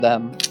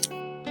them.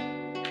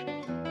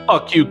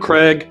 Fuck you,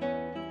 Craig.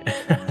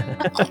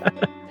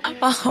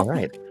 All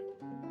right.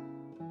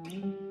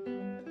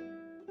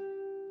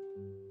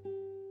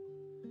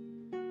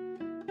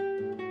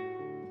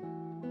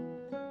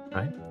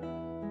 All right.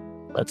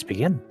 Let's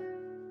begin.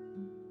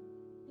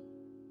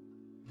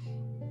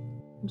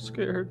 I'm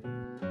scared.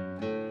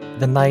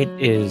 The night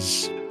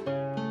is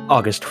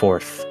August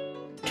 4th,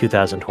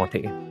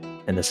 2020,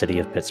 in the city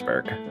of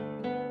Pittsburgh.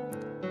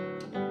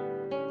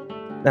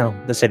 Now,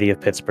 the city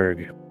of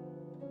Pittsburgh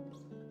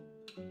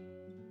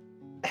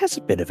has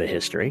a bit of a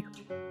history.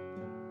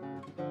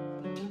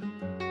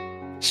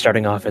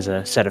 Starting off as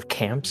a set of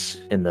camps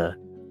in the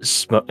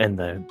smoke and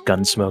the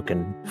gun smoke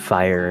and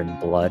fire and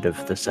blood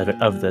of the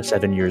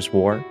 7 Years'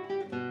 War,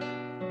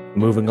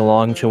 moving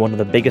along to one of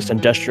the biggest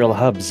industrial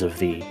hubs of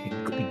the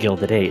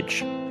Gilded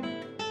Age.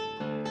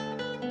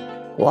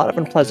 A lot of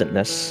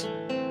unpleasantness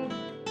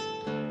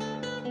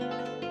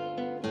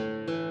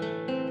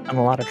and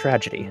a lot of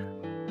tragedy.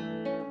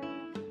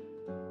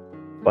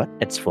 But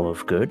it's full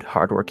of good,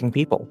 hardworking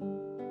people.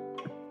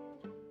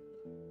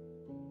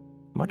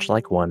 Much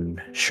like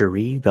one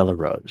Cherie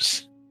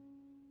Bellerose.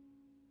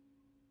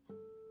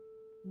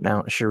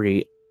 Now,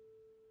 Cherie,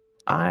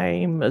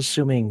 I'm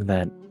assuming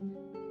that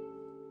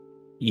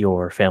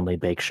your family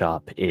bake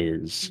shop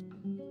is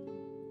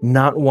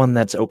not one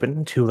that's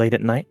open too late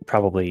at night.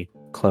 Probably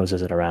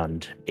closes at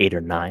around 8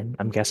 or 9,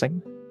 I'm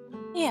guessing.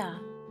 Yeah.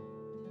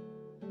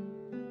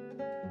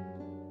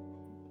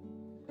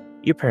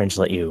 Your parents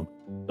let you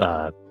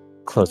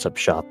close up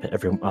shop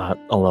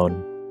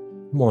alone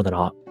more than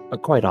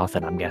quite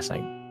often, I'm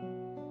guessing.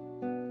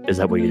 Is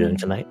that what you're doing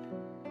tonight?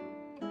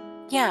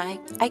 Yeah,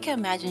 I can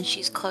imagine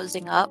she's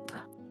closing up.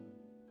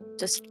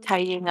 Just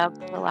tidying up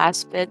the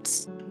last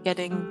bits,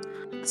 getting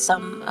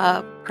some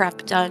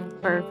prep done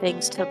for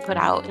things to put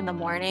out in the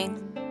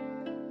morning.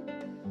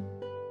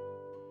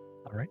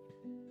 All right.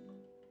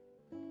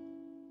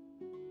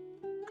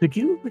 Could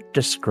you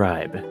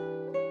describe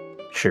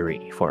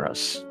Cherie for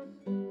us?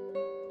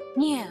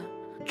 Yeah.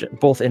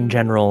 Both in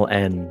general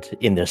and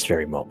in this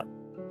very moment.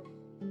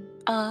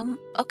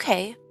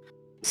 Okay.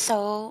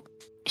 So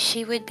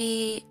she would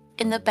be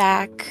in the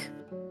back.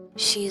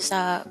 She's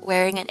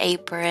wearing an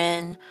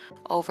apron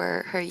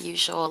over her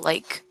usual,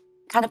 like,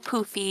 kind of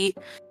poofy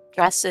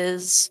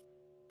dresses.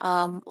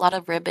 A lot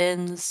of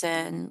ribbons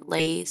and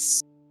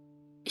lace.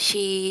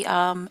 She,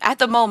 at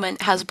the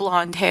moment, has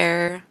blonde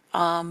hair,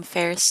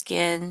 fair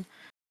skin.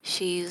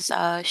 She's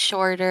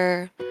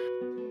shorter,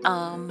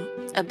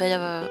 a bit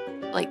of a,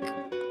 like,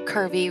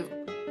 curvy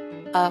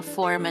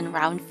form and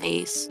round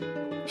face.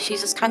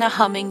 She's just kind of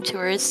humming to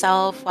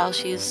herself while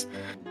she's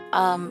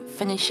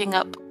finishing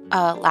up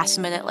last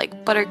minute,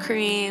 like,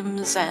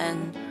 buttercreams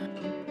and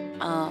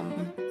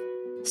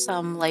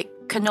some, like,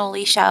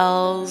 cannoli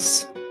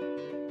shells.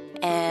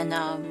 And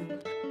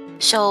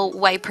she'll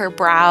wipe her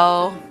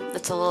brow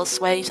that's a little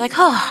sweaty. She's like,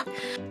 oh,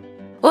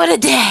 what a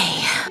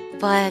day.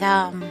 But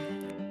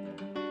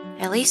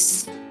at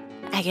least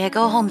I gotta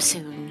go home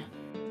soon.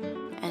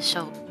 And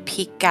she'll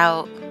peek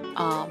out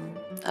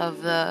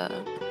of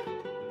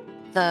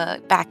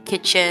the back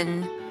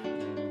kitchen,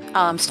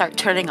 start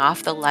turning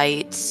off the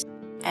lights,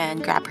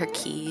 and grab her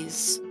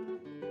keys.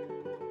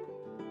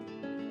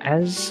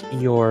 As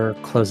you're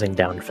closing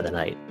down for the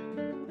night,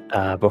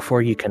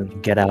 before you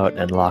can get out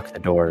and lock the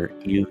door,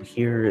 you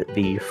hear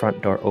the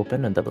front door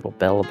open and the little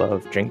bell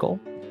above jingle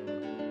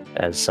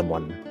as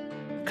someone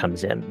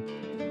comes in.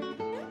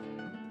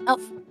 Oh,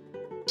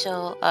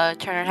 she'll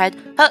turn her head.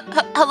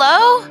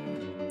 Hello?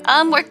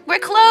 We're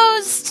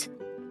closed.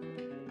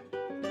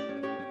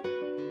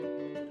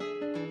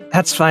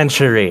 That's fine,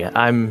 Cherie.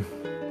 I'm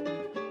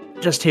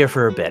just here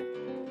for a bit.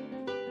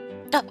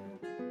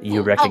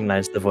 You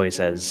recognize the voice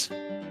as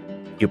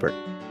Hubert.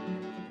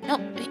 No,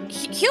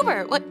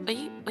 Hubert, what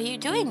are you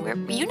doing?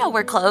 You know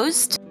we're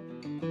closed.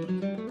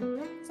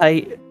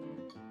 I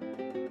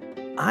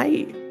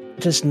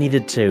just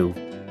needed to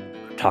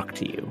talk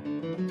to you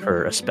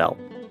for a spell,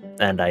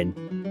 and I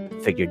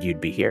figured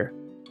you'd be here.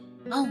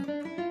 Oh,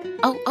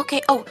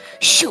 okay. Oh,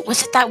 shoot,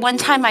 was it that one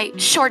time I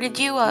shorted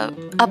you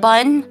a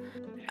bun?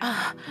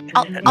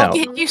 I'll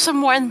get you some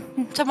more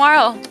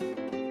tomorrow.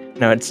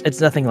 No, it's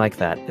nothing like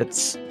that.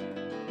 It's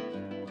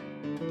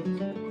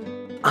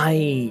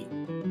I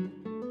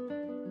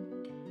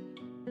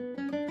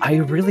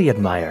really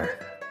admire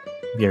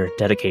your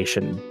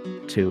dedication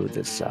to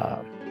this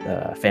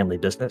family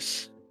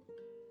business.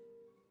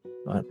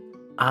 But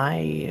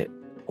I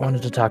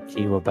wanted to talk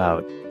to you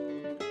about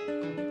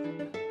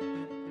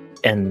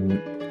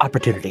an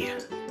opportunity.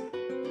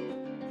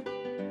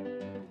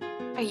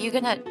 Are you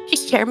gonna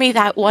share me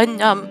that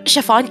one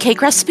chiffon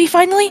cake recipe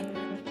finally?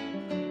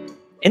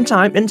 In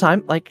time.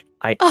 Like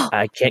I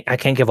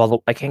can't give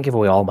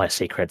away all my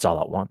secrets all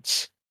at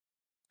once.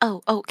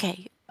 Oh,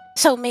 okay.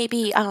 So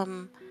maybe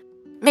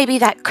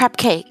that crab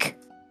cake.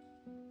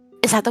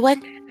 Is that the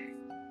one?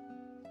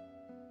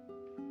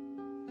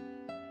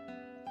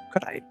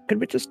 Could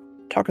we just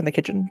talk in the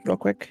kitchen real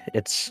quick?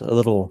 It's a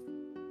little.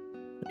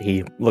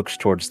 He looks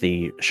towards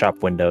the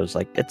shop windows,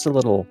 like it's a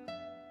little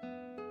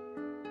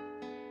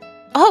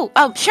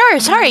Sure,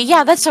 sorry.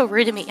 Yeah, that's so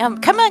rude of me.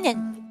 Come on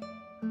in.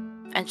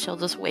 And she'll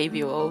just wave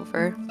you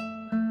over.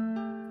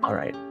 All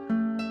right.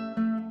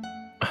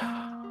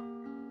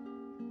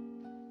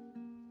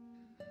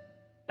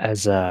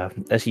 As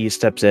he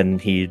steps in,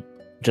 he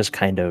just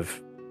kind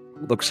of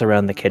looks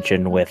around the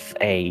kitchen with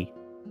a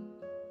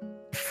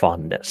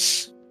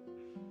fondness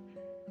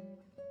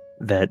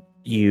that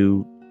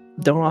you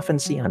don't often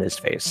see on his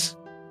face.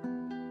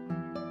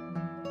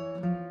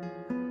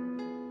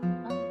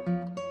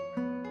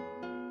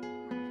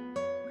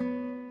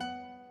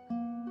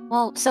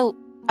 Well, so,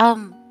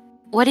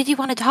 what did you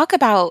want to talk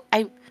about?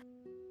 I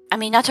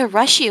mean, not to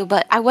rush you,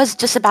 but I was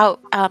just about,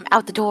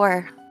 out the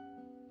door.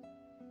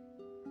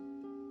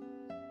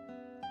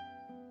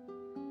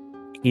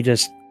 He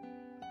just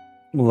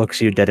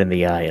looks you dead in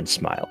the eye and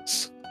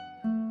smiles.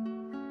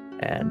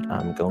 And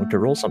I'm going to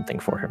roll something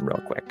for him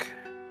real quick.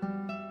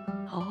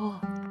 Oh.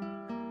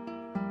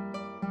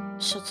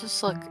 She'll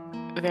just look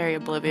very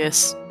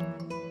oblivious.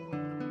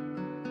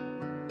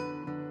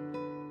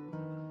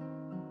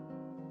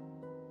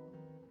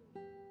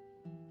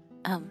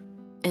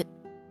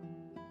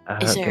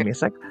 Is Give there me a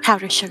sec.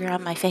 powdered sugar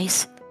on my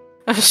face?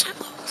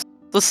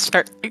 She'll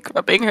start like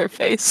rubbing her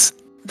face.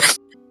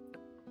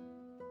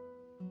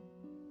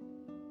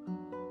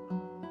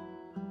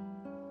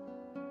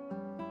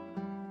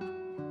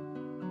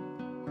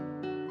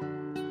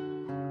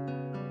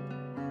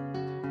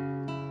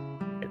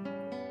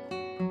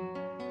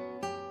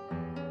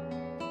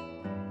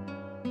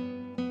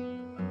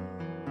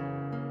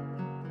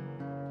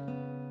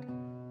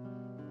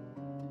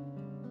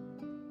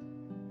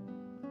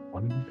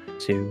 One,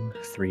 2,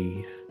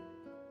 3,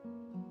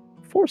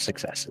 4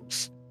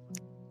 successes.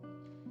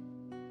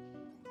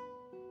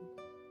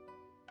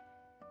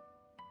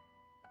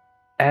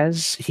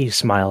 As he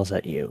smiles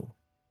at you,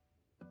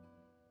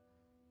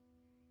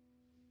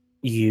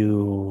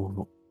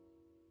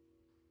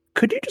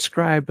 could you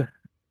describe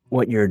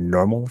what your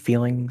normal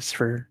feelings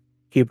for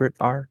Hubert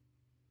are?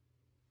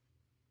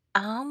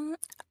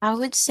 I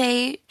would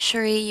say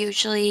Cherie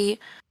usually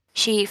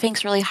she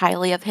thinks really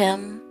highly of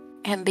him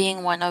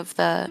being one of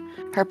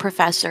her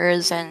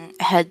professors and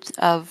head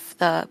of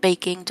the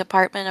baking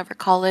department of her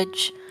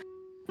college.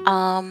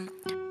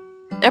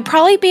 There'd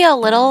probably be a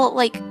little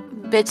like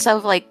bits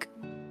of like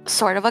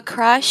sort of a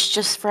crush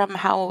just from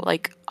how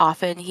like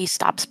often he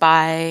stops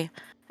by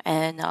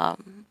and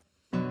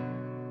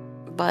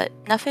but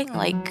nothing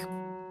like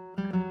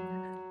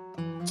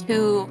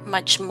too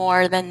much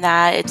more than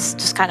that. It's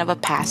just kind of a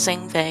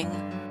passing thing.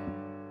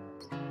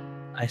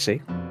 I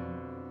see.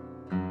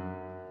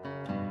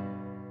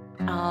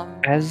 Um,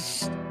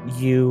 As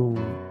you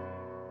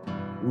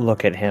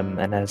look at him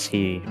and as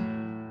he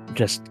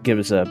just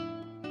gives a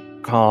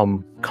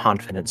calm,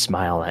 confident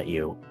smile at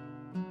you,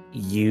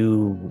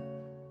 you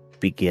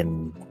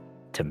begin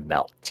to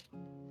melt.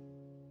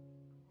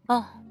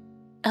 oh,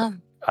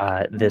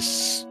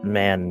 This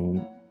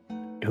man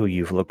who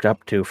you've looked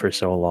up to for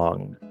so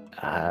long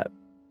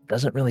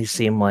doesn't really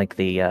seem like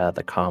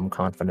the calm,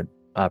 confident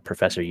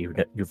professor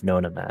you've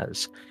known him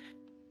as.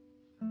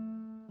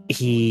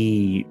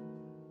 He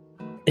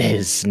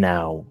is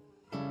now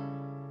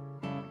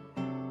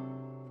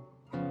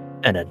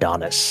an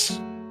Adonis,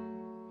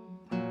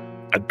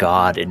 a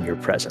god in your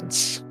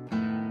presence.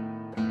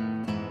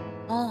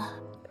 oh,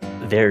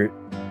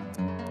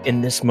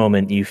 In this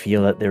moment, you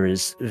feel that there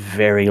is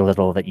very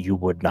little that you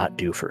would not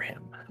do for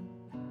him.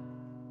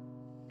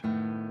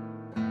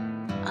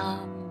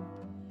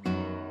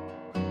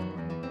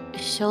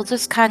 she'll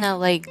just kind of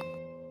like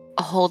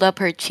hold up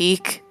her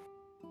cheek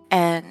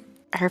and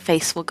her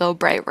face will go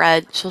bright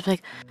red. She'll be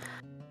like,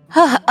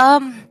 huh,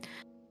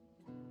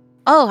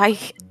 oh,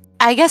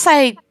 I guess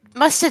I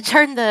must have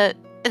turned the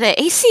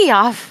AC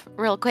off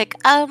real quick.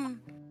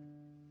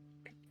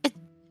 It,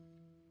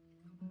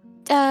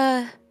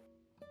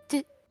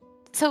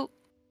 so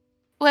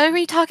what are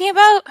we talking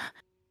about?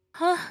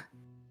 Huh?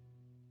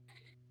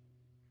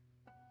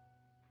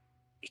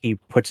 He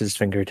puts his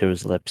finger to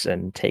his lips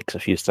and takes a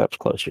few steps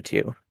closer to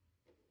you.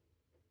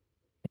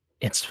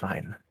 It's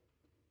fine.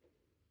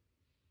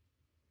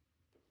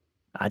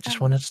 I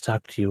just wanted to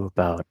talk to you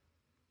about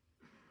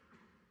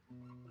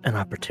an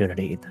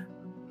opportunity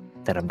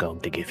that I'm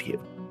going to give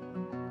you.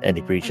 And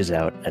he reaches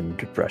out and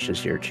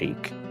brushes your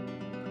cheek.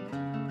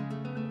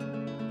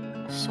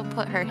 She'll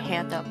put her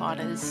hand up on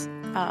his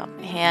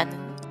hand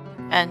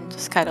and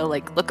just kind of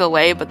like look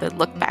away, but then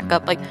look back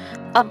up like,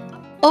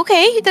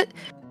 okay,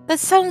 that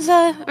sounds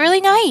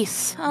really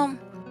nice.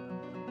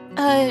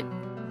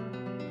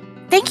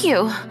 Thank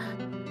you.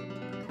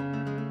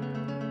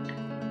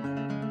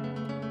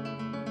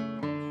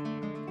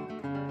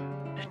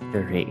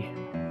 Cherie,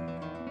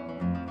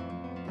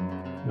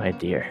 my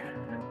dear,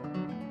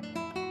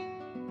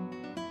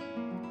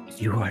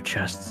 you are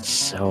just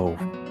so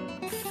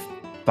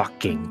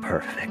fucking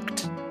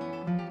perfect.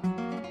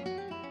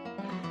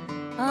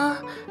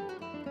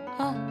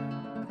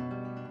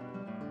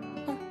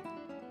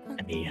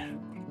 And he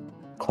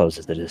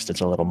closes the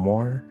distance a little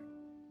more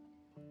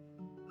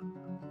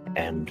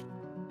and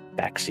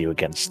backs you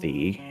against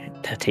the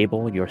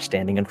table you're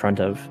standing in front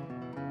of.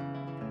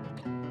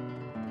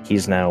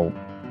 He's now...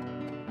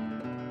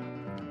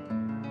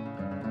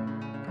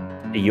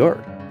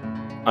 You're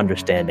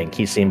understanding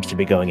he seems to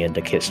be going in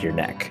to kiss your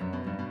neck.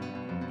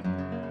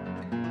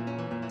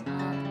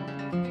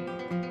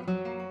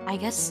 I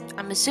guess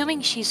I'm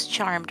assuming she's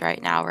charmed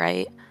right now,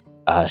 right?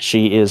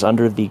 She is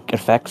under the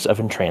effects of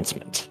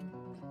entrancement.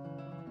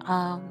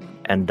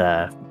 And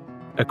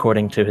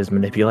according to his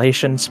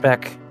manipulation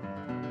spec,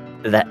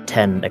 that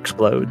 10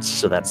 explodes,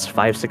 so that's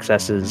 5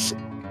 successes.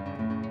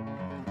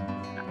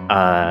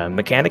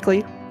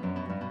 Mechanically,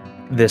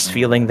 this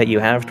feeling that you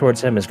have towards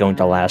him is going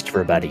to last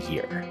for about a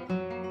year.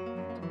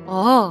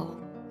 Oh.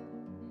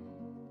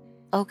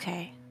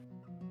 Okay.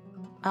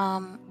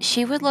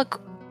 She would look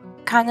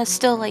kind of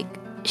still like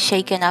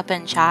shaken up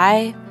and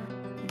shy,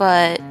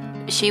 but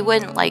she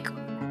wouldn't like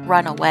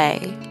run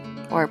away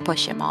or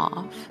push him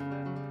off.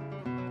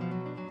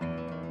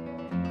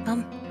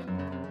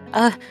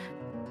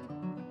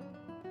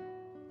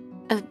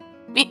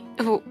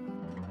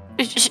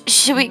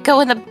 Should we go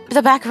in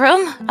the back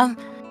room?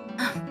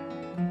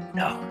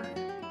 No.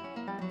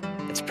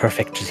 It's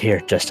perfect here,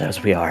 just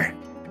as we are.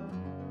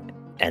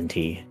 And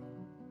he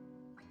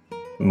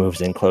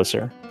moves in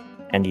closer,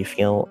 and you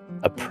feel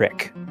a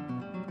prick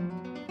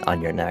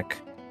on your neck,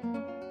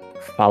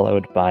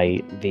 followed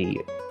by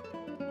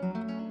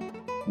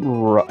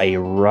a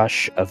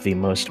rush of the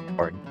most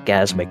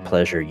orgasmic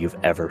pleasure you've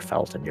ever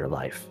felt in your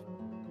life.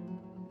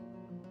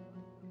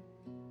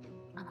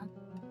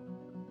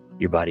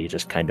 Your body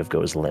just kind of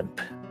goes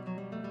limp.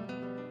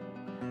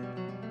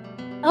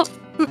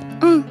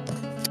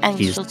 And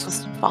she'll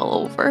just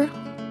fall over.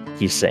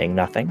 He's saying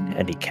nothing,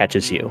 and he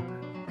catches you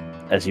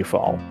as you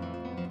fall.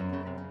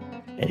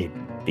 And he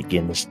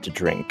begins to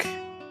drink.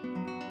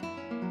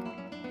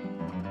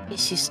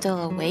 Is she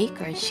still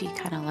awake, or is she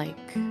kind of like...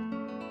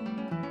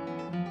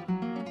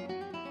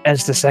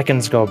 As the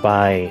seconds go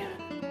by,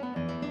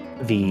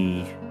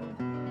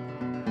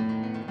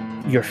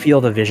 your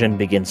field of vision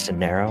begins to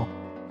narrow.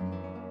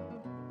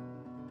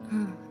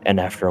 And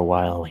after a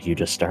while, you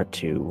just start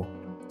to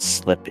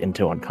slip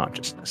into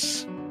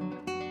unconsciousness.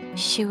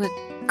 She would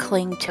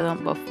cling to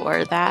him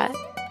before that.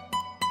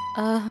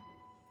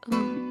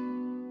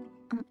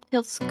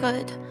 Feels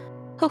good.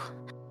 Oh.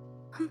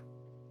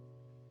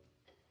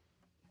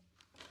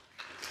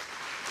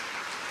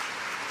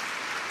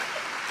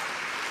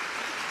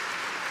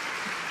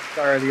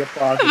 Sorry, the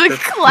applause. The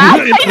clap.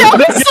 I know.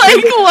 It's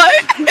like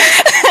what?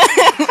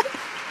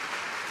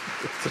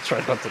 To try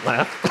not to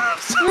laugh.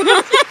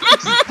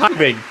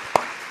 Timing.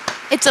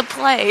 It's a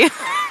play.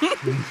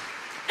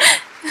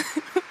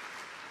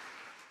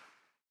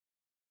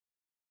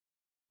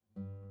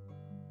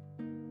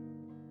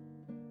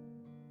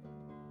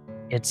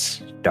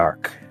 It's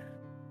dark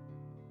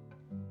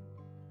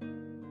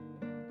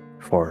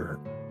for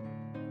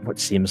what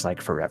seems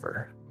like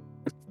forever.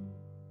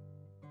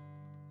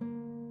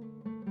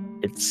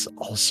 It's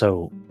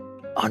also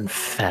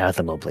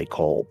unfathomably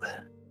cold.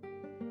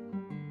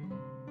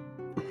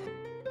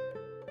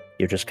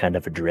 You're just kind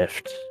of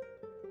adrift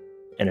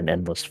in an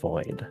endless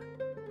void.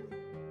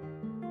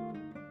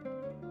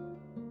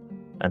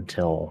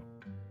 Until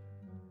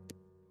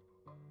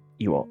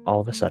you all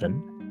of a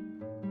sudden,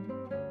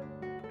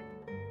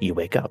 you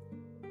wake up.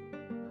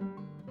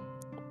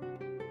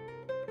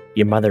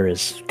 Your mother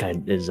is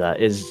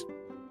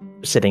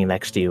sitting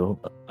next to you.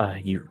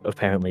 You've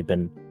apparently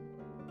been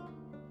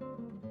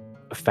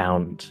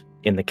found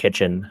in the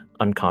kitchen,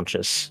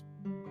 unconscious.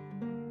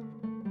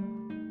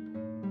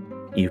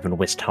 You've been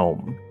whisked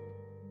home.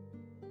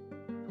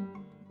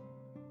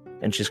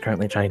 And she's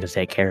currently trying to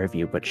take care of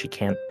you, but she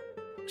can't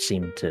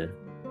seem to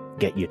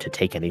get you to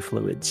take any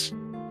fluids.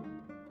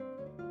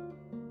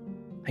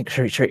 Like,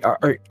 Sherry,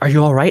 are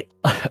you all right?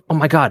 Oh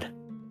my God,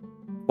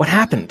 what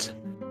happened?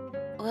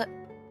 What?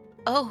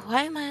 Oh,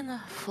 why am I on the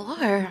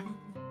floor?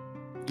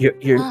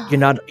 You're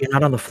not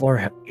on the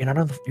floor.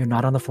 You're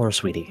not on the floor,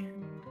 sweetie.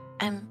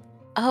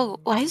 Oh,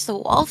 why is the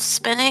wall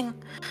spinning?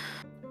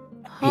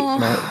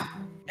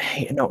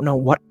 No,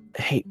 what?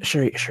 Hey,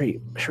 Sherry,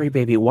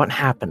 baby, what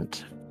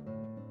happened?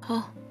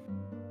 Oh,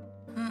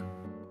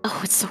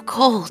 it's so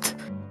cold.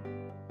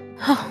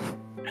 Oh.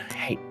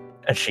 Hey,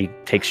 and she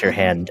takes your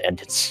hand,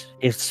 and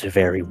it's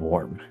very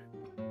warm.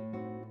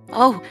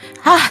 Oh,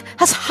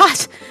 that's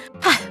hot.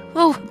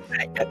 Oh.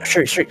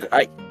 Sherry,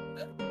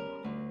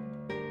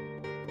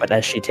 But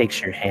as she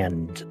takes your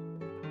hand,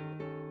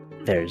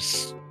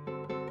 there's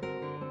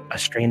a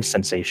strange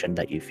sensation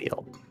that you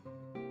feel.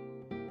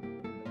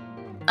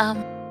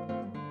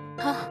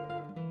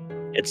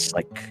 It's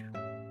like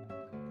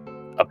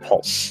a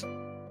pulse.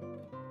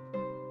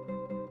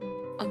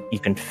 You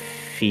can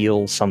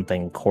feel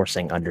something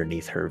coursing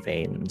underneath her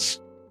veins.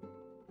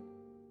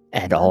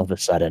 And all of a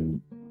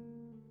sudden,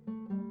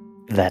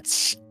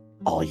 that's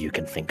all you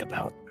can think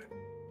about.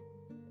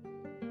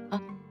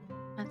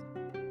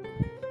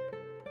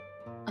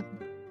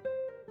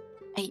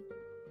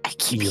 I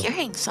keep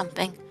hearing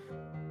something.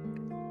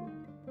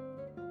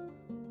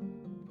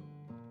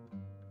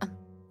 I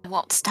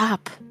won't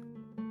stop.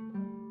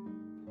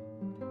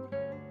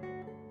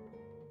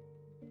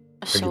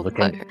 She'll put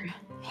looking? her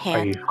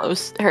hand you-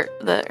 close,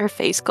 her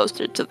face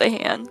closer to the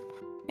hand.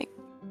 Like,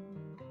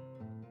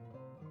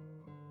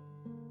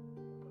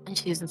 and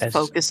she's just As-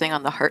 focusing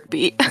on the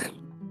heartbeat.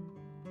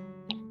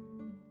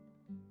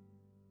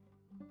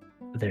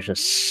 There's a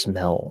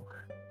smell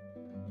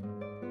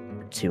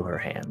to her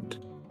hand.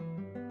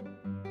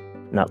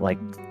 Not like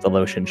the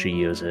lotion she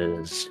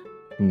uses,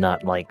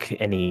 not like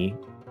any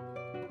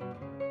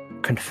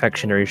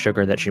confectionery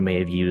sugar that she may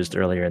have used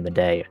earlier in the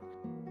day.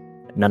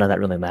 None of that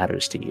really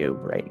matters to you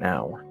right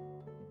now.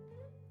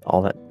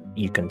 All that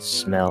you can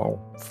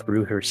smell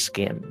through her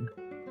skin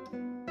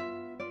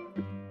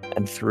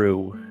and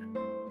through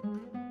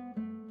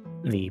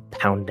the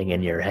pounding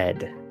in your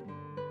head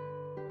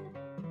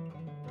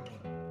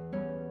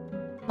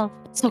Oh,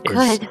 so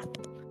is- good.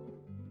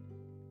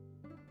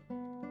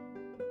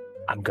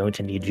 I'm going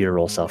to need you to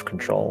roll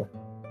self-control.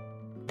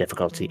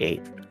 Difficulty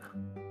 8.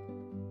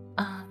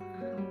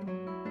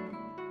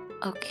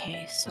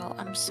 Okay, so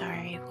I'm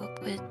sorry.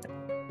 What would...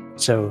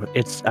 So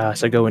it's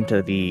so go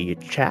into the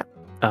chat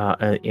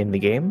in the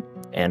game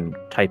and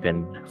type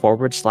in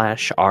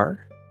 /R.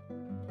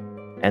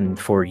 And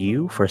for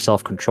you, for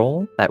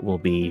self-control, that will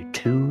be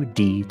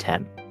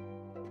 2d10.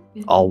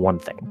 All one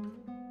thing.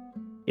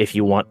 If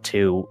you want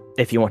to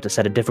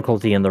set a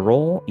difficulty in the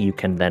roll, you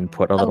can then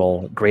put a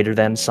little greater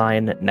than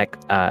sign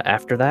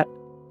after that,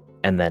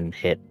 and then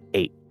hit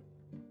 8.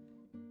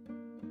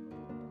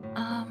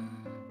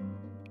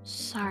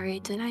 Sorry,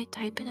 did I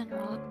type it in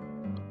wrong?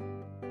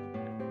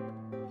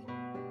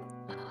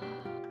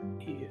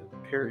 Yeah,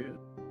 period.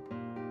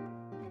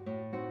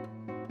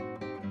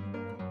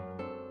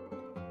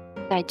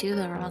 Did I do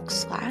the wrong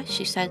slash?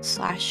 You said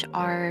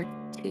 /R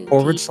to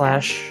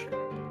 /.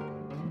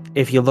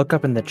 If you look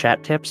up in the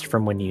chat tips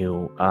from when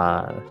you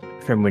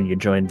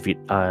joined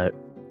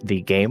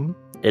the game,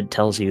 it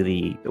tells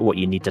you what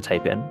you need to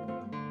type in.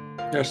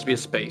 There has to be a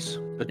space.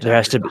 There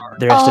has to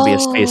be a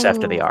space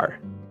after the R.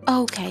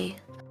 Okay.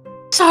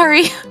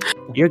 Sorry.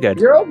 You're good.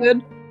 You're all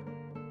good.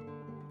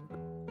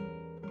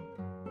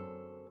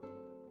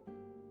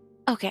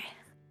 Okay.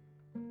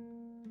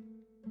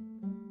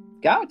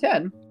 Got a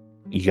 10.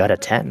 You got a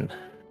 10,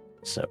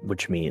 so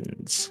which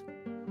means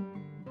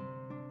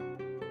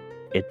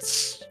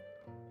it's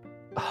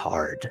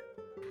hard.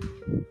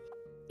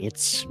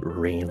 It's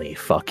really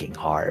fucking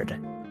hard.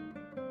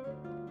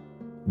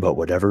 But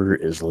whatever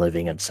is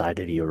living inside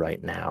of you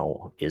right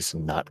now is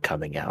not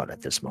coming out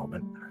at this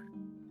moment.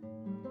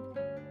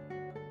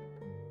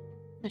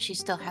 So she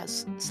still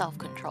has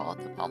self-control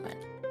at the moment.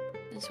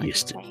 Is what You you're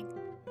st- saying.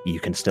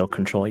 You can still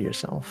control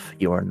yourself.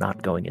 You are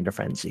not going into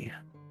frenzy.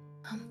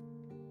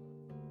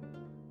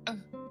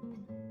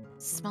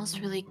 Smells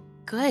really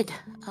good.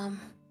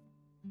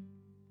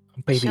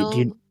 Baby,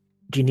 do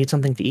you need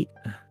something to eat?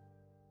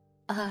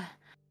 Oh,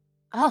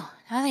 now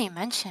that you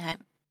mention it,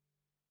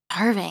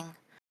 starving.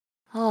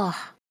 Oh,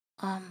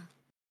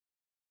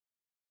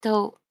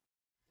 so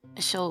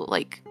she'll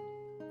like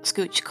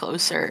scooch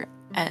closer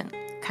and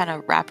kind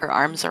of wrap her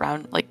arms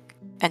around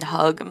and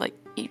hug. I'm like,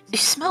 you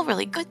smell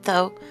really good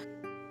though.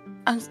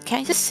 Can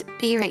I just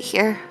be right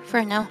here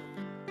for now?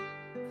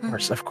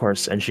 Of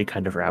course. And she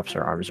kind of wraps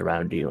her arms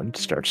around you and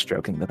starts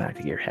stroking the back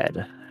of your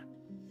head.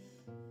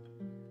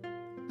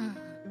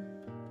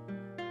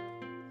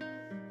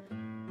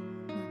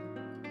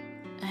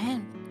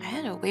 I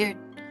had a weird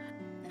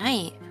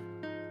night.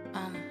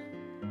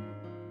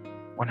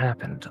 What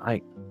happened?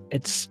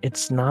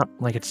 It's not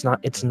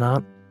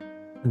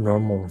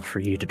normal for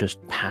you to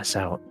just pass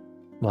out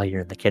while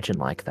you're in the kitchen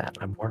like that.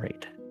 I'm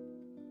worried.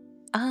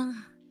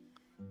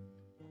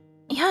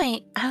 Yeah,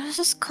 I was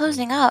just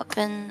closing up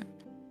and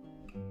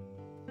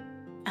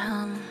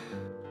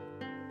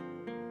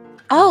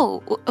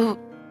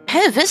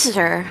had a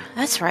visitor.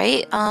 That's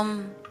right.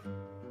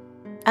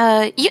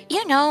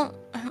 You know,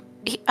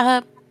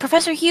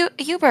 Professor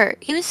Hubert.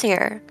 He was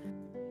here.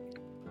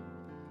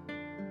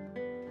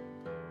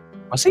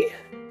 Was he?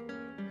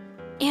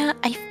 Yeah,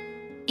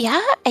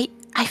 I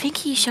think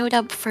he showed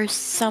up for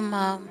some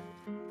I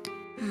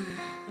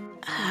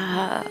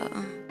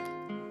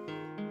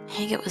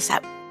think it was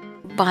that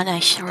bun I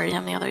showed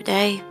him the other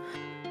day.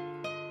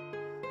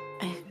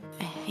 I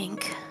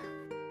think.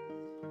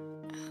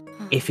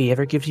 If he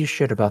ever gives you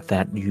shit about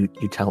that, you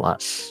tell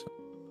us.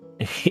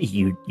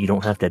 you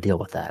don't have to deal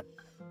with that.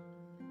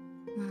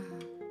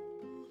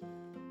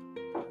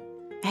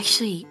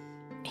 Actually,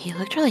 he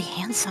looked really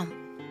handsome.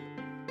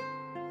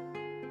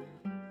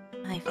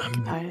 I think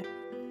about it.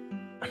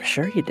 I'm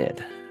sure he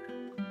did.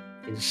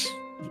 He's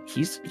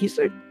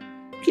a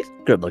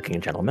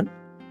good-looking gentleman.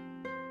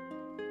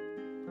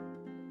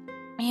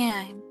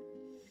 Yeah.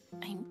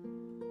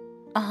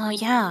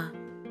 Yeah.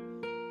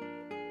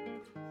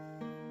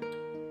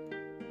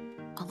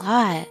 A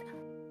lot.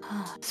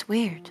 Oh, it's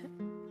weird.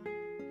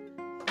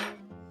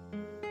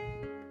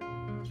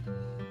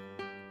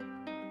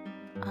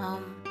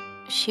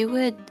 She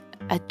would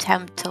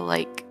attempt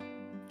to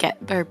get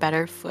her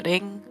better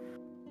footing.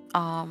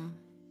 And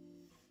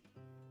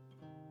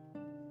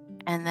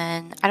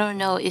then I don't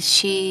know, is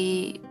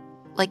she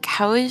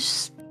how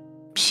is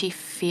she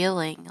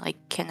feeling? Like,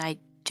 can I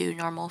do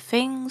normal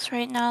things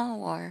right now,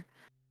 or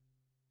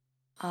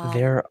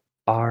There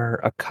are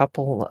a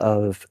couple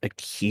of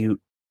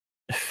acute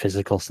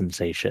physical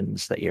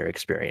sensations that you're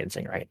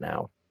experiencing right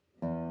now.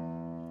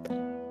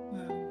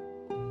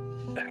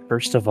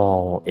 First of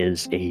all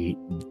is a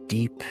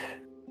deep,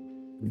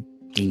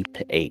 deep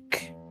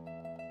ache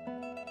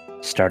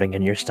starting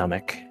in your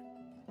stomach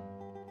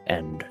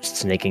and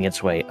snaking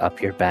its way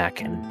up your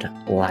back and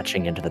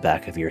latching into the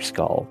back of your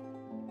skull.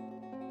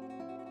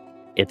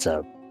 It's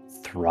a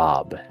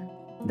throb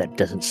that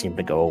doesn't seem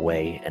to go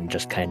away and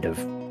just kind of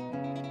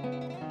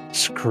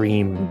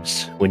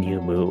screams when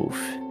you move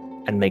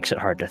and makes it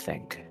hard to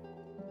think.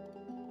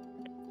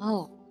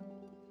 oh,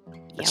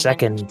 The yeah,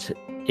 second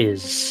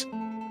is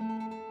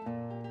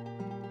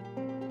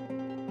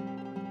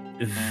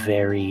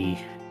very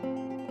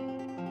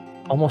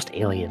almost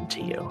alien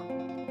to you.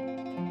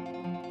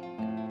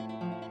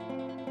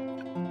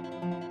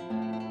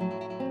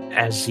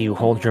 As you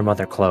hold your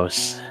mother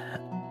close,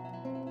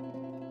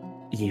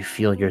 you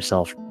feel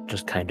yourself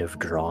just kind of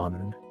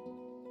drawn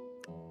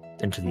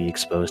into the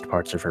exposed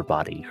parts of her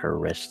body, her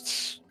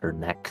wrists, her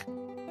neck.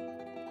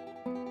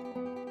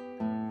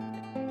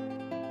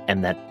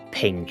 And that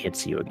ping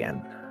hits you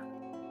again.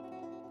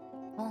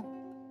 Oh.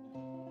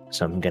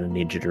 So I'm gonna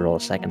need you to roll a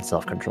second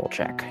self-control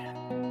check.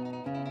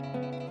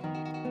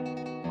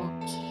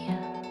 Okay.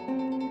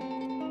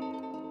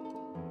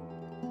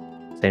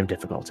 Same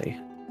difficulty.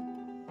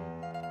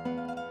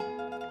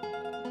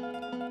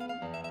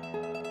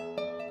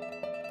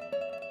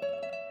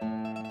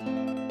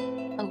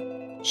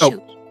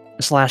 Shoot.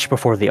 Slash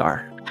before the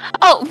R.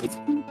 Oh.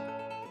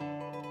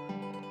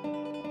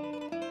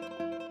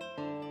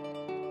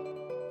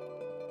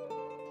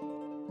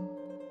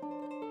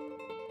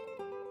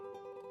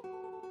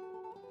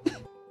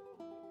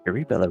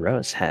 Eureka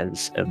Rose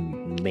has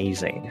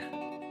amazing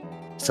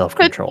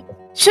self-control.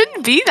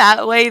 Shouldn't be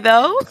that way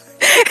though.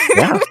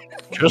 Yeah,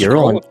 Just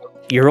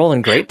you're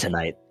rolling great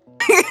tonight.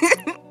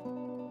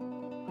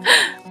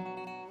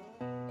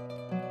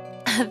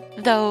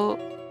 Though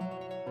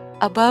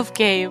above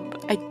game,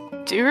 I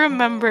do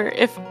remember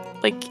if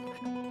like,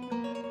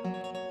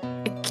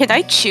 can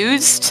I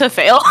choose to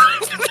fail?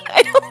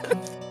 I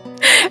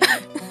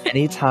don't...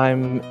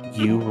 Anytime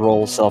you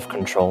roll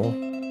self-control,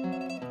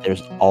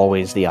 there's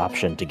always the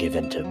option to give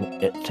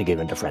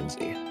into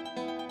frenzy.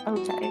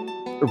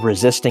 Okay.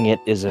 Resisting it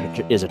is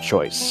a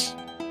choice.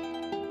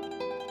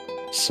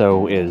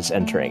 So is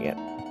entering it.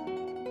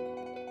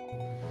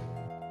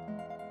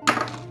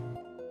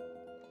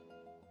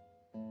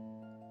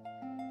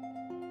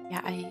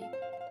 Yeah,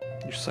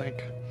 You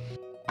sank.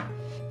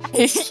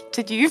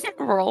 Did you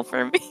roll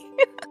for me?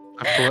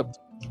 I flipped.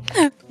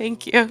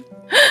 Thank you.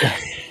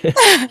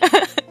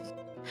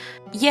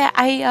 Yeah,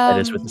 That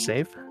is with the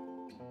save.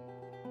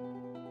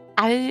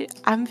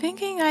 I'm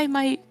thinking I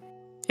might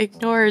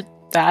ignore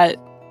that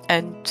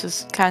and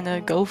just kind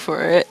of go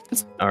for it.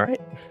 All right.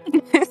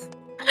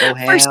 Go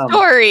For ham.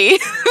 story.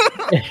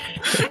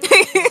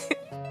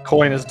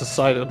 Coin is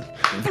decided.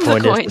 The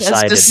coin is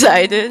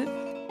decided.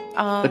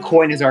 The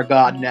coin is our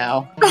god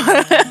now.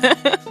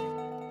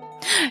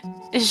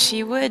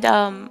 She would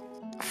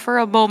for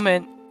a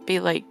moment be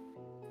like,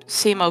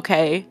 seem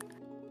okay,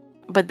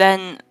 but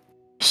then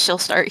she'll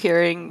start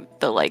hearing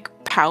the like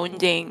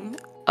pounding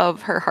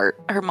of her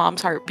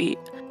mom's heartbeat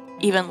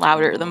even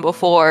louder than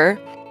before,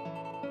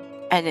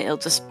 and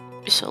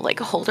she'll like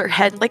hold her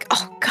head like,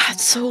 oh god,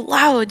 so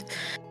loud,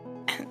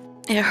 and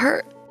it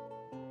hurt.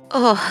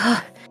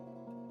 Ugh.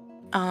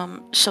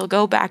 She'll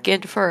go back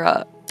in for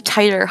a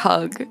tighter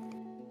hug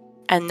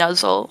and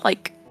nuzzle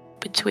like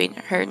between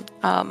her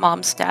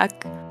mom's neck.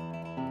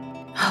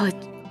 Oh,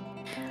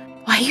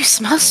 why you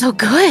smell so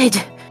good?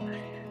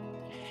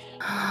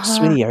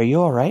 Sweetie, are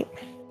you all right?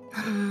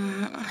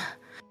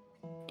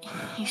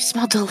 You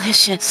smell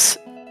delicious.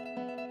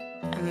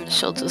 And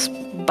she'll just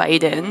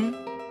bite in.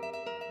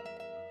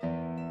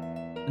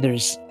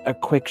 There's a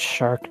quick,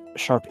 sharp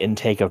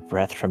intake of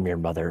breath from your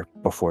mother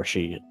before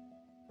she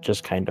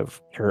just kind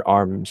of, her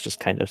arms just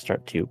kind of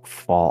start to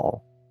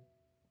fall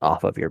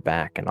off of your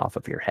back and off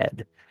of your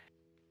head.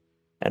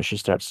 And she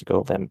starts to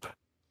go limp.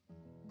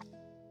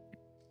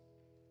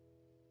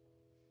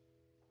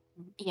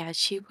 Yeah,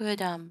 she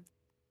would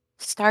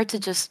start to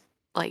just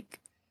like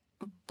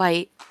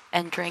bite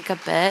and drink a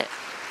bit,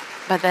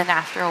 but then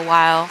after a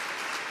while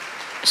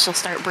she'll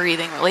start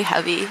breathing really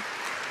heavy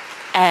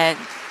and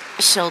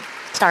she'll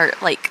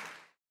start like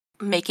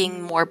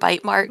making more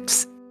bite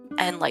marks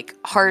and like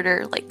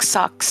harder like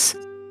sucks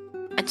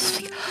and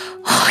just like,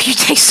 oh, you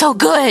taste so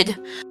good.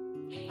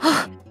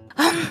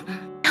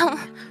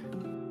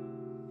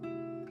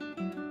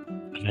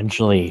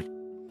 Eventually,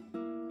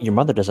 your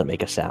mother doesn't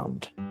make a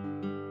sound.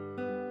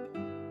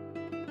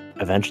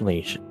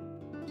 Eventually,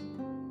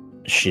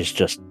 she's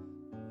just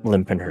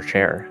limp in her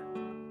chair.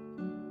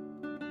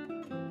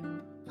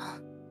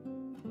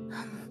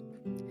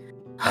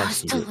 Oh,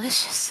 it's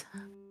delicious.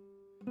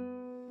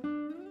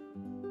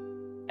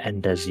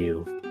 And as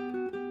you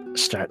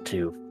start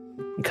to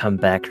come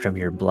back from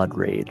your blood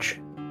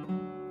rage,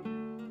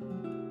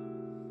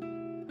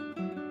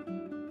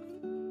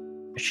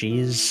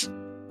 she's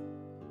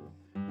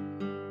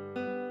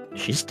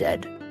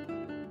dead.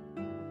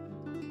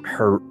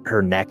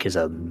 Her neck is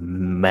a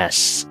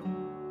mess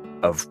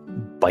of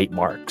bite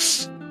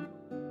marks.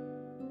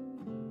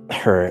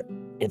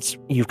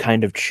 You've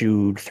kind of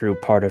chewed through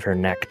part of her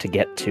neck to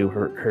get to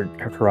her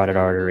carotid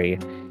artery,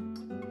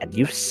 and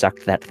you've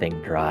sucked that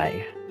thing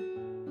dry.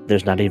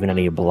 There's not even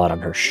any blood on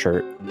her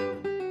shirt.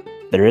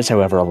 There is,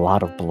 however, a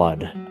lot of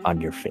blood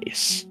on your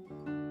face.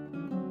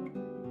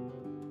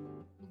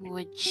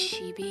 Would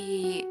she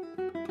be,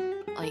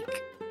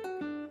 like,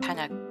 kind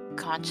of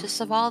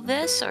conscious of all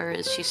this, or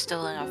is she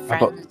still in a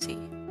frenzy?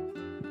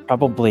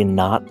 Probably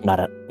not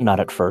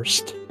at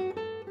first.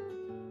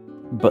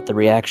 But the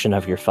reaction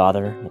of your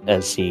father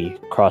as he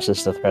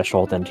crosses the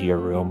threshold into your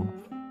room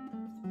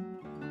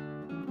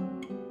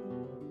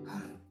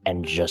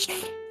and just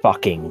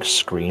fucking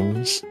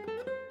screams.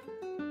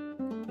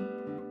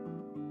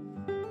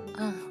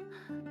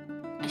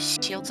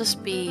 She'll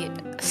just be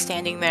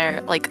standing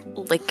there, like,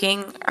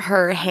 licking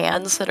her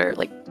hands that are,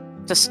 like,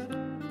 just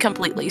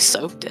completely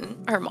soaked in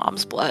her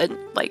mom's blood.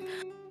 Like,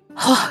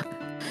 oh,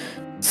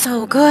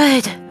 so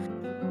good.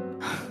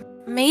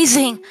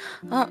 Amazing.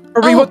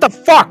 Marie, what the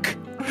fuck?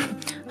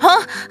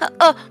 Huh?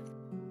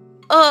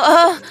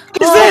 What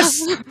is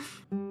this?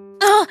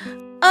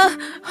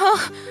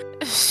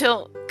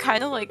 She'll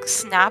kind of, like,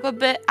 snap a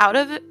bit out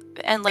of it,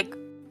 and, like,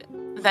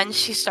 then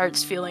she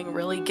starts feeling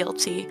really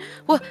guilty.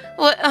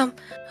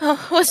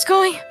 What's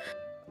going?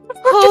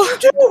 What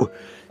did you do?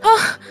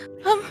 I'm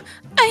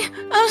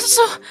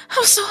so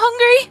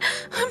hungry.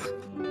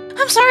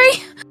 I'm sorry.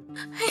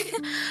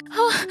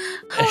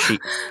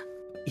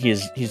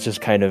 He's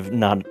just kind of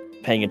not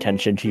paying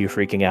attention to you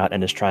freaking out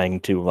and is trying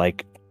to,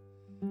 like,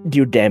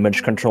 do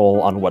damage control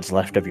on what's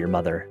left of your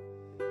mother.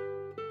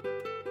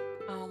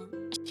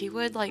 She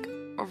would, like,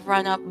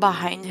 run up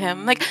behind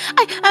him, like,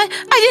 I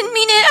didn't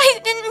mean it.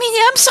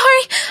 I'm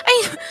sorry.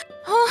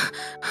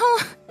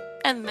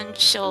 And then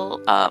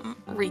she'll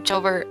reach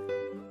over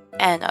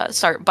and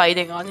start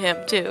biting on him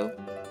too.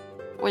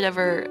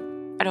 Whatever,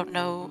 I don't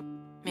know,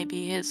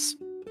 maybe his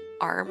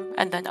arm,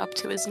 and then up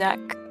to his neck.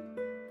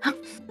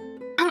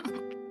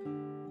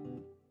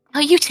 Oh,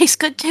 you taste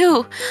good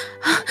too.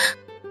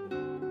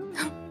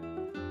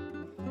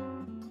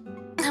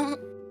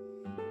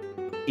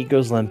 He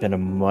goes limp in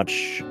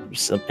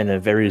a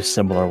very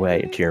similar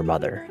way to your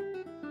mother,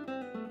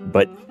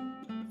 but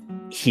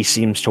he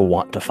seems to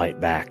want to fight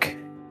back,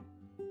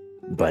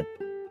 but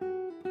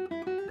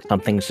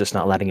something's just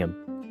not letting him.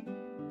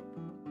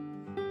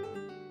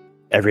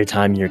 Every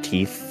time your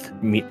teeth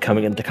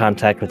coming into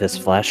contact with his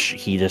flesh,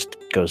 he just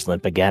goes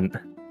limp again.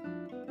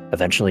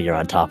 Eventually, you're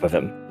on top of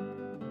him.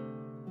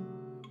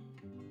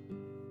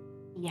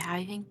 Yeah,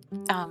 I think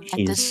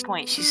at this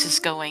point she's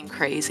just going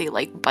crazy,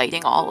 like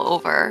biting all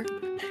over,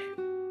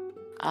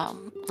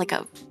 like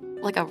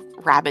a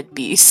rabid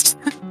beast.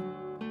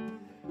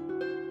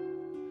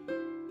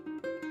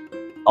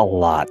 A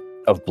lot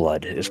of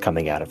blood is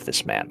coming out of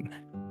this man.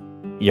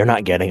 You're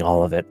not getting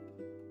all of it.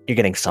 You're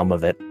getting some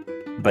of it,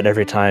 but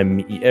every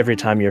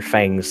time your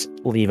fangs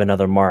leave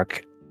another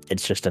mark,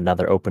 it's just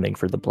another opening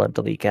for the blood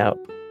to leak out.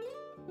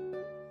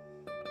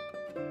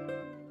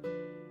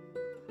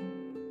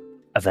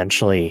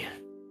 Eventually,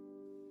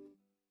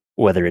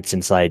 whether it's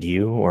inside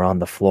you or on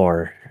the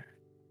floor,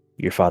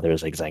 your father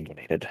is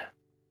exsanguinated.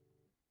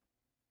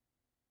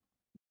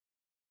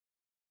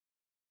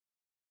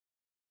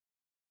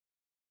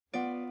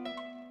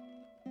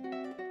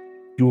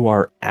 You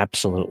are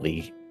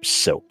absolutely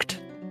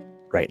soaked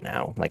right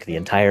now. Like, the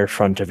entire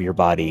front of your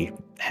body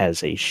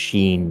has a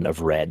sheen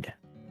of red.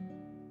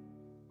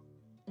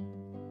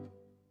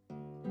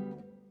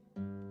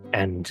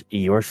 And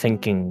you're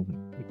thinking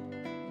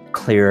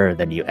clearer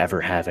than you ever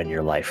have in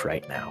your life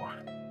right now.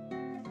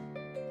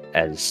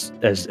 As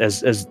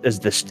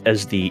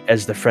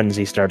the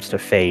frenzy starts to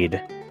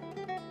fade,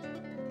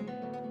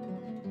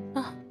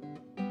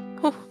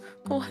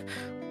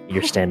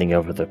 you're standing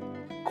over the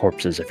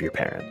corpses of your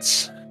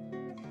parents.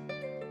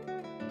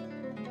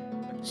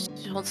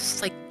 She'll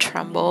just, like,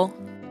 tremble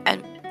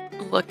and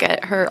look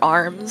at her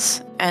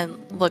arms and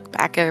look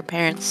back at her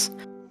parents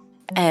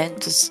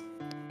and just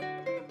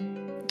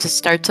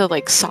start to,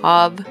 like,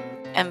 sob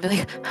and be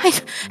like, I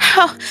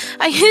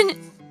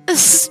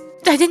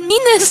didn't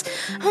mean this.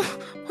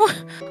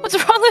 What's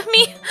wrong with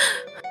me?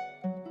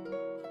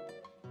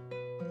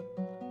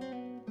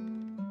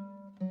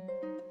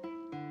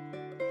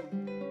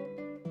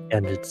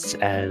 And it's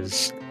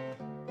as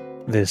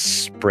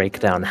this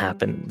breakdown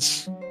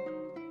happens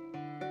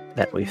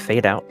that we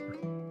fade out.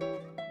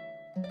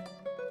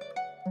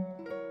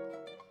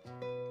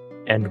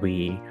 And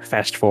we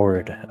fast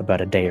forward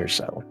about a day or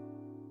so.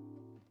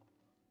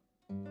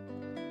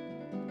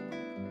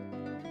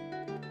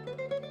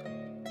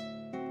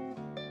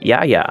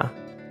 Yaya,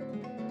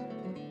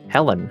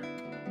 Helen,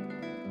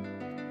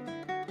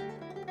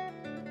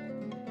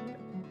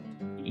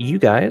 you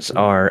guys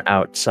are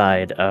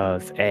outside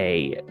of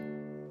a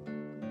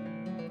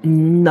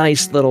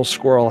nice little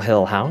Squirrel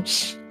Hill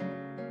house.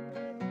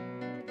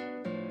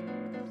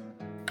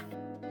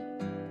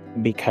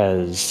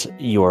 because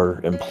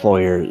your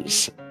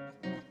employer's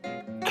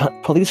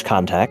police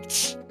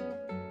contacts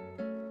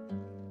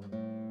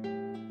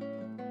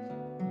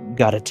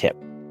got a tip.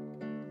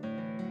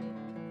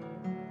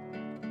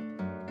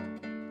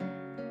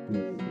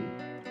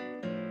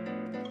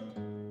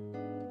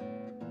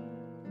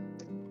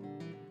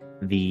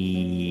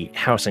 The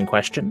house in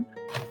question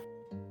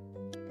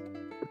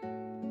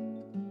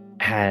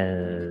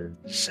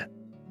has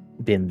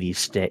been the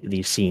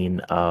scene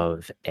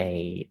of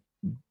a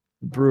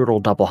brutal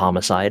double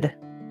homicide.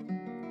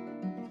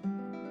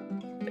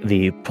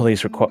 The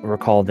police were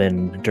called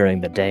in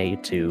during the day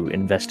to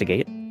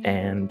investigate,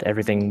 and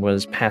everything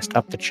was passed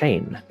up the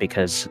chain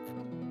because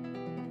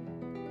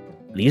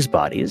these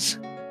bodies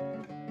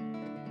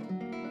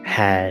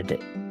had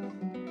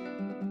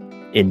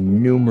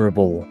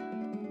innumerable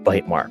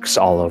bite marks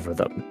all over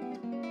them.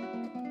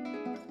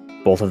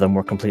 Both of them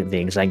were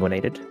completely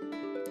exsanguinated,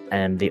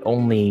 and the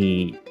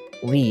only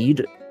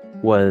lead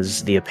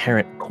was the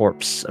apparent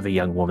corpse of a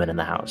young woman in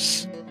the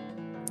house.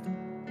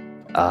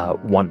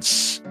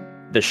 Once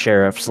the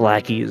sheriff's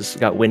lackeys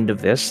got wind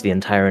of this, the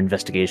entire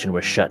investigation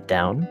was shut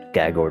down,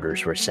 gag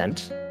orders were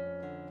sent,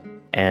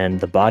 and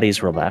the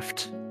bodies were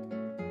left,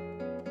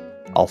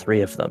 all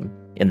three of them,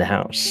 in the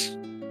house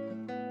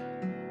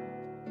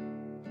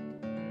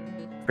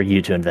for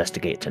you to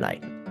investigate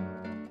tonight.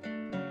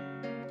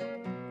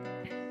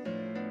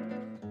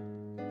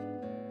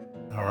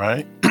 All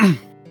right.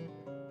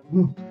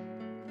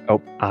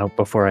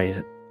 Before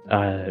I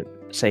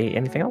say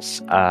anything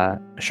else,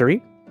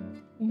 Cherie,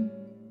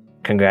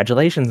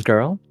 congratulations,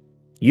 girl.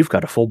 You've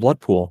got a full blood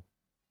pool.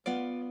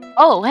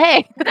 Oh,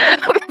 hey.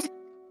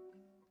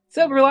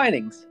 Silver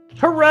linings.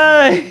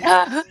 Hooray!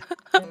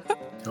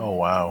 Oh,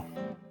 wow.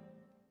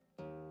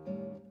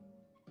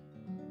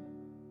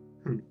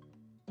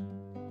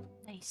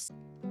 Nice.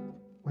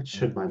 What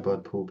should my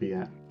blood pool be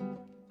at?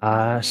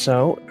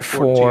 So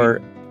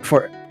for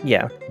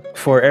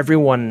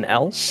everyone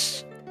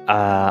else,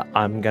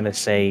 I'm gonna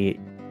say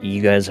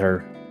you guys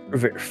are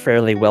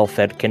fairly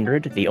well-fed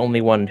kindred. The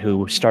only one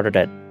who started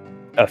at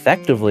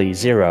effectively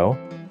 0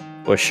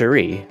 was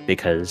Cherie,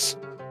 because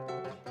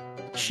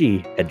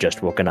she had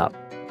just woken up.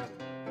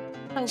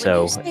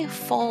 So when you say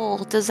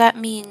full, does that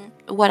mean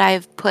what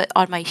I've put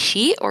on my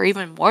sheet, or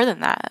even more than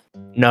that?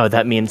 No,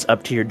 that means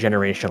up to your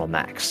generational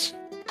max.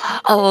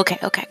 Oh,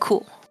 okay,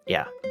 cool.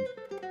 Yeah.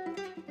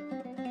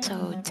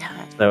 So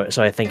 10.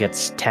 So I think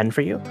it's 10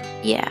 for you?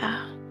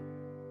 Yeah.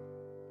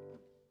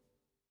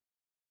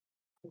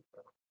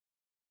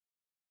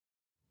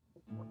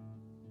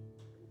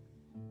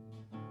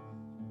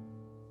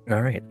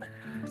 All right.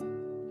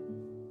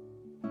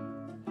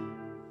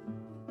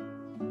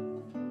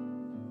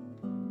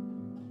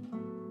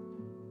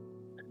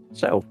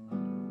 So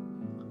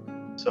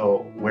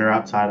we're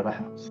outside of a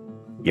house.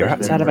 You're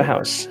outside of a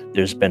house.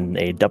 There's been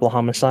a double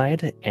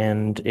homicide,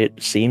 and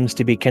it seems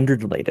to be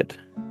kindred related.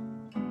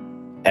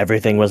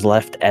 Everything was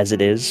left as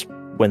it is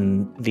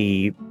when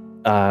the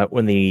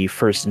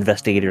first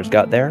investigators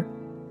got there.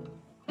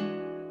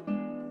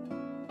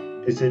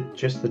 Is it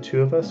just the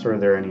two of us, or are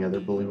there any other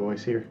bully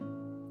boys here?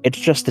 It's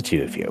just the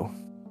two of you.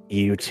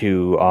 You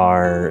two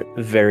are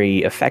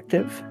very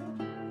effective,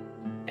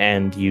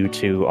 and you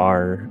two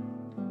are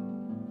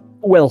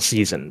well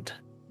seasoned.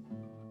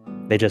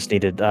 They just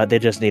needed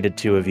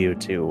two of you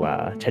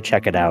to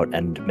check it out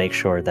and make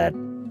sure that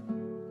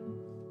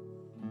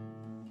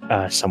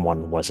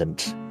someone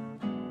wasn't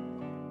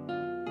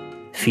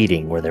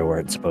feeding where they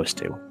weren't supposed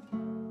to.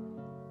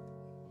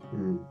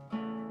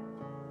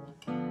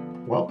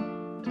 Well,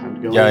 time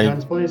to go lay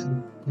guns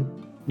blazing.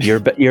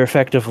 You're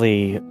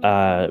effectively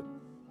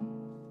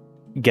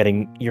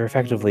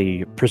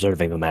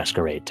preserving the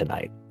masquerade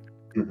tonight.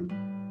 Mm-hmm.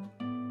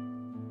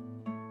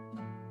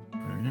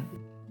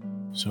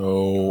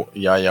 So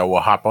Yaya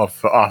will hop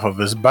off of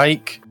his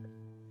bike,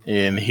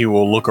 and he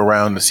will look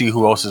around to see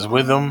who else is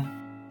with him.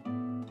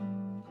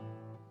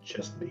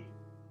 Just me.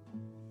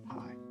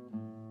 Hi.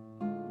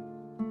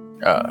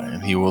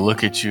 And he will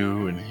look at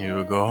you, and he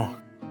will go,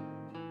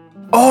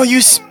 "Oh,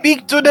 you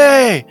speak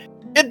today!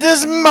 It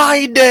is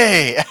my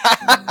day!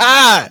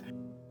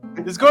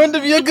 It's going to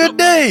be a good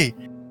day!"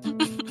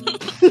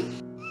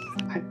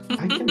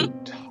 I can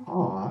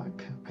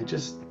talk.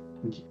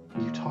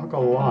 You talk a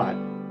lot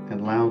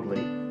and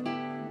loudly.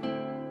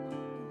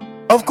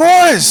 Of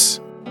course!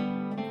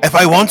 If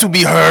I want to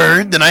be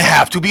heard, then I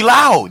have to be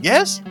loud,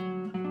 yes?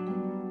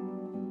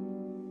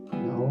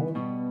 No.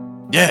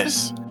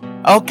 Yes.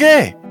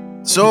 Okay.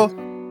 So,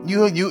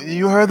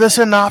 you heard the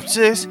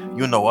synopsis.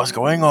 You know what's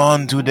going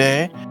on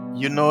today.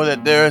 You know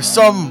that there's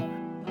some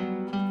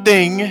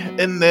thing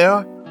in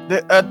there.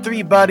 There are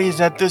 3 bodies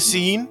at the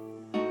scene.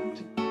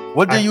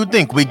 What do you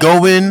think? We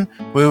go in,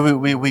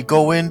 we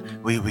go in,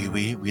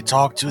 we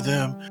talk to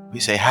them,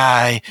 we say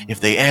hi. If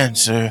they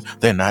answer,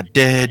 they're not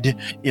dead.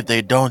 If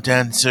they don't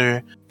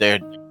answer, they're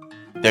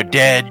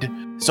dead.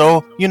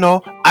 So,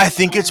 I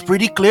think it's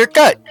pretty clear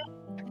cut.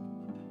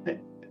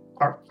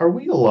 Are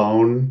we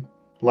alone?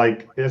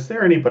 Like, is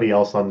there anybody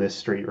else on this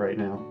street right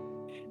now?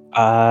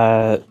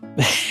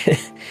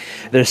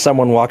 There's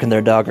someone walking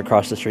their dog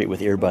across the street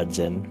with earbuds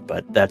in,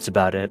 but that's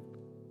about it.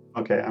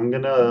 Okay, I'm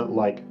gonna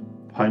like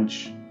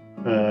punch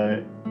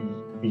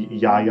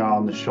Yaya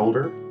on the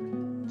shoulder.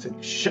 Say,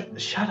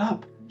 shut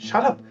up!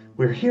 Shut up!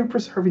 We're here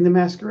preserving the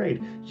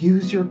masquerade.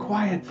 Use your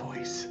quiet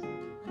voice.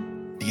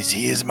 This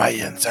is my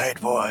inside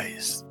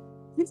voice.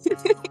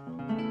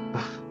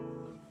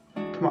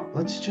 Come on,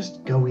 let's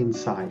just go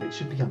inside. It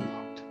should be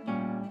unlocked.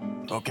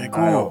 Okay,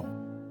 cool.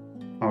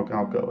 I'll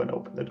go and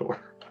open the door.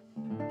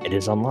 It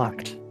is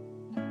unlocked.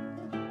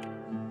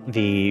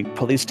 The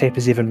police tape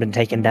has even been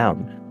taken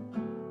down.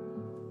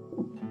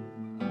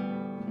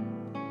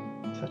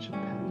 Such a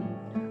pain.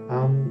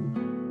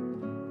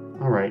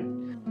 All right.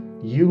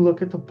 You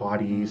look at the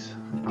bodies.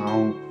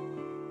 I'll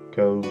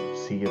go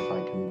see if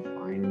I can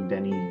find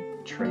any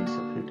trace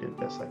of who did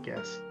this, I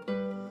guess.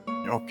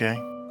 Okay.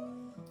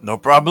 No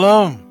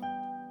problem.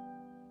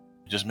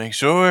 Just make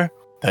sure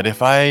that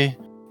if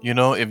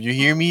you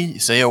hear me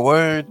say a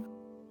word,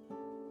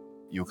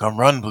 you come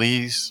run,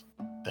 please.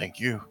 Thank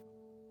you.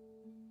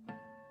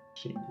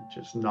 She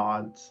just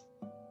nods.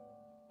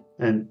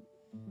 And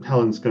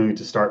Helen's going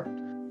to start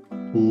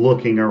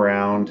looking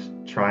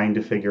around, trying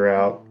to figure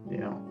out,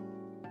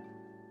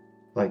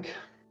 like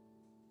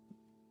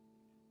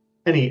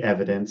any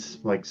evidence,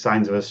 like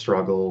signs of a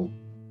struggle,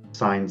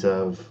 signs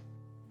of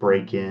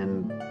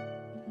break-in,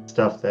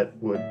 stuff that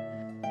would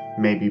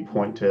maybe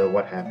point to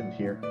what happened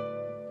here.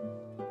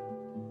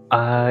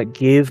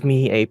 Give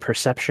me a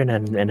perception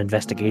and an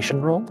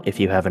investigation roll, if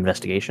you have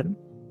investigation.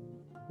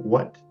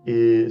 What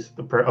is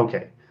the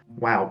okay?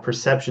 Wow,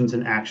 perception's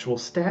an actual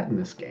stat in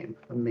this game.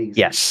 Amazing.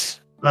 Yes.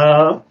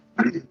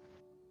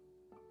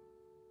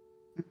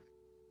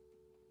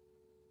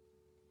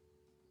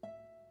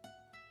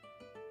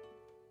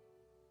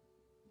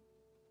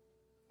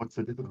 What's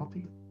the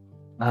difficulty?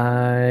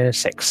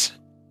 6.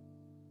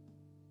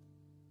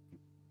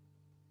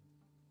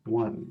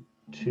 1,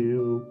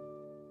 2,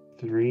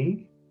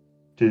 3.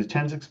 Do the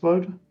 10s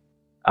explode?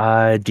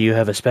 Do you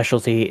have a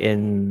specialty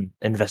in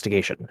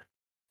investigation?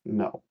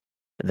 No.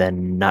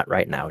 Then not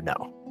right now,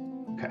 no.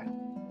 Okay.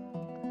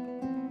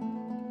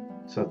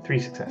 So 3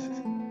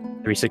 successes.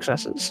 3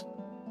 successes.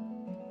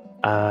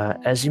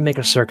 As you make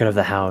a circuit of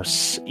the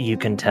house, you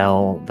can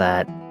tell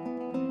that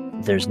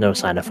there's no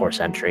sign of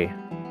forced entry.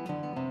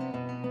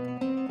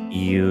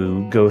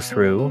 You go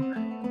through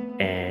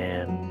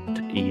and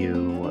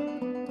you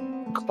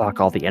clock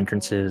all the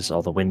entrances,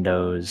 all the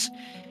windows.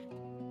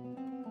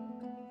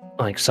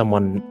 Like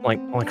someone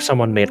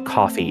made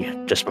coffee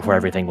just before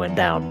everything went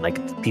down. Like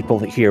people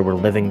here were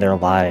living their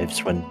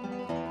lives when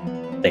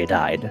they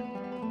died.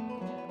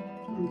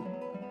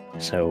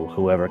 So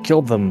whoever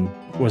killed them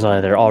was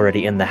either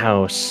already in the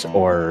house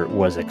or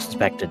was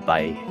expected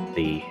by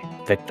the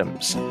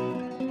victims.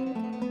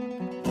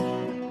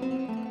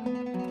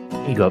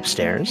 You go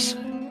upstairs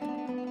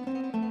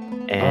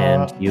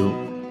and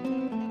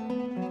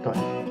Go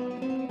ahead.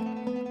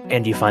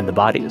 and you find the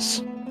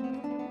bodies.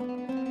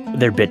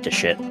 They're bit to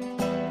shit.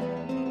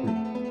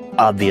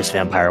 Obvious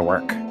vampire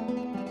work.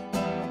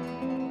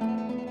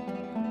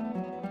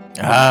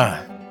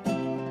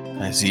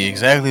 I see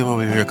exactly what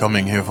we were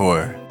coming here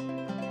for.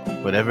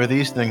 Whatever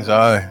these things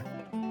are,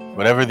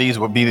 whoever these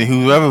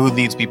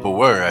people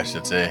were, I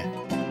should say,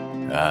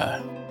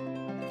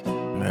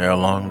 they're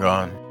long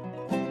gone.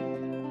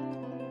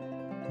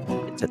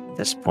 It's at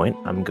this point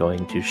I'm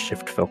going to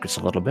shift focus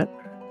a little bit.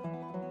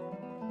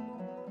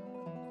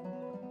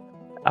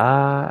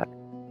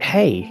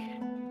 Hey,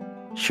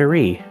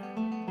 Cherie.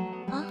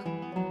 Huh?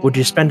 Would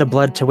you spend a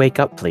blood to wake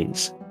up,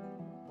 please?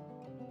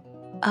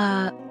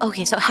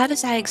 Okay, so how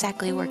does that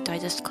exactly work? Do I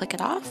just click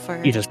it off,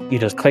 or? You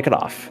just click it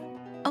off.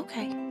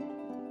 Okay.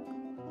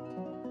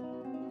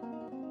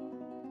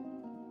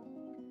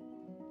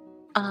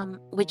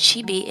 Would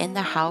she be in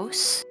the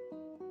house?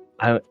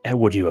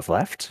 Would you have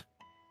left?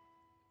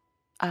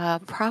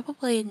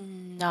 Probably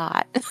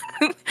not.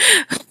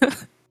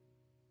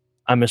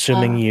 I'm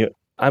assuming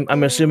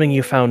I'm assuming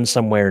you found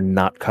somewhere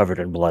not covered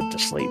in blood to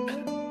sleep.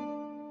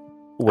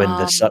 When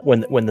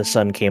the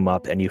sun came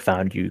up and you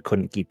found you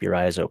couldn't keep your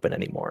eyes open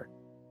anymore.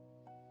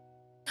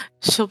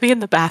 She'll be in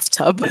the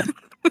bathtub.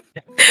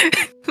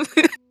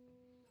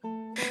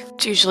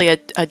 It's usually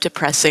a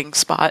depressing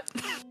spot.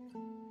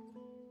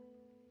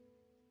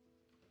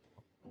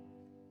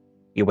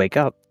 You wake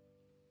up,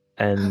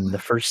 and the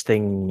first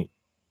thing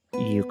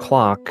you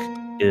clock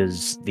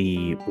is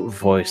the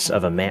voice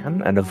of a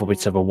man and the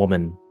voice of a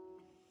woman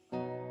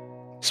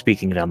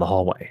speaking down the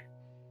hallway.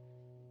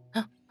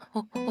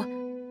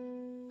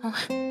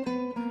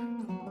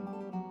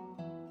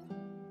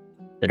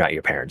 They're not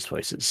your parents'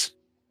 voices.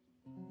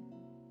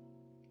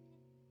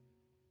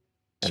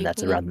 And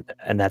that's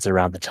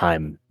around the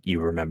time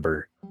you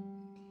remember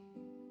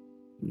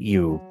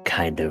you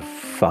kind of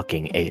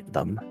fucking ate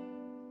them.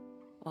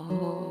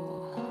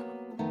 Oh.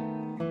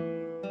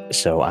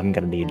 So I'm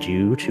gonna need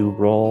you to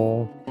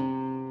roll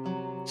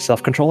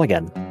self-control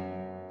again.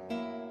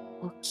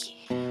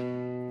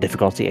 Okay.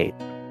 Difficulty 8.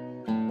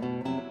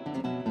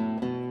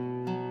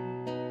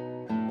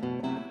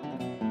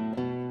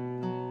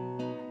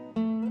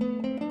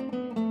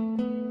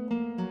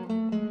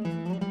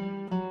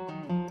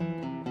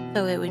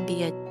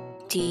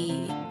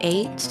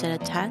 Is it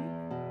a 10?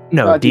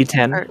 No, D-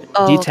 D10. Or,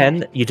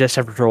 D10, you just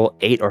have to roll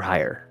 8 or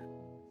higher.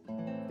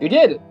 You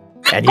did.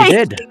 And you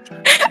did.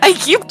 I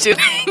keep doing.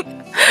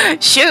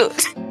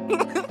 Shoot.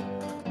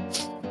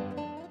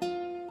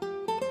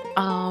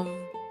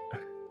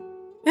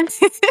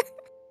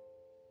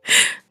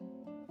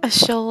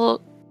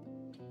 She'll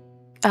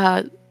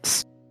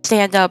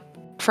stand up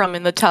from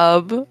in the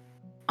tub.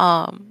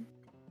 I'm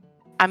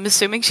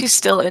assuming she's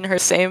still in her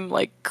same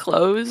like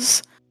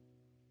clothes.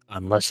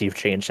 Unless you've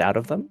changed out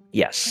of them.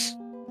 Yes.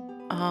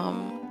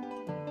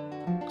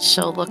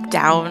 She'll look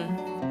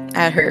down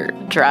at her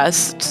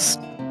dress, just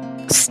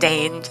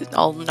stained,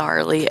 all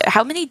gnarly.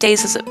 How many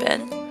days has it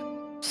been?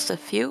 Just a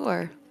few,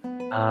 or?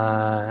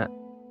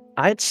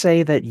 I'd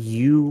say that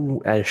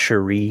you, as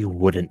Cherie,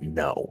 wouldn't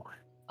know.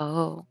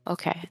 Oh,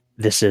 okay.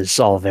 This is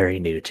all very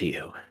new to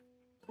you.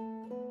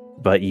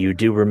 But you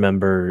do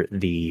remember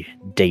the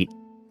date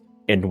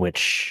in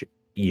which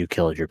you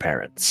killed your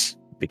parents,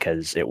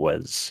 because it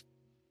was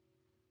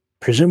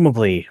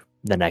presumably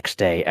the next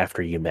day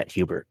after you met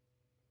Hubert.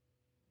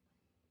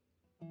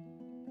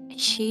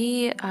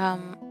 She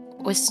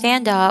would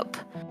stand up,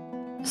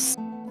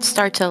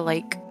 start to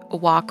like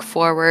walk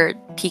forward,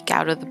 peek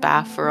out of the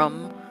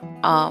bathroom.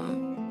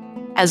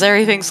 As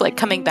everything's like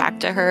coming back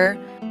to her,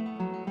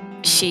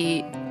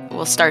 she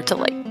will start to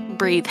like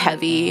breathe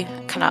heavy,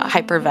 kind of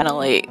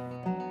hyperventilate,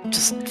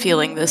 just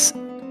feeling this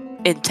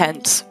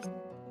intense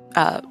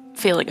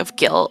feeling of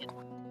guilt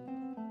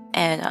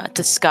and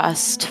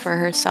disgust for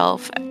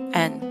herself.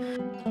 And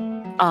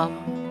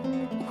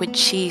would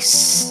she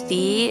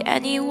see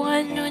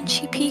anyone when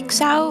she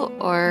peeks out,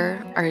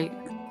 or are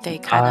they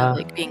kind of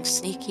like being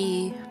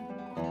sneaky?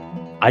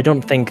 I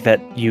don't think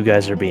that you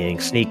guys are being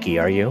sneaky,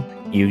 are you?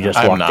 You just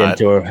I'm walked not.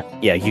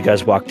 you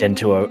guys walked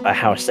into a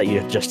house that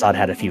you just thought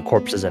had a few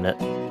corpses in it.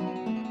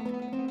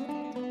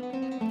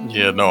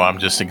 Yeah, no, I'm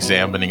just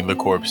examining the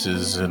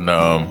corpses, and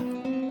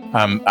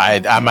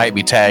I might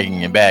be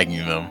tagging and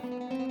bagging them.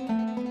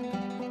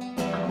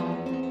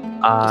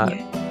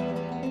 Yeah.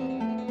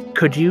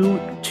 Could you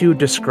two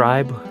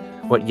describe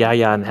what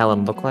Yaya and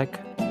Helen look like?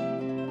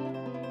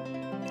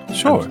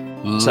 Sure.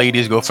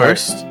 Ladies go sorry.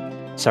 first.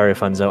 Sorry,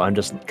 Funzo, I'm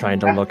just trying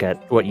to look at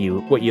what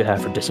you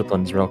have for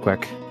disciplines real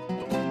quick.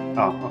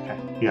 Oh, okay.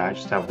 Yeah, I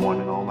just have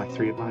one in all my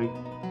 3 of my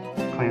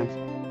clans.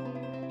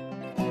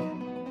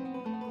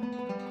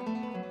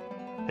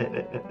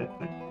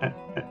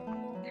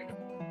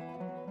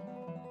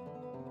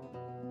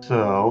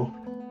 So,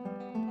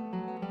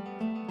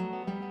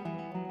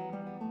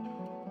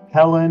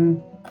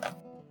 Helen.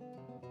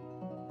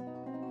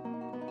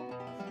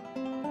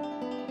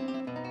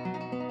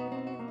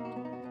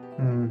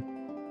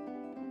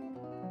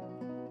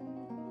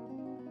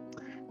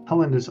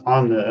 Helen is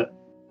on the.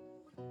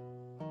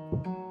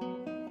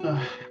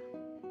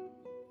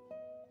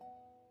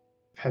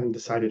 Haven't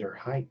decided her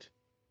height.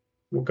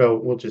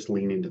 We'll just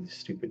lean into the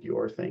stupid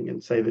your thing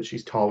and say that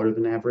she's taller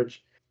than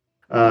average.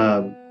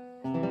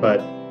 But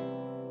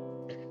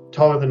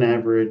taller than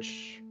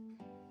average,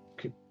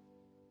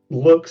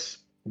 looks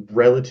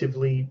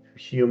relatively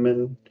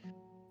human.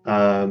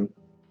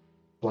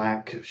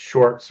 Black,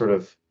 short, sort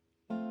of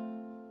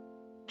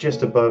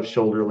just above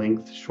shoulder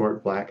length,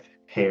 short black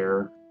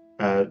hair.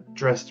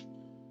 Dressed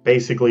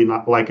basically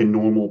not like a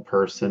normal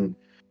person.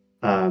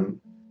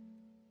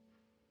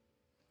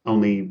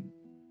 Only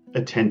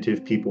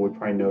attentive people would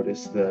probably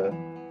notice the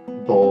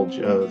bulge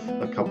of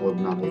a couple of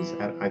knuckles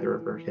at either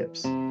of her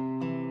hips.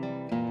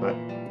 But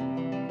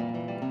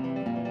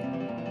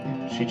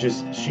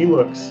she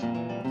looks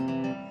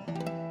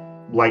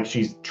like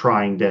she's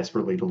trying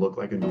desperately to look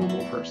like a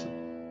normal person.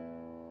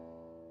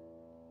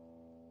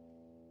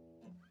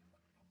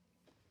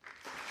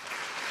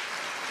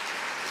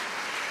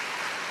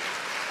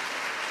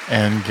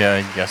 And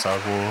I guess I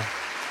will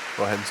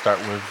go ahead and start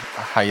with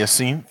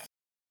Hyacinth.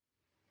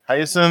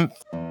 Hyacinth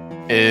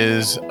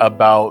is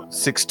about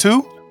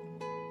 6'2".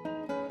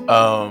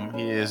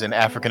 He is an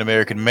African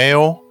American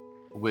male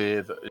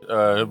with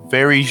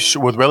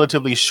with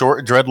relatively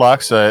short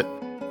dreadlocks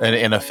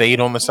and a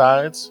fade on the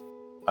sides.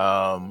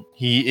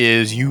 He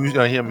is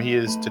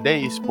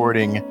today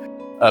sporting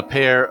a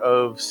pair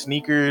of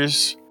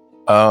sneakers,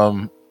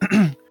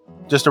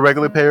 just a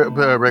regular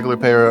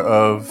pair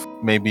of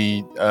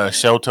maybe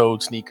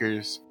shell-toed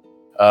sneakers.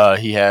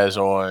 He has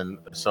on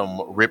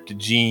some ripped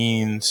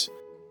jeans,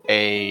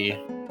 a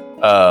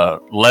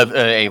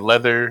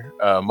leather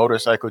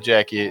motorcycle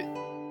jacket,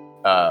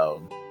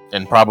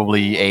 and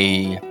probably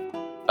a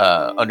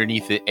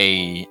underneath it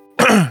a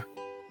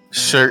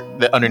shirt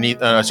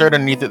underneath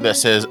it that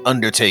says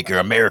Undertaker,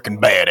 American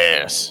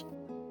Badass.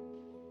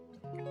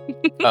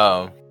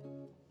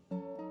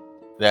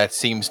 That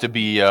seems to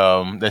be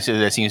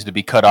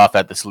cut off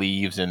at the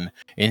sleeves and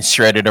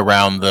shredded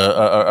around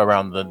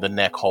the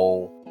neck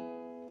hole.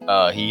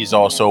 He's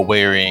also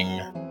wearing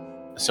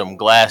some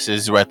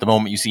glasses. At the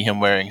moment, you see him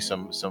wearing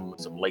some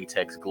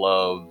latex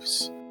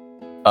gloves.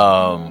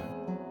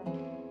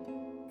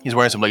 He's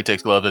wearing some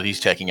latex gloves as he's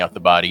checking out the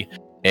body,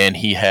 and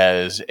he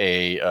has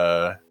he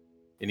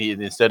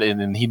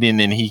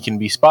can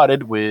be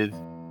spotted with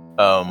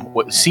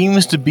what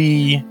seems to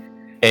be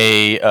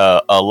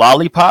a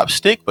lollipop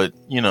stick, but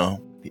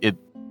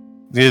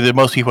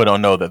most people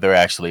don't know that there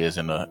actually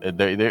isn't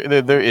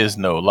there is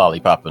no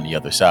lollipop on the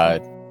other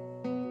side.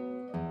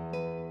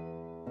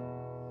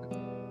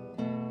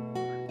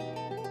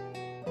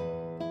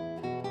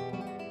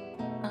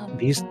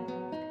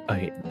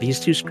 These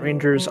two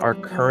strangers are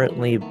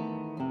currently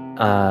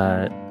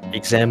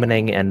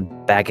examining and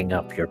bagging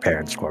up your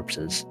parents'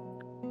 corpses.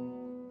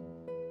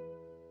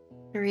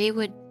 Cherie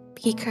would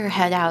peek her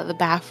head out of the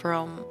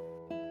bathroom,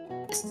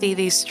 see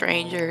these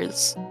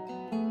strangers,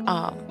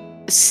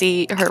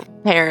 see her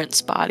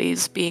parents'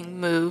 bodies being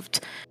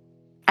moved,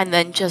 and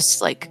then just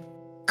like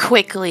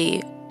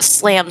quickly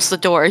slams the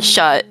door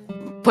shut,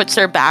 puts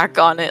her back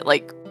on it,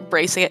 like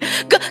bracing it.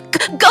 Go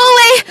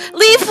away!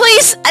 Leave,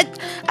 please!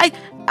 I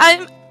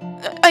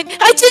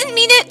didn't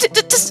mean it.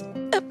 Just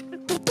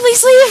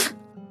please leave.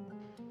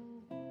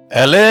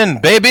 Helen,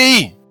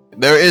 baby,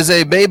 there is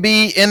a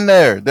baby in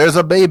there. There's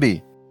a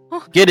baby.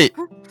 Get it.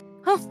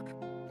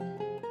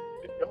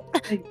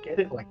 Don't get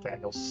it like that.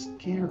 You'll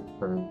scare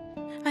her.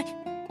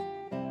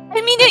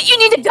 I mean it. You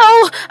need to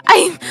go.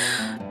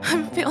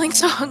 I'm feeling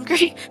so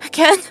hungry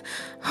again.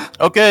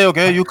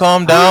 Okay. You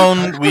calm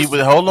down. We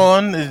hold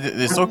on.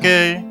 It's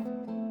okay.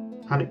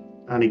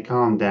 Honey,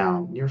 calm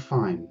down. You're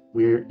fine.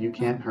 You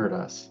can't hurt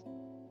us.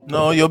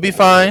 No, you'll be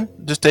fine.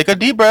 Just take a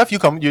deep breath. You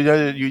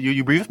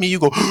breathe with me. You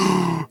go.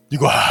 You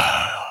go.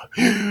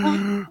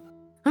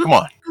 Come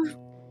on.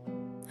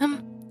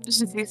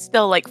 He's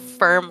still like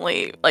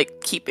firmly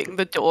like keeping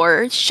the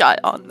door shut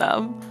on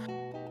them,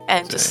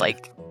 and just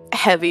like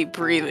heavy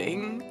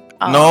breathing.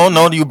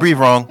 No, you breathe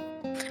wrong.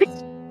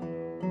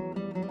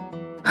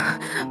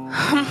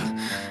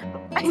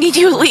 I need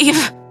you to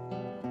leave.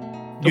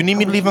 You need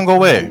me to leave and go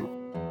away.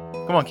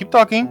 Come on, keep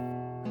talking.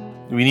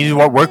 We need to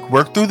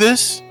work through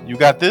this. You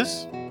got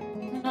this.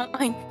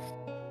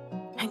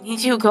 I need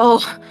you to go.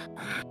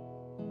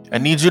 I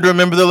need you to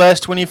remember the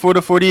last 24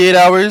 to 48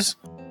 hours.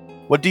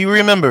 What do you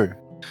remember?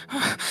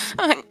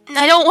 I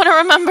don't want to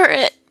remember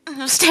it. It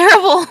was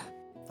terrible.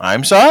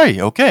 I'm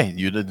sorry. Okay,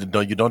 you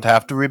don't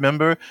have to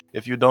remember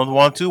if you don't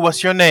want to.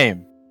 What's your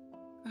name?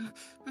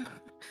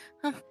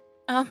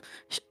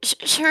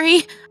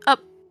 Cherie,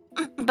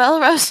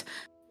 Belrose.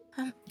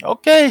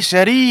 Okay,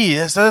 Cherie,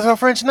 that's a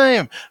French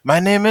name. My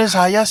name is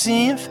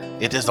Hyacinth.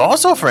 It is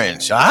also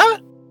French, huh?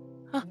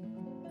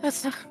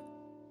 That's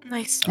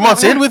nice. Come on,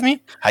 say it with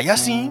me.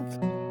 Hyacinth.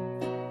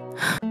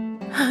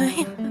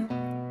 Hi.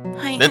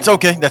 That's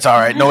okay. That's all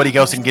right. Nobody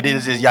else can get it.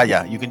 It's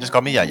Yaya. You can just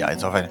call me Yaya.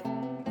 It's all right.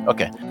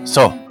 Okay.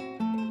 So,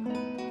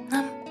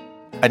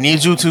 I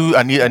need you to.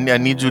 I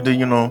need you to.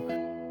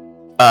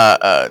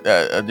 Are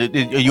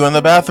you in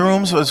the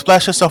bathroom? So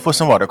splash yourself with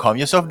some water. Calm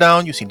yourself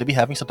down. You seem to be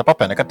having some type of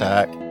panic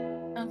attack.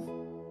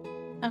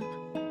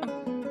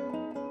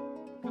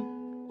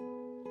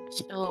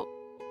 She'll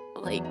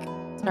like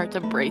start to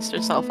brace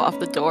herself off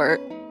the door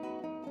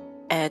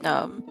and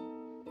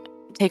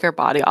take her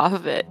body off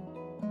of it,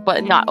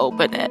 but not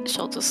open it.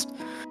 She'll just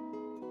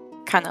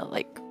kind of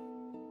like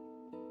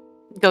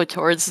go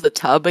towards the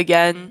tub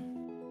again,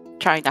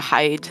 trying to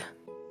hide.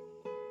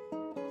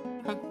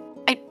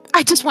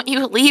 I just want you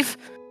to leave.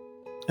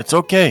 It's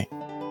okay.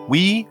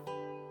 We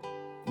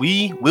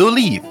will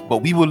leave, but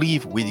we will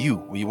leave with you.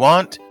 We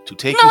want to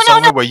take you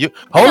somewhere where you...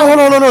 Hold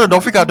on.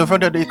 Don't freak out.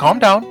 Calm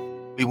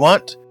down. We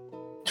want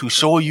to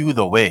show you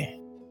the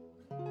way.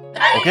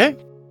 Okay?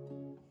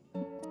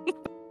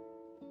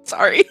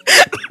 Sorry.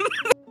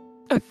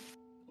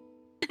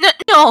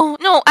 No.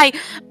 I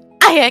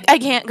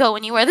can't go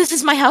anywhere. This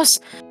is my house.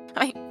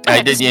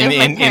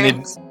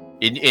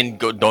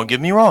 Don't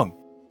get me wrong.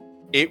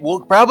 It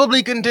will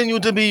probably continue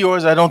to be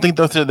yours. I don't think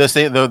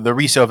the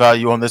resale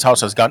value on this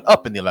house has gone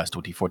up in the last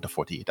 24 to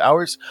 48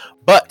 hours.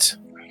 But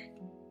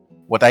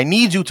what I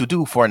need you to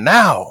do for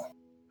now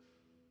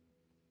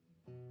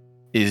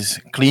is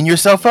clean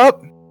yourself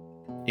up.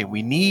 And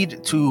we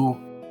need to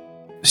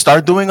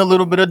start doing a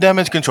little bit of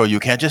damage control. You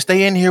can't just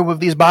stay in here with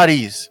these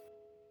bodies.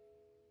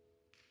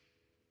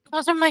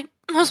 Those are my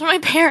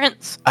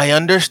parents. I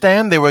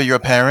understand they were your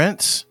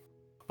parents.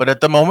 But at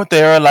the moment,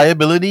 they are a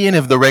liability, and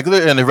if the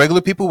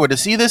regular people were to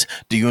see this,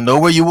 do you know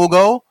where you will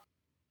go?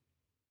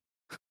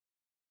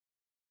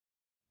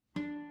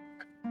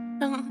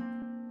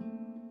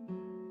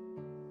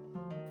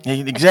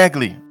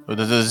 Exactly.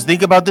 Just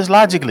think about this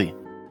logically.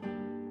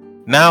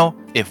 Now,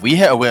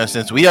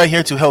 since we are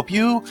here to help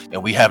you,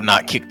 and we have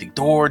not kicked the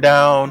door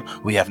down,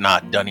 we have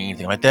not done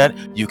anything like that,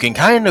 you can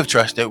kind of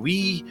trust that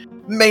we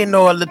may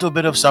know a little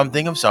bit of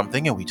something,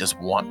 and we just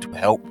want to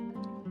help.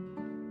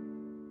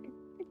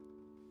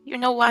 You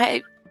know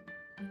why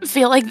I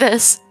feel like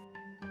this?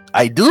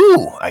 I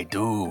do.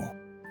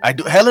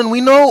 Helen,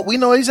 we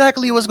know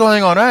exactly what's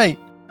going on, right?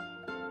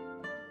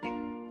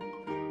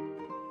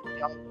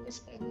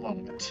 It's a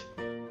moment,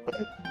 but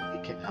we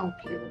can help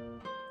you.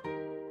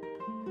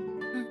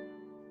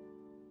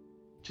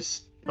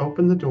 Just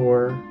open the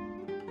door,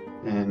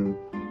 and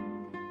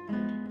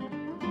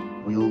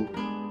we'll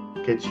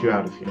get you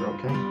out of here,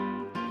 okay?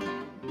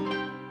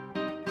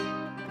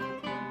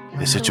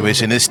 The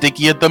situation is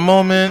sticky at the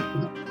moment,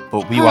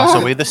 but we wash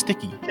away the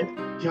sticky.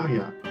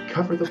 Yeah,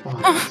 cover the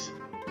bodies.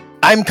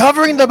 I'm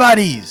covering the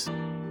bodies!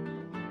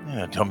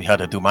 Yeah, tell me how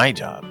to do my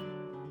job.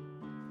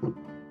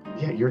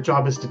 Yeah, your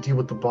job is to deal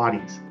with the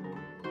bodies.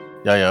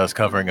 Yaya is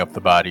covering up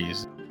the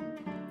bodies.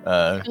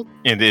 And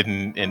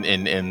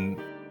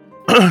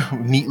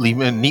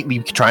neatly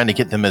trying to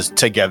get them as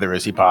together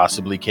as he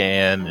possibly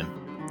can.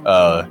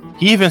 And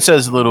he even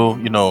says little,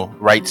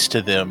 rites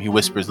to them. He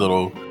whispers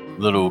little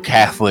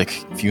Catholic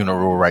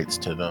funeral rites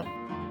to them.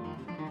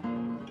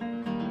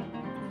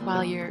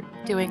 While you're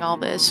doing all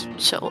this,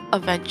 she'll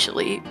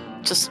eventually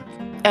just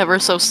ever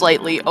so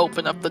slightly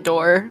open up the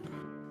door.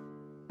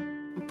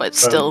 But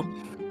still.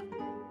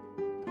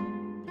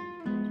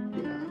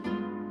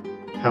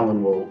 Yeah.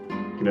 Helen will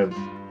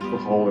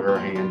hold her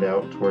hand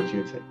out towards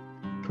you and say,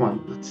 "Come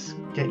on, let's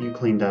get you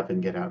cleaned up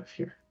and get out of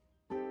here."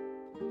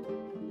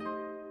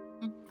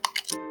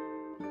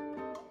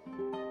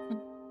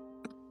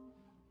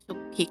 She'll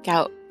peek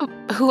out.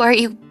 Who are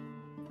you?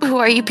 Who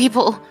are you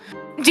people?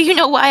 Do you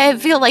know why I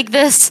feel like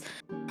this?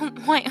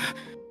 Why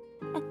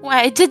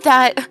I did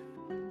that?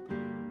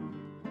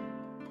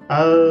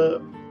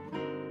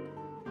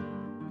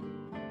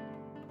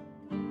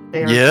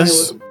 Eric,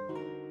 Yes?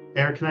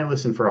 Eric, can I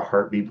listen for a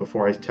heartbeat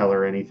before I tell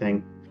her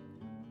anything?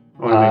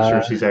 I want to make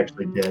sure she's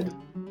actually dead.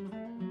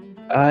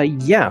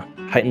 Yeah.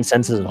 Heightened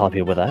senses will help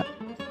you with that.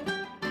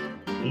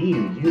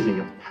 Using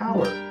a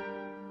power.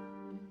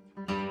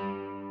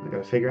 I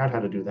gotta figure out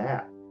how to do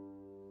that.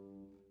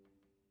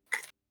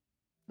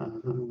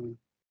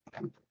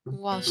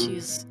 While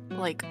she's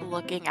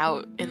looking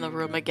out in the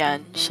room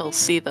again, she'll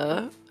see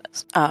the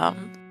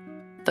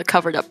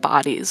covered up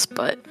bodies,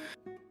 but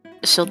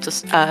she'll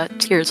just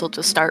tears will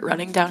just start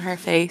running down her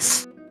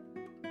face.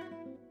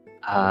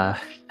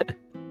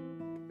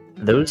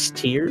 Those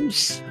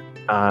tears,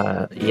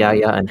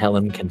 Yaya and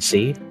Helen can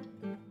see,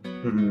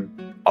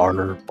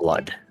 are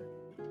blood.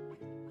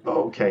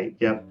 Okay,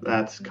 yep,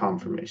 that's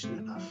confirmation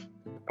enough.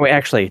 Wait,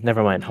 actually,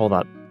 never mind. Hold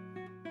on.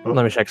 Oh.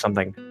 Let me check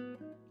something.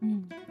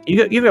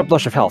 You got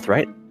blush of health,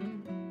 right?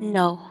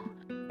 No.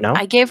 No?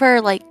 I gave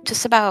her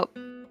just about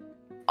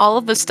all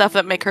of the stuff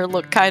that make her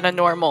look kind of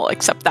normal,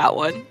 except that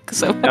one.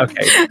 So.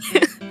 Okay.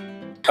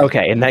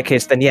 Okay, in that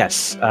case, then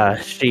yes,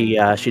 she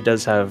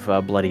does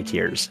have bloody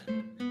tears.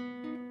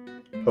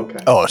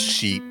 Okay. Oh,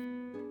 sheep.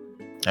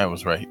 I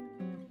was right.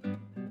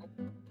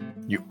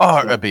 You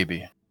are a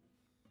baby.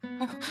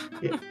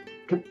 Yeah.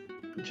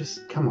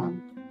 Just come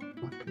on.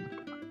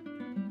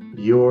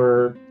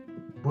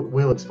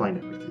 We'll explain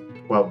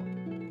everything. Well,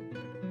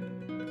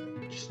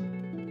 just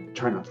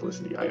try not to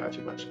listen to Yaya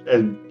too much.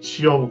 And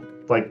she'll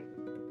try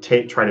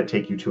to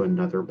take you to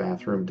another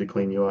bathroom to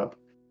clean you up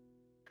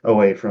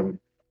away from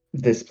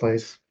this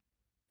place.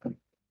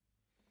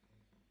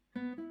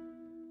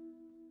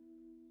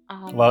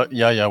 Well,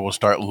 Yaya will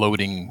start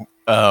loading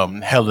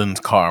Helen's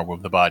car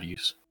with the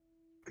bodies.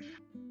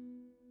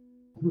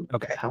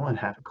 Okay. Helen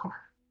had a car.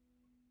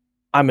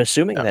 I'm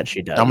assuming that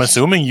she does. I'm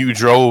assuming you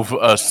drove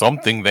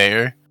something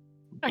there.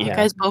 You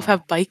guys both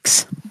have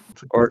bikes.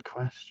 That's a good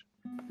question.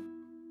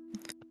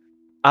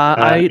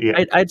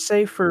 I'd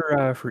say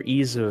for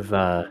ease of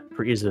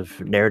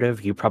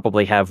narrative, you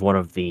probably have one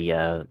of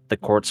the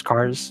court's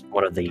cars,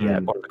 one of the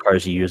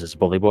cars you use as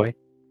bully boy.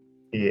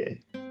 Yeah.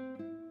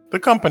 The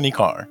company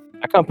car.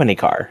 A company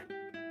car.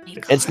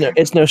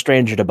 It's no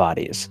stranger to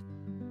bodies.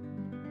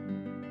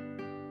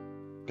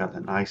 Got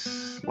that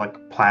nice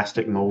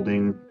plastic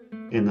molding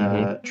in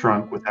the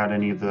trunk without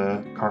any of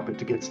the carpet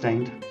to get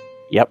stained.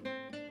 Yep.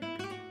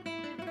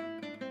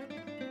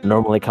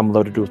 Normally come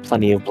loaded with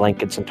plenty of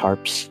blankets and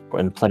tarps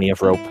and plenty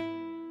of rope.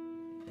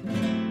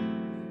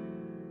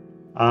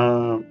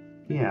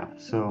 Yeah,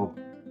 so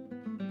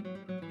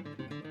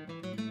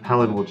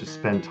Helen will just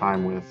spend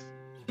time with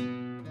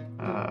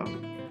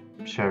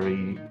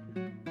Sherry,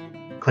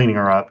 cleaning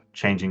her up,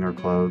 changing her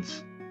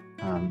clothes,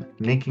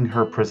 making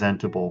her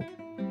presentable,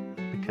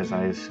 because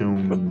I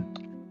assume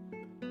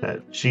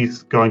that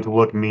she's going to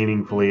look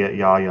meaningfully at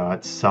Yaya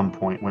at some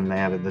point when they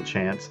have the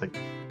chance.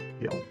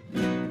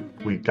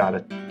 We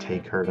gotta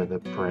take her to the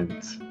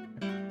prince.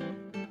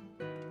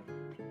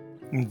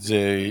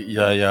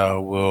 Yaya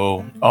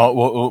will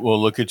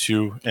look at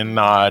you and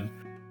nod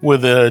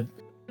with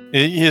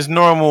his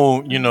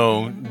normal,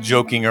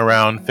 joking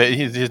around.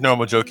 His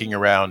normal joking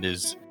around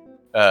is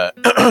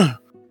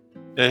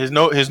his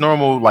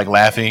normal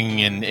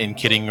laughing and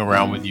kidding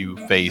around with you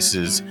face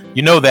is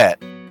that,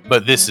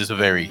 but this is a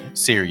very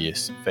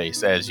serious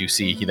face as you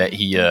see that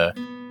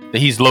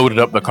he's loaded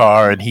up the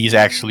car and he's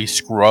actually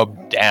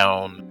scrubbed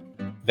down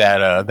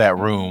that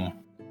room.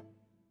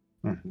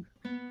 Mm-hmm.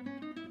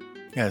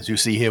 As you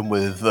see him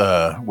with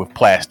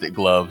plastic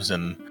gloves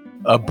and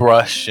a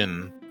brush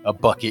and a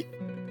bucket.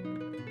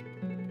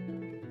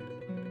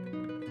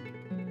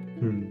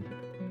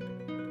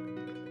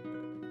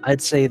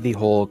 I'd say the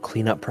whole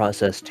cleanup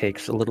process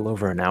takes a little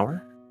over an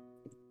hour.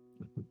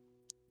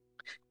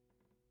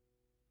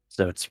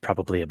 So it's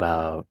probably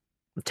about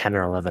 10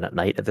 or 11 at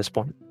night at this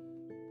point.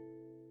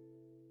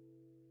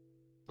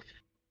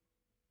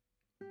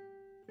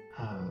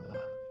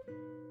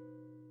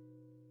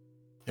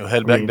 You'll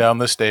head I back mean- down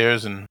the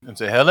stairs and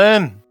say,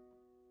 Helen,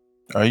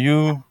 are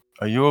you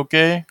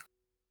okay?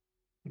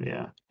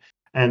 Yeah.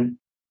 And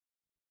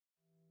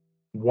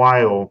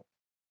while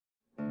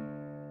I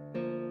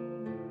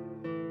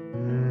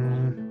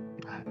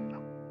don't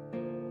know.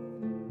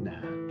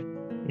 Nah.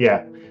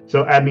 Yeah.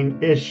 So I mean,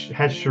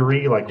 has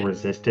Cherie like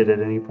resisted at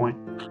any point?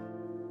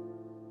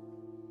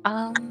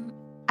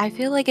 I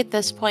feel like at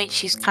this point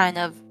she's kind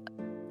of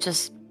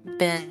just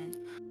been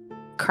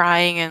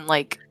crying and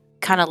like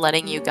kind of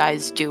letting you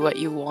guys do what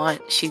you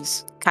want.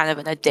 She's kind of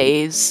in a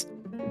daze,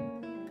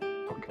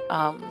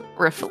 Okay.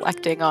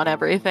 reflecting on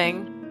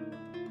everything.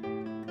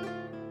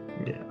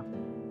 Yeah.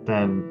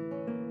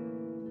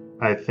 Then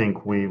I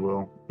think we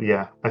will.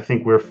 Yeah, I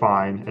think we're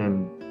fine,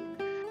 and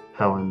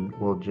Helen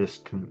will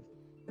just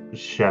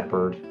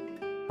shepherd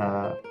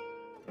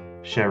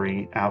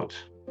Sherry out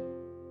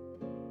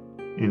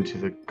into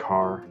the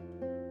car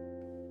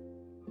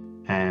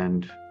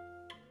and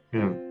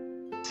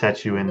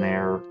set you in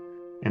there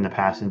in the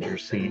passenger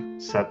seat,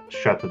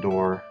 shut the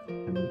door,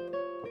 and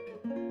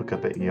look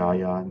up at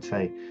Yaya and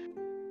say,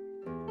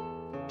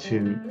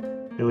 "To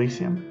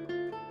Elysium."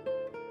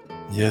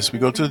 Yes, we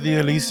go to the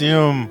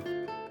Elysium.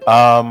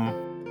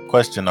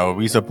 Question, are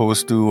we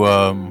supposed to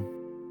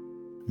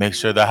make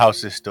sure the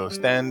house is still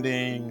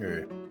standing,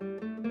 or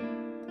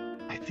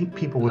I think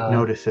people would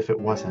notice if it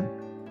wasn't.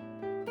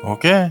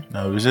 okay?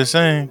 I was just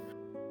saying,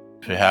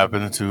 if it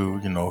happens to,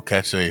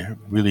 catch a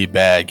really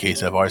bad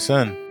case of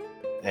arson,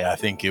 yeah, I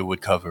think it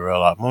would cover a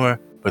lot more.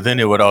 But then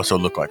it would also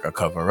look like a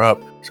cover up.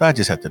 So I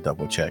just have to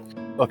double check.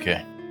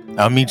 Okay,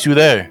 I'll meet you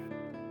there.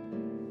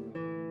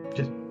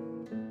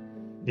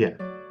 Yeah.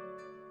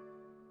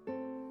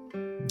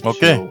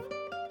 Okay. She'll-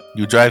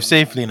 You drive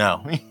safely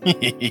now.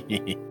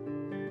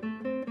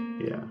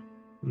 yeah.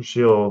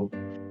 She'll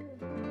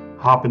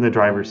hop in the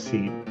driver's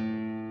seat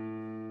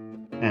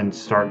and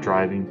start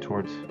driving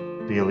towards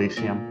the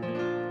Elysium.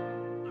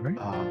 All right.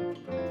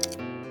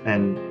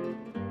 And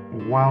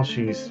while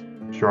she's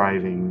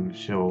driving,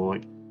 she'll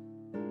like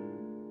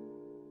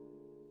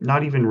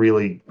not even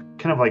really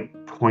kind of like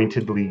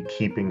pointedly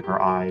keeping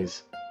her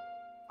eyes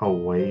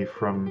away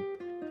from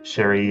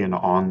Sherry and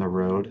on the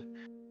road.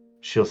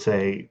 She'll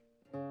say,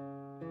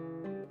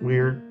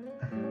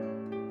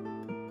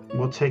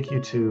 We'll take you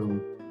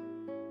to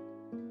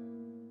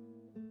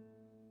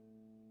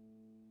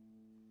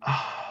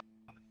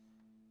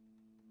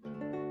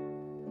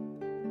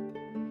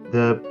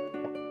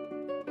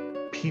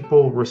the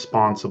people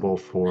responsible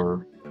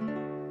for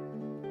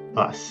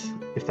us,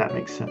 if that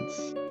makes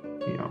sense.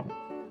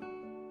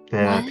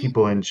 The What?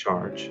 people in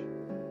charge.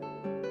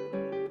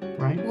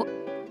 Right? What?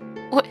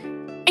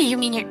 You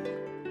mean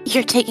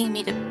you're taking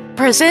me to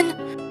prison?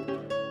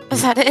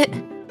 Is that it?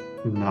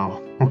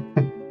 No.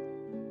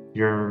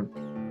 You're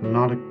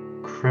not a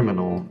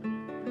criminal.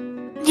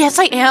 Yes,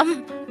 I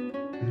am.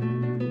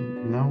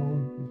 No.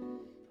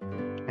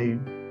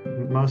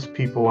 Most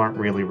people aren't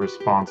really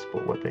responsible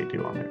for what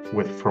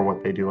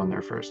they do on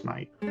their first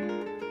night.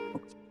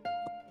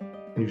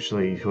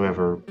 Usually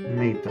whoever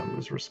made them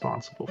is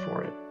responsible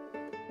for it.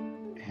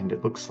 And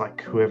it looks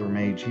like whoever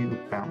made you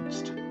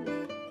bounced.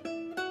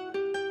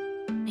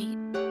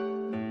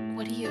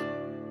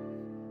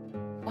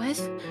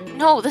 What?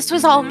 No, this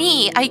was all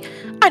me. I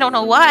don't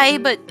know why,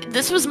 but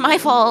this was my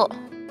fault.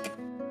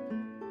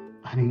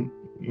 Honey,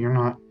 you're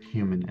not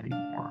human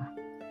anymore.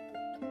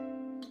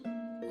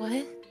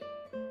 What?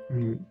 I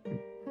mean,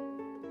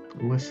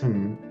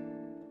 listen,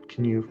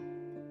 can you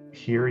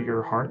hear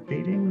your heart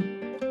beating?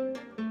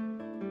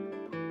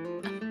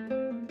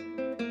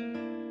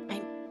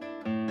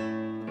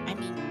 I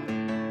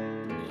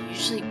mean, you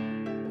usually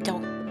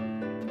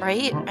don't,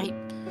 right? Huh?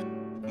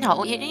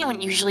 No, you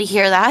don't usually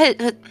hear that.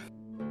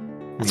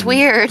 That's Mm.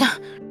 weird.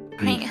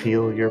 Do you Right?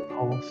 feel your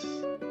pulse?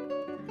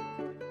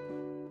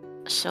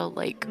 She'll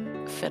like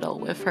fiddle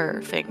with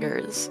her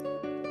fingers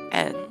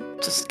and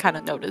just kind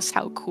of notice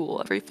how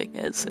cool everything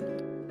is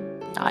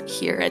and not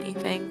hear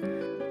anything.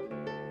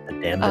 The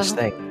damnedest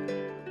thing.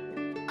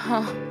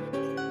 Huh.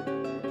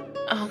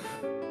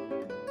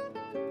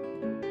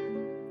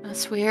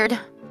 That's weird.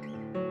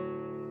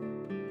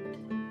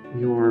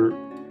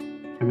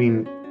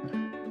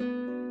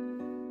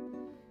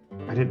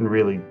 I didn't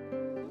really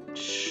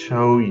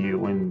show you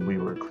when we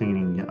were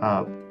cleaning you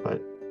up,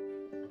 but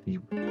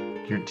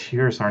your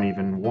tears aren't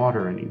even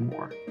water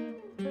anymore.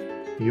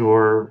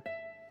 You're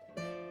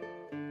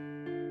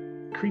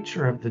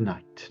creature of the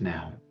night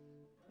now.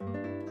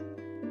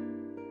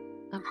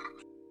 Oh.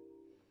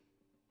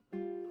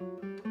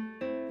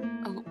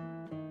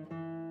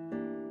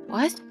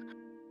 What?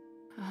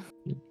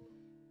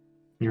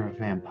 You're a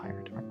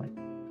vampire, darling.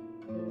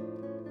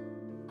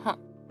 Huh.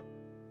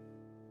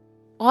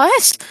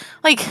 What?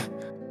 Like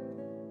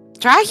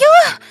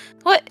Dracula?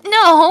 What?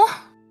 No.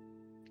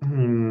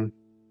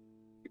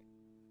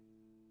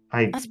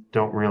 I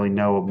don't really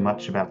know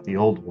much about the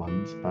old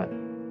ones, but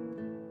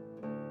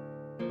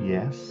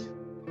yes.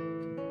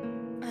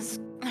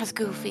 That's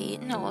goofy.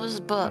 No, it was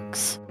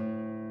books.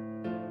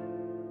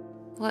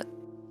 What?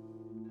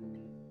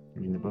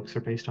 mean, the books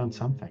are based on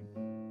something.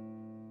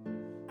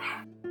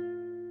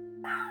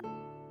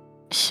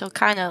 She'll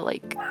kind of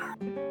like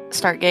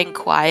start getting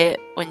quiet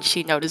when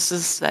she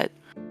notices that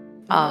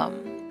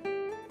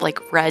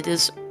like red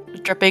is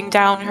dripping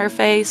down her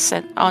face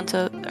and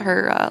onto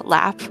her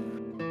lap,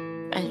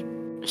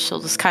 and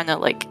she'll just kind of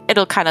like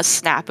it'll kind of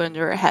snap into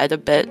her head a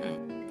bit,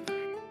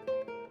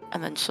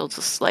 and then she'll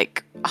just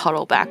like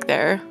huddle back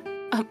there.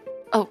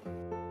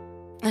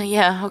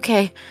 Yeah,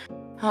 okay.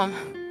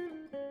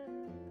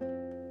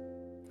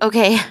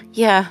 Okay,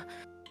 yeah.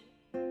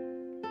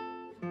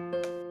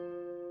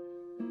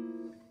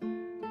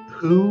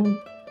 Who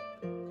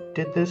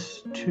did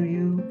this to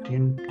you?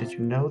 Did you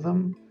know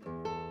them?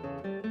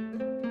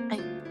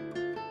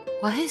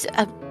 What?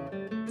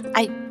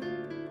 I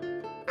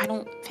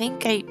don't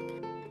think I.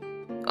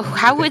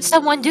 How would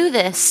someone do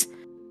this?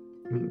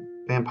 I mean,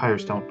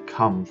 vampires don't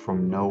come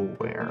from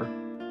nowhere.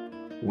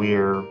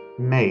 We're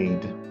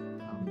made,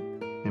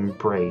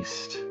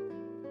 embraced.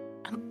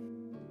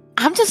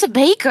 I'm just a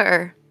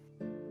baker.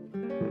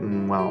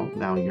 Well,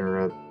 now you're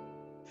a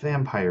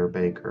vampire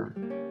baker.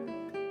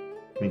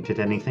 I mean, did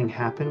anything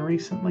happen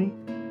recently?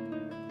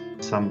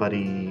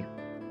 Somebody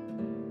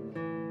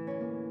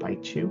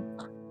bite you?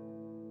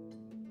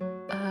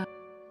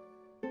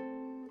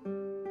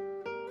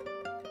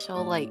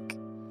 She'll like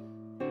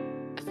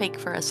think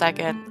for a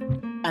second,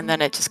 and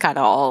then it just kind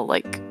of all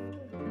like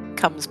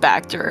comes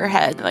back to her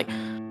head, like,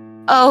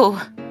 oh,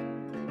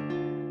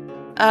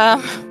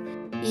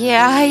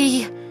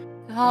 yeah,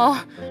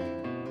 oh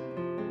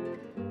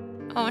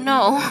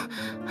no,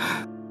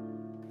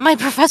 my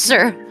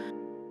professor.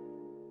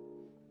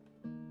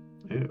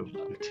 Ooh,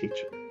 a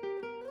teacher.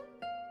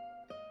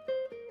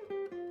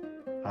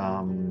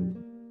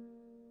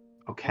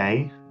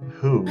 Okay.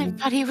 Who? I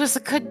thought he was a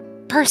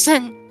good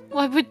person.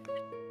 Why would...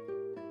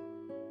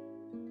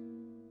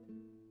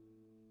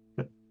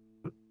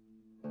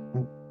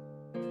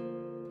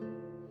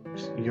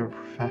 Your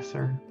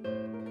professor?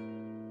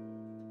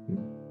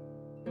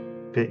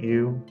 Bit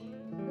you?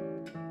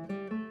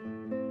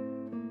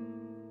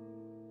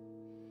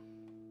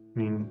 I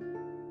mean,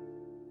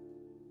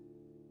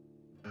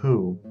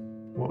 who?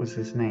 What was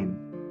his name?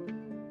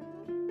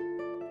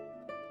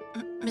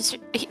 Mr.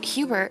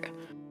 Hubert.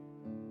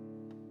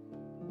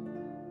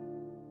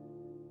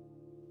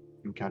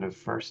 You got a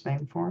first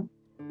name for him?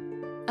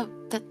 Oh,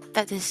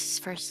 that is his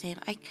first name.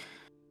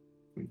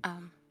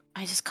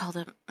 I just called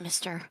him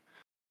Mr.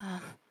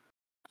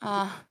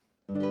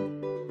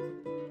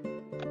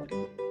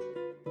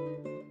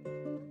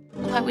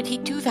 Why would he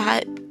do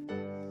that?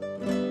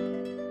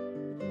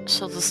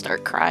 She'll just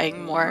start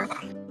crying more.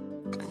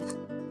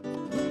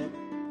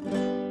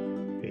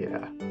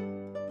 Yeah.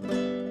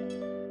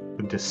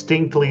 A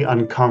distinctly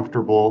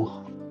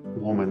uncomfortable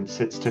woman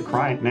sits to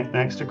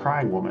next to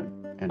crying woman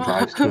and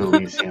drives to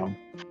Elysium.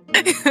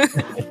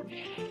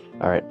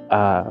 All right.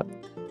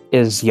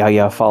 Is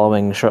Yaya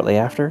following shortly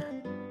after?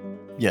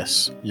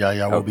 Yes,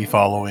 Yaya will be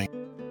following.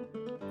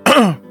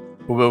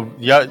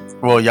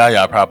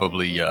 Yaya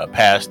probably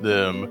passed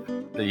them,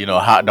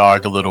 hot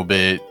dogged a little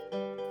bit,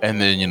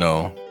 and then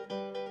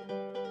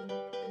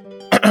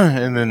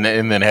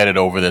and then headed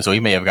over there. So he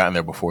may have gotten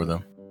there before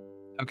them.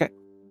 Okay.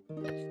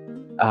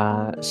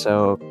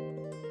 So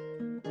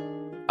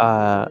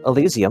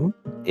Elysium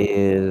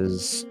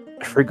is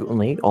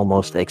frequently,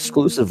 almost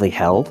exclusively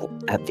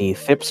held at the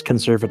Phipps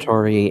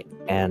Conservatory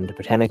and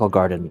Botanical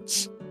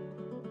Gardens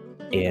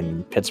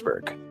in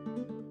Pittsburgh.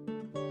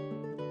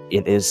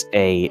 It is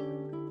a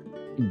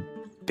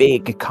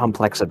big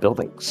complex of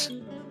buildings,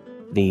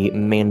 the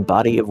main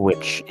body of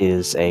which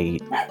is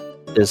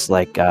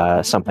like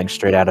something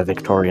straight out of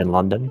Victorian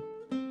London.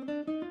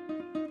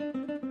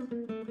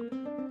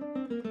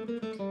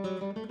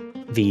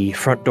 The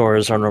front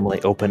doors are normally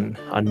open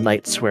on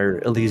nights where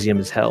Elysium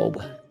is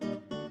held.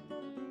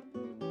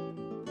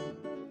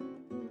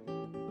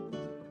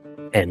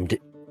 And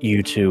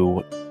you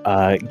two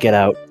get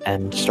out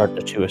and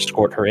start to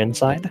escort her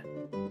inside.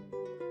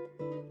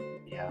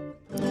 Yeah.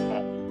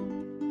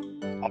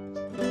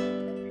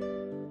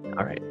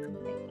 All right.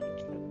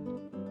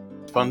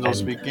 Funzo And-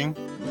 speaking.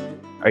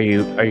 Are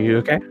you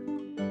okay?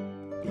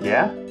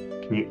 Yeah?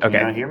 Can you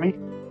not hear me?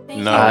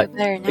 No.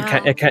 There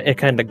now. It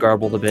kind of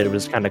garbled a bit. It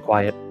was kind of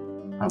quiet.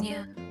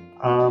 Yeah.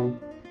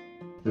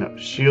 No,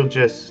 she'll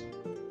just,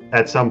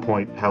 at some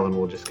point, Helen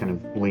will just kind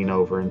of lean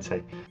over and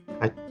say,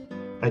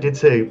 I did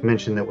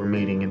mention that we're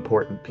meeting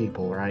important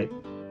people, right?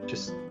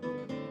 Just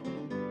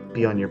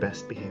be on your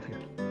best behavior.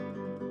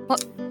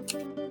 What?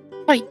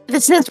 Wait,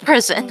 this is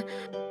prison.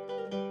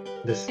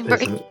 This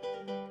Right. isn't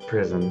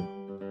prison.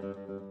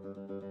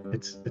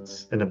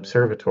 It's an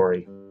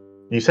observatory.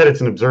 You said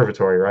it's an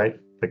observatory, right?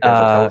 Like there's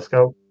a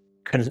telescope?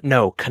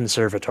 No,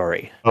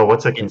 conservatory. Oh,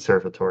 what's a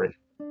conservatory?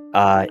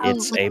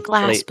 It's like a a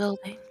glass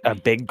building. a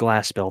big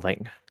glass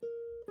building.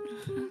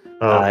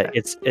 Oh, okay.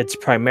 It's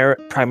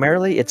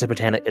primarily it's a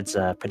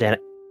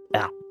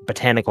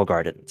botanical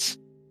gardens.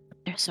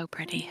 They're so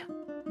pretty.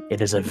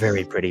 It is a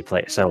very pretty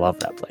place. I love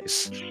that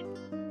place.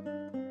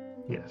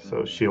 Yeah,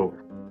 so she'll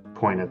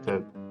point at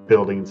the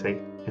building and say,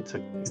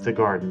 It's a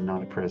garden,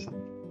 not a prison.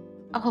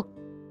 Oh,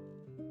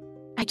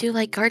 I do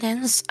like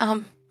gardens.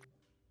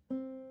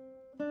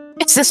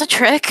 Is this a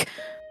trick?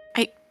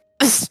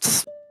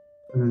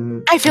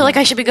 I feel like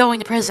I should be going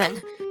to prison.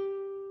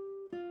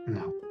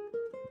 No.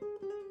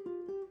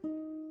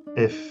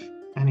 If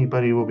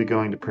anybody will be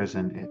going to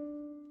prison, it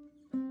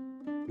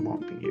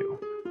won't be you.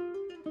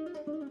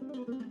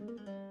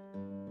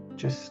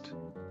 Just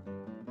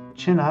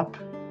chin up.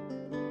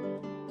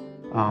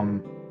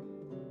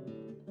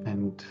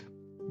 And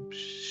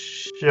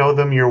show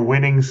them your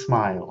winning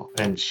smile.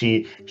 And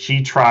she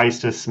tries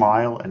to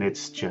smile, and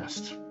it's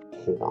just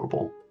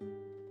horrible.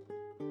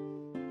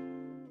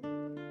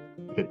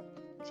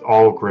 It's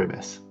all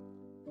grimace.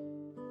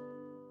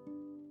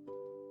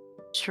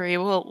 Cherie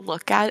will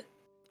look at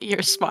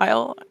your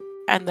smile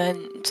and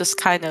then just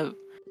kind of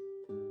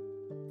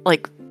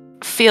like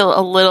feel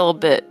a little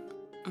bit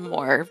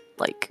more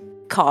like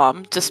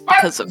calm just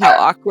because of how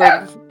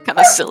awkward, kind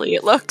of silly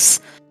it looks.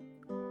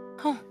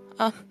 Oh,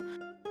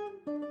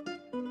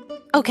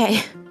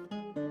 okay.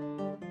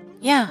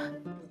 Yeah.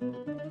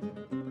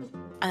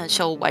 And then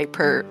she'll wipe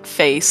her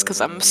face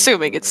because I'm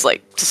assuming it's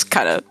like just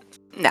kind of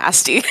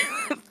nasty.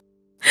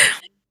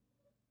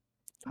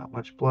 How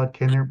much blood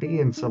can there be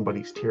in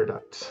somebody's tear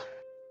ducts?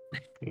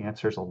 The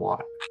answer's a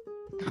lot.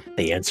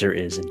 The answer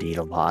is indeed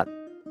a lot.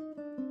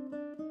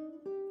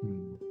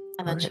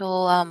 And then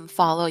she'll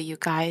follow you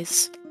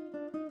guys.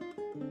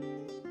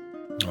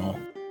 Oh.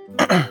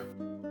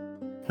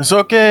 It's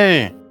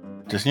okay.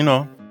 Just,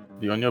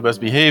 be on your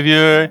best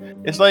behavior.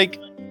 It's like,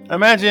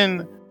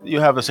 imagine you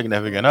have a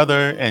significant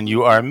other and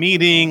you are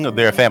meeting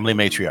their family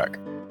matriarch.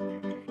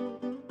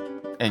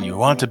 And you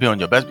want to be on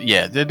your best.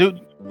 Yeah, they do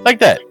like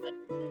that.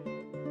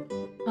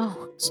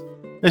 Oh.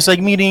 It's like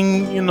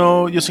meeting,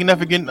 your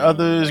significant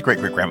other's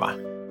great-great-grandma.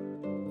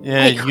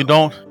 Yeah, Wait, you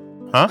don't.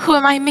 Huh? Who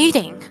am I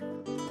meeting?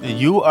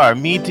 You are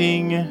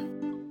meeting.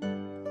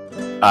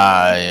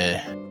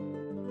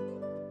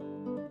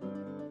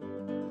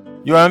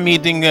 You are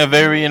meeting a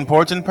very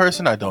important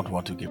person I don't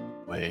want to give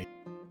away.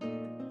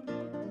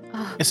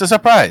 It's a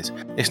surprise.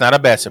 It's not a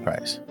bad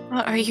surprise.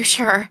 Are you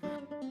sure?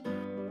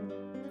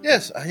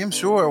 Yes, I am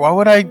sure. Why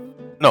would I?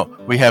 No,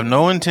 we have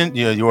no intent.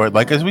 You are,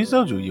 like as we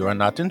told you, you are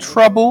not in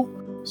trouble.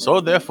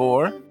 So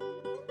therefore,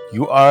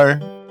 you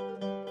are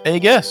a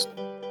guest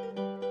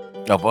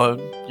of an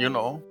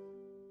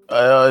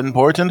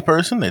important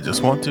person. They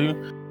just want to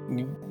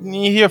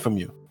hear from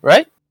you,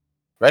 right?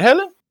 Right,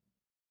 Helen?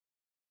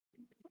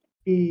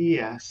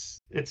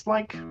 Yes, it's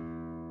like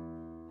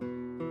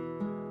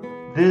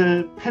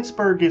the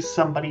Pittsburgh is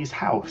somebody's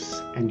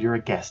house, and you're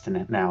a guest in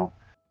it now.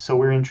 So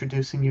we're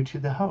introducing you to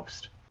the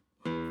host.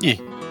 Yeah.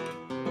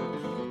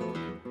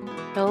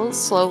 She'll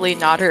slowly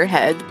nod her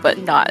head, but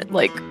not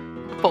like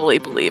fully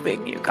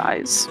believing you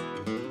guys.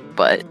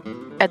 But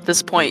at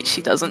this point,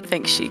 she doesn't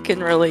think she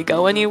can really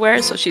go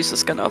anywhere, so she's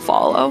just gonna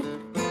follow.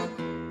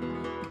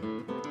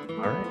 All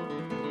right.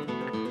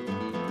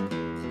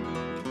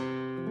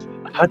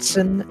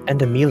 Hudson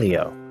and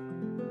Emilio.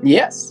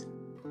 Yes.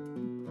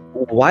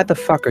 Why the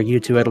fuck are you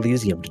two at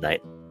Elysium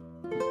tonight?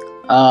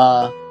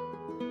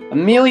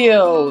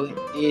 Emilio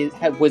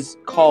was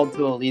called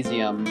to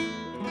Elysium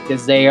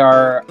because they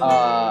are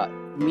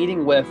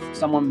meeting with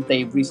someone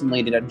they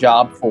recently did a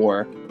job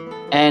for,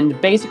 and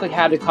basically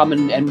had to come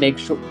and make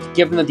sure,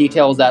 give them the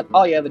details that,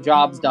 oh yeah, the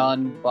job's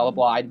done, blah blah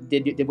blah, I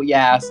did what you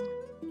asked,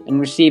 and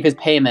receive his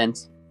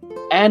payment.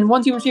 And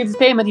once he receives his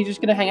payment, he's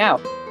just gonna hang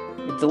out.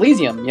 It's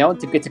Elysium,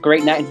 it's a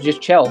great night to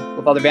just chill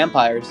with other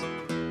vampires,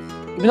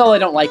 even though they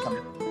don't like him.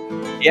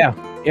 Yeah,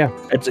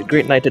 it's a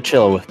great night to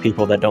chill with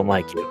people that don't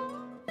like you.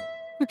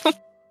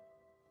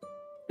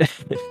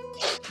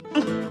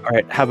 All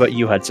right, how about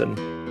you, Hudson?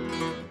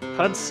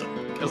 Hudson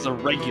is a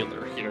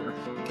regular here.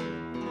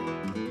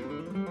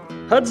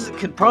 Hudson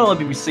could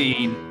probably be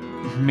seen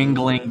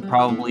mingling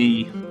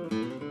probably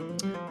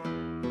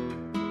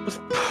with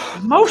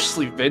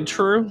mostly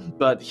Ventrue,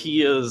 but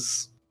he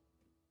is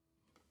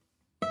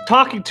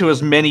talking to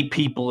as many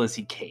people as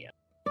he can.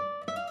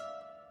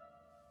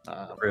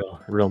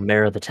 Real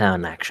mayor of the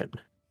town action.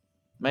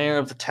 Mayor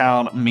of the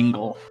town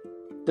mingle.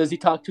 Does he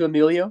talk to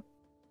Emilio?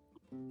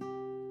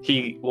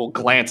 He will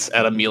glance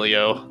at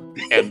Emilio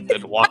and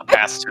then walk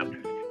past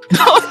him.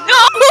 Oh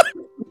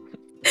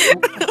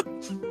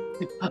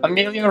no!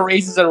 Emilio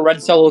raises a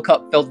red solo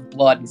cup filled with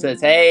blood and says,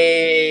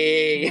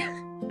 "Hey!"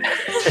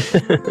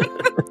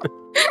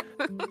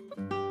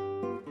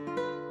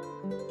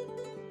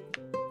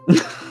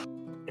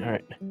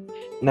 Alright.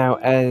 Now,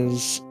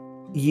 as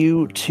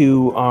you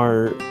two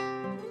are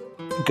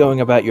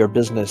going about your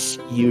business,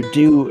 you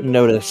do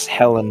notice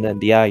Helen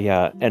and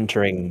Yaya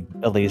entering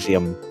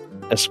Elysium,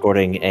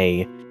 escorting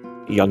a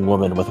young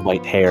woman with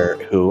white hair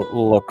who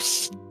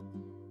looks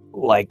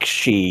like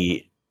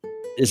she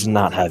is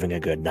not having a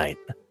good night.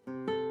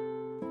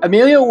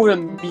 Emilio would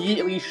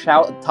immediately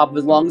shout at the top of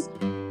his lungs,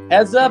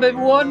 "Heads up,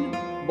 everyone!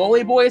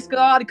 Bully Boy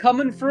Squad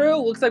coming through!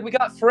 Looks like we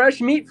got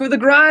fresh meat for the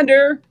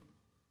grinder!"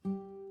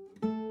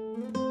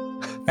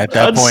 At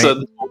that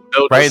Hudson point,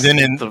 right then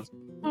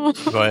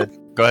Go ahead.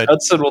 Go ahead.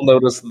 Hudson will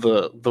notice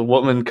the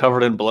woman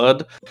covered in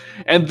blood,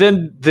 and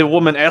then the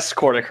woman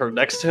escorting her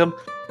next to him,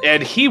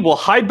 and he will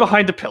hide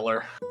behind a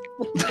pillar.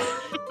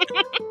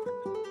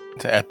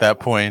 At that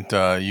point,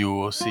 you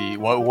will see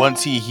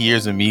once he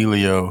hears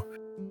Emilio,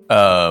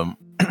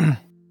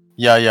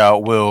 Yaya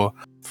will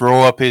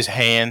throw up his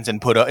hands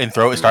and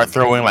start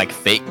throwing like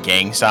fake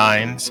gang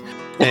signs.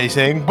 And he's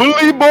saying,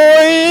 "Bully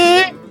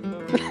boy!"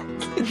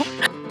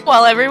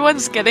 While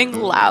everyone's getting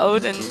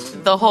loud and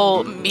the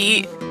whole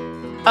meat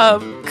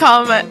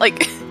comment,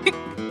 like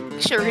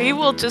Cherie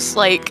will just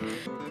like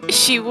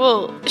she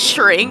will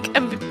shrink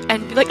and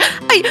be like,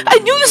 I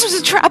knew this was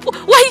a trap.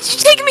 Why did you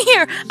take me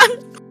here?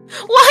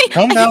 Why?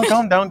 Calm down.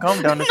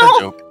 It's No. a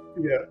joke.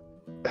 Yeah.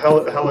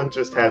 Helen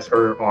just has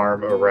her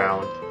arm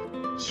around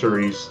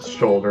Cherie's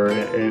shoulder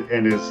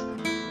and is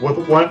with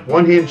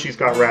one hand she's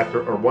got wrapped,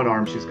 or one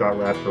arm she's got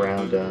wrapped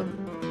around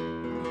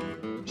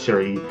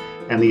Cherie,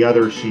 and the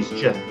other she's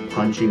just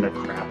punching the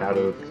crap out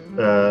of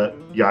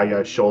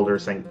Yaya's shoulder,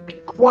 saying, "Be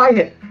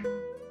quiet!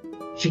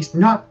 She's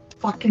not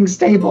fucking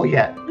stable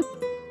yet."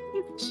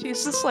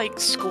 She's just like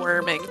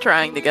squirming,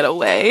 trying to get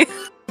away.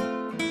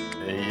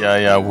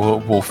 Yaya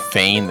will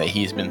feign that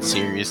he's been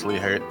seriously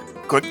hurt.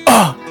 Going,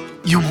 "Oh,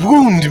 you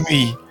wound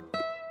me.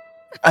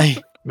 I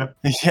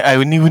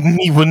would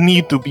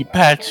need to be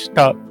patched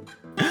up.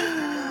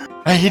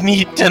 I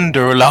need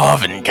tender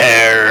love and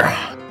care."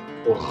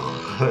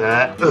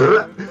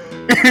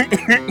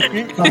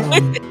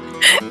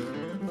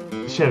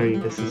 Cherie,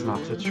 this is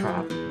not a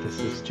trap. This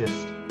is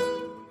just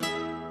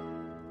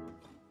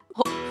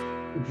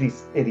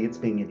these idiots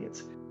being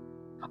idiots.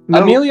 No.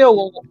 Emilio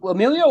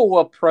will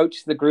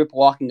approach the group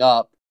walking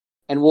up,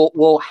 and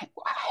will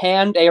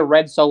hand a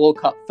red solo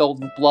cup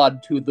filled with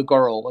blood to the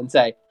girl and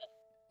say,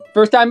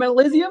 "First time at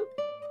Elysium?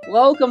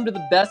 Welcome to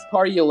the best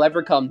party you'll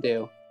ever come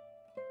to."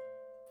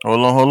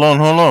 Hold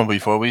on.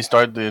 Before we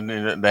start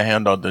the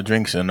hand out the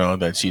drinks, and know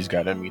that she's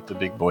got to meet the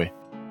big boy.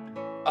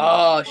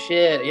 Oh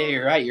shit! Yeah,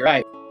 you're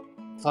right.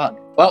 Fuck.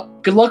 Well,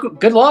 good luck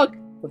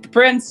with the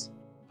prince.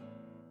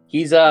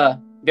 He's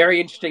a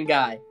very interesting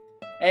guy.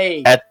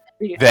 Hey.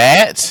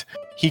 That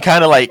he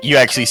kind of like, you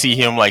actually see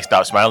him like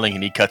stop smiling,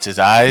 and he cuts his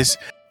eyes,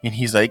 and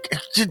he's like,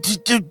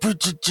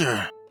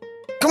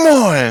 "Come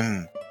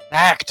on,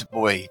 tact,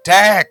 boy,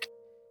 tact."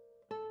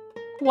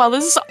 While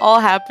this is all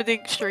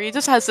happening, Cherie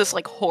just has this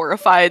like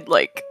horrified,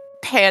 like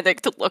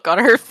panicked look on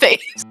her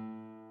face.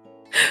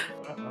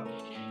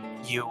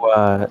 You,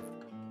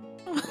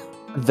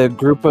 the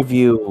group of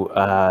you,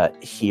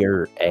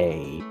 hear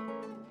a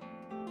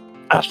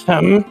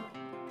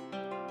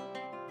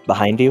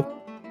behind you.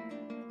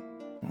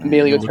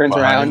 Emilio turns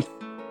around.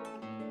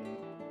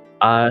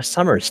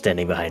 Summer's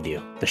standing behind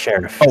you, the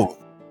sheriff. Oh.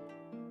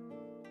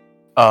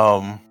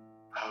 Oh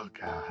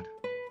God.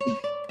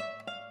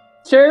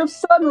 Sheriff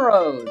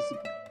Sunrose,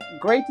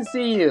 great to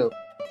see you.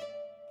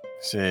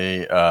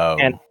 Say,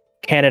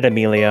 Canada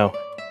Emilio.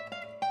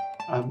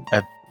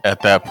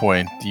 At that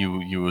point,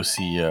 you will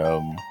see,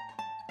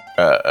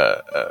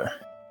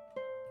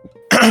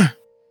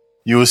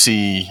 you will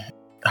see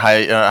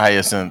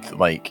Hyacinth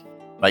like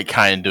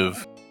kind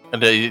of.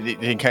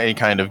 They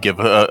kind of give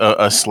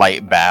a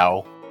slight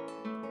bow.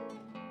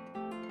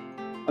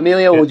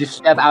 Emilio will just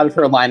step out of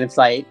her line of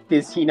sight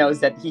because he knows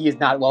that he is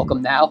not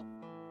welcome now.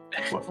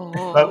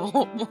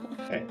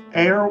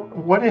 Air,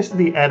 what is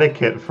the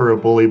etiquette for a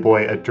bully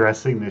boy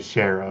addressing the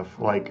sheriff?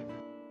 Like,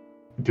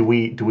 do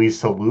we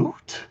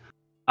salute?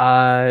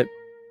 That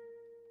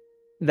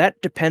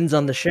depends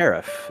on the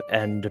sheriff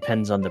and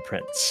depends on the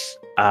prince.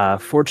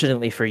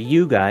 Fortunately for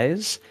you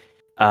guys,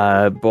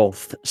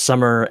 both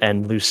Summer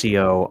and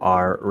Lucio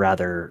are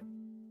rather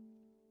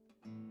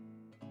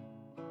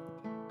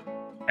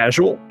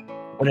casual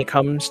when it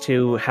comes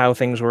to how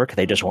things work.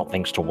 They just want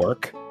things to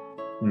work.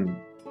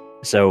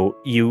 So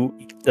you,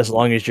 as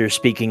long as you're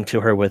speaking to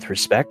her with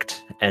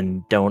respect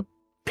and don't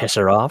piss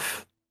her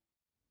off.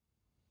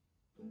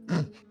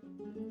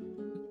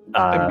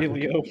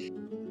 Emilio.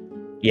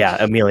 Yeah,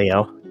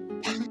 Emilio.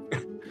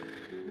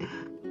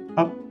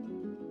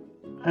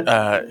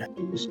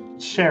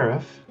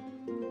 Sheriff.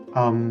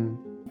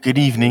 Good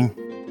evening.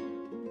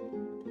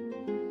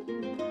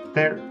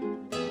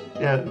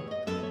 Yeah,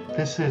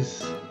 this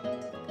is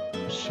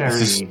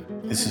Sherry.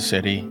 This is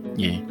Sherry.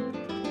 Yeah.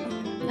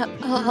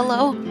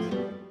 Hello.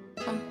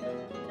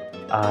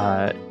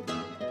 I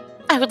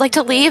would like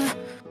to leave.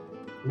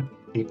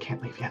 You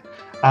can't leave yet.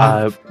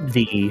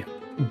 The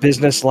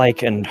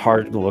businesslike and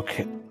hard look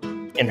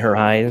in her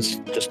eyes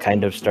just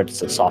kind of starts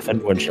to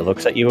soften when she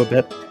looks at you a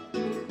bit.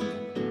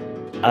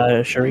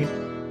 Sherry.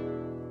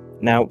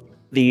 Now,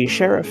 the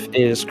sheriff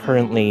is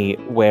currently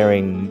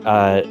wearing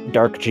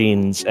dark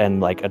jeans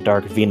and like a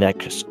dark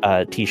V-neck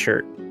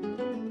t-shirt.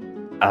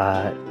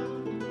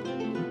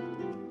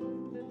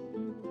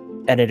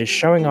 And it is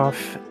showing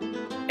off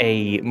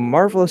a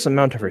marvelous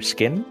amount of her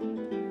skin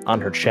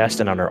on her chest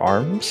and on her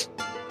arms.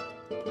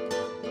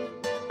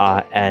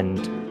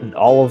 And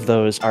all of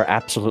those are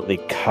absolutely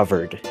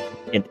covered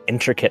in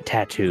intricate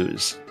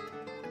tattoos.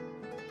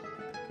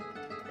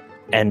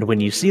 And when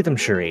you see them,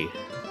 Cherie,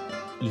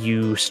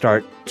 you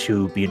start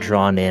to be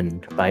drawn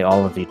in by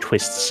all of the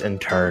twists and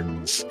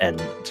turns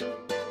and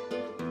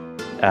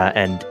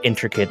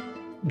intricate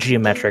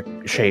geometric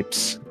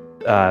shapes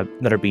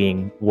that are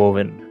being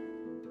woven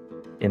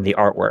in the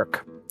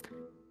artwork.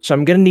 So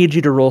I'm going to need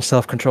you to roll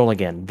self-control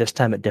again, this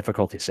time at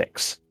difficulty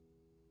 6.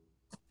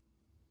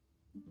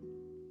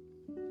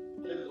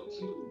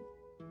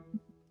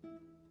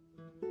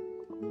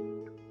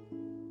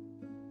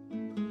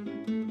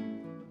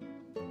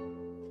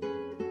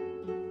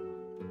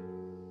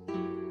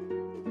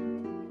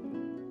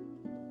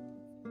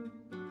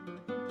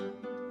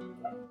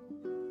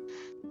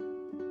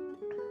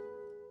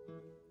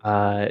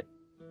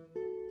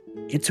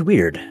 It's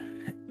weird.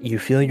 You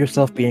feel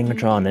yourself being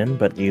drawn in,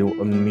 but you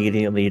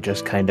immediately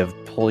just kind of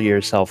pull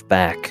yourself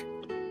back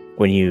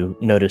when you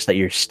notice that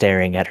you're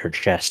staring at her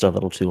chest a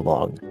little too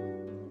long.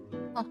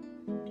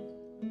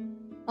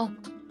 Oh.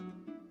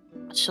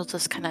 She'll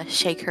just kind of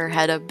shake her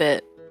head a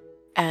bit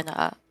and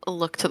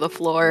look to the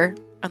floor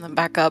and then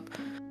back up.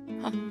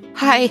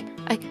 Hi.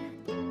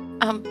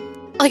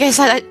 Like I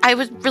said, I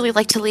would really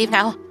like to leave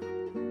now.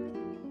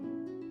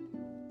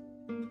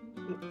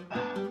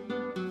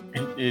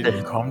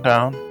 Calm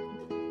down.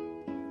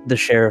 The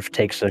sheriff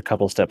takes a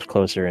couple steps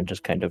closer and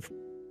just kind of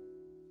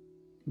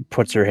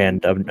puts her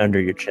hand under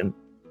your chin.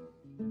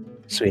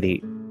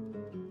 Sweetie,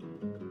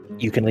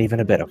 you can leave in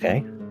a bit,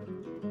 okay?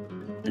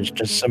 There's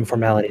just some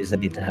formalities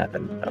that need to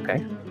happen,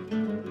 okay?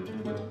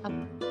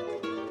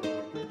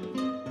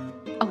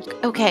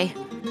 Okay.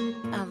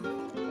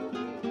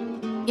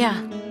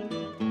 Yeah.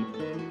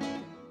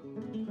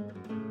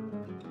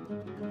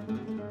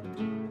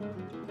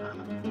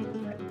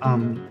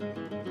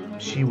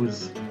 She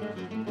was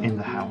in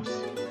the house.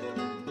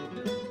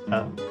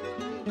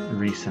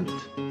 Recent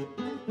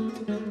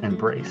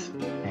embrace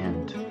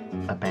and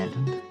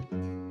abandoned.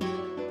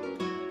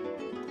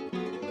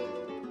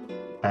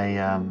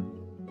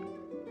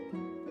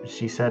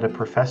 She said a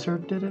professor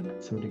did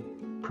it? Somebody,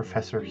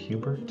 Professor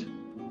Hubert?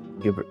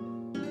 Hubert.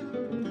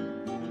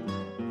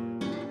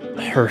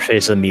 Her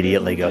face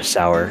immediately goes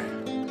sour.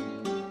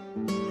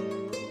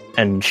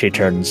 And she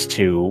turns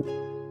to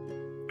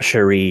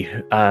Cherie,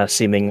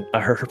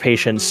 her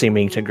patience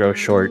seeming to grow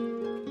short.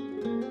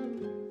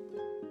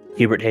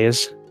 Hubert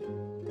Hayes?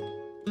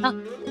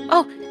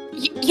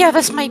 Yeah,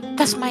 that's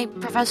my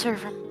professor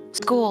from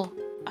school.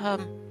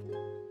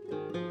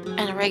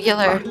 And a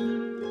regular.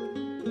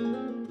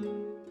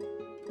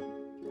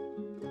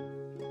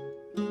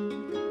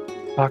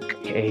 Fuck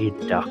a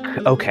duck.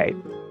 Okay.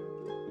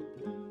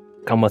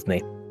 Come with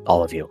me,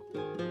 all of you.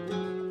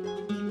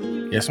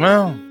 Yes,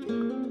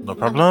 ma'am. No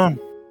problem.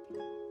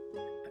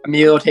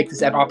 Emilio take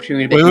this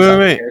opportunity to make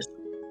Wait. upstairs.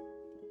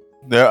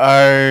 There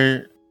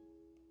are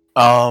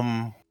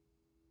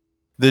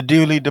the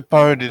dearly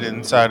departed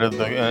inside of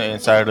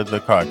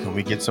the car. Can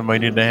we get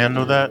somebody to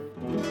handle that?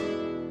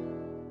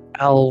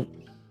 I'll...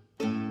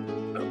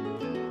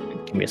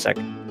 Give me a sec.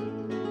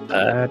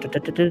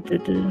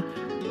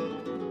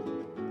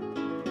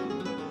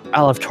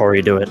 I'll have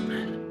Tori do it.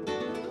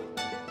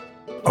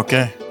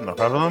 Okay, no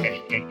problem.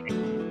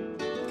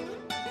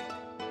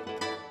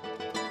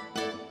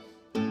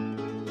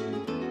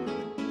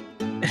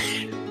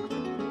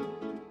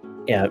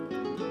 Yeah.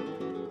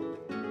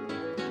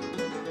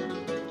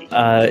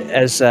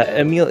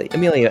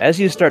 Emilio, as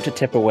you start to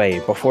tip away,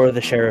 before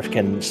the sheriff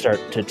can start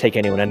to take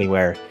anyone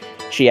anywhere,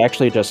 she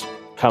actually just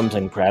comes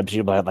and grabs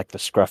you by like the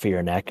scruff of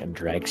your neck and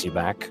drags you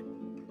back.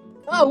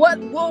 Oh, what?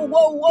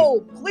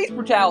 Whoa! Police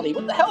brutality!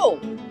 What the hell?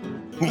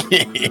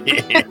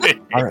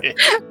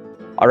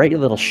 All right, you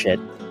little shit.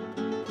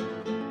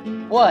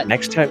 What?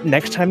 Next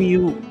time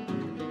you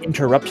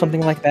interrupt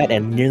something like that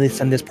and nearly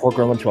send this poor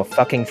girl into a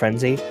fucking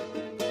frenzy,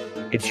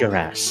 it's your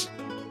ass.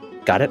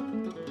 Got it?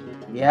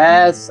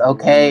 Yes.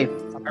 Okay.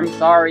 I'm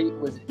sorry. It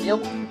was an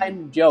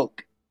ill-timed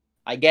joke.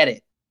 I get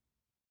it.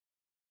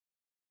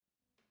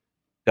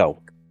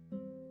 Go.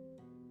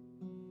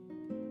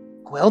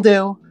 Will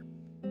do.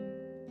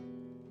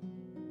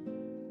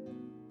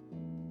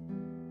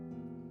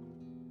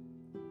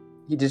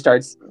 He just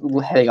starts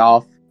heading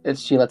off if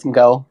she lets him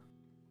go.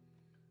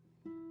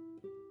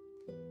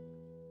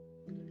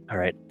 All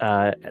right.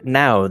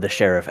 Now the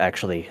sheriff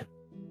actually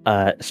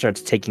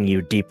starts taking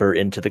you deeper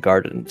into the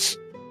gardens.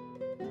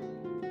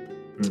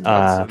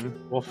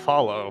 Hudson will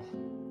follow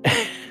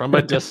from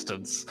a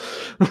distance.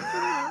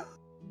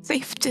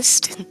 Safe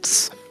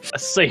distance. A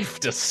safe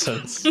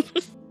distance.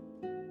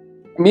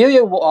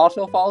 Emilio will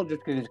also follow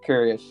just because he's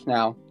curious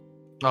now.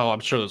 Oh, I'm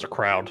sure there's a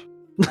crowd.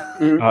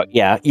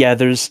 Yeah.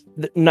 There's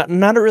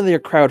not really a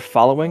crowd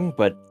following,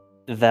 but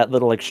that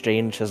little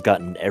exchange has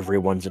gotten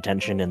everyone's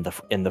attention in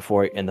the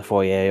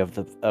foyer of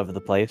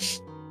the place,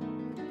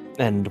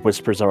 and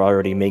whispers are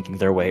already making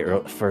their way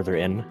further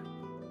in.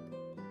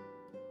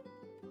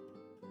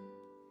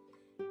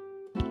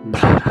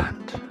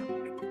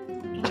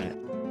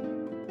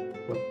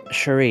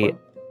 Cherie,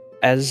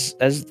 as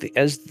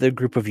the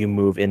group of you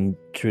move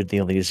into the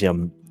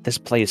Elysium, this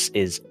place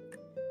is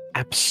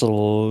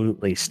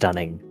absolutely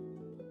stunning.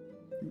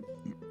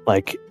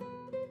 Like,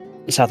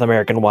 South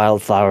American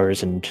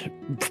wildflowers and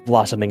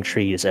blossoming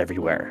trees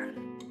everywhere.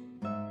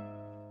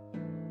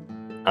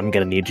 I'm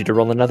gonna need you to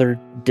roll another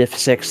Diff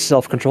 6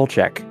 self-control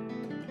check.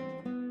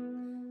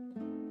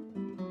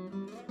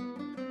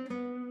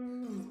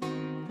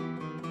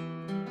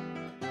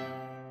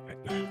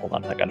 Hold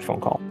on, I got a phone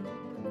call.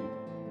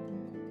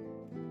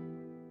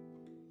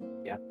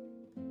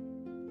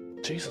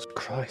 Jesus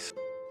Christ.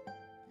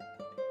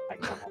 I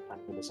don't have time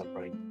for this. I'm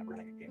running a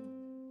game.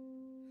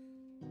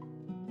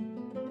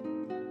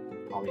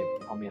 Call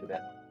me in a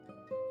bit.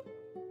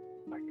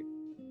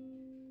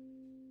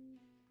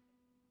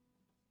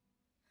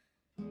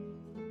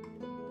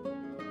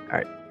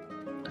 Alright.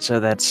 So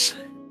that's...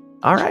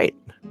 Alright.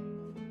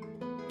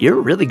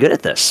 You're really good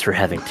at this for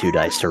having 2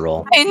 dice to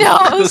roll. I know.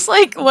 I was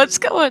like, what's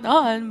going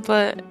on?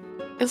 But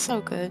it's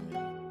so good.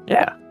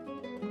 Yeah.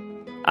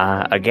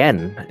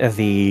 Again,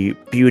 the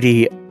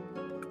beauty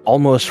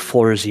almost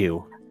floors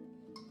you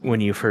when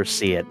you first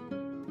see it,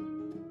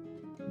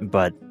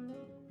 but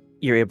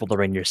you're able to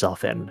rein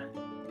yourself in.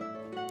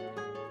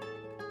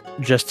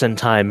 Just in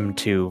time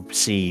to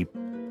see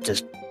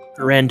just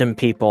random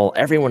people,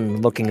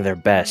 everyone looking their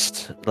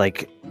best.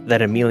 Like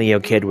that Emilio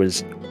kid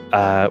was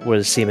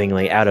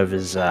seemingly out of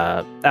his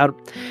out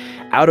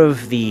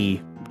of the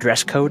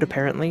dress code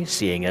apparently,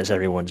 seeing as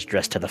everyone's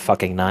dressed to the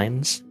fucking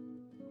nines.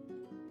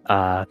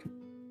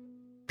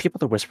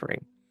 People are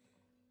whispering.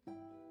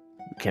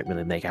 You can't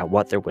really make out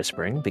what they're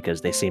whispering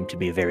because they seem to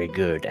be very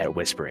good at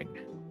whispering.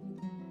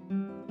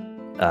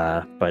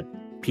 But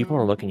people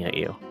are looking at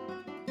you.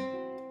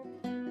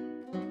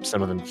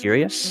 Some of them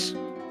curious,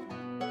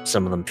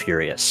 some of them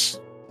furious.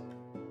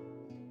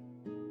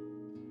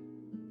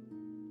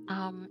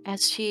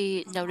 As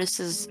she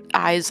notices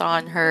eyes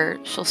on her,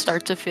 she'll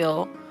start to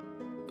feel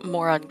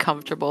more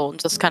uncomfortable and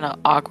just kind of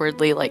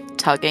awkwardly like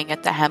tugging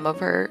at the hem of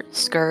her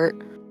skirt.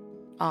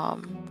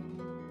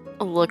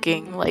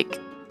 Looking like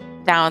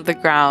down the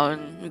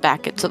ground,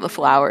 back into the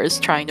flowers,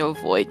 trying to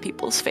avoid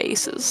people's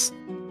faces.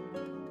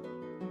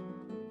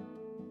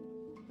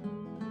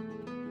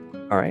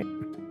 All right.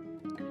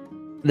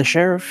 The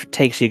sheriff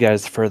takes you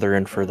guys further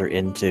and further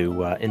into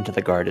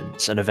the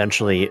gardens, and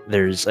eventually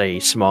there's a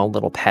small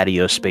little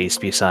patio space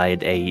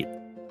beside a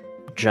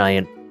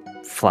giant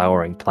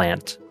flowering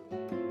plant,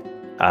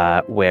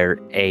 where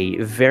a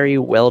very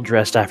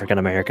well-dressed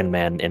African-American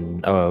man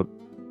in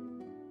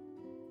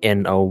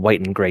a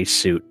white and gray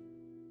suit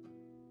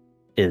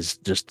is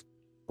just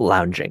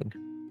lounging.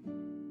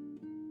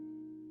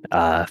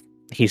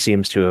 He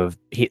seems to have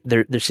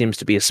there seems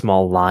to be a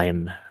small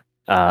line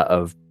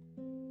of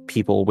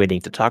people waiting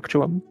to talk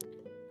to him,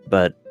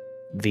 but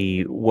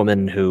the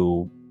woman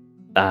who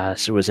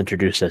was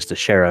introduced as the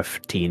sheriff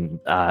teen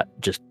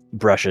just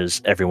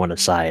brushes everyone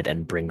aside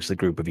and brings the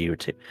group of you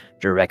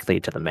directly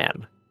to the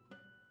man.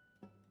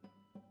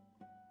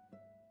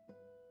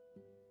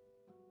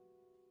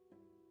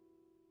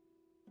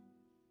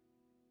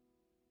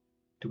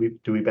 Do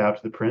we bow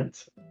to the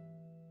prince?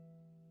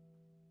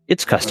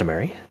 It's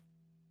customary.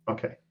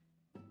 Okay.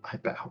 I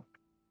bow.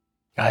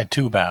 I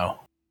too bow.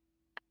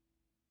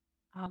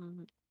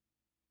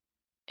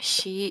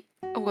 She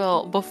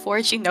will,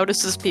 before she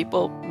notices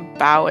people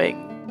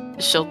bowing,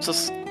 she'll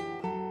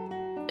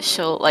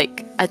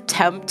like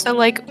attempt to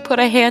like put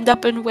a hand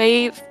up and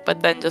wave,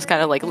 but then just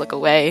kind of like look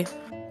away.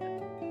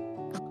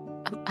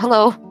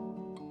 Hello.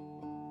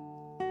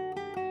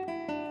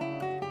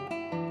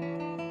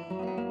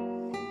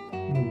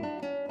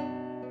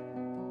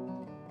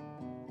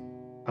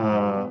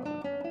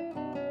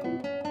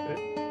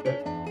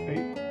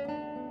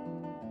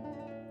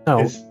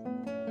 Oh. Is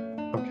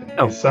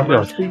Summer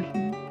no.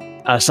 speaking?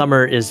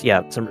 Summer is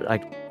Summer,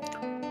 like,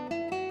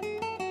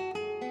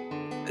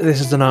 this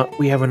is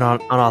we have an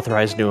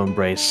unauthorized new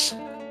embrace.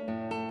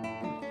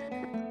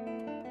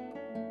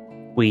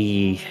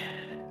 We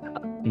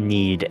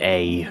need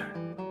a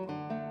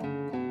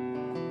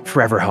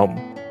forever home.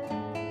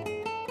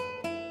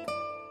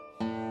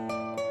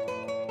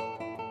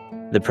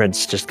 The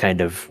prince just kind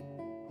of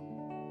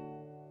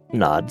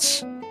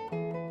nods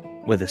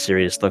with a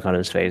serious look on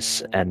his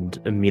face and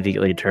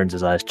immediately turns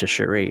his eyes to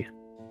Cherie.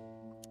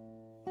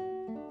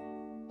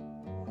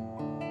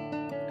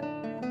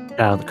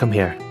 Child, come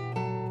here.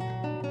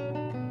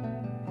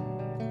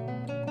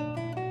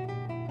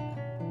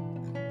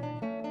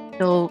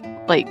 He'll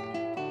like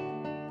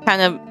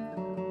kind of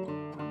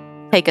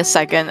take a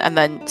second and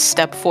then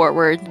step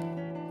forward.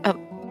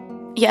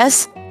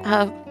 Yes?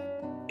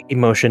 He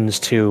motions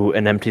to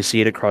an empty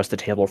seat across the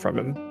table from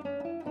him.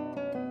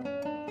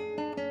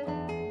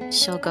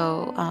 She'll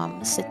go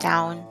sit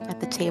down at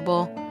the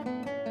table.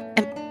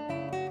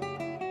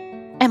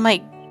 Am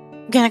I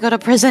gonna go to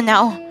prison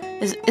now?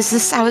 Is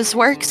this how this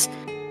works?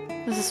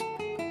 This is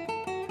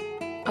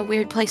a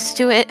weird place to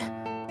do it.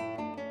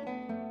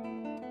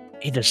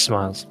 He just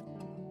smiles.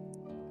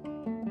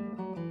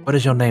 What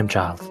is your name,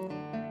 child?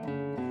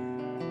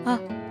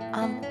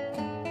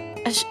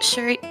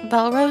 Cherie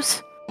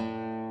Belrose?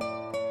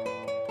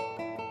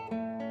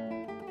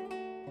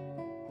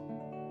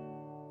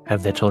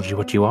 Have they told you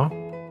what you are?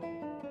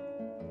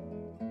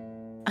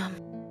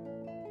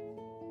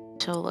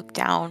 He'll look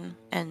down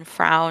and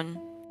frown.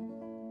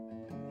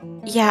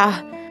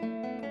 Yeah.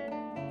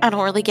 I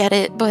don't really get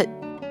it, but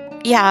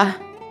yeah.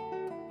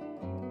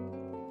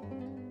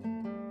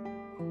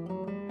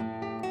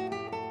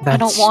 I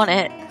don't want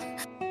it.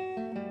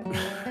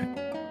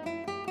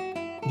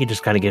 He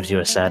just kind of gives you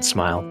a sad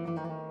smile.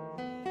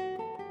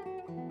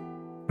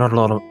 Not a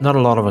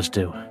lot of us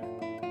do.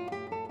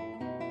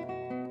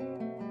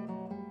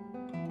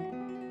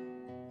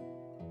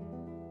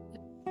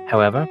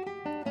 However,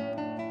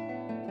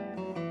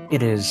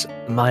 it is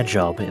my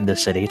job in the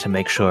city to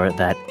make sure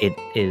that it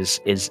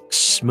is as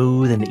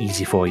smooth and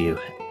easy for you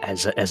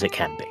as it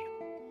can be.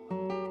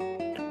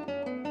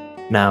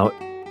 Now,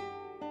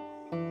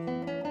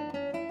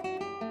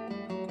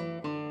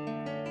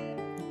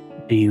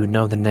 do you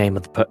know the name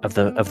of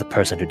the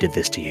person who did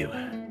this to you?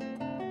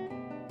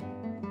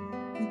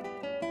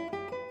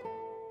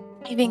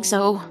 I think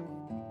so.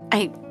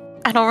 I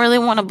don't really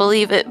want to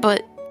believe it,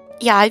 but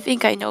yeah, I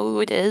think I know who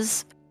it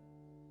is.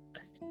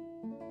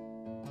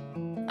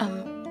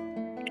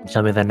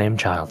 Tell me their name,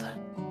 child.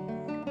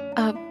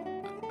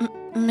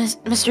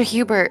 Mr.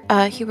 Hubert,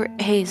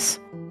 Hubert Hayes.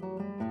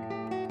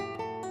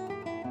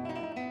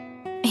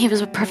 He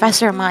was a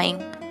professor of mine.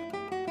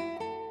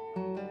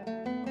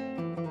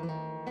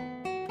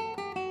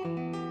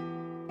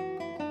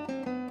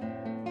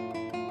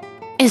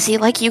 Is he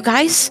like you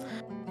guys?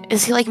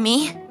 Is he like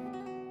me?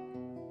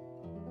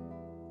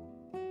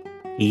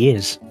 He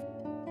is.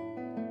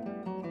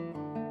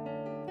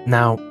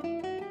 Now,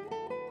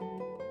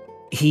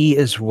 he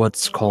is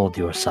what's called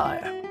your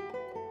sire.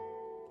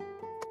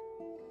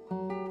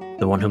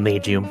 The one who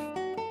made you.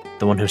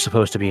 The one who's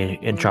supposed to be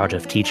in charge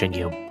of teaching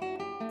you.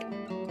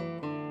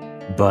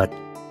 But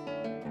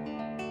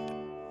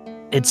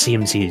it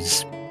seems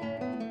he's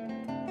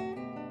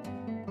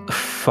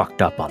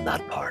fucked up on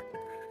that part.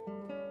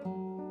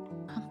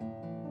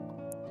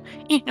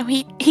 You know,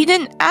 he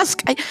didn't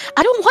ask. I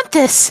don't want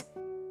this.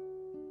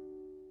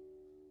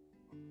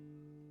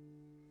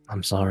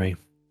 I'm sorry.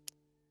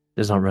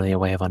 There's not really a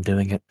way of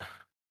undoing it.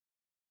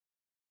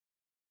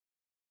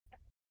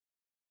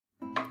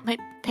 My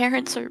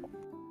parents are...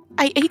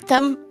 I ate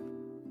them.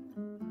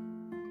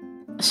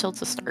 She'll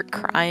just start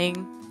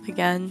crying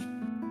again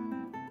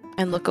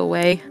and look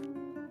away.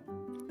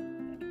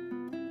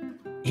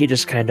 He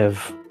just kind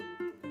of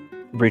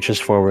reaches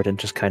forward and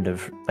just kind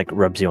of like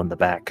rubs you on the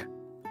back.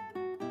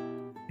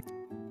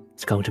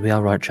 It's going to be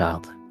all right,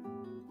 child.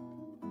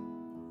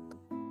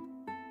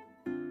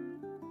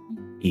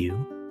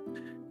 You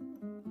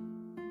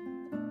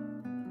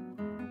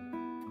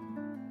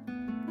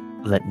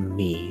let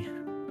me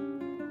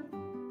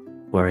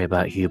worry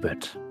about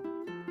Hubert.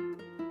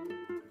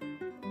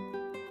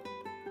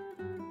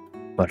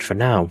 But for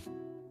now,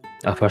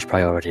 our first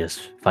priority is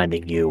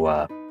finding you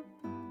a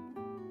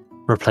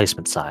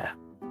replacement sire.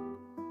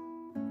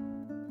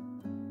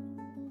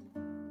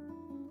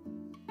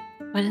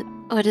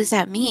 What does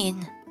that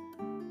mean?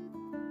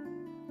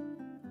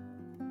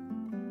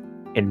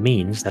 It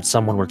means that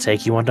someone will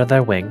take you under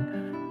their wing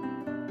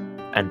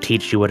and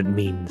teach you what it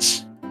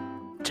means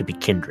to be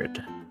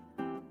kindred.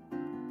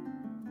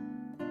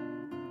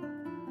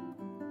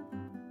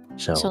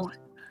 So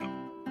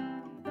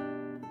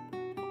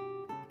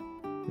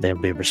they'll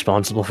be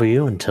responsible for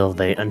you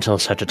until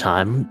such a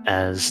time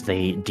as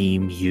they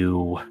deem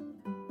you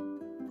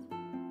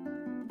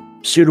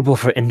suitable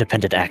for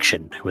independent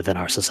action within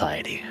our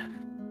society.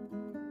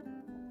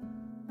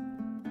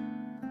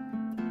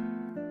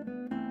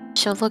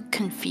 She'll look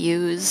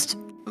confused,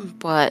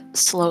 but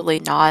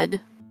slowly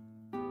nod.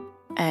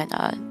 And,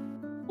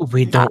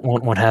 We don't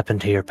want what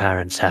happened to your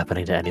parents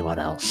happening to anyone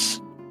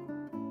else.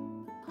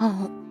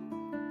 Oh.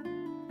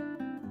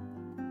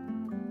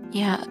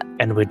 Yeah.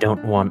 And we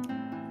don't want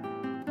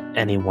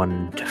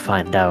anyone to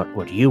find out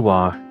what you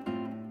are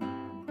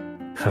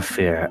for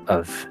fear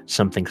of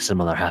something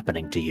similar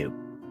happening to you.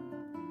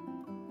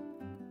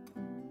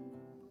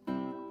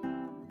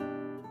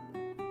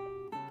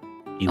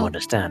 You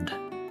understand?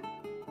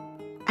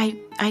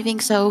 I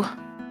think so.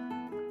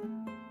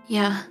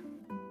 Yeah.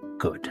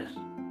 Good.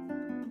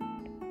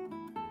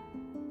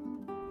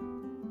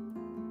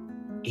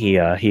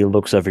 He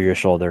looks over your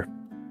shoulder.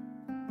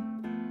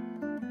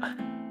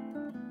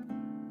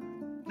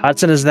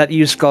 Hudson, is that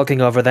you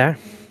skulking over there?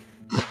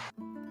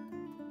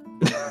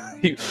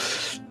 He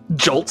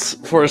jolts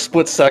for a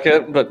split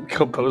second, but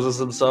composes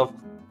himself.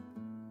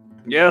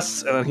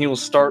 Yes, and then he will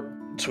start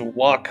to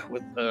walk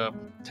with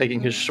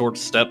taking his short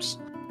steps.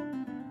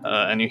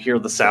 And you hear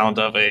the sound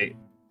of a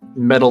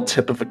metal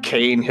tip of a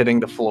cane hitting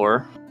the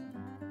floor.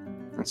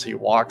 And so he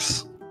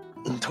walks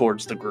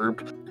towards the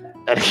group,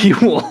 and he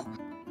will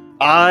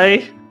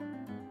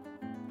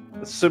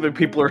assuming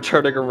people are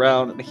turning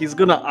around, and he's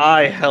gonna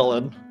eye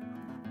Helen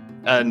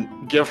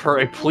and give her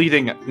a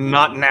pleading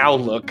 "not now"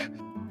 look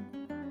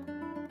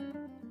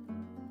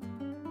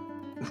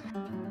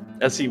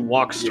as he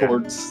walks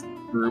towards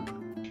the group.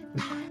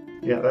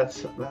 Yeah, that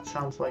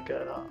sounds like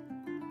a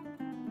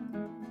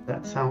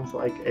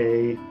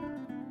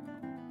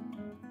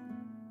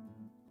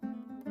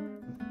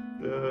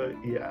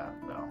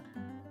no.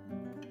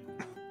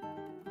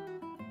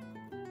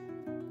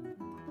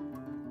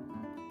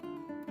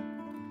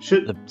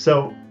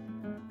 So,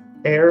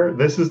 Air,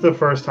 this is the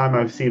first time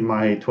I've seen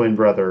my twin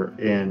brother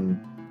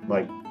in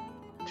like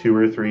 2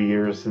 or 3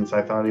 years since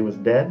I thought he was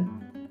dead.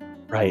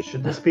 Right.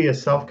 Should this be a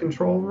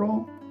self-control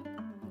roll?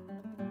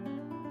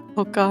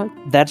 Oh god.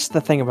 That's the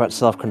thing about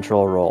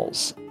self-control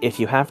rolls. If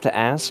you have to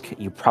ask,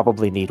 you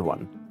probably need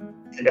one.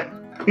 Yeah.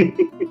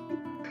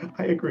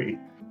 I agree.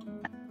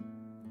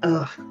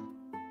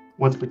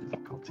 What's the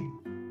difficulty?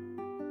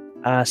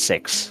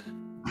 6.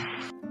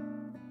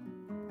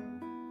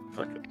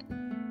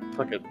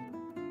 Fucking.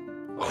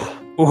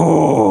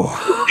 Ooh.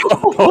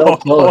 So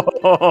close.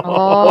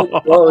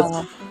 Oh,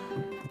 close.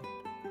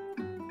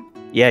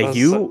 Yeah, That's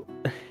you.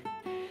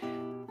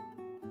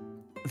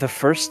 The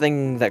first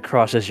thing that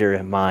crosses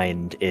your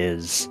mind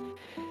is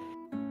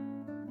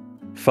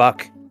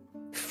fuck,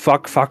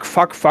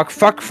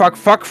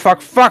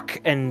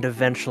 and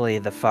eventually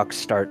the fucks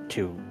start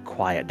to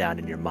quiet down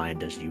in your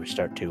mind as you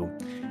start to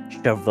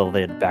shove the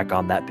lid back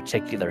on that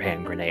particular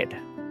hand grenade.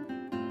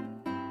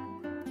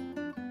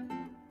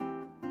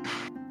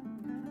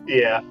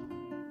 Yeah.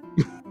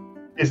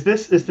 Is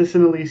this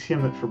an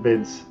Elysium that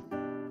forbids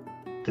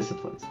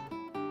disciplines?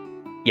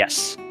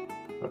 Yes.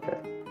 Okay.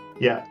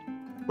 Yeah.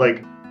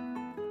 Like,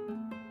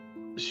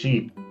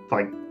 she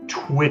like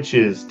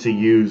twitches to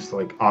use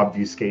like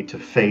obfuscate to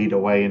fade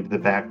away into the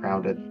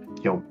background and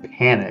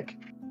panic,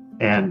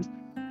 and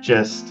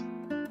just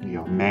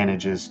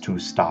manages to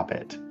stop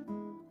it,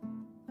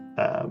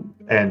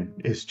 and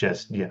is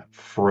just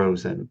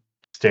frozen,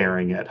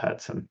 staring at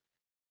Hudson.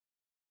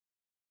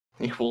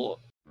 He will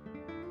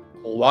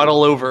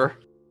waddle over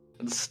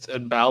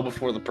and bow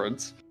before the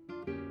prince.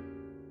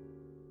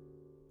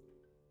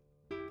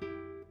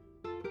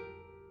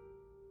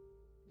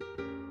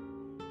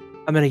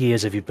 How many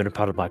years have you been a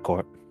part of my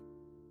court?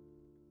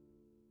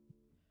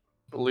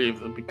 I believe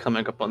it'll be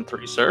coming up on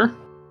 3, sir.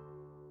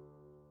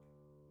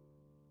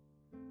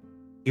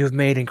 You've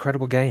made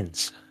incredible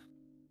gains,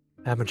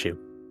 haven't you?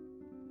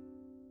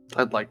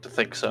 I'd like to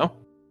think so.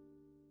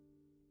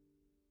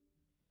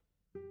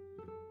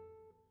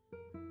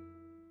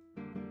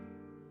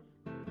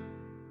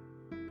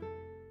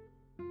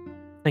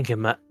 Thank you,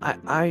 Matt.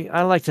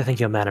 I like to think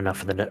you're man enough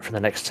for the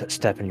next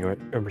step in your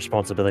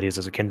responsibilities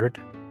as a kindred.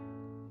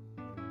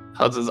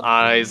 Hudson's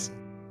eyes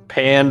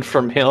panned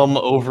from him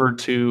over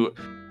to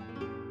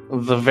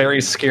the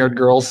very scared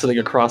girl sitting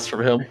across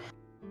from him.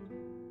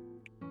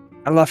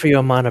 I'll offer you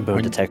a minor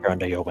boon to take her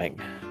under your wing.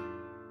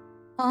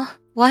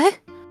 What?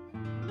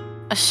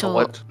 A So,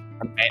 what?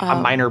 A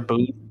minor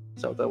boon?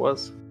 Is that what that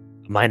was?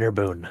 A minor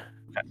boon.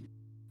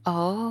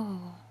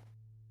 oh.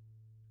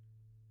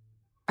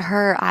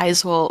 Her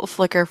eyes will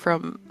flicker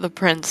from the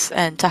prince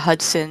and to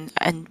Hudson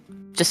and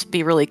just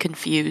be really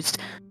confused.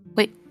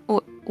 Wait,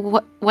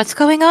 what's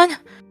going on?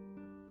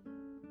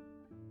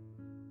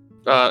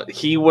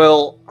 He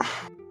will.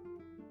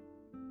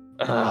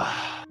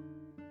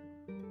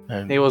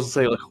 And He will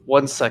say, like,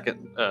 1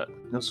 second.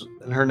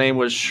 And her name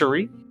was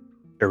Cherie?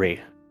 Cherie.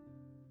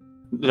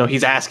 No,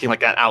 he's asking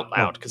like that out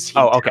loud because he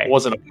okay.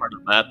 wasn't a part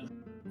of that.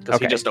 Because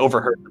he Okay. just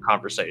overheard the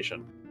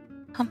conversation.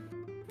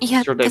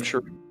 Yeah, Is your name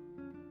Cherie?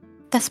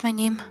 that's my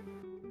name.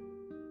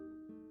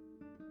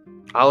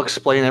 I'll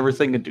explain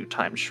everything in due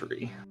time,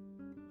 Cherie.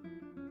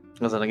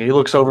 And then he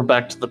looks over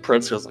back to the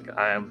prince. Goes like,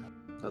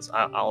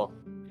 I'll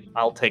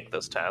take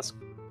this task.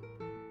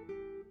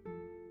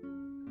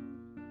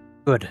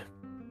 Good.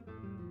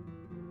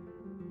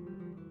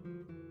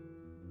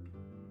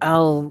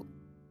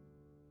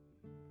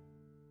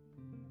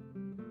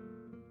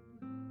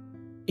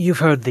 You've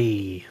heard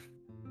the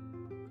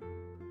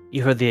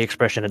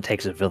expression, it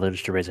takes a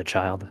village to raise a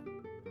child.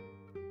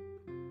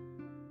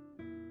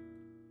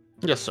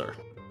 Yes, sir.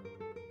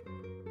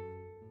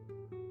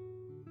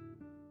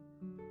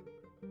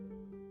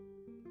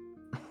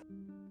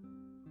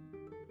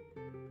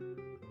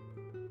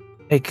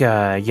 Take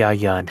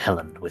Yaya and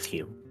Helen with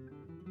you.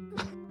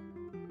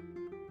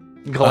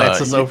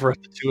 Glances over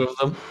at the two of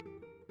them.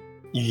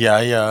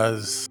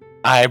 Yaya's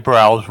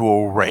eyebrows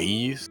will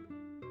raise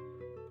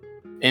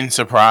in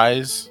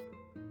surprise.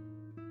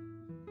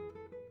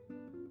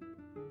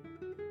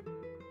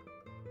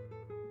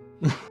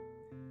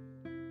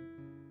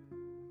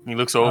 He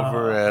looks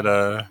over at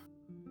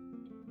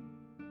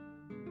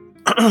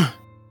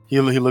he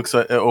looks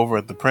over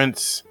at the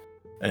prince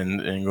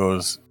and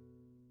goes,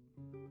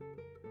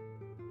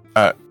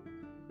 are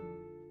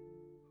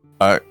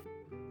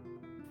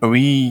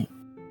we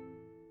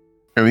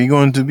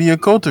going to be a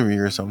coterie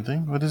or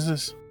something? What is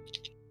this?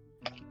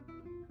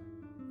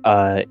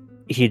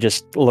 He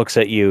just looks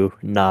at you,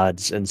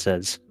 nods, and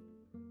says,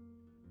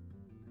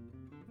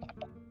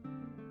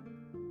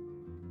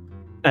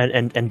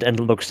 and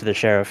looks to the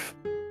sheriff.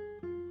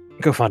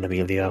 Go find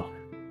Emilio.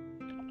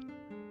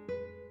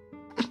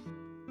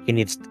 He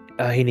needs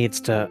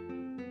to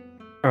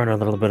earn a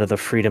little bit of the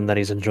freedom that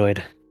he's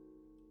enjoyed.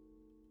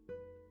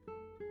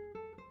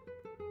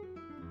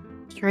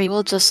 Yuri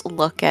will just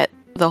look at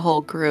the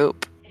whole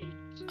group,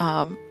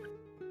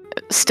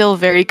 still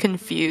very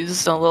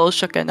confused and a little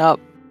shooken up,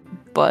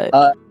 but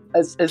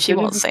As she soon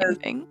won't as say he says-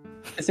 anything.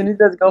 As soon as he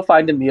does go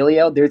find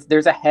Emilio,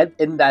 there's a head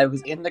that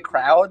was in the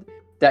crowd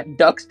that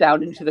ducks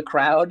down into the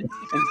crowd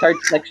and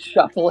starts like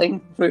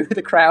shuffling through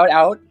the crowd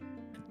out.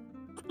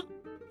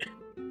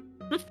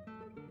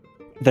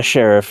 The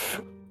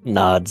sheriff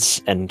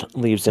nods and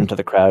leaves into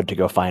the crowd to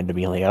go find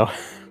Emilio.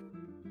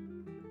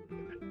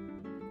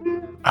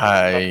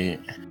 I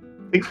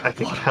think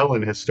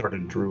Helen has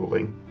started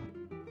drooling.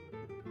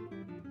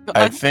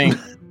 I think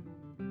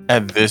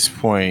at this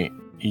point,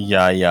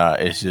 Yaya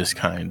is just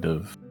kind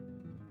of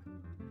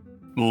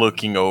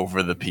looking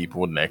over the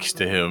people next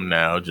to him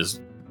now,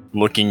 just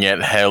looking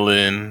at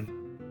Helen,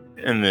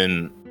 and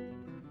then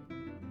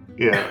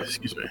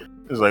excuse me,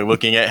 it's like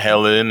looking at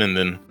Helen, and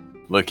then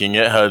looking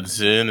at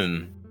Hudson,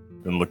 and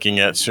then looking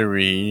at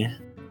Cherie.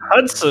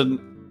 Hudson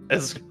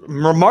is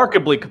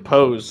remarkably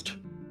composed.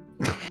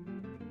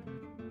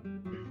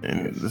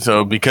 And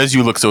so, because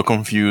you look so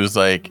confused,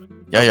 like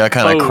Yaya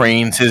kind of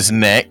cranes his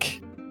neck.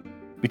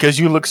 Because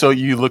you look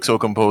so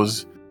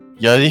composed,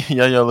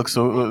 Yaya looks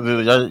so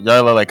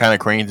Yaya like kind of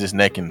cranes his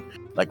neck and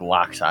like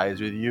locks eyes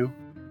with you,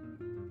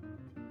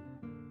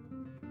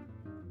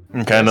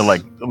 and kind of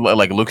like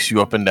looks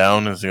you up and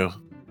down and goes,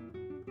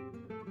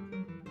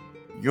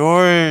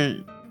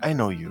 I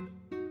know you.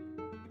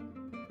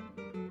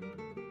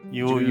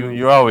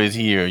 You're always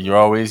here. You're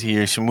always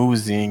here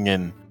schmoozing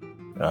and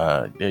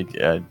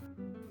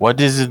what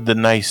is the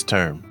nice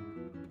term?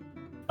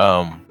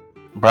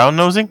 Brown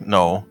nosing?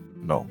 No,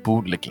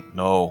 boot licking.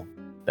 No,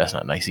 that's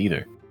not nice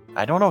either.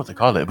 I don't know what to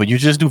call it, but you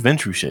just do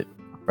Ventru shit,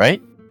 right?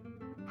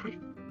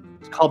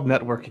 It's called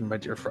networking, my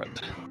dear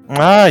friend.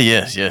 Ah,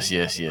 yes. You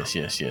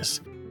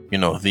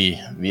know, the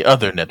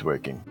other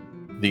networking,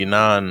 the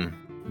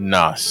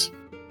non-NOS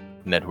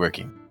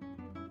networking.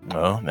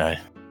 Well,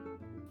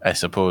 I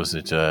suppose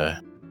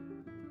that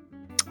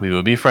we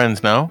will be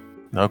friends now.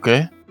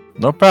 Okay,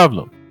 no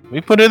problem.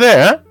 We put it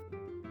there, huh?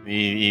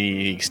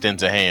 He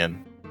extends a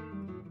hand.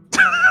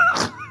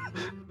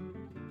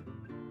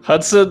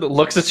 Hudson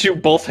looks at you,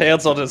 both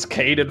hands on his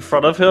cane in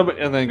front of him,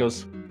 and then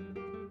goes,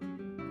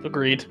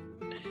 agreed.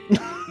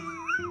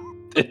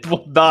 It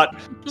will not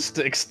just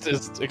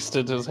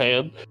extend his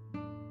hand.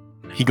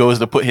 He goes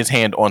to put his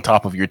hand on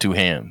top of your two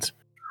hands.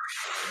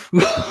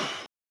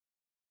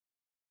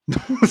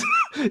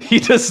 He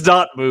does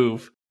not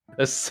move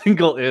a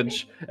single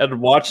inch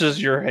and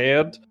watches your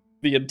hand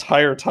the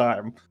entire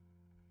time.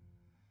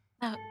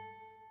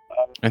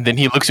 And then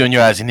he looks you in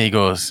your eyes and he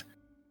goes,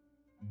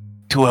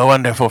 "To a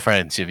wonderful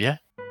friendship, yeah?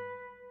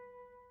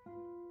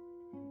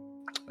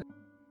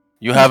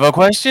 You have a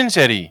question,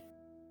 Sherry?"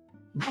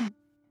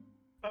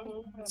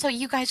 So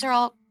you guys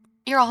are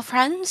you're all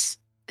friends?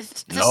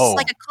 Is this No.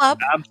 like a club?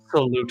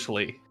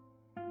 Absolutely.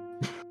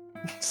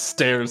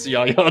 Stares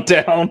Yaya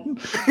down.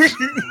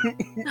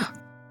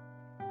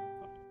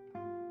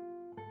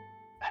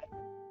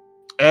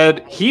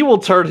 And he will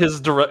turn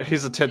his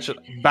attention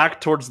back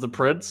towards the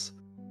prince.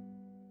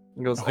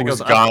 He goes,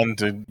 Who's gone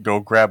to go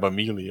grab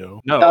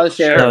Emilio? No, the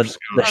sheriff.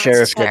 The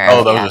sheriff did.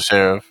 Oh, that was the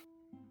sheriff.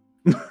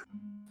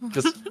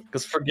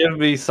 Because forgive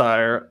me,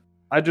 sire,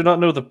 I do not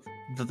know the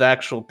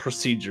actual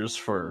procedures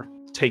for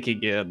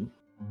taking in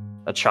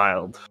a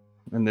child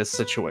in this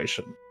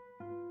situation.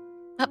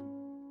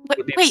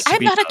 Wait,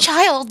 I'm not a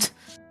child.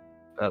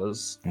 That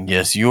is...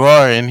 Yes, you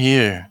are in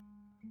here.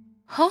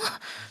 Huh?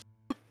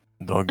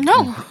 Dog.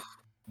 No.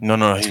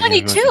 No.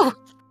 22.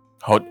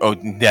 Oh,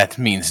 that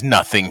means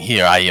nothing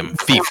here. I am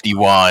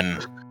 51.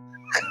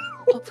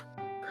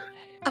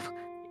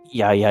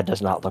 Yaya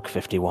does not look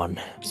 51.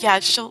 Yeah,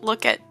 she'll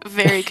look at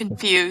very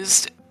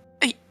confused.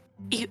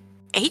 You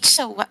age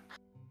so what?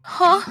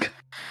 Huh?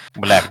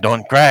 Black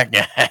don't crack.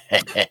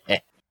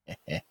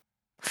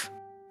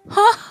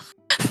 Huh?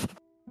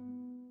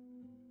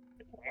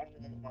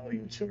 While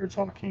you two are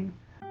talking,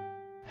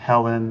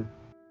 Helen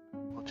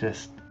will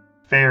just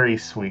very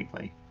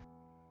sweetly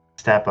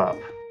step up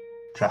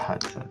to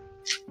Hudson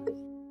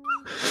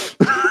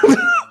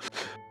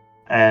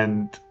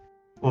and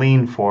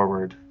lean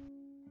forward.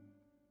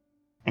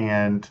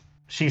 And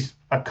she's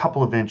a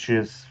couple of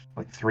inches,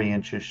 like 3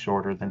 inches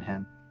shorter than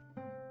him.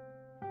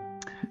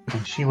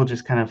 And she will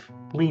just kind of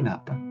lean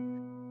up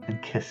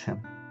and kiss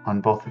him on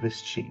both of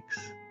his cheeks.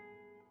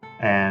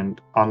 And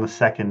on the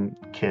second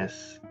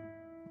kiss,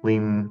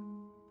 lean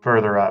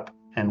further up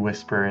and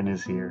whisper in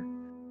his ear,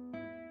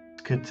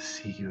 "It's good to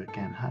see you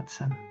again,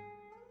 Hudson."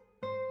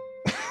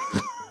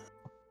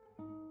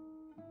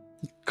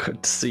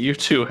 Good to see you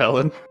too,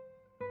 Helen.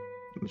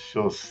 And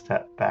she'll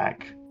step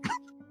back.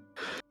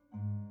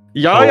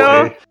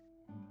 Yaya!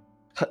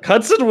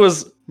 Hudson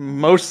was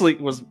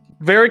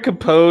very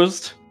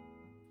composed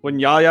when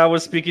Yaya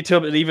was speaking to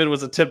him and even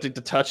was attempting to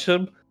touch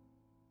him.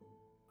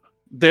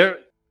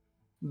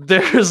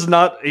 There's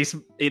not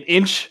an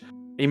inch,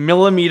 a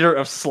millimeter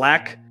of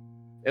slack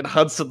in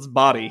Hudson's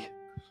body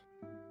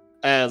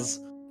as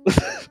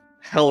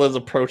Helen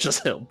approaches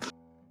him.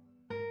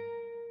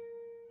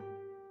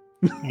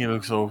 He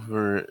looks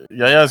over.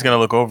 Yaya's gonna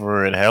look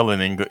over at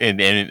Helen and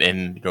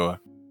go,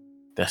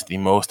 "That's the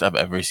most I've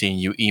ever seen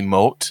you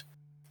emote.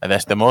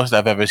 That's the most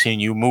I've ever seen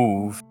you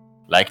move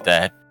like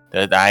that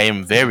That I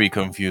am very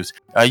confused.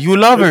 You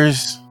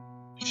lovers?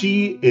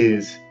 She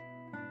is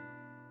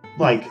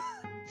like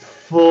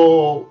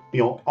full,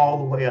 all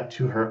the way up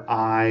to her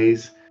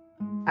eyes,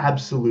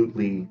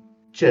 absolutely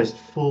just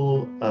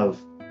full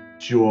of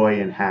joy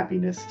and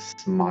happiness,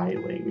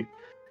 smiling.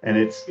 And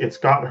it's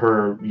got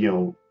her,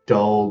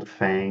 dulled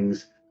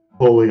fangs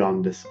fully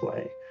on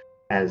display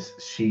as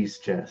she's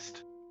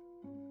just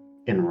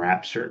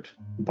enraptured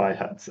by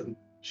Hudson.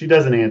 She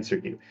doesn't answer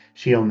you.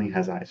 She only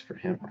has eyes for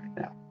him right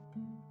now.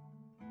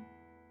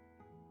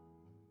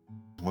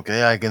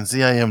 Okay, I can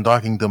see I am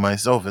talking to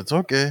myself. It's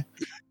okay.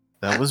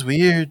 That was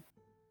weird.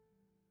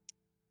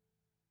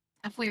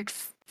 I have weird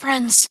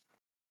friends.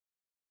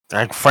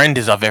 That friend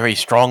is a very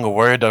strong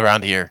word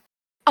around here.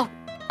 Oh,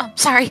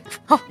 sorry.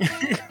 Oh.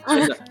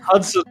 And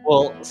Hudson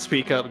will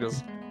speak out and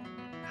goes,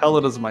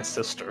 Helen is my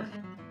sister.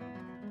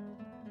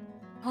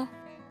 Oh.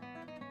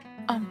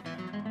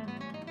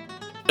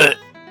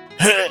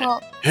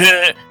 Well,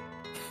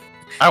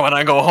 I want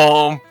to go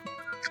home.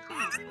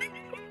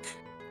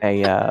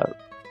 Hey,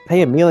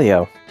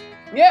 Emilio.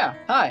 Yeah,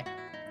 hi.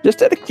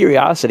 Just out of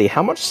curiosity,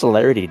 how much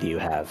celerity do you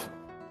have?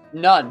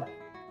 None.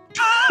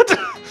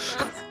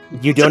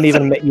 You don't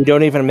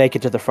even make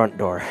it to the front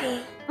door.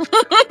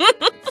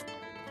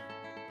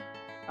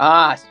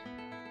 Ah.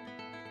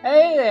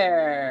 Hey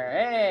there.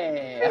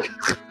 Hey.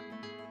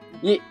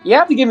 You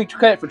have to give me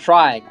credit for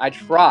trying. I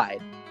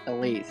tried, at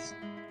least.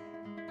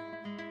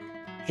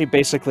 She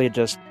basically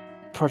just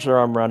puts her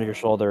arm around your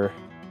shoulder,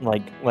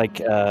 like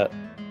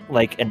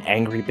an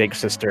angry big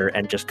sister,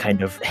 and just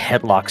kind of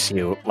headlocks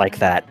you like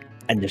that,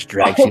 and just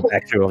drags you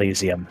back through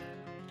Elysium.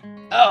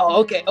 Oh,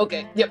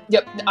 okay.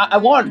 Yep. I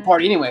wanted to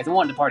party anyways. I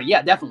wanted to party.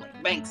 Yeah, definitely.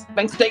 Thanks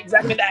for taking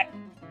exactly that.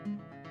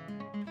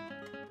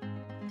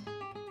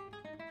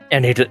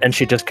 And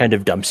she just kind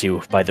of dumps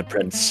you by the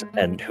prince,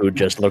 and who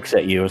just looks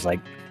at you as like,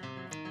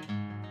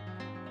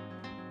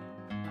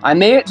 I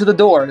made it to the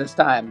door this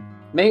time.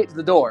 Made it to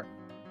the door.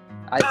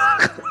 I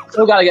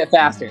still gotta get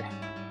faster.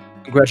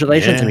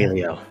 congratulations,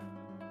 Emilio.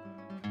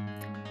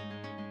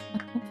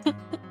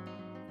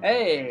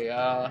 Hey,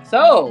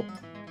 so,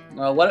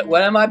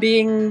 what am I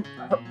being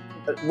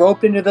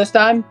roped into this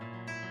time?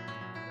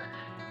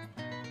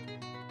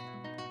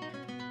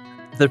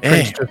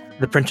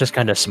 The prince just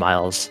kind of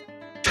smiles.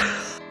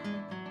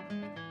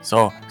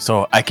 So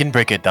I can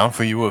break it down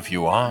for you if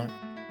you want.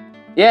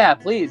 Yeah,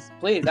 please.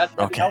 That'd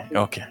be Okay, helpful.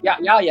 okay.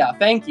 Yeah.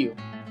 Thank you.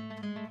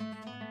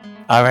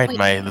 All right, Wait.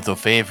 my little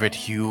favorite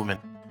human.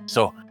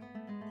 So,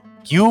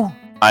 you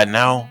are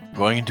now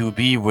going to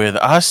be with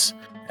us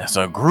as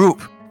a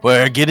group.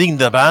 We're getting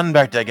the band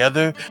back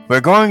together.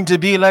 We're going to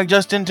be like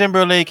Justin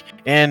Timberlake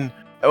and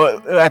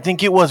I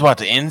think it was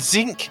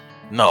NSYNC?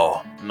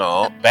 No,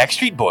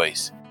 Backstreet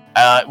Boys.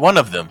 One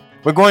of them.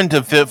 We're going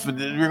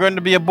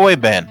to be a boy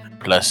band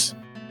plus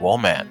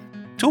woman,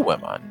 2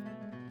 women.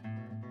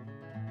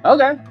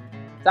 Okay,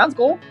 sounds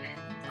cool.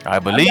 I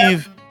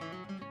believe.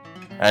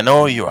 I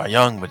know you are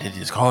young, but it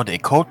is called a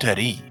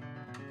coterie.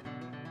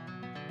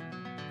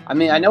 I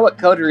mean, I know what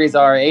coteries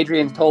are.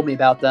 Adrian's told me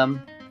about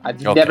them.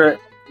 I've Okay.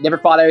 never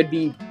thought I would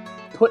be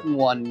put in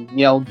one.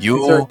 You-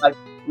 considered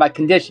my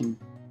condition.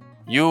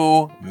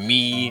 You,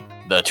 me,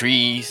 the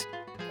trees.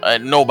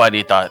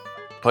 Nobody thought.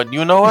 But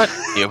you know what?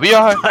 Here we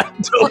are.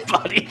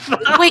 Nobody.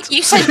 wait,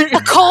 you said a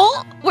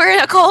cult? We're in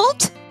a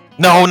cult?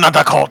 No, not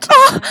a cult.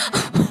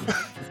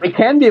 We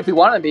can be if we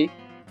want to be.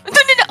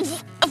 No.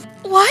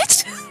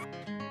 What?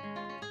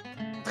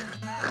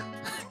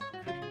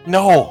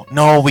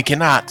 No, we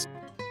cannot.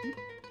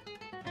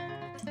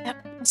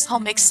 Yep, this all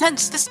makes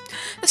sense.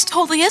 This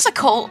totally is a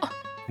cult.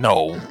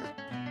 No.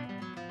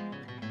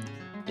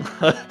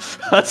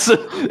 Hudson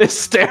is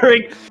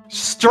staring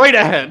straight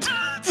ahead.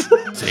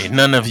 Say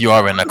none of you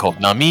are in a cult.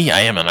 Now me,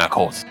 I am in a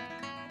cult.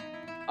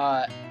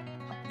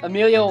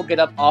 Emilio will get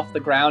up off the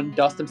ground,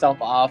 dust himself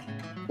off.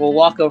 We'll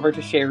walk over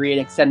to Cherie and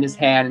extend his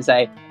hand and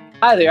say,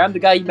 "Hi there, I'm the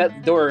guy you met at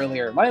the door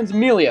earlier. My name's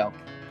Emilio.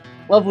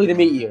 Lovely to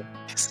meet you."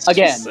 He's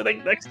Again. just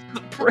sitting next to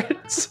the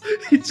prince.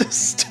 He just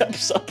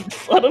steps up in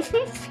front of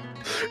him.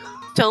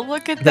 Don't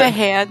look at The- the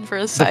hand for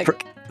a sec.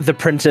 The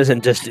prince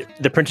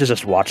is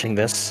just watching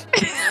this.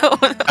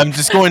 I'm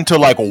just going to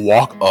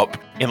walk up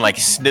and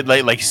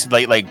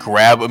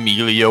grab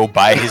Emilio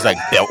by his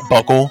belt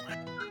buckle,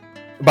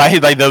 by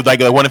his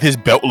one of his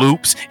belt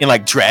loops,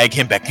 and drag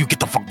him back. You get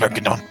the fuck back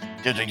down.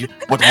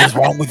 What is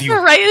wrong with you?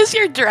 Right as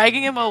you're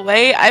dragging him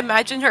away, I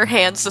imagine her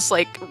hands just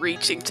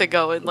reaching to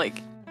go and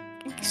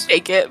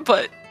shake it,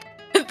 but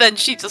then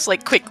she just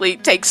quickly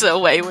takes it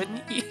away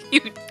when you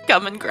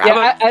come and grab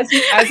him.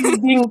 As he's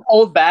being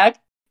pulled back,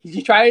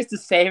 he tries to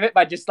save it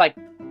by just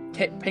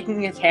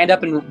picking his hand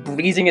up and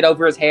breezing it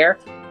over his hair.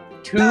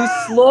 Too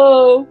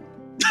slow.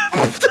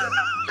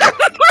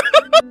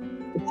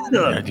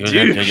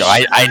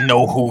 I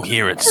know who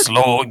here. It's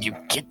slow. You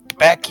get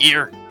back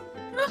here.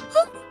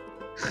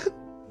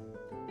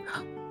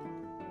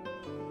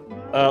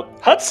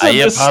 Hudson I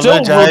is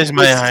apologize, still,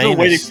 my still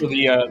waiting highness. for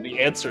the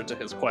answer to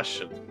his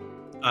question.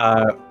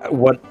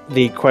 What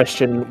the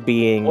question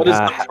being? What is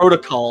the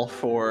protocol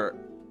for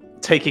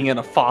taking in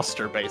a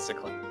foster,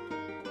 basically.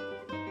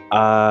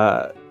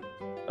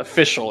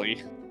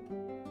 Officially.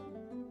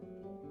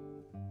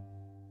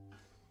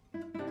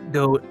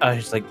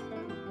 He's like,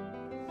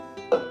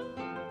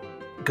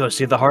 go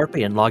see the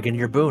harpy and log in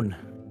your boon.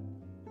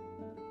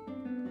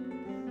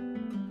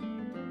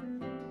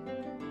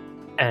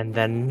 And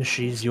then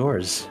she's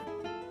yours.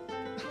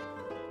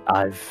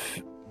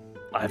 I've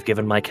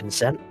given my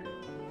consent.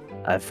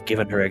 I've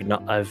given her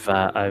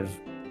I've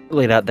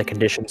laid out the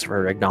conditions for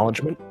her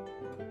acknowledgement,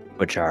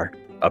 which are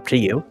up to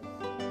you.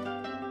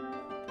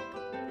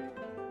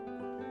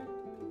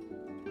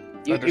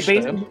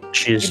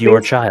 She's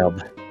your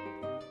child.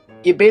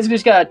 You basically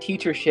just gotta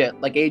teach her shit,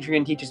 like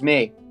Adrian teaches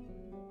me.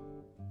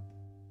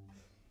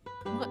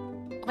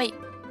 Wait,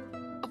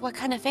 what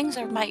kind of things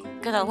am I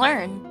gonna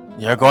learn?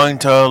 You're going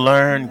to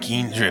learn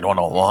Kindred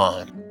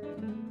 101.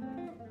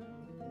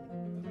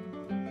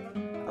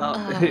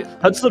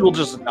 Hudson will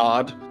just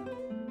nod.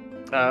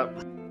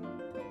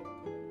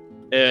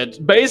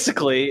 And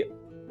basically,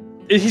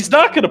 he's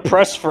not going to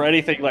press for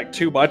anything like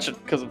too much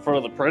because in front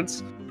of the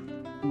prince,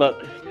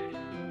 but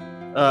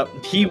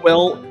he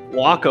will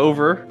walk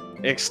over,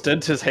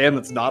 extend his hand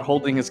that's not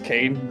holding his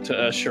cane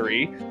to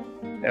Cherie,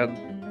 and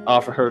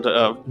offer her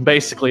to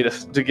basically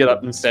to get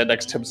up and stand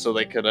next to him so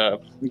they could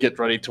get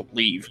ready to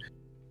leave.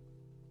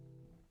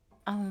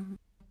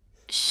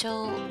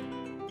 She'll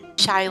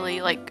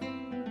shyly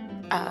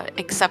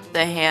accept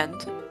the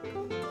hand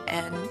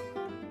and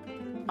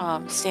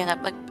stand up.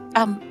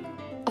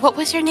 What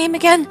was your name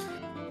again?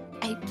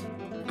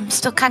 I'm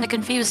still kind of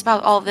confused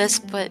about all this,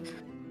 but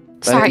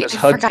sorry, I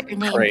forgot your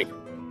name. Craig.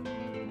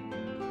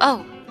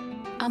 Oh,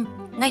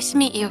 nice to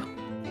meet you.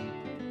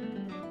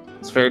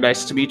 It's very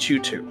nice to meet you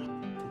too.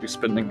 We'll be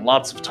spending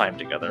lots of time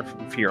together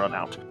from here on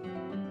out.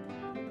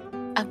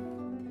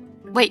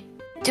 Wait,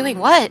 doing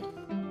what?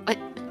 What?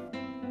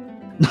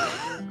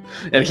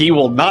 And he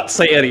will not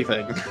say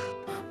anything.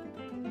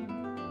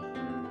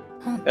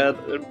 And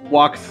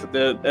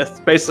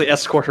basically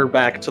escort her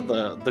back to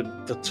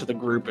the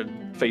group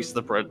and face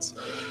the prince.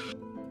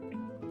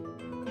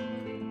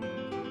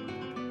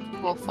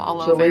 We'll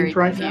follow. So very linked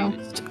right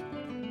confused.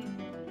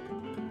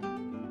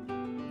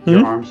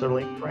 Your arms are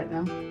linked right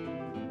now?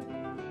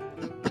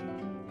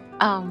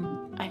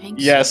 I think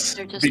yes,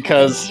 they're just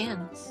because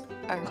hands.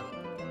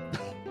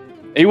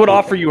 He would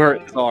offer you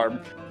his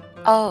arm.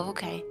 Oh,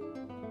 okay.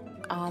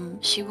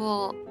 She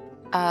will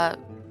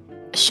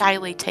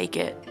shyly take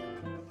it.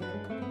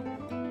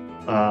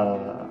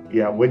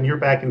 Yeah, when you're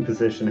back in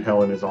position,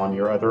 Helen is on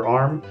your other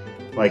arm,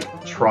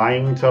 like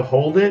trying to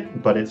hold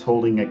it, but it's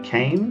holding a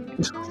cane.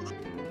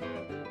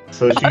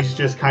 So she's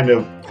just kind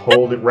of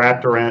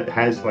wrapped around,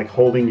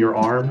 holding your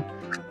arm,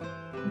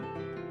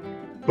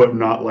 but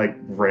not like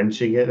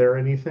wrenching it or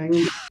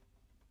anything.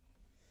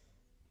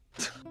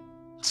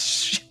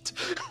 Shit.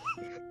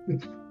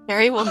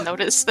 Harry will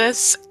notice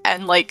this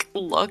and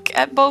look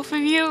at both of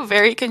you,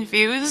 very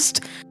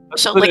confused.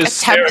 She'll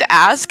attempt to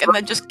ask and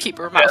then just keep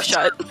her mouth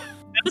shut.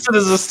 Hudson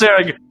is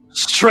staring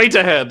straight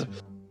ahead.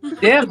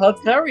 Damn,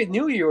 Hudson, I already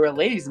knew you were a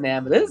ladies'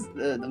 man, but this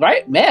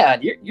right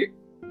man, you're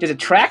just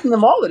attracting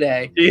them all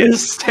today. He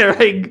is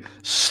staring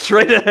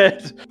straight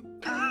ahead.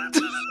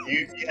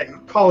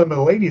 You call him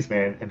a ladies'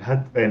 man,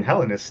 and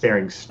Helen is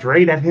staring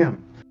straight at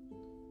him.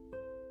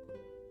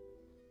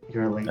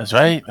 You're a lady. That's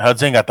right.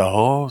 Hudson got the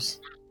hose.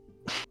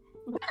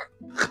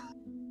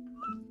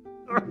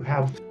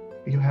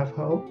 You have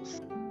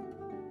hopes?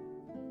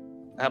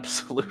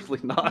 Absolutely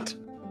not.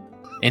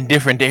 In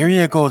different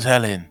area codes,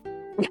 Helen.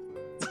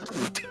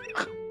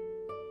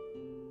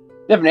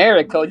 Different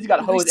area code. He's got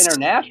a hose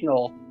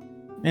international.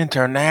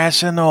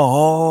 International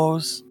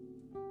hose.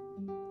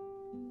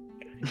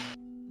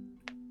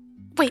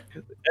 Wait.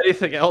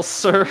 Anything else,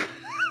 sir?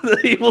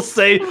 He will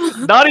say,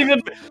 not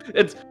even.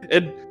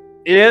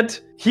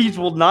 He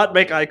will not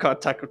make eye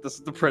contact with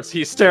the prince.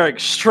 He's staring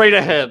straight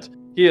ahead.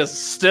 He is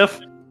stiff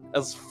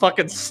as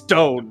fucking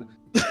stone.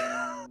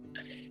 The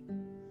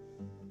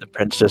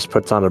prince just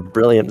puts on a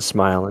brilliant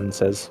smile and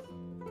says,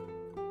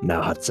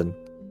 "Now, Hudson,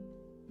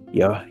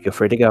 you're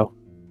free to go."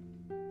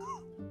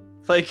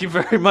 Thank you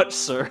very much,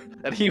 sir.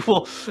 And he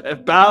will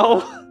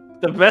bow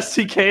the best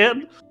he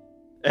can,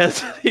 and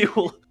he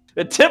will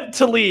attempt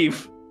to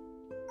leave.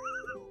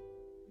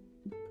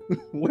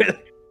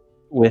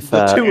 with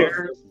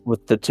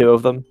the two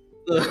of them.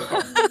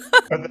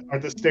 Are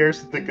the stairs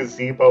to the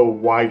gazebo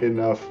wide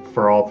enough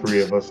for all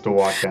three of us to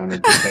walk down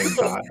at the same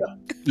time?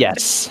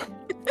 Yes.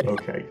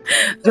 Okay.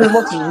 This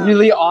looks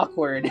really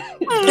awkward.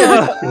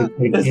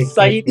 The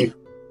sight.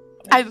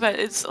 I bet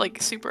it's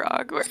super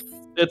awkward.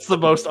 It's the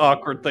most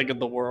awkward thing in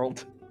the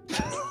world.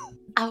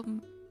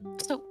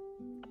 So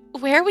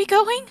where are we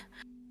going?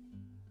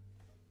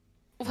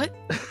 What?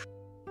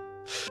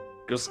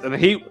 And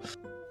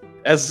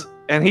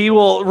he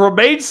will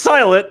remain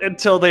silent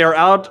until they are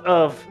out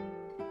of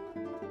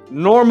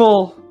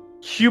normal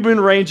human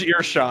range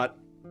earshot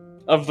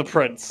of the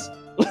prince.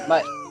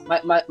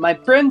 My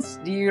prince,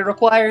 do you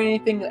require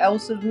anything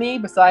else of me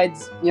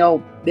besides,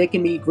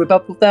 making me group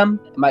up with them?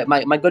 Am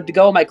I good to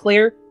go? Am I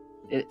clear?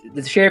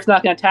 The sheriff's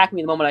not going to attack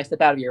me the moment I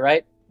step out of here,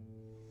 right?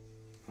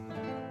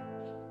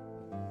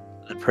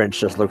 The prince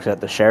just looks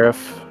at the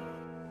sheriff.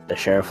 The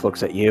sheriff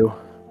looks at you.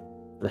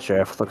 The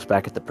sheriff looks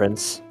back at the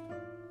prince.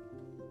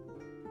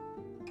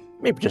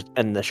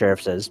 And the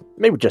sheriff says,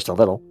 maybe just a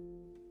little.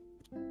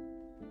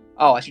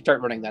 Oh, I should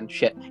start running then.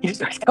 Shit. He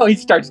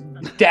starts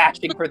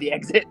dashing for the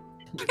exit.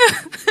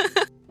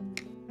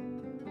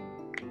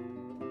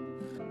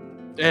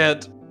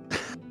 And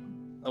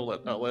I'll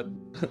let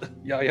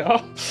Yaya.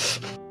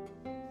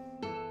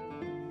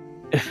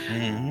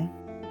 Mhm.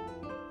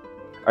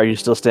 Are you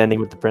still standing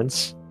with the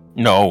prince?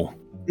 No,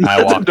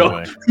 I walked no,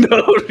 away.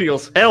 No,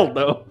 feels hell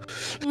no.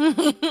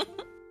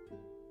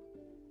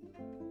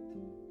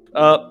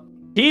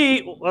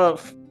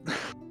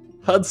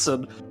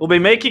 Hudson will be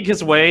making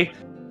his way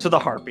to the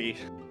Harpy.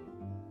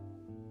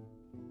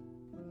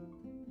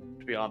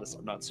 To be honest,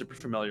 I'm not super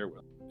familiar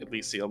with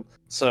Elysium,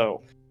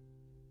 so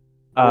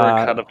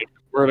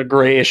we're in a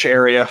grayish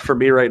area for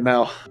me right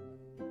now.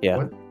 Yeah.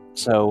 What?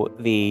 So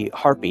the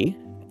Harpy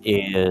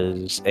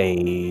is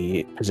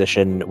a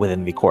position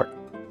within the court.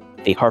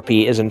 The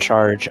Harpy is in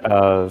charge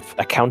of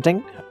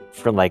accounting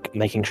for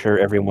making sure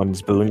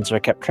everyone's boons are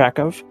kept track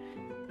of,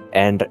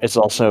 and is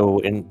also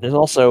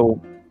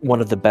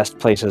one of the best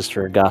places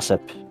for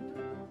gossip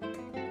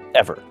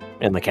ever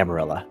in the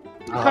Camarilla.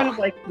 Kind of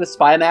like the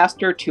Spy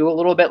Master too, a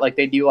little bit. Like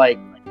they do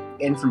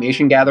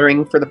information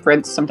gathering for the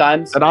prince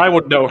sometimes. And I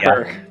would know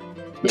her.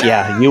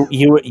 Yeah,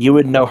 you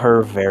would know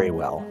her very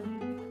well.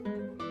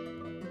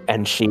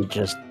 And she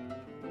just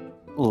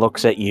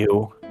looks at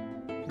you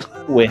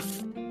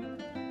with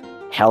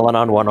Helen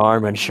on one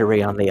arm and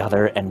Cherie on the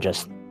other, and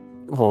just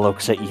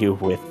looks at you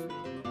with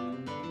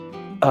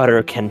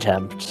utter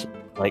contempt.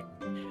 Like,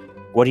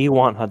 what do you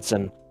want,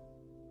 Hudson?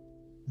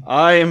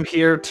 I am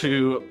here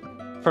to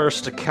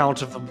first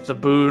account of the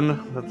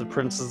boon that the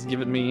prince has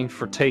given me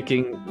for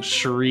taking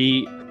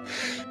Cherie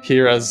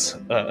here as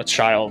a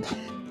child.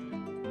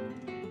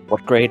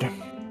 What grade?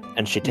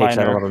 And she takes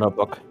out a Minor. little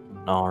notebook.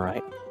 All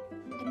right.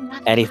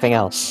 Anything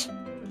else?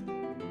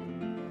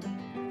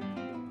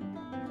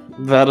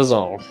 That is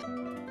all.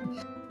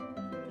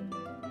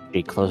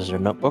 She closes her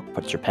notebook,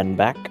 puts her pen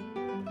back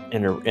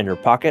in her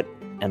pocket,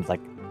 and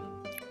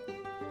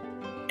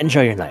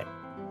enjoy your night,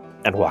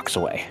 and walks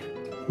away.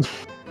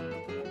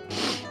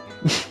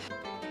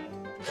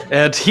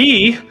 And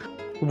he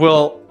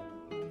will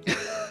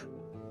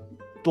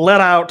let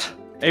out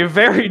a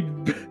very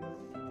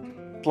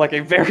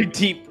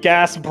deep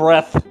gas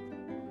breath.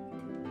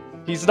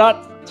 He's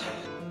not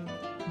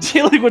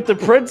dealing with the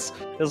prince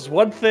is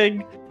one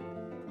thing.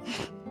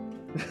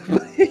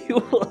 he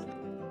will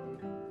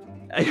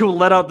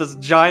let out this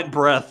giant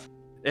breath,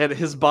 and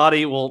his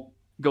body will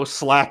go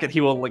slack, and he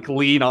will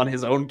lean on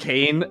his own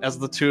cane as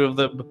the two of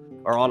them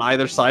are on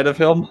either side of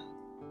him.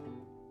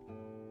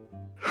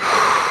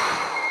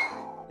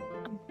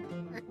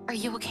 Are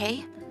you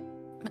okay,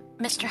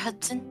 Mr.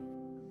 Hudson?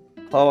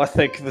 Oh, I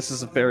think this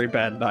is a very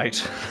bad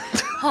night.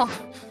 Oh,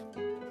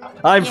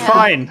 I'm Yeah.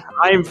 fine.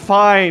 I'm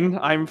fine.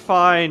 I'm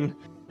fine.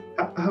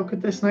 How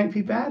could this night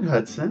be bad,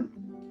 Hudson?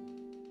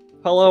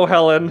 Hello,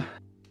 Helen.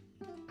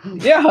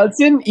 Yeah,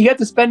 Hudson, you get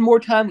to spend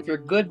more time with your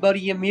good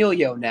buddy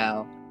Emilio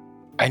now.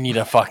 I need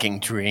a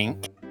fucking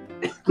drink.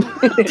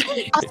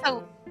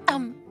 also,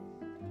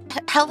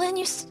 Helen,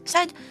 you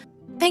said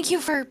thank you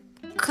for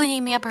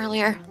cleaning me up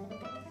earlier.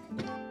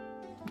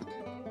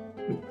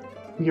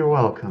 You're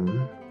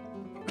welcome.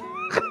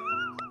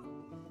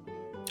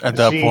 At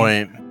that She-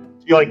 point,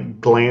 She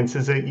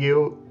glances at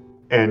you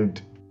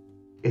and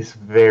is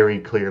very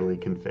clearly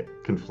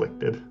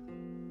conflicted.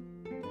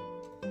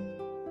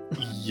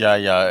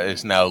 Yaya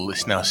is now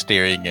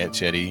staring at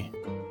Chetty.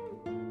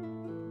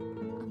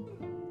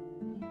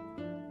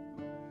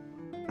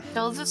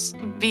 She'll just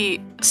be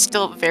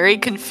still very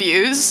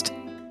confused.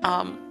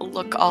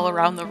 Look all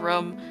around the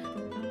room.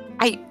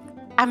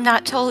 I'm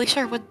not totally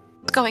sure what's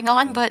going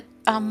on, but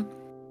And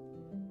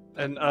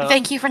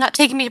thank you for not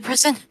taking me to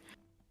prison.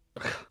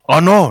 Oh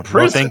no!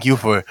 Prison. No, thank you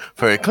for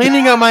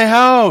cleaning up my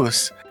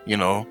house. You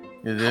know,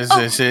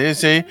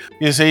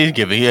 you say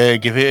give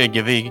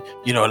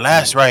it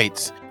last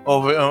rites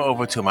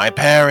over to my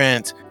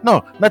parents.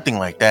 No, nothing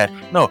like that.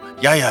 No,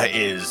 Yaya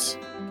is,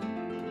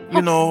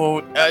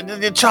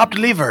 the chopped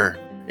liver.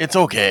 It's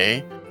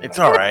okay. It's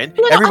all right.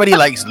 Everybody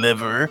likes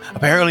liver.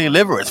 Apparently,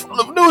 liver is full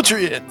of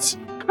nutrients.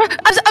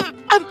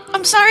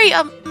 I'm sorry,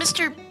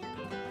 Mr.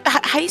 How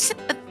do you say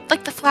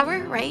like the flower,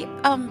 right?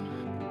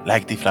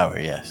 Like the flower,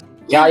 yes.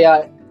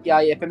 Yeah,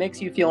 if it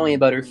makes you feel any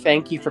better,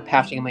 thank you for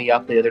patching me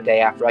up the other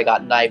day after I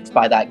got knifed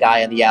by that guy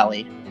in the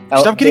alley.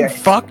 Stop getting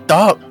fucked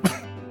up.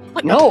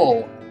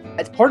 No,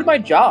 it's part of my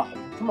job.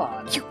 Come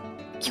on. You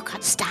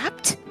got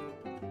stabbed?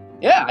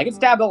 Yeah, I get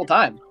stabbed all the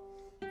time.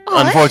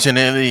 What?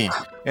 Unfortunately.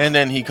 And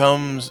then he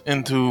comes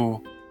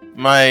into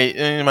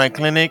my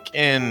clinic,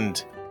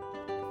 and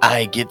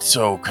I get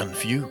so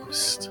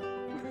confused.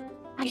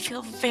 I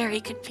feel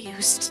very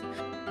confused.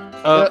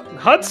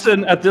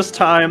 Hudson at this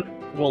time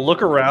will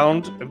look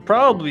around and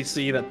probably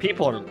see that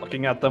people are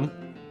looking at them.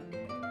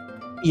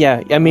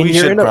 Yeah, I mean, we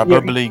should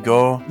probably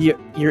go.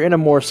 You're in a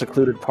more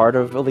secluded part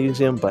of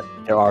Elysium, but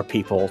there are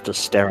people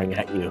just staring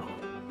at you.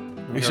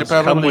 We should Just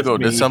come probably with go.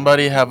 me. Does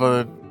somebody have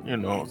a,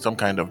 some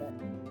kind of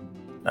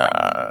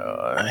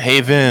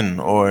haven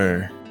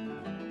or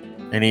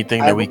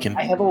anything that we can?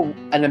 I have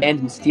an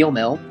abandoned steel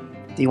mill.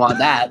 Do you want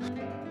that?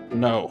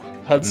 No.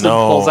 Hudson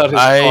No, pulls out his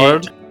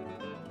card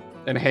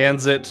and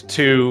hands it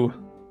to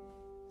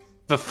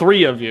the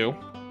three of you,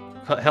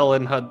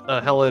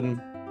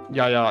 Helen,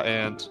 Yaya,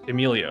 and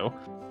Emilio.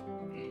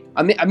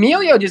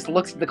 Emilio just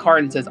looks at the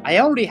card and says, "I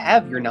already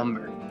have your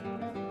number."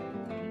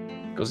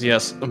 Goes,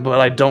 yes, but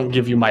I don't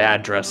give you my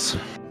address.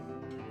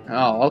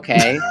 Oh,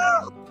 okay.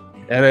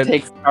 And it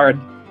Takes the card.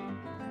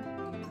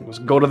 goes,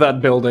 go to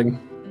that building.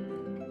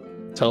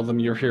 Tell them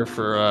you're here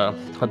for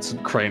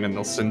Hudson Crane, and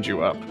they'll send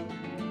you up.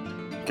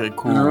 Okay,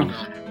 cool.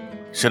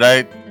 Should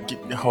I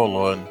hold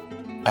on?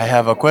 I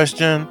have a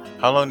question.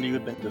 How long do you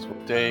think this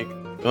will take?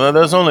 Well,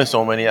 there's only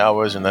so many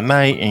hours in the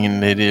night,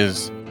 and it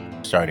is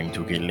starting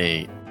to get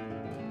late.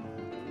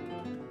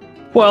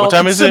 Well, What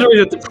time is it? considering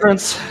that the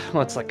prince,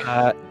 well, it's like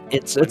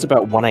It's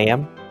about 1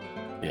 a.m.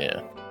 Yeah.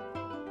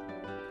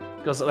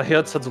 because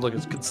Hudson look.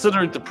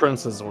 Considering the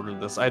prince has ordered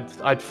this,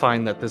 I'd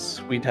find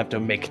that we'd have to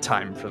make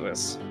time for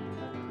this.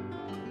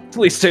 At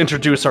least to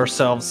introduce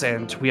ourselves,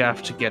 and we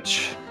have to get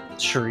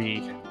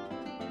Cherie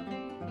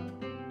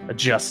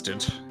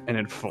adjusted and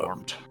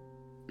informed.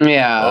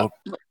 Yeah.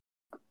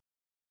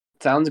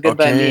 Sounds good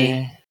by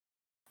me.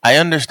 I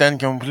understand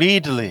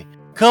completely.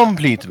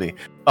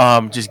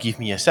 Just give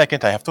me a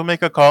second. I have to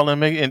make a call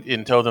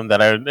and tell them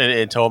that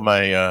and tell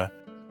my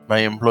my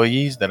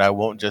employees that I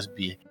won't just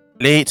be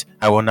late.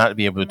 I will not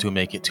be able to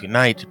make it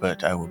tonight,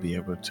 but I will be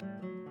able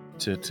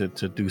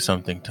to do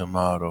something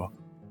tomorrow.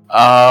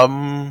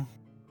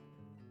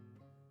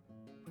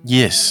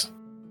 Yes.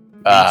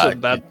 So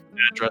that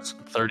address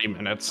in 30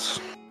 minutes.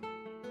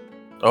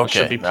 Okay.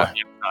 Should be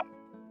plenty of time.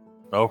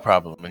 No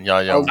problem. And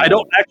y'all. I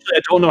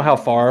don't know how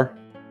far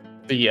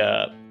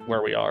the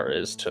where we are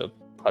is to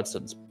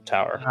Hudson's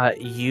tower.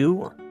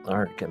 You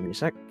are. Give me a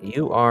sec.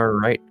 You are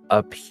right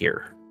up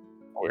here.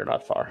 We're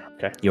not far.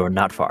 Okay. You are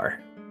not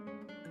far.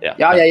 Yeah.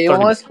 Yeah. You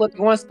 30 want to split?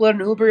 You want to split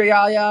an Uber,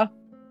 Yeah?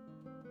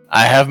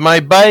 I have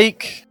my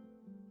bike.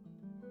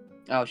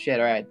 Oh shit!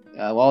 All right.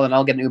 Well, then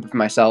I'll get an Uber for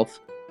myself.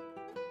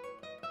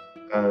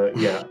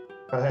 Yeah.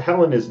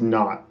 Helen is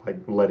not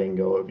letting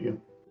go of you.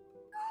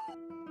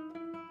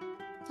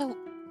 So,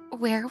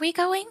 where are we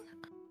going?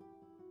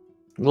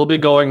 We'll be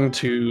going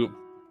to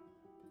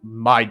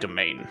my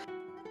domain.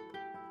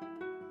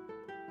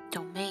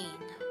 Domain.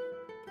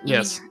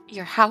 Yes. You mean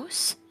your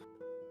house?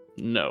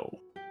 No.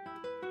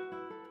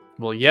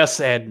 Well, yes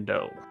and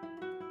no.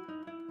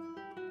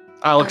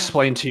 I'll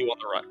explain to you on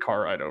the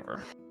car ride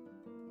over.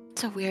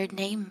 It's a weird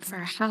name for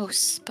a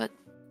house, but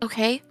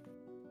okay.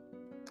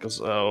 Because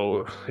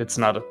it's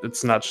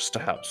not just a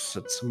house.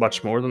 It's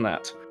much more than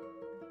that.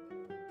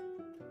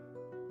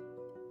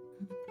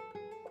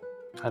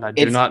 And I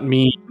do not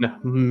mean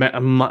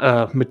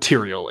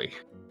materially.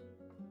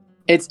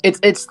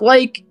 It's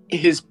like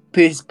his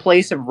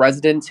place of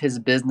residence, his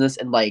business,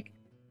 and like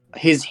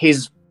his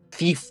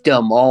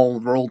fiefdom all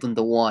rolled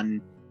into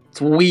one.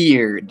 It's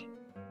weird.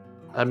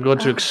 I'm going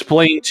to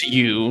explain to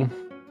you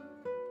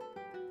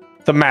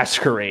the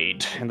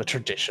masquerade and the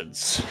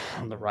traditions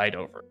on the ride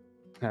over.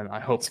 And I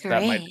hope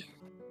that might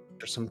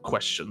answer some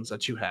questions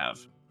that you have.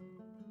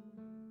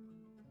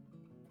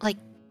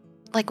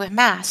 Like with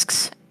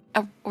masks.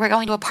 We're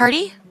going to a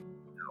party?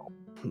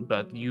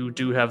 But you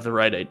do have the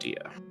right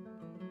idea.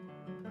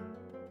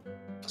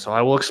 So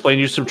I will explain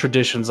you some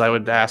traditions. I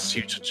would ask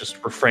you to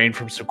just refrain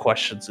from some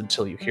questions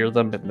until you hear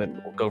them, and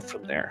then we'll go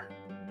from there.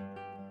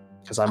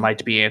 Because I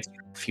might be answering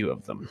a few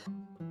of them.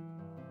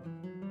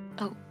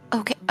 Oh,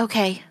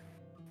 okay.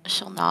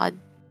 She'll nod.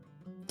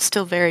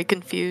 Still very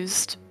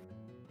confused.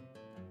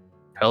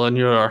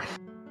 Helen,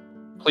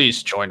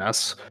 please join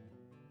us.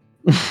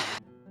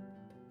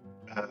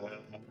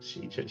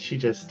 She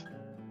just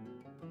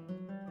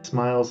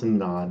smiles and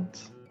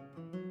nods.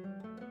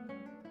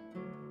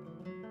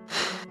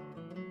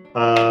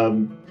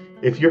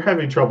 If you're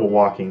having trouble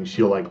walking,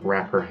 she'll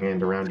wrap her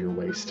hand around your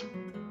waist.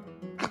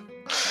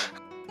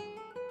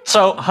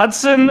 So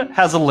Hudson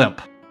has a limp.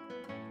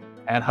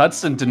 And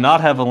Hudson did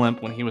not have a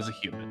limp when he was a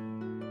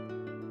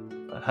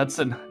human. But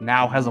Hudson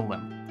now has a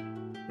limp.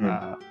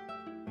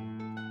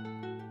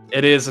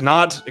 It is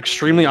not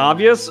extremely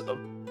obvious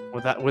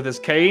with his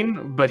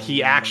cane, but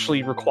he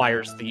actually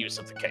requires the use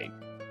of the cane.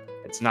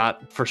 It's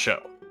not for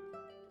show.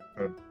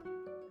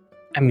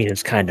 I mean,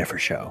 it's kind of for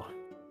show.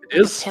 It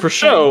is for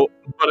show,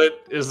 but it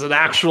is an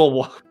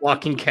actual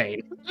walking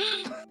cane.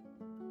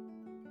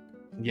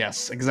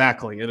 Yes,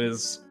 exactly. It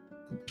is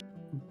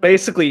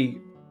basically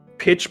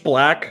pitch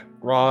black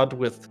rod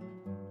with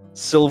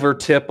silver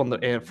tip on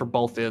the end for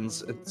both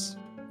ends. It's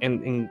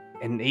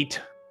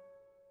innate.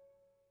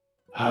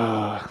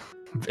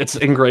 It's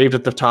engraved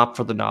at the top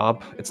for the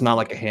knob. It's not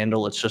like a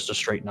handle, it's just a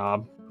straight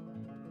knob.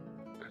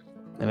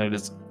 And it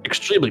is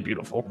extremely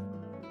beautiful.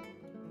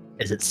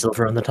 Is it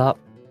silver on the top?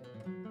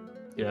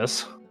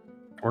 Yes.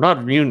 We're not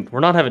immune. We're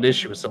not having an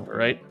issue with silver,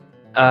 right?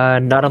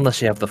 Not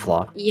unless you have the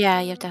flaw.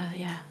 Yeah, you have to.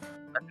 Yeah.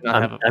 I do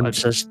not have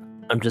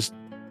I'm just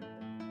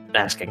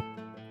asking.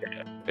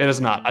 It is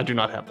not. I do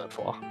not have that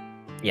flaw.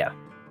 Yeah.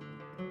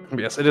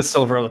 Yes, it is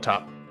silver on the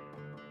top.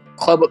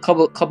 Club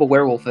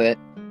werewolf it.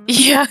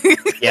 Yeah.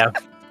 Yeah.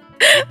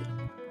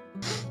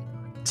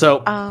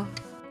 So, Oh.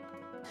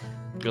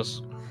 he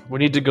goes, we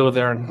need to go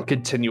there and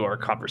continue our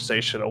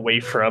conversation away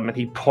from, and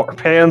he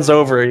pans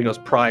over and he goes,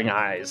 prying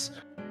eyes.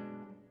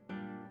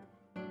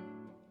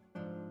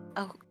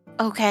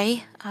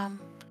 Okay.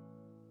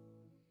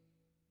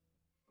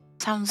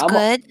 Sounds I'm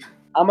good.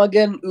 I'm gonna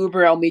get an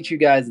Uber. I'll meet you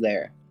guys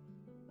there.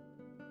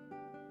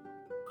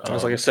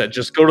 Just like I said,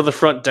 just go to the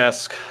front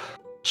desk,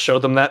 show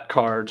them that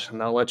card,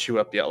 and I'll let you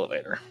up the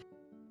elevator.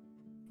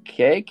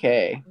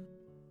 KK.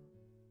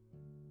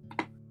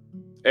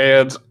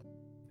 And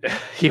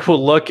he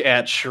will look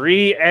at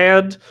Cherie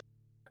and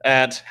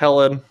at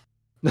Helen.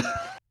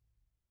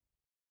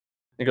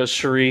 He goes,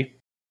 Cherie,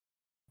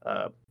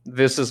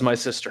 this is my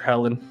sister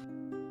Helen.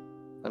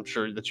 I'm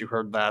sure that you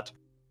heard that.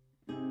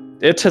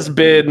 It has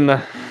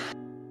been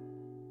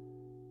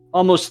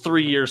almost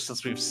 3 years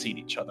since we've seen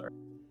each other.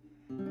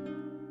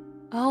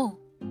 Oh.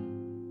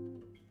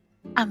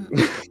 I'm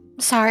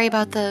sorry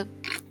about the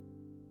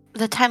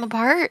time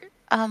apart.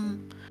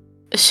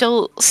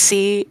 She'll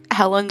see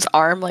Helen's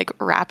arm like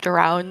wrapped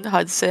around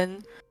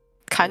Hudson,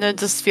 kind of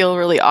just feel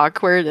really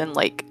awkward and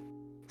like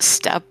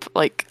step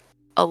like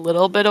a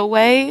little bit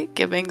away,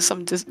 giving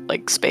some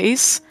like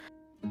space.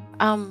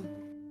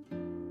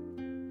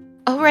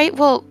 Oh right,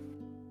 well,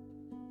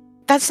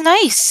 that's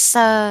nice.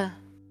 Yeah,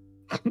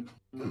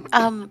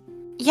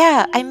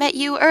 I met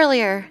you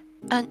earlier.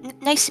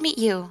 Nice to meet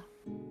you.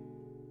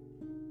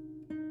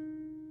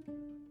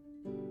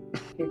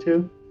 Talking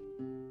to?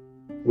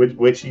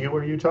 Which you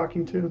are you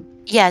talking to?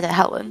 Yeah, to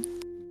Helen.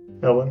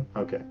 Helen?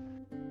 Okay.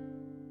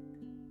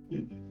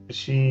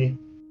 She...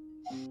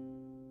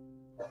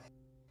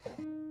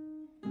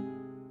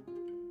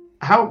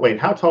 How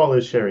tall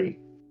is Sherry?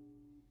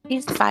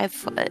 He's 5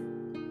 foot.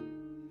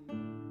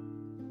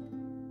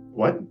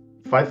 What?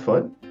 5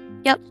 foot?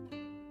 Yep.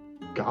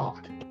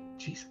 God.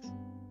 Jesus.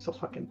 So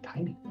fucking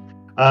tiny.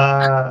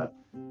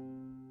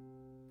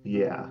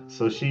 Yeah,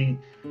 so she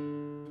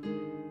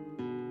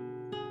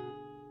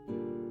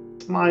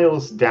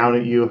smiles down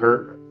at you,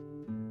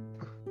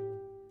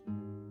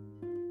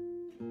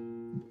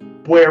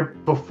 where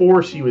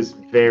before she was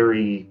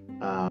very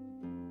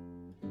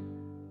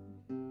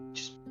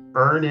just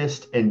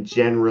earnest and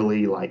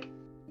generally like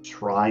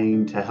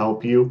trying to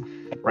help you.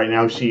 Right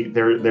now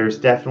there's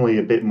definitely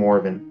a bit more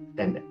of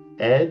an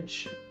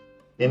edge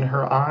in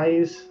her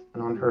eyes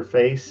and on her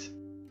face,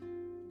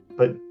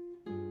 but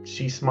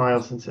she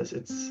smiles and says,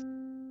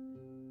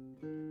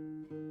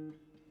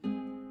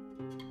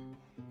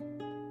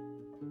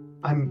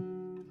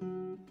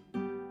 I'm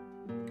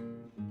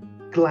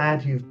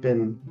glad you've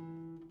been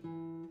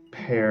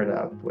paired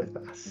up with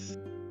us.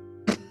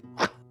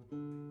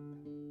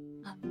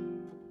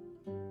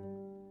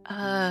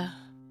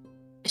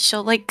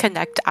 She'll like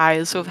connect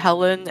eyes with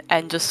Helen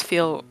and just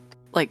feel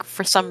like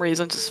for some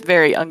reason just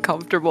very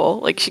uncomfortable.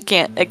 Like she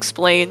can't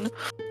explain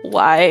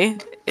why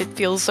it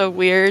feels so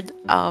weird.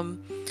 And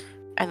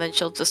then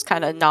she'll just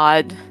kind of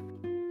nod.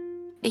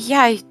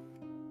 Yeah,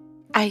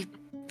 I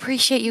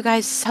appreciate you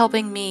guys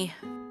helping me.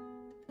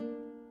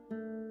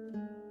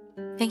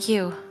 Thank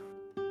you.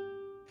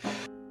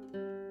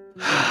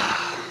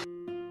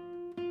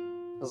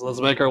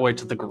 Let's make our way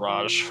to the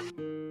garage.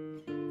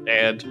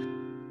 And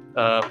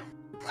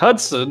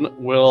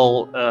Hudson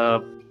will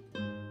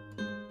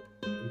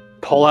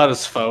pull out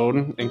his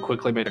phone and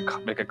quickly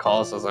make a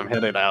call as I'm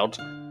headed out.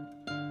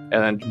 And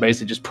then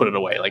basically just put it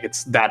away. Like,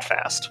 it's that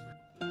fast.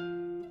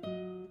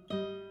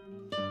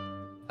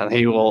 And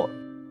he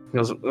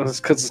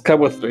goes, come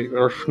with me,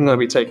 or I'm going to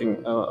be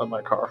taking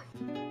my car.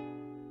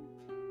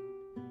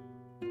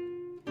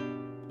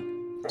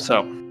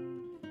 So,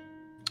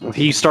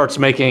 he starts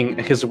making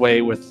his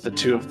way with the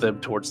two of them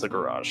towards the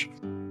garage.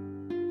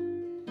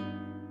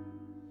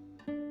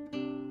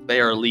 They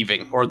are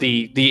leaving, or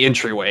the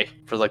entryway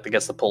for like the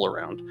guests to pull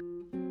around.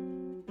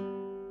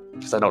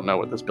 Because I don't know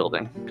what this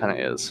building kind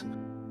of is.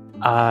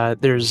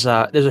 There's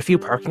a few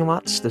parking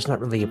lots. There's not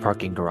really a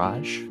parking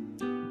garage,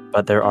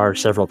 but there are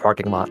several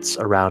parking lots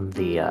around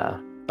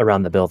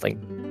the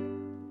building.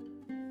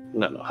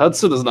 No,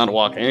 Hudson is not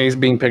walking. He's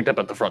being picked up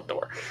at the front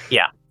door.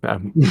 Yeah,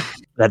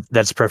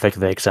 that's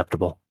perfectly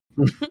acceptable.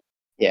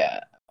 Yeah,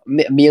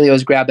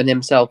 Emilio's grabbing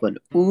himself an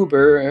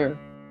Uber.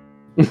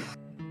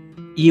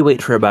 You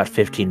wait for about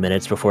 15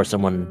 minutes before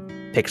someone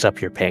picks up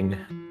your ping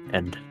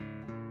and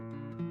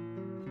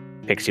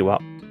picks you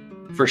up.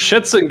 For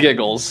shits and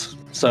giggles,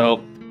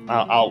 so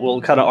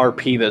we'll kind of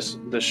RP this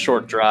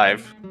short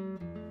drive.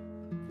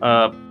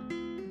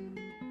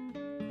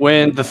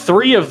 When the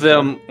three of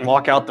them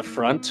walk out the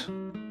front,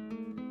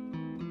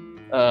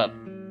 I'm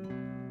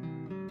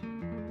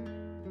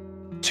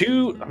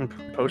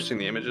posting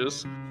the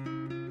images.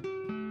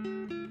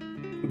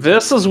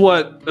 This is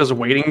what is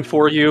waiting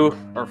for you,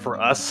 or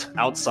for us,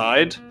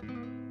 outside.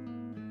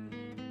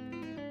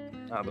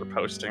 they're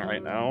posting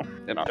right now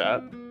in our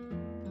chat.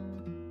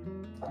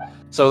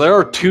 So there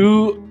are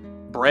two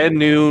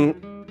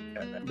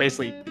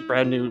basically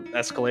brand new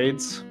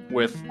Escalades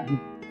with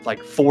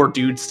like 4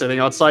 dudes sitting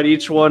outside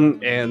each one,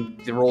 and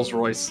the Rolls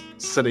Royce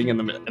sitting in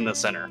the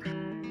center,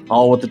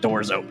 all with the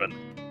doors open.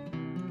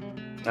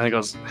 And he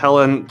goes,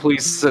 "Helen,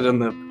 please sit in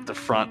the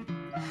front."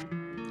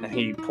 And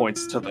he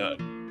points to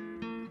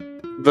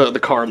the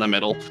car in the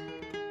middle.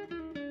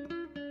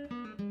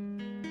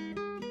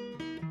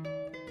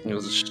 He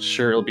goes,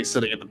 "Sure, he'll be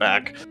sitting at the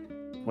back.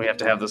 We have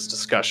to have this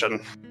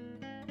discussion."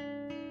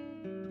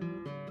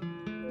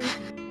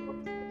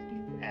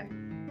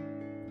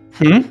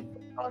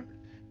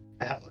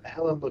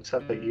 Helen looks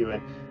up at you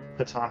and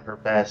puts on her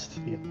best,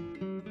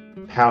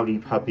 pouty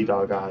puppy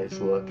dog eyes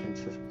look and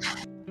says,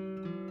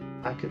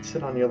 "I could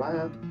sit on your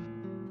lap."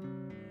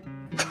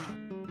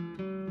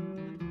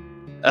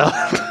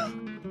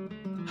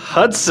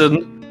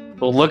 Hudson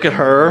will look at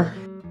her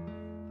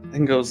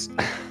and goes,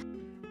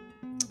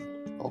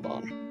 "Hold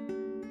on.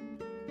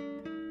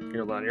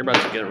 You're about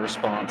to get a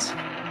response."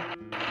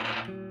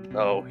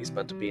 Oh, he's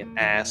about to be an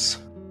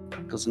ass.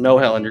 Because no,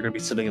 Helen, you're going to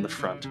be sitting in the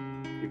front.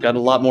 You've gotten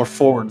a lot more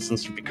forward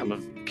since you've become a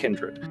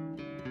kindred.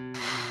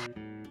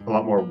 A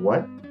lot more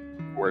what?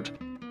 Word.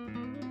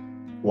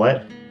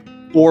 What?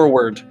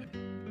 Forward.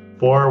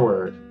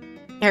 Forward.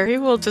 Harry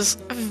will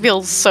just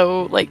feel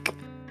so, like,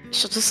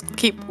 she'll just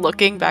keep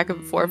looking back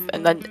and forth,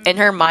 and then in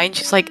her mind,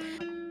 she's like,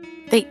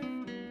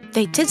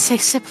 they did say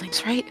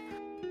siblings, right?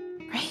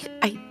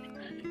 Right?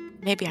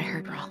 Maybe I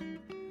heard wrong.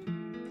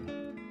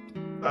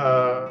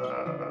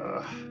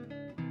 Huh.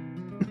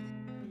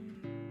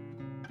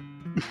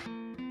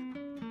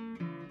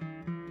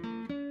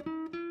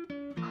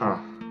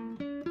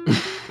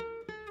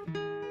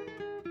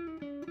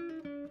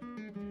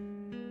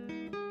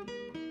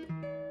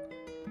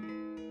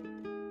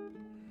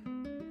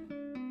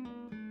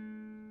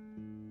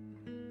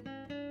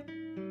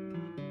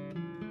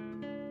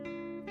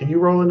 Can you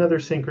roll another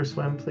sink or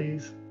swim,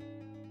 please?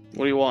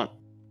 What do you want?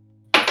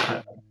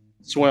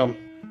 Swim.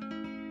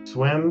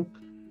 Swim?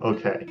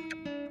 Okay.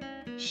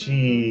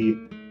 She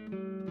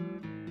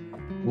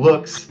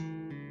looks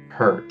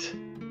hurt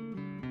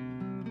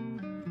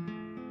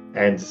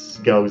and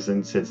goes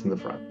and sits in the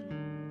front.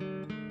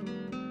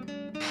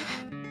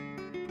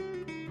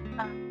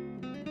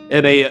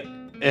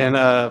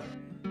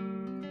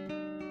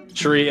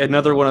 Cherie,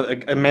 another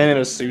one, a man in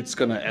a suit's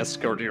gonna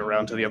escort you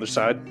around to the other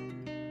side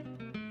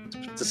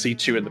to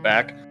seat you in the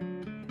back.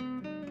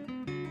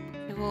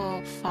 We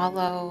will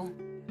follow,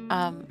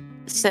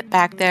 sit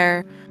back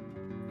there.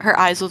 Her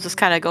eyes will just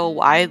kind of go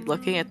wide,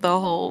 looking at the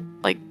whole,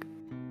 like,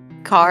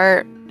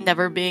 car,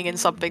 never being in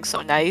something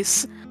so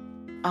nice.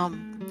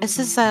 This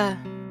is a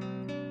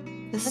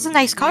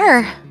nice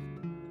car.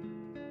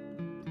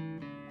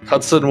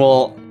 Hudson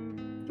will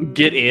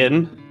get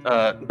in,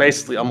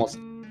 basically almost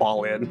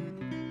fall in.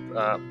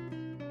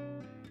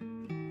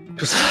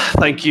 Just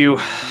thank you,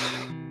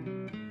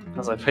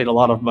 because I paid a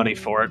lot of money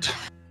for it.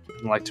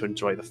 I like to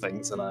enjoy the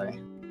things that I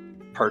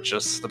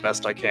purchase the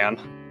best I can.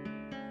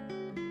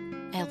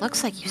 It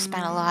looks like you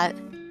spent a lot.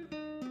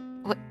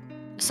 What?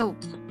 So,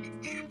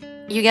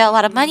 you get a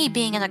lot of money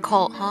being in a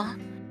cult, huh?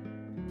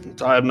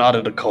 I am not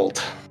in a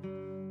cult.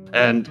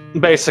 And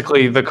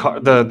basically,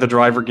 the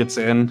driver gets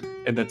in,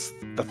 and it's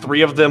the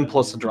 3 of them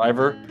plus the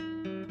driver,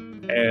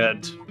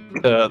 and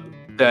the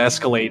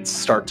Escalades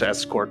start to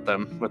escort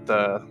them with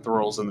the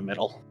rolls in the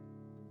middle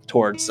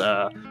towards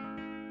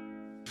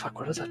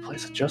what is that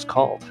place I just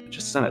called? I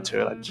just sent it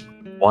to it.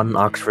 1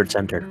 Oxford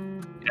Center.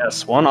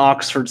 Yes, 1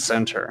 Oxford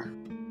Center.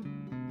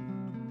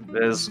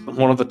 It is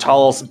one of the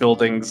tallest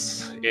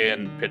buildings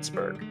in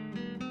Pittsburgh.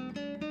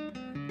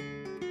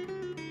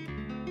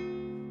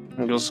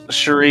 And goes,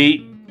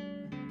 Cherie,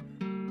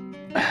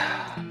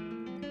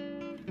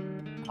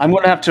 I'm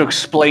going to have to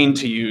explain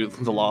to you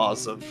the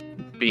laws of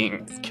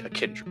being a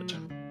kindred.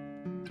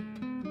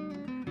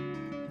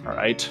 All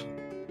right?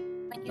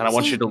 And I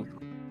want you to...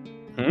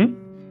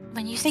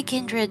 When you say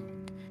kindred,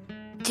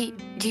 do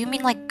you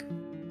mean like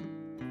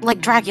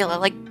Dracula,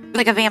 like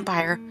a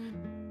vampire?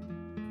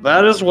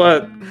 That is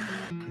what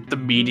the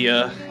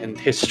media and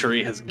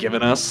history has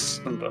given us,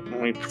 but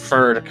we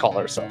prefer to call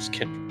ourselves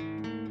kindred.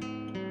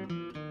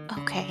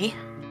 Okay.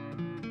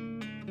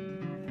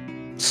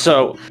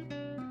 So,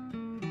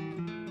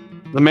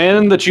 the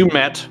man that you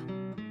met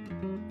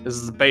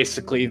is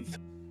basically...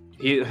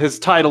 his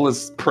title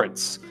is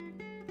Prince.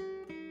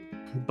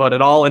 But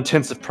at all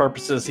intensive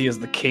purposes, he is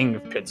the king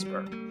of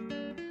Pittsburgh.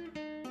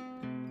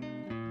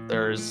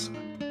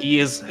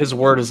 His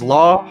word is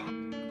law.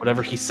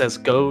 Whatever he says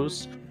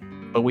goes.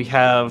 But we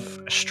have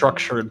a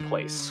structure in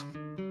place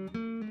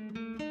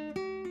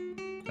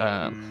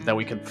that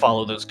we can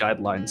follow those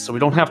guidelines, so we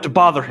don't have to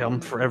bother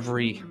him for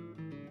every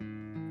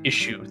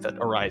issue that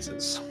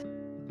arises.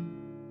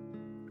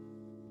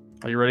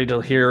 Are you ready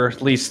to hear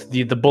at least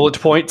the bullet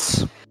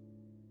points?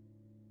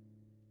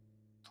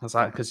 Because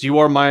I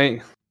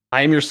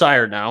am your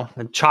sire now,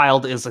 and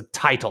child is a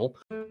title,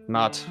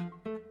 not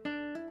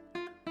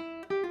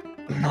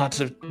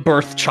a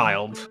birth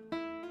child.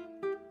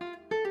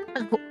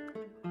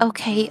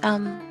 Okay,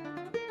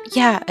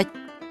 yeah,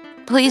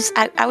 please,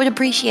 I would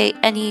appreciate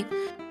any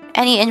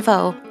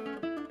info.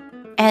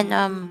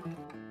 And,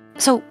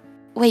 so,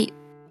 wait,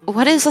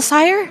 what is a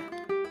sire?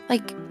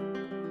 Like,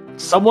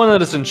 Someone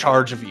that is in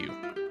charge of you,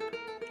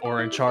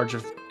 or in charge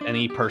of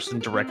any person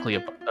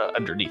directly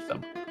underneath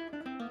them.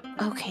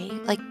 okay,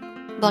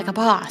 like a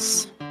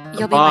boss.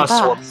 You'll be boss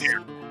my or boss.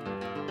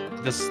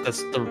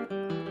 That's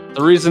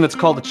the reason it's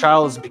called the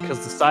child is because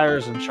the sire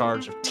is in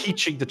charge of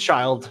teaching the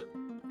child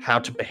how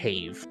to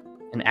behave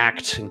and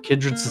act in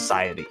kindred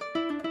society.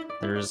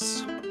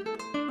 There's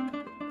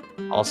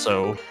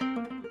also,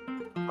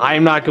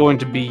 I'm not going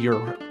to be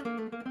your,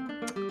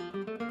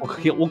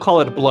 we'll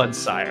call it a blood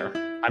sire.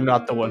 I'm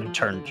not the one who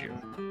turned you.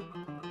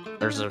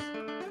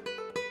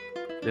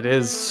 It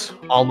is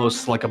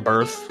almost like a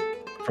birth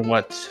from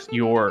what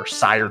your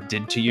sire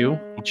did to you.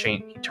 He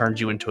turned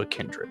you into a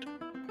kindred.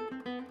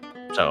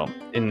 So,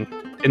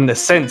 in the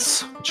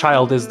sense,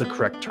 child is the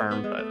correct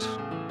term, but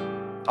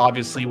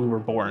obviously we were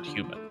born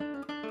human.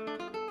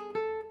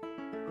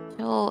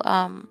 She'll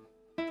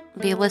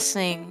be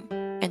listening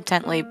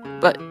intently,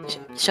 but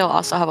she'll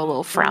also have a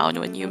little frown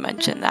when you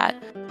mention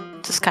that.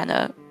 Just kind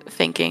of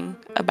thinking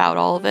about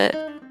all of it.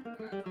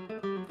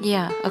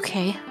 Yeah,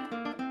 okay.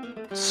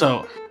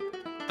 So,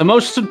 the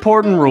most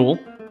important rule,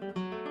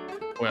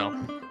 well,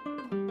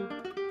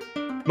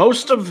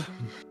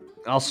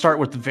 I'll start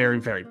with the very,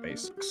 very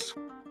basics.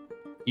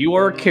 You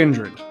are a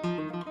kindred.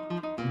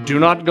 Do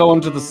not go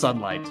into the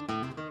sunlight.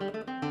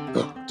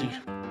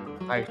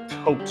 I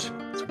hoped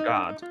to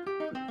God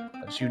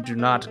that you do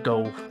not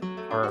go,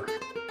 or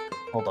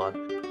hold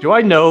on. Do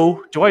I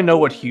know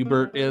what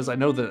Hubert is? I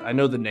know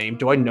the name.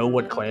 Do I know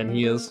what clan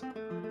he is?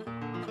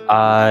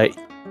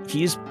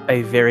 He's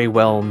a very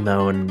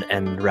well-known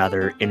and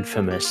rather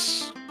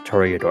infamous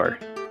toreador.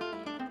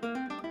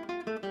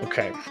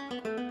 Okay.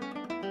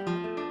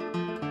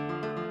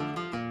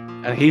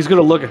 And he's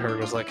gonna look at her and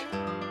was like,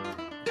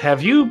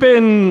 have you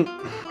been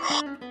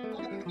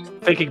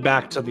thinking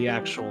back to the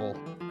actual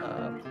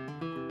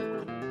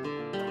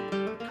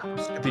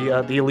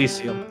the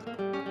Elysium?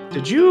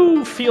 Did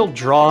you feel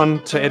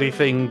drawn to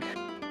anything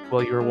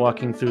while you were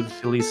walking through the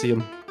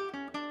Elysium?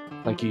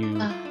 Like you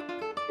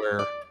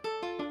were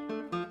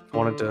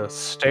wanted to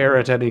stare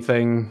at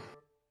anything?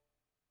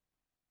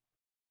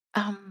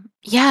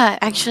 Yeah,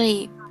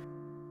 actually,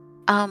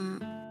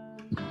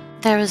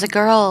 there was a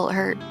girl,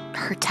 her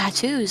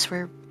tattoos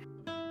were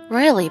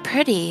really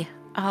pretty.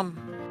 And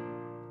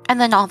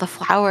then all the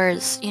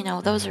flowers,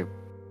 those are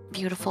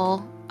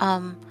beautiful.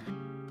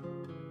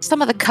 Some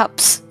of the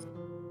cups,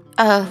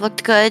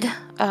 looked good.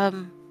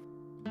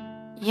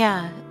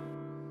 Yeah.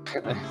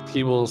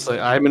 He will say,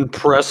 I'm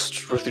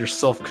impressed with your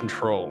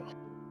self-control.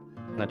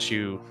 That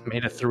you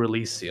made it through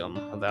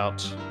Elysium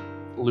without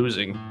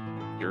losing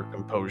your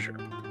composure.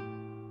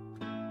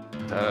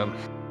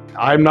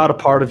 I'm not a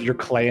part of your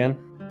clan.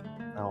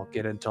 I'll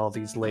get into all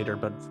these later,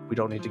 but we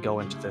don't need to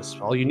go into this.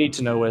 All you need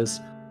to know is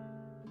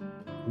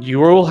you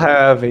will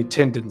have a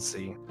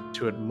tendency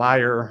to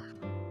admire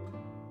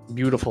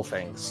beautiful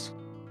things,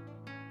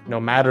 no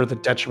matter the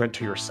detriment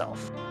to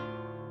yourself.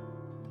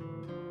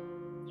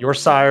 Your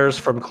sire's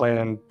from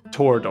Clan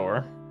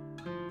Torador.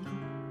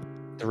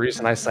 The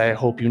reason I say I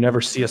hope you never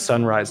see a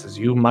sunrise is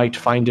you might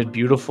find it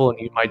beautiful and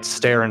you might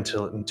stare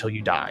until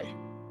you die.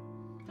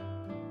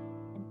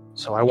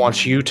 So I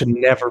want you to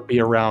never be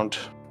around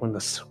when the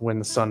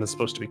sun is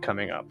supposed to be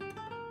coming up.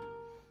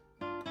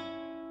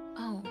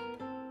 Oh.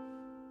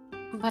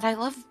 But I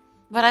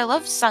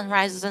love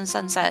sunrises and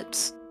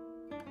sunsets.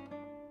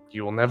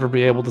 You will never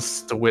be able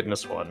to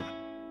witness one.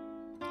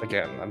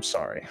 Again, I'm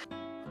sorry.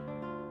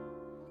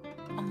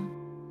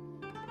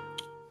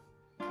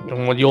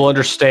 And you'll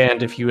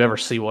understand if you ever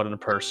see one in a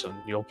person.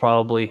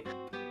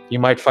 You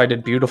might find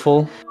it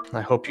beautiful. I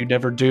hope you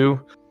never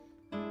do.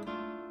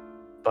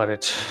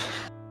 But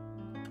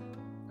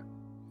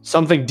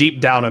something deep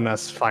down in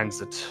us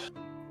finds it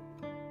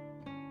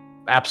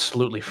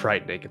absolutely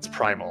frightening. It's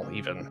primal,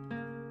 even.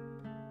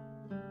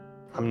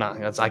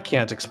 I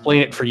can't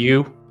explain it for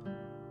you,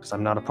 because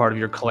I'm not a part of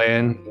your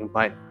clan. You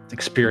might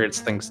experience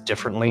things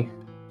differently.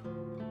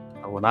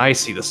 But when I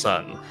see the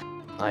sun,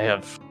 I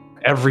have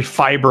every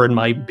fiber in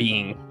my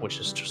being, which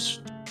is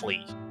just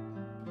flee.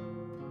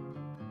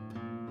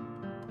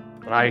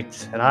 And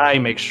I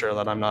make sure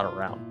that I'm not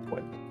around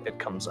when it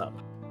comes up.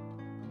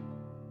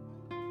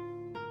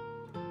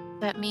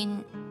 That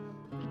mean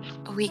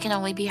we can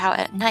only be out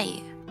at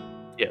night?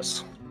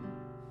 Yes.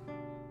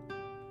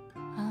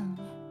 Oh,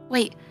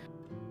 wait.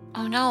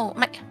 Oh no,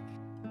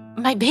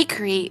 my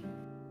bakery.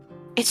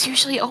 It's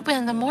usually open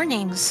in the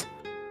mornings.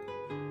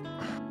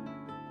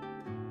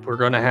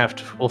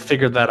 We'll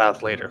figure that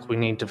out later. We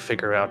need to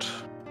figure out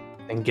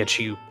and get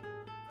you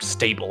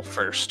stable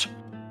first.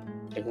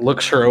 He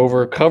looks her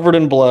over, covered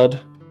in blood.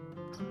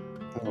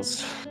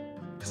 Because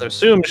I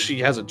assume she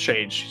hasn't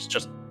changed. She's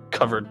just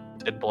covered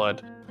in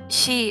blood.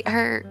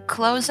 Her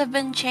clothes have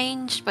been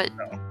changed, but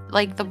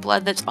like the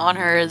blood that's on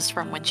her is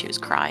from when she was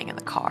crying in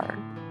the car.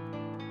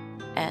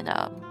 And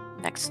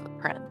next to the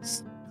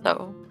prince.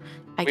 So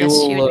I We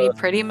guess she will, would be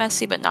pretty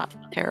messy, but not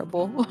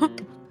terrible.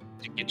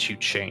 to get you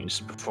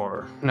changed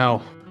before.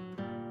 No,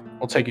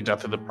 we'll take you down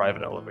through the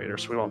private elevator,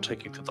 so we won't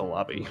take you to the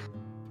lobby.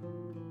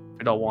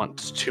 We don't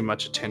want too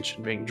much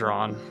attention being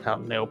drawn out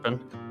in the open.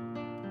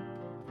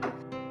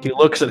 He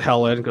looks at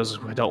Helen and goes,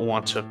 I don't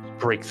want to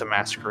break the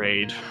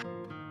masquerade.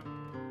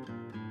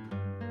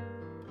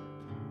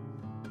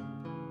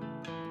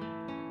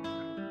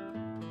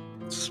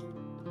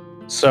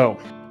 So,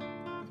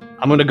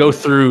 I'm going to go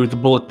through the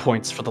bullet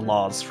points for the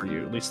laws for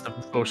you, at least the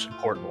most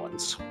important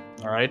ones.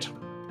 All right?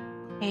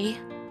 Okay.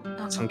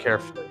 Listen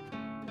carefully.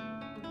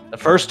 The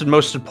first and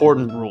most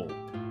important rule,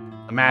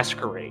 the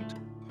masquerade.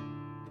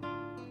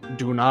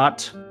 Do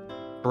not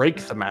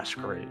break the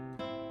masquerade.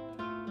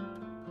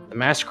 The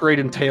masquerade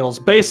entails,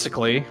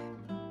 basically,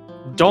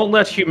 don't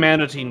let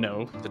humanity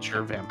know that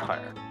you're a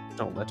vampire.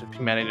 Don't let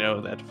humanity know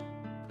that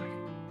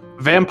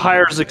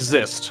vampires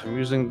exist. I'm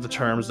using the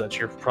terms that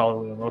you're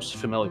probably the most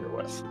familiar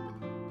with.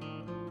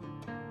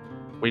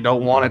 We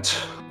don't want it.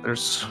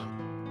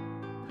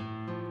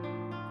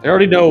 They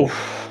already know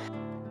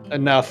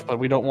enough, but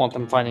we don't want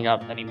them finding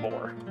out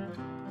anymore.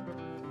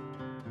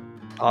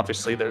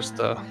 Obviously, there's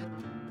the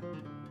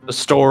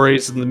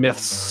stories and the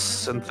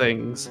myths and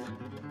things.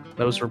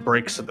 Those were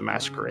breaks of the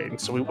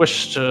masquerade, so we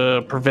wish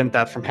to prevent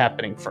that from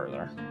happening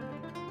further.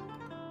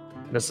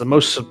 And it's the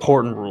most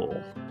important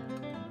rule.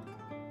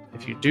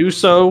 If you do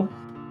so,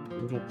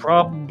 you will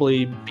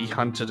probably be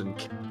hunted and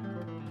killed.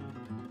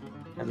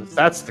 And if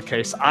that's the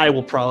case, I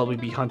will probably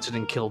be hunted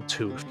and killed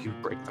too if you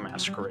break the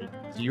masquerade.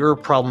 Your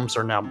problems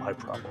are now my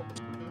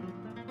problems.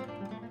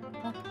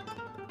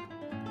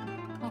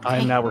 Okay. I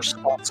am now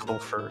responsible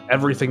for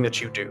everything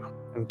that you do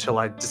until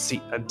I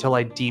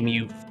deem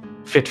you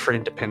fit for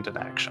independent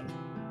action.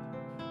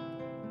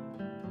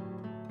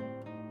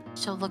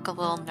 She'll look a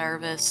little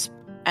nervous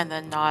and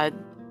then nod.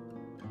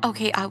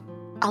 Okay,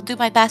 I'll do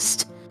my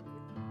best.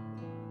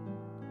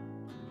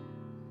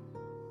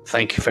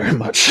 Thank you very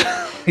much,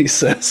 he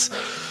says.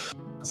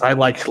 'Cause I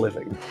like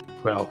living.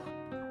 Well,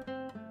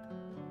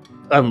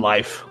 and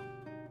life.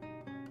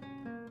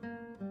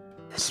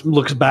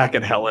 Looks back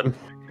at Helen.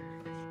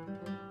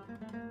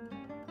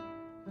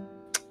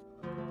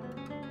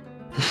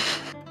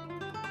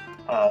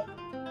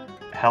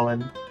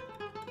 Helen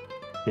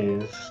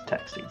is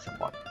texting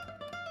someone.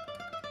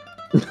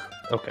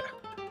 Okay.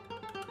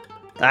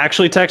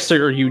 Actually texting,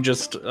 or are you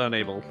just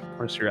unable?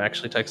 Or is you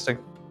actually texting?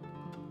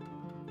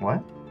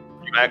 What?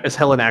 Is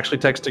Helen actually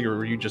texting, or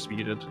were you just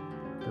muted?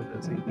 Or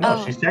busy?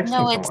 No, she's texting No,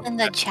 someone. it's in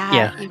the chat.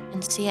 Yeah. You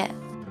can see it.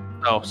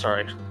 Oh,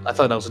 sorry. I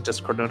thought that was a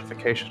Discord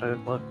notification. I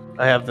didn't look.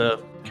 I have the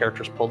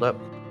characters pulled up.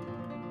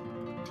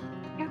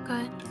 You're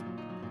good.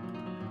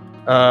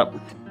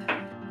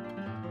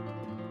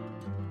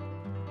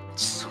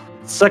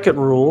 Second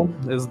rule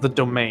is the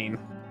domain.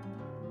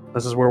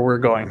 This is where we're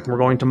going. We're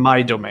going to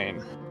my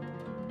domain.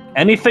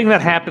 Anything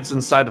that happens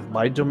inside of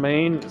my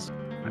domain is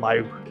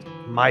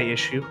my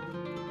issue.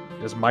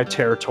 It is my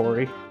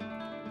territory.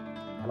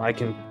 And I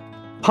can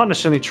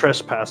punish any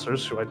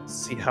trespassers who I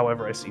see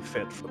however I see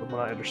fit from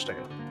what I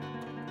understand.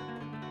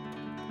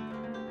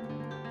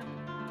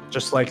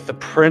 Just like the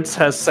prince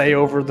has say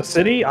over the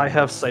city, I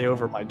have say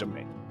over my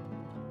domain.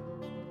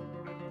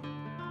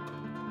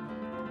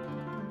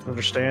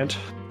 Understand?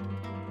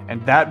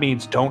 And that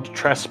means don't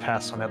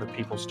trespass on other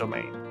people's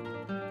domain.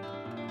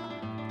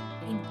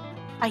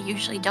 I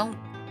usually don't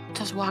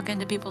just walk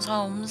into people's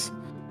homes.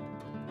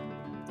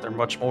 They're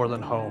much more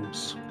than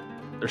homes.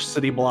 They're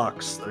city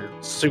blocks, they're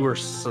sewer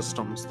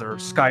systems, they're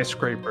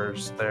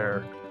skyscrapers,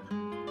 they're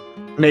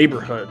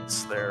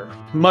neighborhoods, they're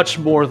much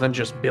more than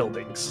just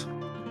buildings.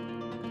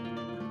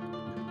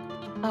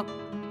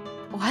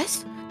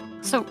 What?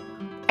 So,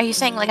 are you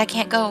saying like I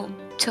can't go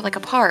to like a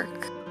park?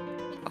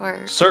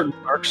 Or Certain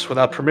parks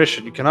without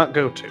permission you cannot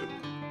go to.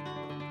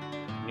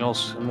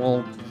 And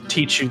we'll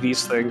teach you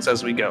these things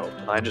as we go.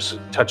 I'm just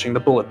touching the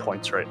bullet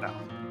points right now.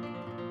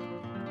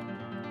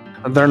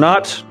 And they're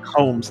not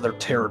homes, they're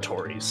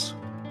territories.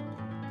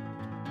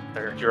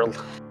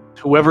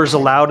 Whoever's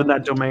allowed in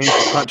that domain to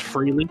hunt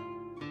freely,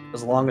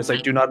 as long as they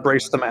do not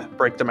break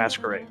the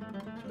masquerade.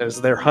 That is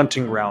their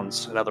hunting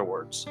grounds, in other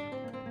words.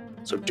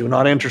 So do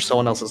not enter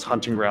someone else's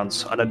hunting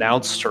grounds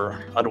unannounced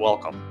or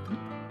unwelcome.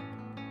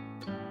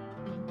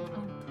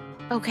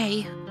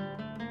 okay.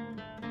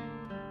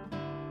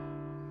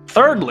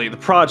 Thirdly, the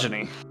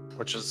progeny,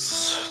 which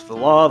is the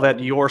law that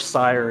your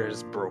sire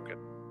is broken.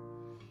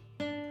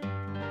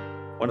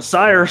 When a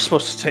sire is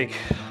supposed to take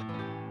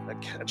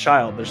a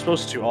child, they're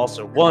supposed to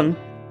also, one,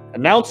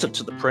 announce it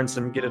to the prince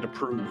and get it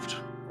approved.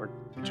 Or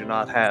do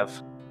not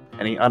have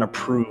any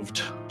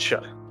unapproved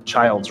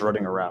childs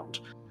running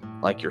around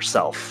like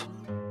yourself.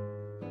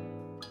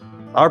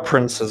 Our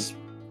prince is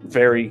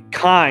very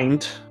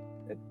kind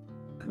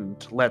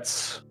and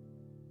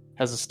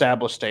has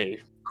established a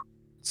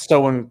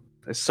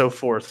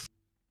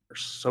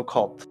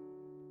so-called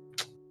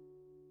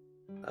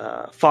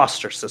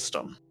foster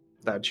system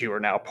that you are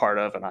now part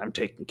of, and I'm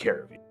taking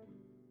care of you.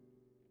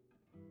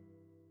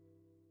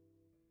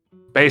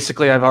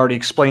 Basically, I've already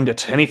explained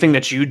it. Anything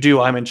that you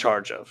do, I'm in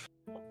charge of.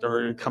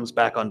 or it comes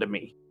back onto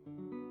me.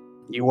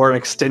 You are an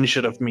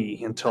extension of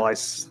me until I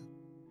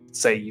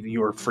say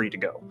you are free to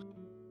go.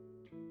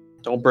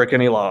 Don't break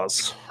any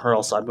laws, or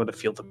else I'm going to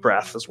feel the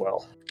wrath as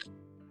well.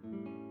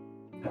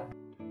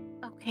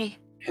 Okay.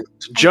 And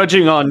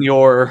judging on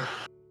your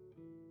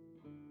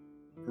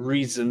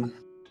reason,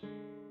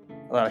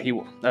 he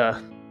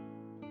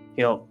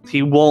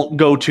won't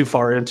go too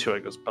far into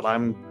it.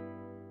 But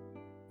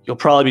you'll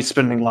probably be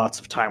spending lots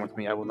of time with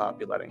me. I will not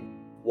be letting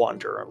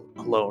wander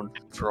alone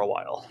for a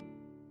while.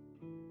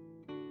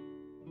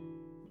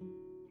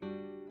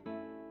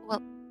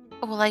 Well,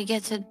 will I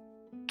get to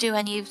do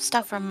any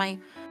stuff from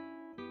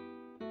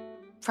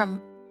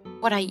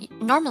what I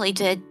normally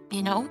did?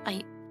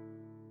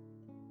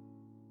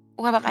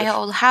 What about my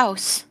old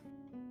house?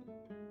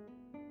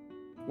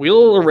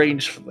 We'll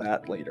arrange for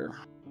that later.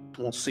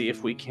 We'll see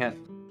if we can't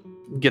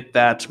get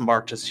that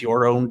marked as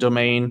your own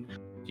domain.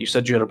 You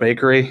said you had a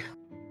bakery?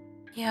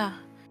 Yeah,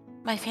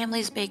 my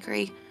family's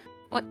bakery.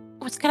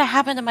 What's gonna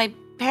happen to my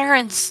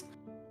parents?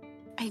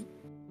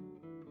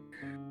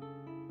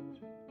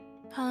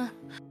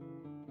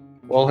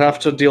 We'll have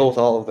to deal with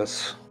all of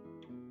this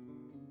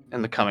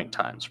in the coming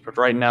times. But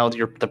right now,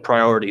 the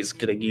priority is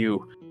getting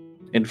you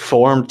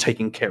informed,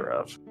 taken care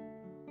of.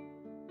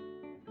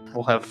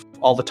 We'll have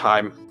all the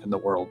time in the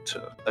world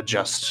to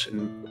adjust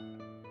and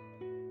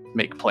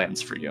make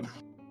plans for you.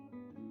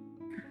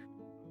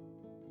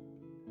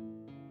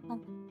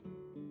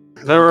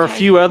 There are a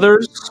few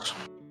others.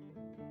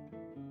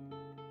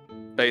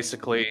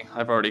 Basically,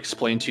 I've already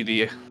explained to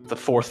you the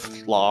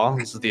fourth law.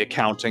 This is the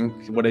accounting.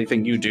 What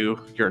anything you do,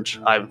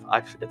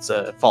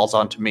 it falls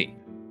onto me.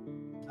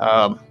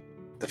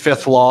 The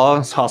fifth law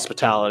is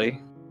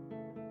hospitality.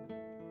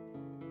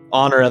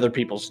 Honor other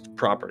people's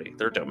property,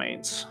 their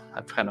domains.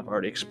 I've kind of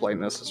already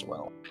explained this as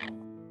well.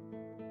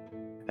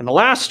 And the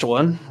last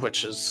one,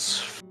 which is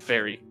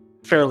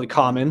fairly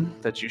common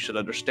that you should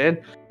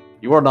understand,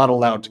 you are not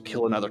allowed to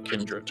kill another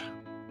kindred.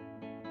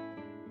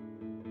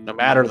 No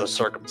matter the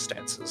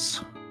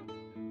circumstances.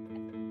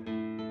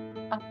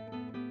 I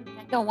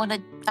don't want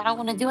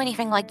to do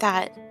anything like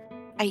that.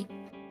 I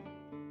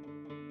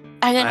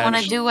didn't want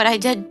to do what I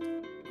did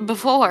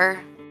before.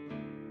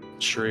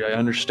 Sure, I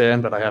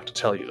understand, but I have to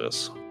tell you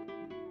this.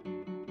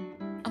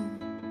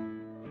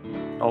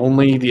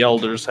 Only the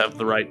elders have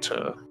the right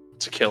to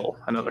kill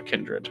another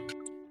kindred.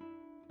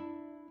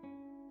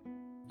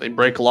 They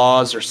break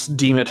laws or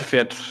deem it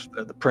fit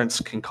that the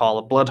prince can call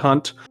a blood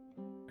hunt.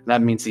 And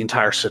that means the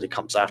entire city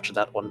comes after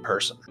that one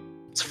person.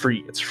 It's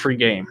free. It's a free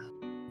game.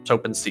 It's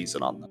open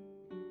season on them.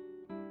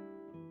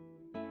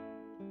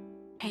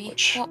 Hey,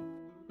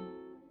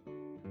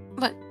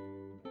 but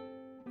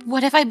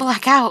what if I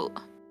black out?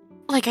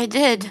 Like I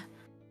did?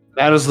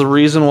 That is the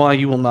reason why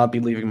you will not be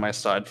leaving my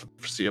side for the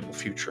foreseeable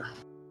future.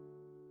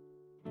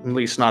 At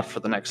least not for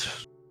the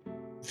next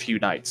few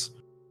nights.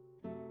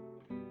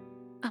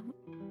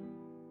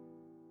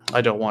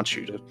 I don't want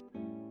you to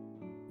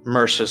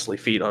mercilessly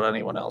feed on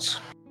anyone else.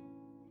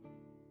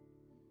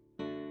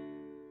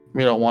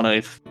 We don't want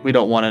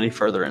any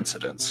further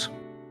incidents.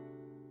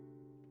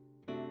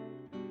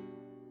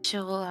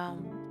 She'll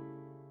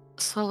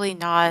slowly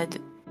nod,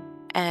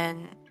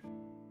 and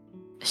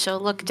she'll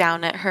look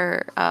down at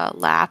her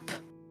lap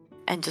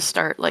and just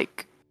start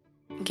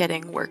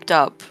getting worked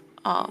up.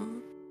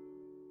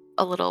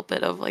 A little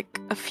bit of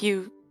a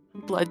few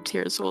blood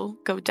tears will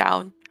go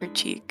down her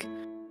cheek.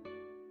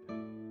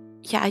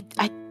 Yeah,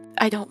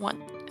 I don't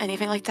want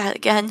anything like that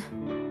again.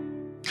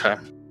 Okay.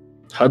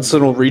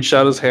 Hudson will reach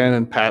out his hand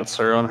and pats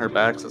her on her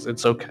back, says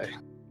it's okay.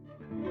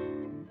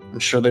 I'm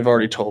sure they've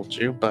already told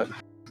you, but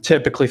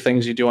typically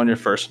things you do on your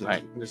first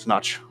night is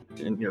not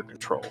in your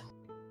control.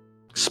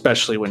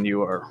 Especially when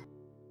you are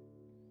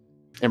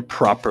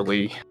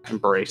improperly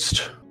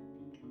embraced.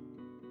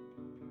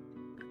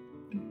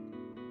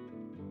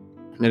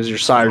 It is your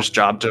sire's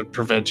job to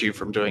prevent you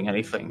from doing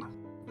anything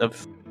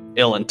of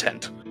ill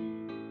intent.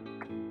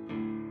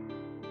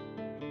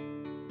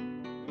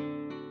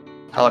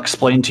 I'll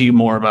explain to you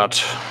more about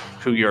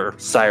who your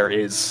sire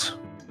is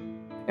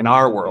in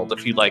our world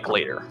if you'd like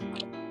later.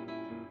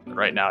 But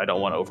right now, I don't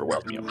want to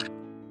overwhelm you.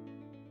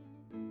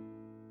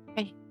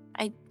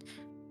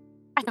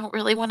 I don't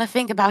really want to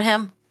think about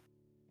him.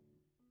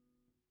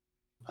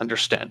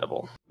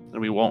 Understandable. And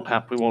we won't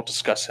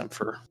discuss him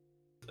for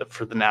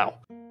the now.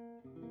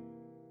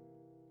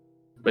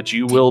 But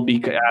you will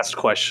be asked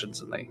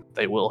questions, and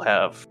they will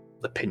have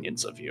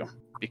opinions of you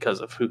because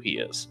of who he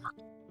is.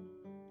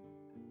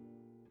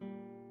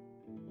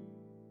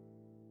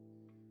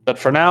 But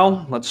for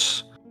now,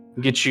 let's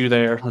get you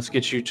there. Let's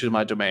get you to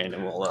my domain,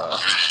 and we'll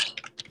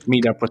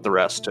meet up with the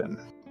rest and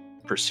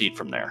proceed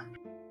from there.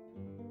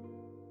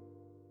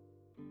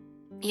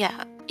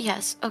 Yeah,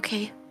 yes,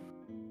 okay.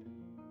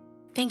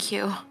 Thank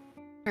you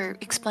for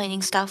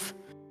explaining stuff.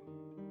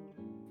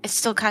 It's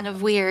still kind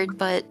of weird,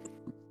 but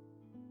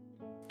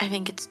I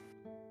think it's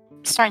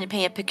starting to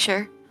paint a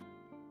picture.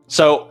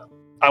 So,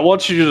 I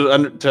want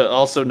you to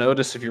also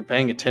notice, if you're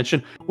paying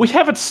attention, we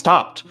haven't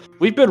stopped.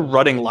 We've been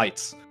running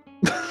lights.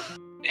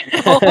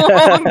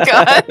 Oh,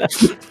 God.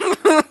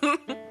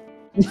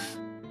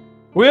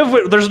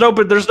 There's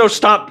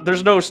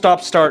no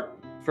stop start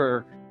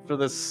for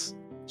this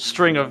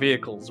string of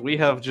vehicles. We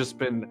have just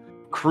been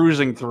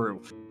cruising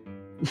through.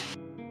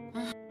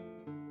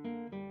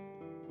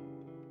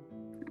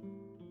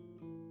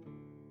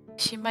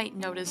 She might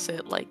notice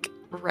it like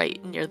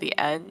right near the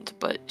end,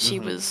 but she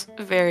was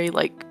very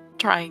like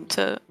trying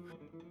to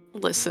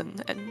listen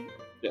and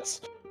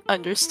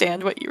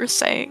understand what you were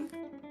saying.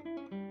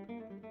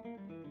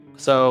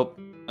 So,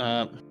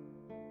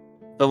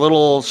 the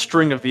little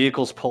string of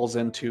vehicles pulls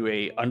into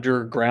a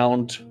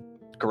underground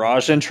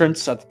garage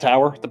entrance at the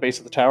tower, the base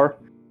of the tower.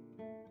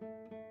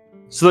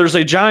 So there's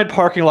a giant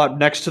parking lot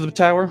next to the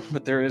tower,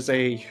 but there is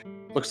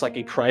looks like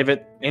a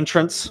private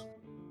entrance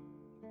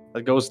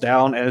that goes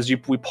down. As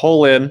we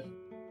pull in,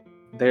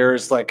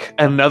 there's like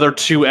another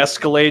 2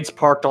 Escalades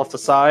parked off the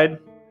side,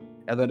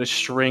 and then a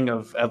string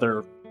of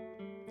other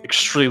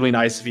extremely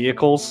nice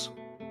vehicles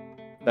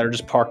that are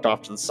just parked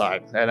off to the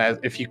side. And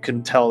if you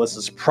can tell, this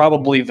is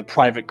probably the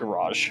private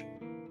garage.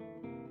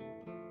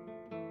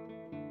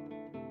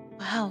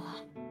 Wow.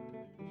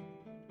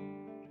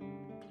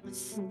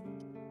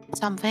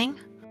 Something?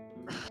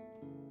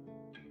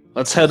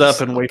 Let's head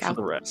up and wait for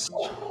the rest.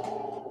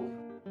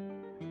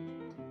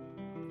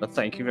 But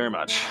thank you very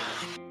much.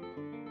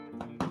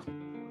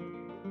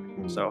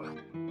 So,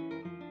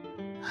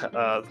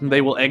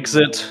 they will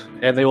exit,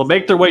 and they will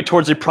make their way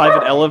towards a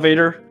private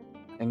elevator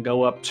and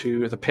go up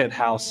to the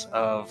penthouse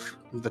of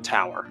the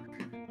tower.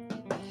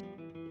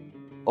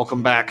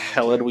 Welcome back,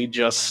 Helen. We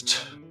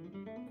just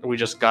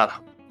got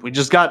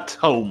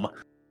home.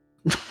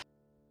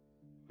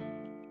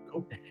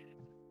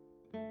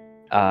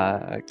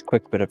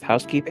 Quick bit of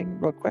housekeeping,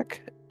 real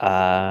quick.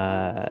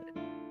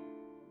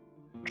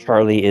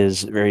 Charlie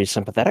is very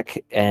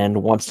sympathetic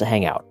and wants to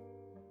hang out.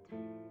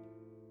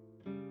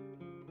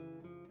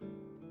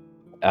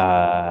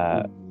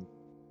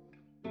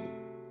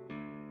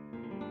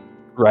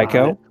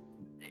 Raiko?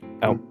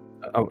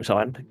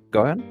 Someone,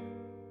 go ahead.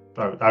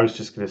 I was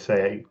just going to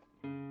say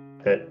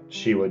that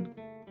she would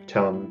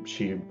tell him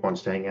she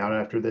wants to hang out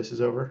after this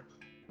is over.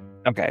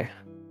 Okay.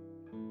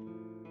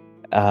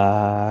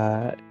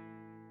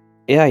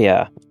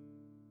 Yeah.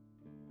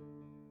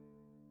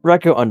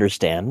 Raiko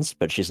understands,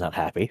 but she's not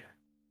happy.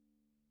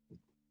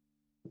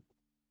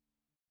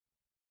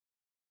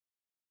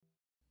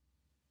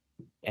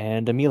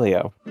 And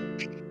Emilio.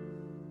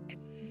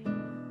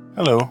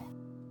 Hello.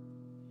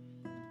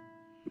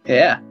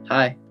 Yeah,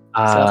 hi.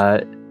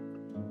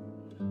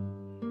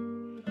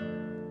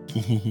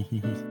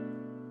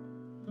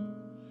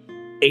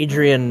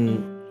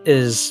 Adrian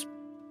is...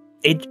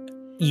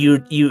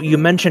 You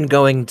mentioned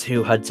going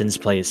to Hudson's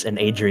place, and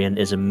Adrian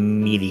is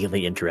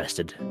immediately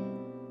interested.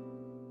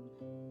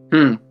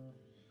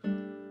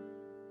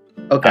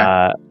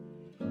 Okay.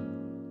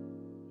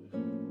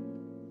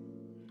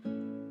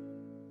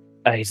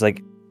 He's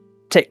like,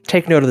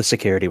 take note of the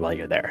security while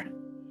you're there.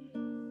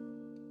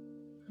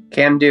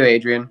 Can do,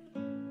 Adrian.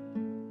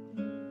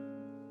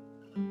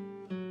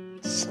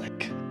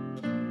 Sick.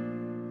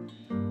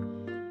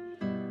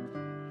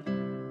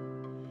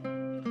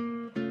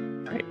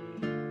 Alright.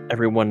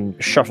 Everyone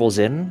shuffles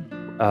in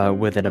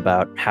within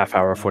about half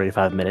hour,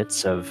 45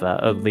 minutes of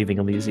leaving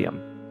Elysium.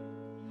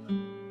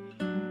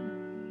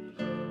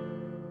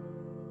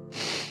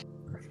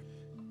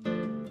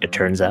 It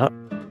turns out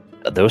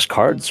those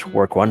cards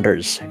work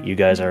wonders. You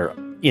guys are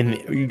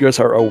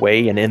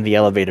away and in the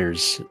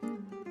elevators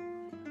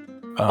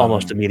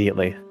almost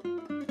immediately.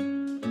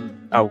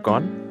 Oh,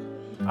 gone?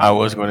 I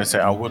was going to say,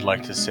 I would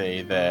like to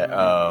say that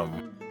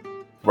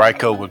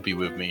Raiko would be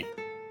with me.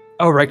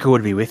 Oh, Raiko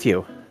would be with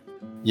you.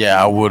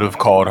 Yeah, I would have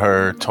called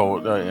her,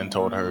 told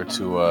her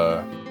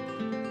to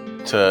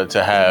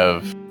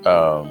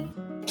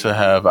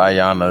have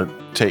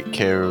Ayana take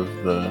care of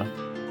the.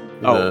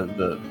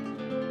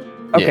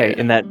 Okay,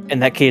 yeah. in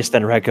that case,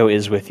 then Raiko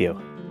is with you.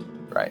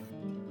 Right.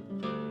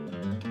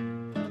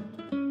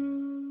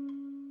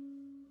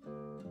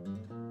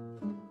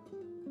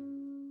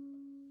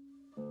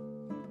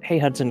 Hey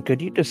Hudson,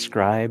 could you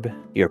describe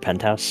your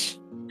penthouse?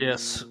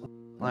 Yes,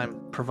 I'm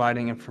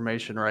providing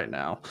information right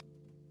now.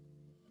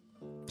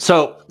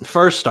 So,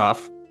 first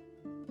off,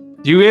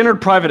 you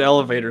entered private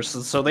elevators,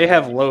 so they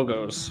have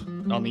logos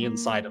on the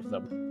inside of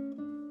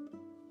them.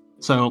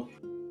 So,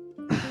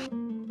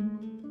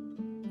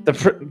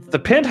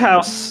 the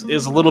penthouse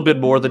is a little bit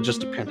more than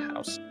just a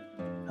penthouse.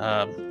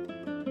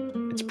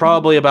 It's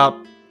probably about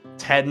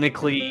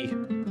technically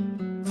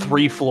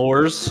 3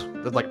 floors,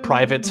 the like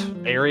private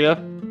area.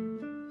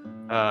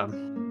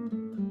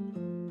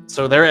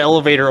 So their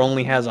elevator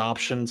only has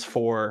options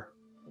for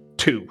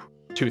two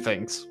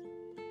things.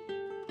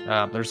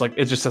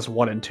 It just says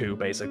 1 and 2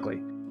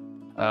 basically.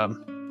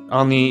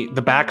 On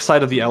the back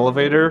side of the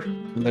elevator,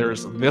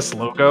 there's this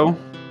logo.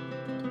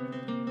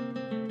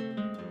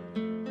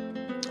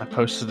 I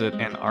posted it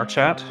in our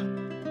chat.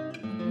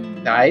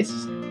 Nice.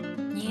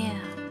 Yeah.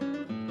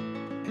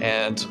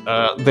 And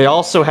they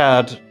also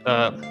had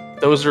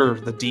those are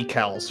the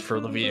decals for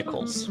the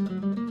vehicles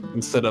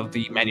instead of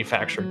the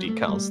manufacturer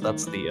decals.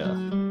 That's the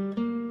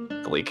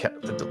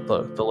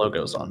specifically the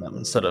logos on them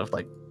instead of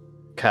like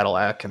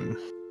Cadillac and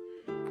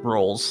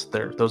Rolls.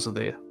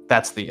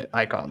 That's the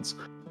icons.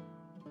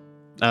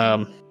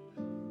 I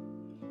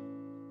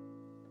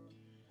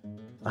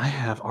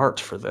have art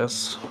for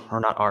this, or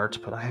not art,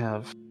 but I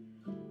have.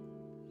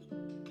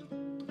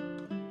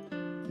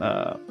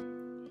 I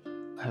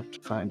have to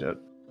find it.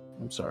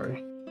 I'm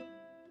sorry.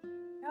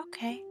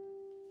 Okay.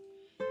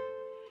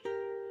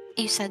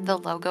 You said the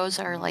logos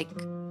are like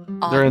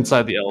They're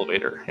inside the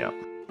elevator. Yeah.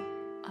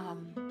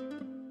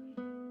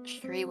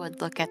 Sheree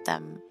would look at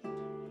them.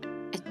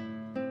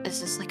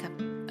 Is this like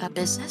a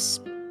business?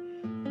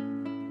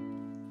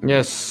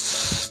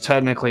 Yes,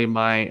 technically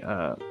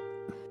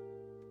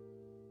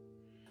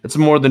it's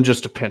more than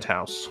just a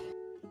penthouse.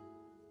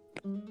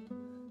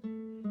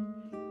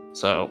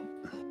 So,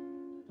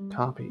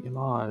 copy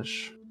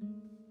image.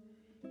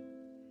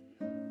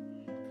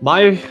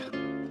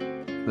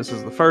 This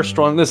is the first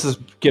one. This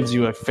gives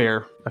you a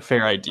fair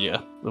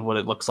idea of what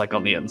it looks like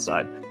on the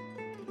inside.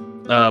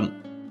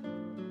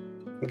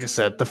 Like I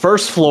said, the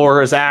first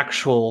floor is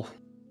actual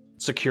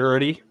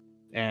security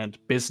and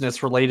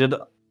business related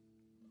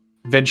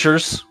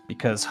ventures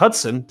because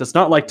Hudson does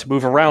not like to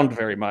move around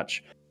very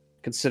much,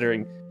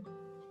 considering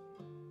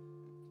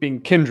being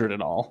kindred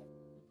and all.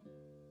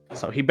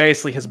 So he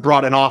basically has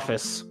brought an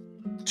office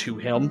to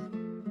him.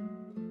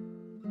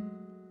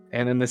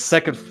 And then the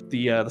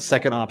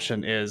second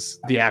option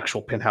is the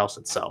actual penthouse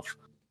itself,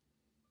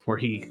 where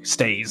he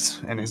stays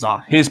and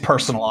his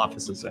personal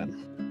office is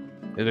in.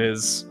 It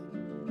is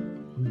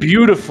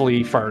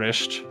beautifully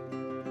furnished.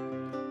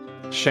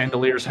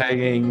 Chandeliers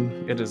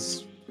hanging. It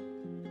is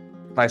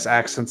nice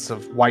accents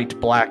of white,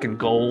 black, and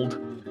gold.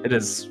 It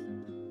is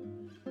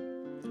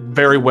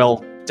very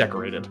well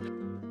decorated.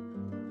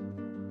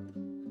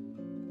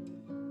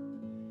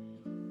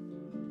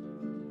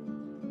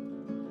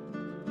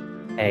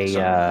 Hey,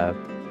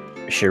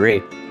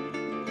 Cherie.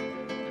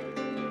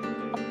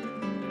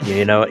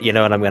 You know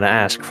what I'm gonna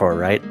ask for,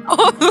 right?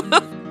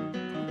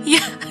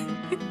 Yeah.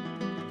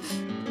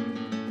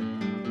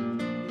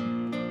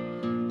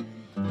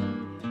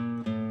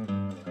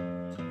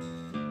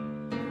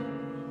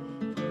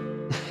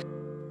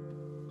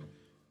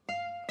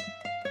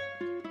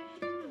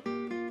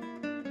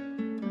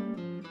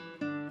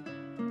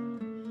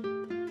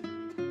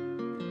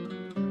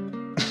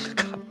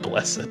 God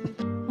bless it.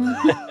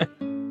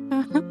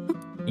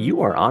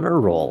 You are on a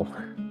roll.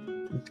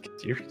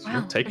 You're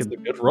taking the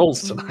good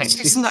rolls tonight.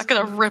 She's not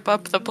gonna rip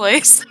up the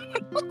place.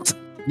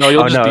 No,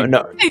 you'll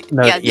no.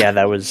 Yeah.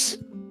 That was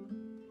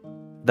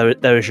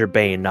your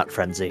bane, not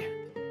frenzy.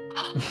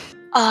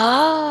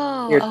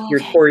 Oh, Your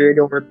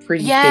corridor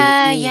pretty.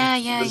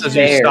 yeah. This is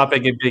Fair. you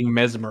stopping and being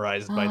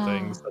mesmerized by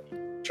things that he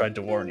tried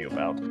to warn you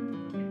about.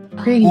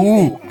 Pretty.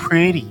 Ooh,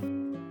 pretty.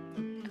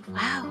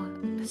 Wow.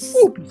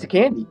 Ooh, piece of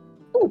candy.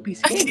 Ooh,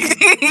 piece of candy.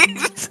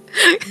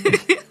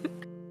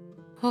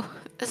 Oh,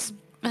 it's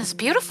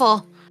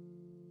beautiful.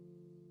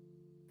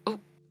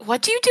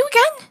 What do you do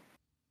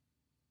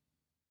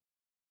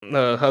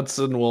again?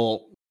 Hudson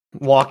will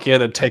walk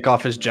in and take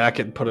off his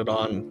jacket and put it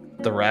on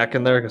the rack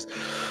in there. He goes,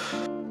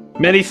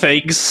 many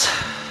things.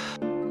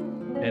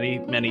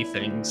 Many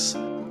things.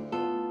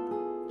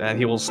 And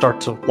he will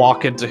start to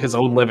walk into his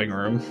own living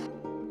room.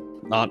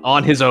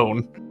 On his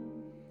own.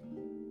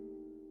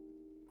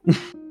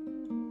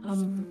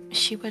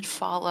 She would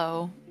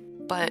follow,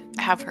 but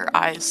have her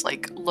eyes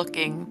like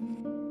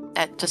looking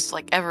at just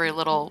like every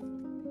little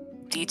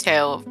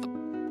detail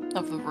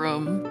of the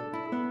room,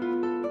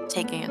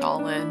 taking it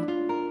all in.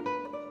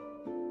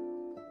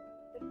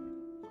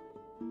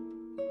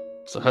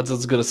 So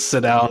Hudson's gonna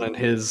sit down in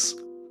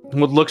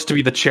what looks to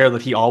be the chair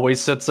that he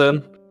always sits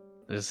in,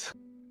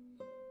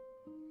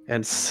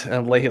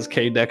 and lay his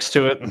cane next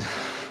to it, and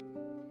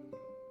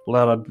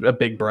let out a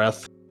big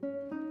breath.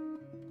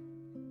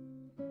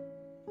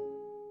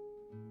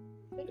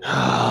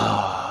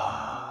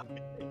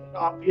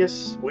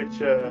 Obvious where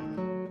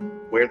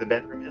the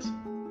bedroom is.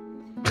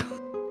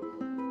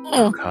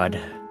 Oh God.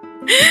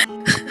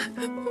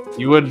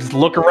 You would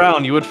look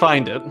around, you would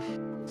find it.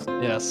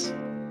 Yes.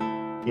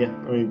 Yeah,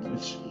 I mean,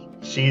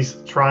 she's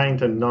trying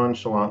to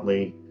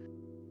nonchalantly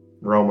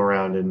roam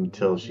around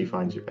until she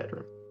finds your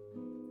bedroom.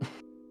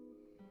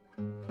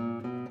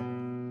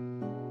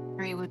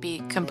 Harry would be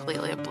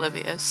completely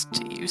oblivious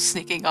to you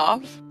sneaking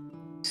off,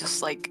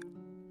 just like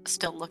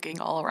still looking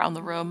all around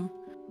the room.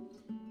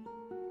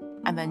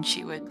 And then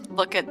she would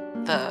look at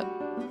the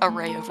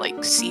array of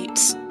like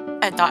seats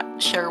and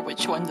not sure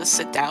which one to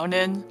sit down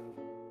in.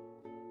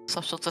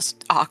 So she'll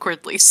just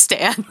awkwardly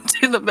stand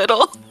in the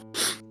middle.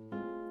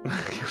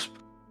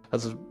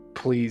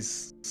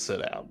 Please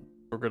sit down.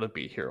 We're gonna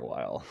be here a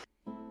while.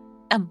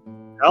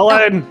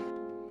 Helen!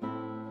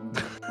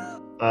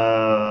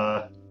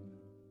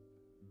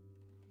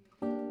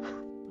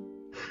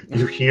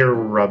 You hear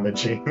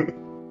rummaging.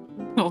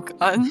 Oh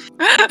God.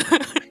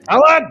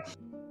 Helen!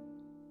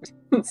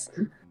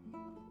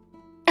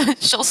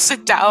 She'll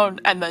sit down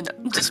and then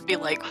just be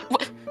like,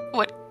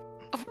 what,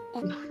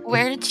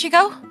 where did she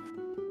go?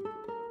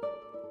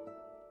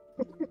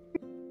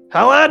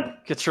 Helen,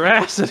 get your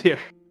ass in here.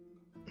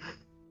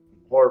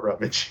 More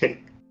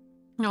rummaging.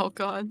 Oh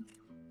God.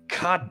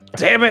 God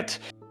damn it!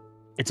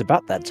 It's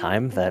about that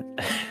time that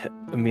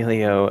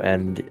Emilio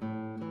and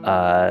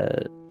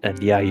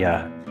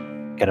Yaya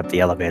get up the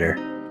elevator.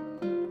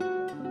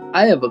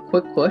 I have a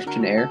quick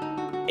question, Air.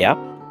 Yeah.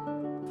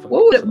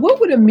 What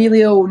would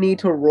Emilio need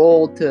to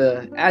roll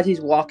to, as he's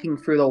walking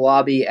through the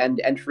lobby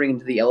and entering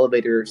into the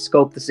elevator,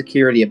 scope the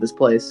security of this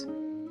place?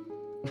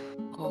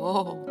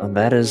 Oh. And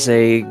that is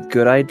a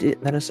good idea.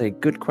 That is a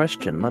good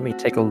question. Let me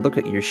take a look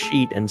at your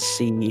sheet and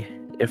see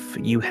if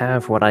you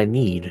have what I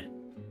need.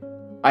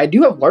 I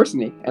do have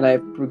larceny, and I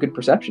have good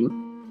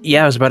perception.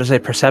 Yeah, I was about to say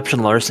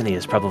perception larceny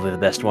is probably the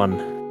best one.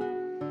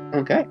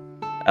 Okay.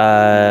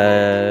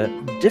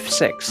 Diff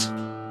 6.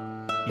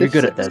 You're Diff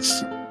good at 6.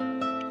 this.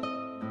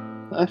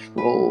 Let's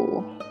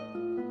roll.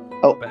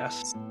 Oh,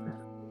 Bass.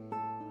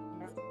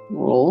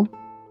 roll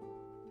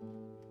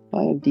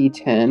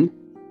 5d10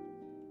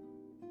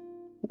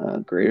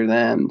 greater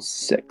than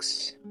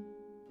 6.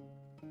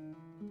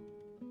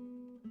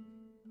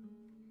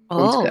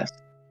 Oh. Success.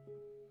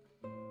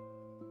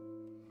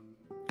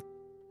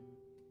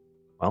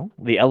 Well,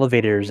 the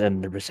elevators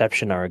and the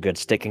reception are a good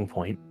sticking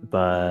point,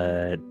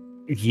 but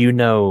you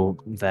know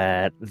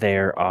that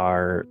there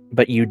are.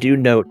 But you do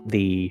note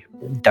the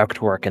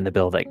ductwork in the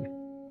building.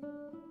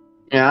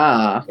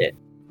 Yeah.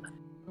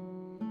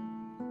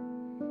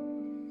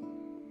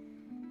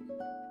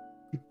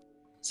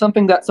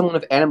 Something that someone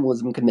of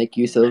animalism could make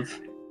use of.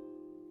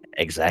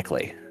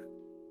 Exactly.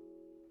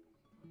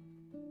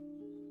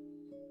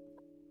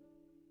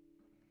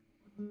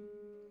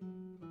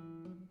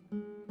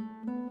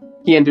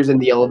 He enters in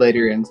the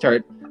elevator and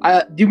start.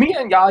 Do me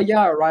and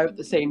Yaya arrive at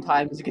the same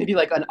time? Is it going to be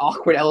like an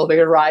awkward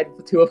elevator ride with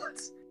the two of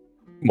us?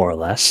 More or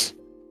less.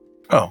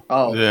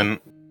 Oh. Then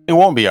it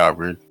won't be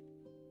awkward.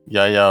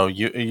 Yaya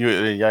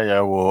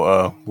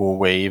will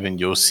wave, and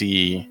you'll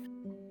see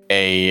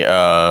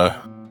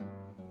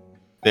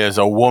there's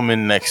a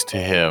woman next to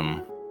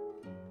him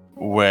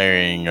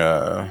wearing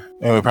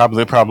and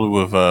probably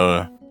with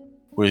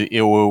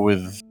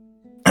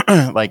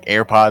like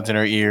AirPods in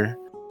her ear,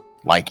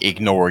 like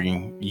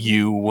ignoring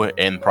you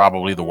and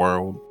probably the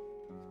world.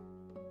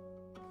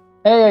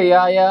 Hey,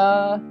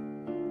 Yaya.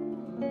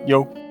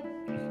 Yo,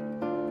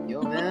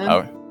 Man.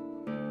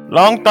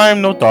 long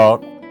time no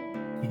talk.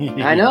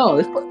 I know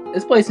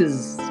this place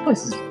is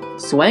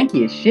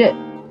swanky as shit.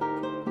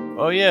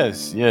 Oh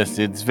yes,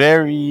 it's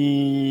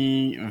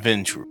very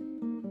Ventru.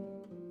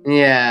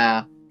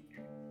 Yeah.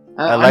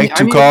 I like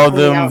to call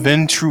them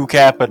Ventru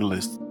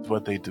capitalists. That's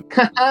what they do.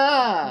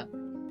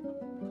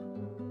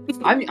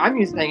 I'm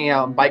used to hanging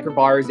out in biker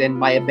bars in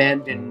my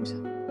abandoned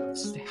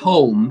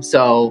home,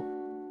 so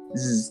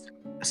this is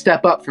a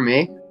step up for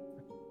me.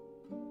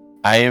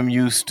 I am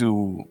used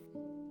to.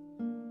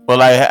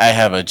 Well, I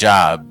have a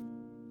job,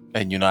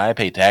 and I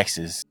pay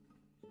taxes.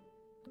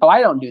 Oh,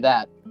 I don't do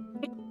that.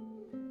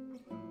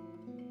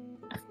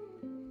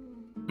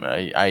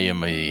 I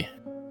am a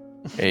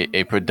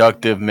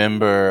productive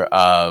member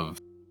of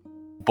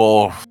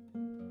both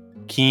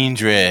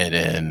kindred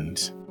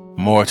and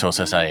mortal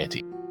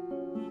society.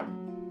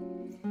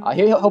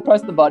 He'll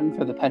press the button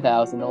for the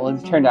penthouse, and he'll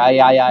turn to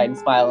Yaya and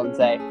smile and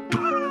say,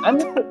 "I'm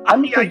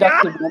a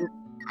productive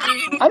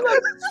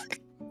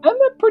I'm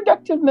a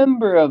productive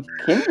member of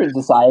kindred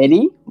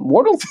society.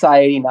 Mortal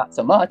society, not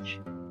so much."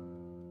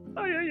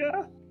 Oh,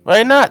 yeah.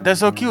 Why not? They're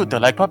so cute. They're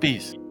like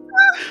puppies.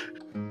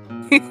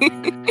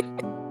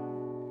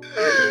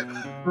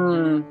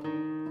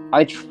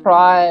 I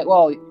try.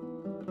 Well,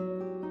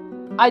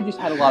 I just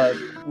had a lot of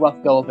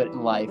rough go of it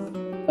in life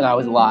when I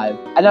was alive.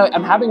 I know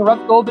I'm having a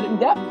rough go of it in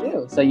death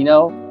too. So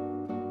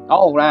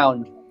all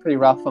around pretty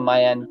rough on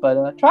my end.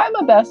 But try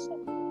my best.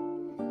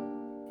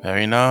 Fair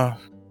enough.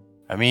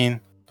 I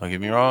mean, don't get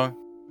me wrong.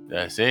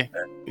 See,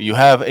 you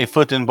have a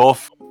foot in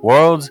both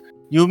worlds.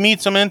 You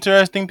meet some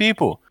interesting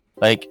people.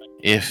 Like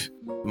if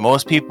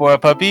most people are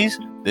puppies,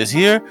 this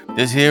here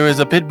is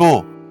a pit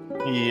bull.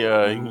 He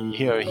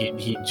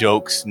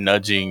jokes,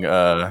 nudging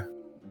Reiko.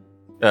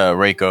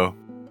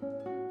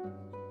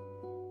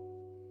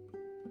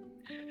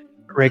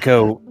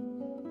 Reiko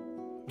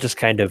just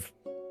kind of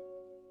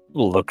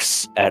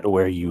looks at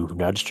where you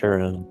nudged her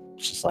and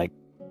just like,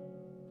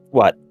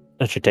 what?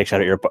 And she takes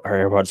out her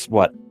earbuds.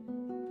 What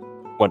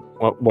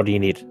do you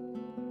need?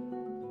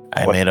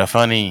 I made a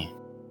funny.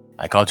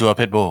 I called you a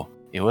pit bull.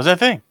 It was a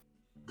thing.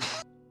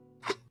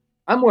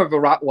 I'm more of a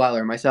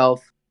Rottweiler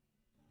myself.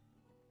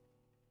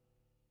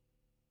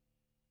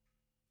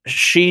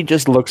 She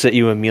just looks at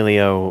you,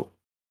 Emilio.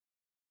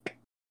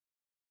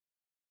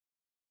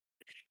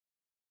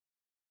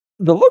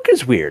 The look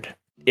is weird.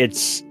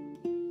 It's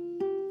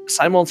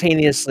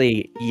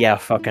simultaneously, yeah,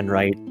 fucking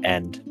right,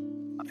 and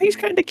he's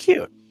kind of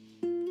cute.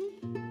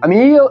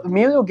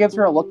 Emilio gives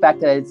her a look back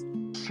that is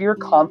sheer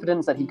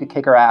confidence that he could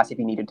kick her ass if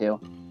he needed to.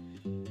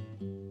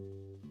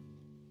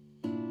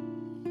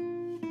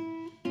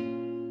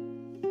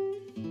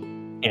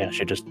 Yeah,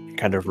 she just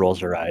kind of rolls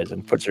her eyes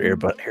and puts her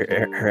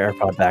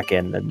AirPod back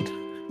in, and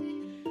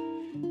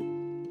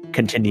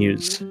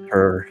continues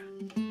her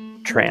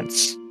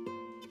trance.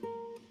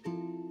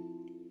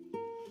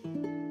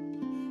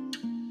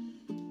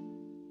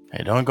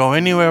 I don't go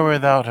anywhere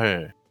without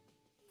her.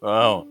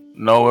 Well,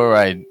 nowhere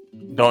I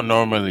don't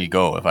normally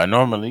go. If I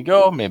normally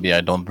go, maybe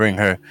I don't bring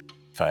her.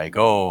 If I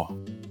go,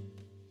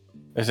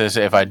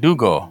 if I do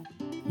go,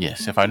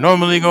 yes. If I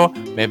normally go,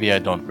 maybe I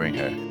don't bring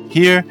her.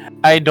 Here,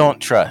 I don't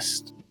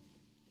trust.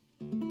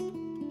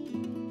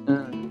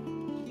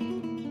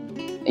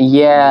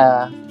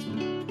 Yeah,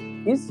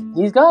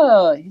 he's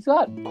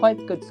got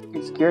quite good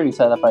security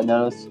setup. I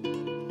noticed.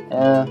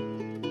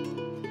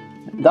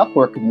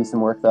 Ductwork could use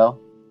some work though.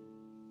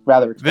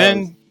 Rather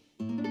exposed.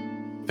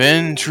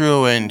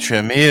 Ventru and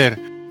Tremere,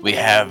 we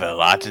have a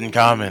lot in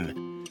common.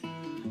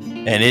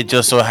 And it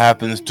just so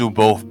happens to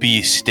both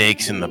be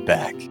stakes in the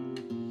back.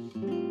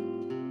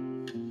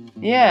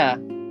 Yeah.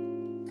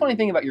 Funny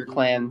thing about your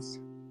clans.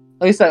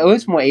 At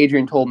least from what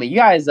Adrian told me. You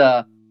guys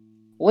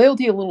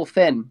loyalty a little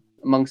thin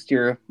amongst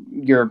your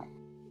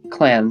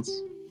clans.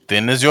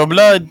 Thin as your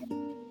blood.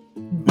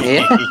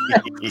 Yeah.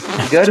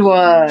 Good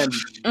one.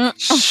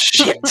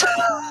 Shit.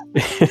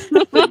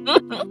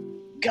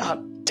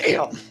 God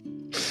damn.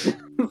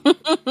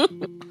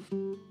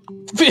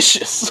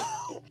 Vicious.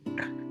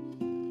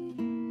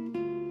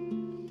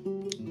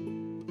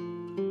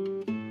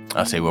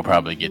 I'll say we'll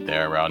probably get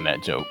there around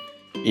that joke.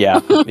 Yeah.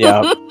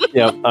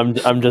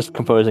 I'm just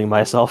composing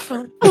myself.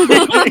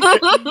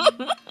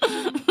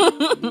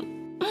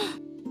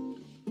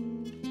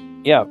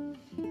 Yeah.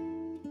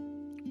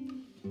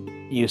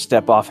 You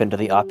step off into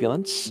the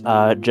opulence,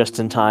 just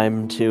in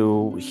time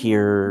to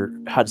hear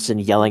Hudson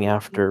yelling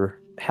after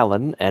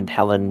Helen, and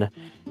Helen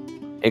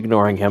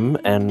ignoring him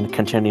and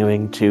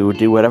continuing to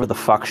do whatever the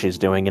fuck she's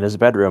doing in his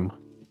bedroom.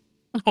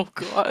 Oh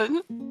god.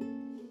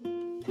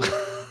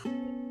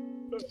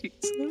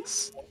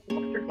 Jesus.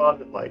 What's your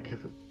closet like?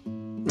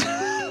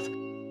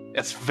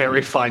 It's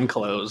very fine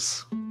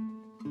clothes.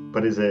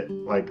 But is it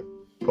like?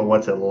 But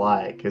what's it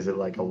like? Is it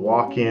like a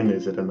walk-in?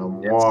 Is it an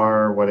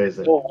armoire? What is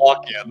it? We'll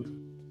walk in.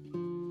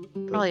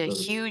 Probably a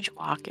huge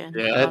walk-in.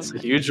 Yeah, it's a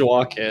huge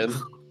walk-in.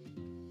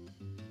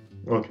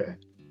 Okay.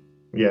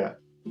 Yeah.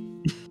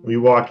 We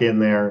walk in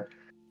there.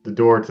 The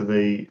door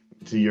to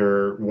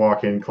your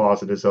walk-in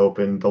closet is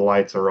open. The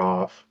lights are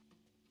off.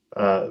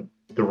 The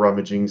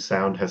rummaging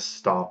sound has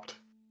stopped.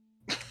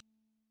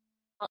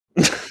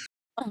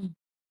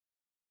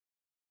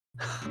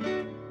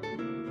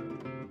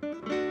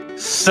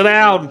 Sit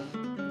down!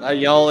 I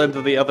yell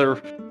into the other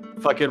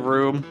fucking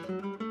room.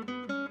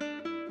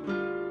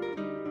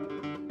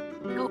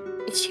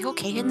 Is she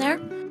okay in there?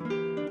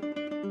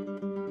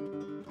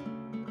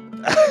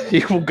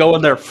 You will go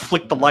in there,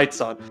 flick the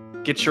lights on,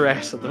 get your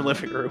ass in the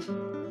living room.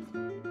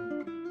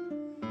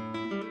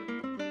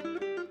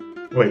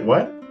 Wait,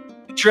 what?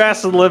 Get your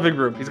ass in the living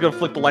room. He's gonna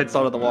flick the lights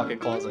on in the walk-in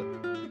closet.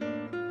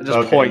 And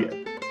just point.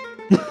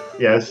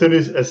 Yeah, as soon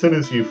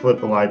as you flip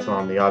the lights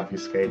on, the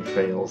obfuscate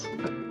fails.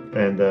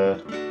 And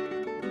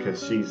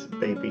because she's a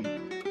baby.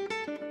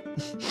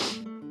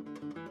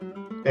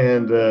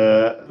 And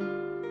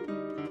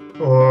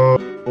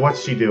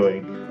what's she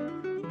doing?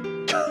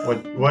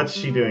 What's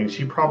she doing?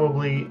 She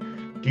probably.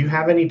 Do you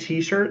have any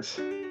T-shirts?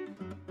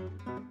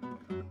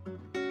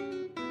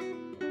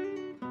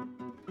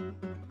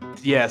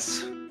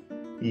 Yes.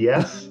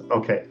 Yes.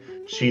 Okay.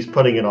 She's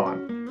putting it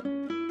on.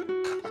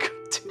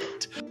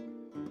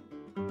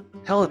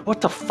 Helen, what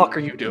the fuck are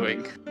you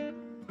doing?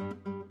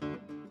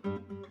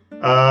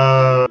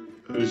 Yeah.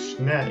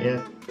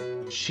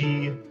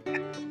 She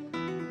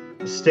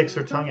sticks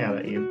her tongue out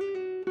at you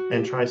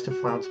and tries to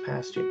flounce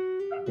past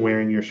you,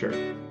 wearing your shirt.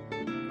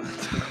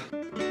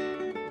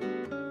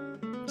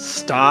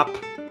 Stop.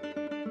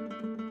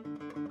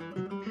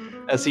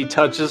 As he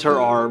touches her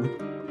arm.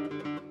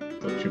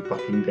 Don't you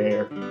fucking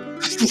dare.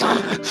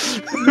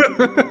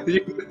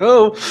 You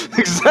know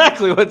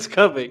exactly what's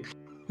coming.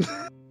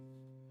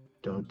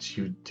 Don't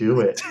you do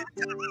it.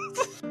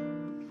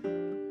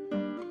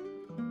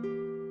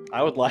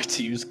 I would like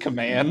to use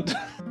command.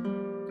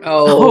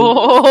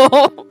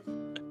 Oh.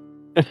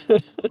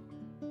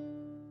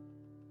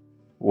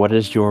 What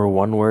is your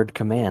one-word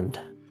command?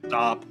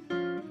 Stop.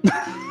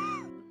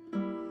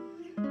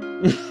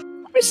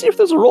 Let me see if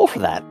there's a roll for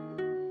that.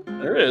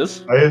 There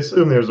is. I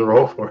assume there's a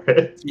roll for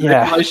it.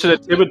 Yeah.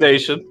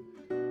 Intimidation.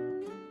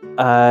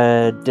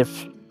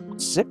 Diff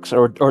 6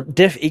 or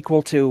diff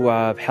equal to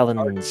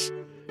Helen's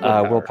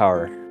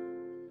willpower.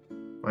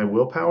 My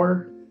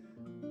willpower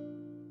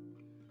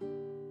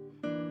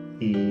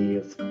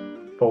is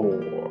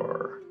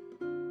 4.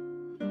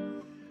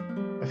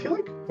 I feel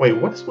like. Wait,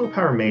 what is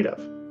willpower made of?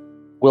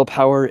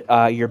 Willpower.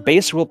 Your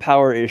base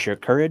willpower is your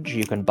courage.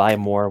 You can buy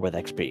more with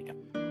XP.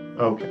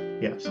 Okay,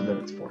 yeah. So then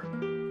it's 4.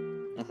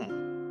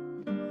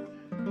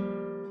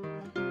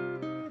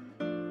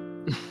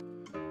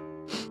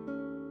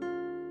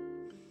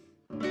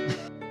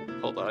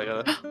 Hold on, I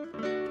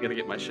gotta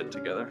get my shit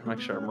together. Make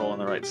sure I'm rolling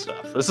the right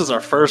stuff. This is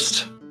our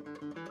first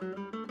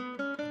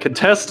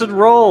contested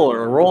roll,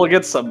 or a roll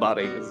against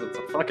somebody, because it's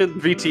a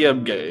fucking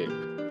VTM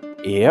game.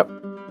 Yep.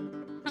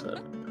 So.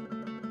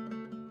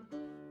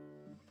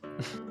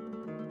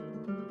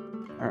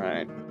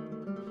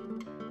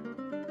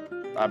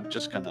 I'm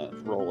just gonna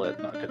roll it,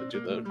 not gonna do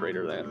the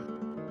greater than.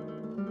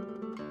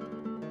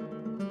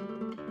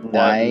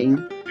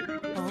 9.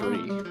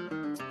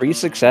 3. 3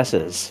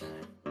 successes.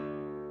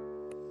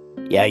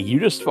 Yeah, you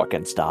just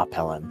fucking stop,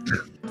 Helen.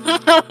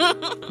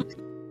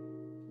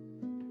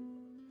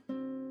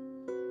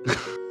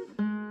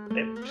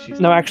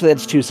 No, actually,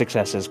 that's 2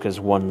 successes because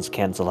ones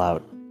cancel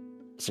out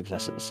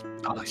successes.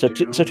 Oh, So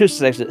 2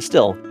 successes.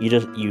 Still,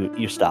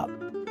 you stop.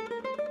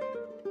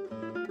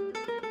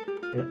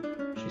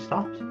 She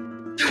stopped.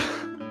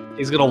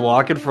 He's gonna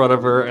walk in front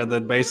of her and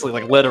then basically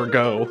like let her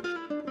go.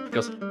 He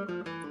goes,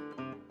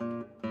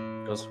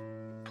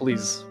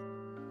 please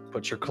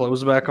put your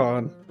clothes back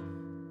on.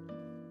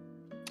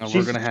 And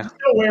She's we're gonna have.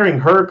 still wearing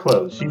her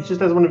clothes. She just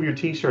has one of your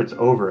t-shirts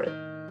over it.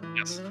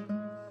 Yes.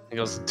 He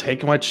goes,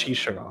 take my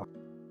t-shirt off.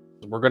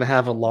 We're gonna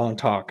have a long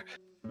talk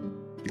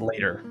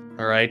later.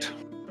 All right.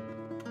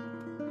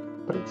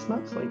 But it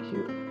smells like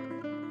you.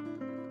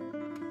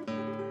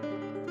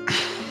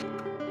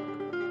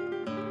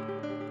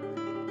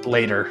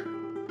 Later.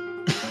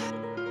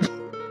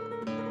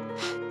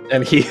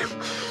 And he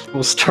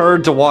will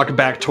turn to walk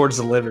back towards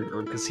the living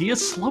room because he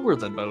is slower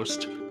than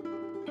most.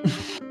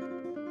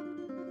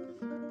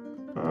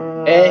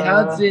 Hey,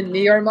 Hudson,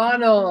 mi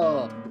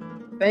hermano!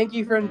 Thank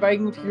you for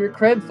inviting me to your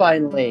crib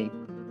finally.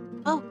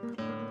 Oh,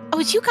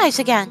 it's you guys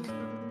again.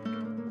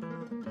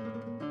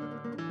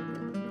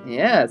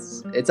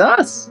 Yes, it's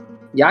us.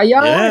 Yaya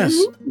and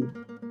Yes. Emilio.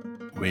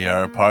 We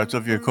are part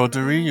of your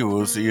coterie. You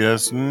will see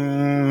us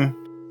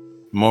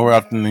more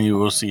often than you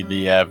will see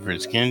the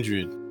average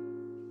kindred.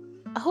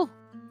 Oh,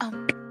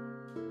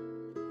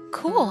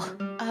 cool.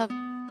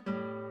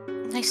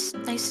 Nice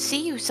to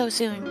see you so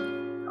soon.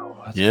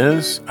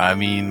 Yes, I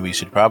mean, we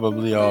should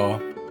probably all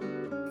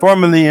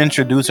formally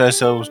introduce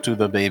ourselves to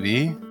the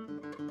baby.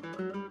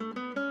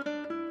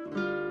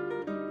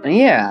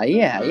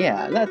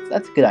 Yeah.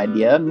 That's a good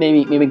idea.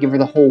 Maybe give her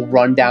the whole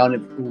rundown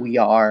of who we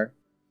are,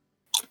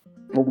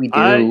 what we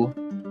do.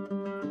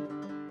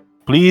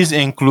 Please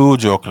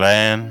include your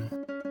clan.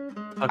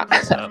 Fuck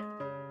this up.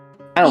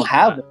 I don't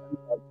have one.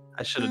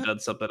 I should have done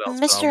something else.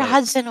 but Mr. I'll let-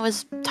 Hudson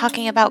was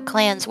talking about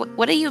clans.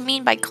 What do you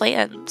mean by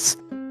clans?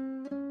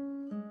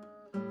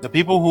 The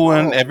people who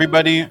and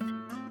everybody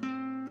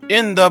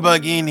in the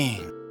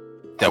beginning,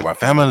 there were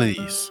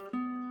families.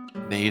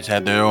 They each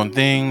had their own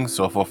things,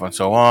 so forth and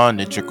so on.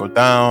 They trickled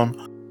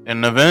down,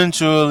 and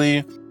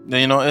eventually,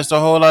 it's a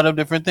whole lot of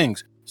different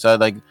things. So,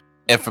 like,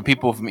 if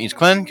people from each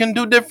clan can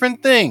do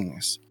different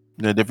things,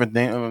 they're different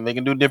things. They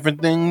can do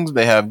different things.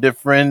 They have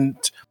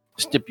different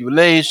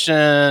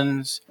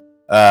stipulations.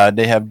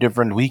 They have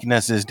different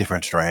weaknesses,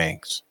 different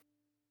strengths.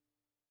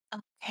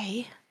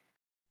 Okay.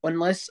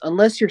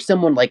 Unless you're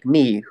someone like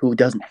me who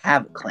doesn't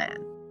have a clan.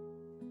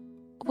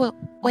 Well,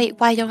 wait,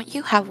 why don't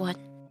you have one?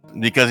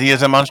 Because he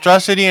is a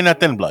monstrosity and a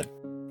thin blood.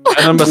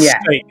 And a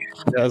mistake,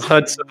 as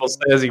Hudson will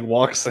say as he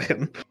walks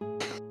in.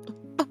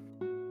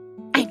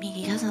 I mean,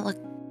 he doesn't look.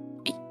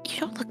 You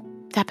don't look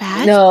that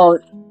bad. No.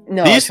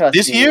 This trust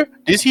me. here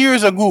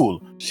is a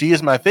ghoul. She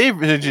is my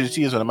favorite.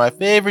 She is one of my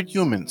favorite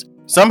humans.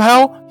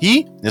 Somehow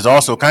he is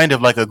also kind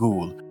of like a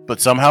ghoul, but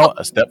somehow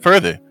a step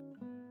further.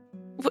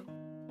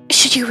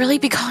 Should you really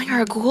be calling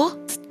her a ghoul?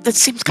 That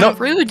seems kind of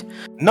rude.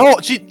 No,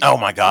 she. Oh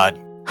my god.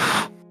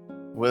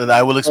 Well,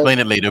 I will explain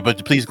it later,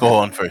 but please go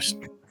on first.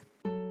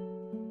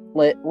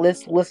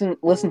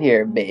 Listen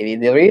here, baby.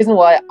 The reason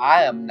why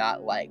I am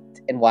not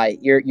liked and why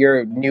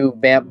your new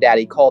vamp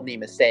daddy called me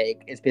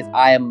mistake is because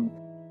I am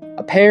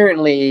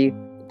apparently,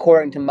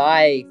 according to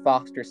my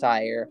foster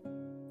sire,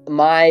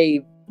 my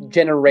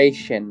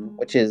generation,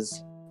 which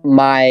is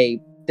my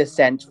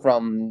descent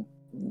from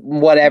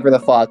whatever the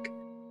fuck,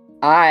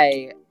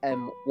 I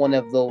am one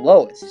of the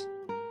lowest.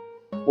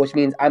 Which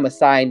means I'm a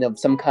sign of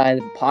some kind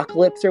of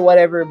apocalypse or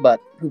whatever, but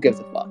who gives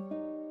a fuck?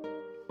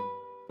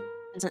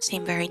 Doesn't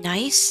seem very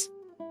nice,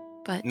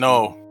 but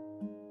No.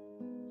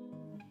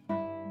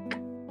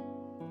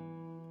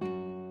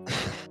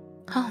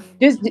 oh,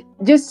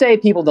 Just say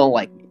people don't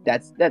like me.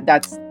 That's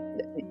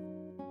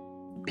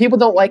people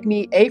don't like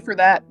me. A, for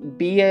that.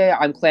 B,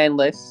 I'm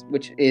clanless,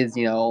 which is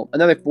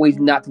another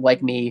reason not to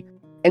like me.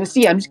 And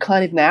C, I'm just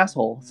kind of an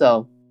asshole.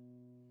 So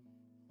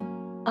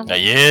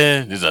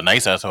Yeah, he's a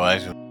nice asshole.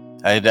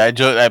 Actually,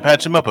 I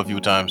patch him up a few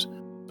times.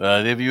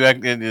 If you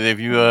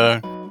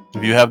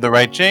have the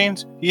right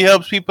chains, he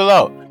helps people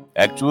out.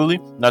 Actually,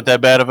 not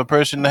that bad of a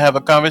person to have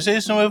a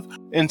conversation with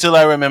until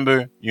I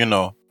remember,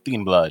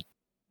 thin blood.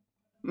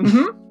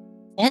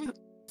 mm-hmm.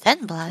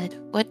 thin blood.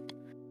 What?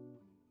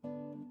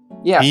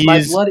 Yeah, my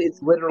He's- blood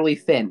is literally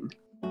thin.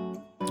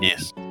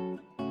 Yes.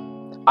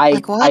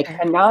 Like what?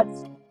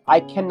 I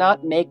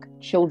cannot make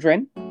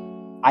children.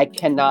 I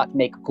cannot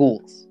make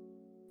ghouls.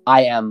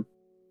 I am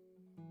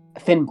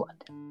thin blood.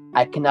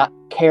 I cannot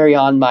carry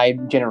on my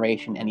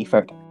generation any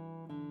further.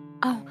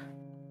 Oh,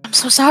 I'm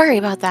so sorry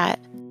about that.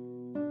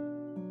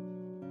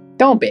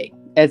 Don't be.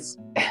 It's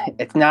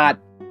not.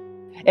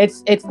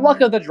 It's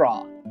luck of the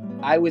draw.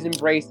 I was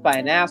embraced by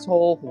an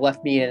asshole who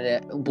left me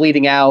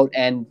bleeding out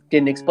and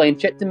didn't explain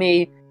shit to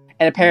me,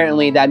 and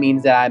apparently that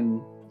means that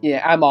I'm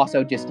Yeah, I'm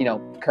also just,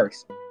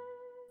 cursed.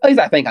 At least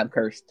I think I'm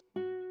cursed.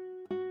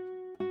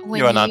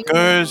 You are not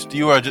cursed.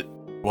 You are just.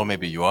 Well,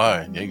 maybe you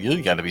are.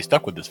 You got to be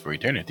stuck with this for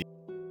eternity.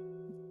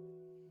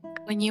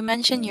 When you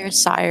mention your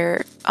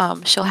sire,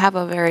 she'll have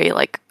a very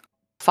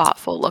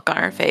thoughtful look on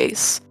her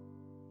face,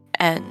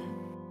 and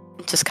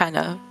just kind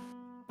of,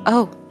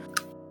 oh,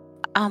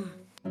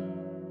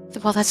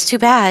 well, that's too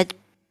bad,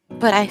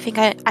 but I think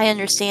I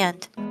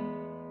understand.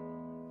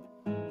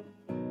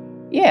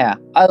 Yeah.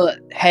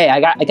 Hey,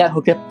 I got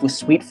hooked up with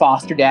sweet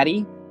foster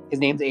daddy. His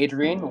name's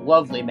Adrian.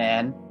 Lovely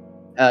man.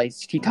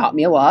 He taught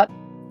me a lot,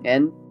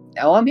 and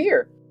now I'm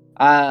here.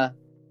 To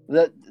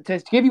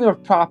give you a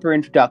proper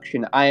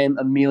introduction, I am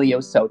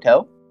Emilio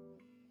Soto.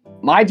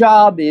 My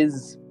job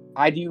is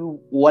I do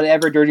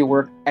whatever dirty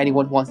work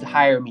anyone wants to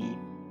hire me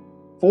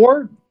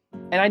for,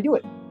 and I do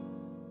it.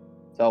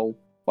 So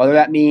whether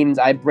that means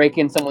I break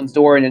in someone's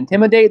door and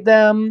intimidate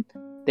them,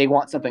 they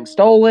want something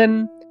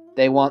stolen,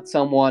 they want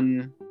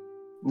someone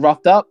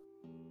roughed up,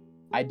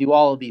 I do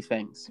all of these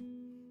things.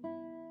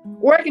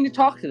 Or I can just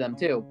talk to them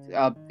too.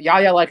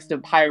 Yaya likes to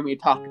hire me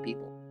to talk to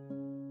people.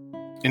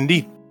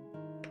 Indeed.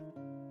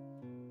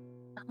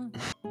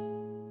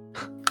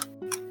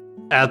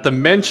 At the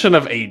mention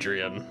of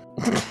Adrian,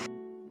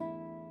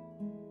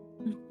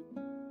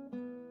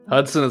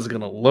 Hudson is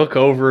gonna look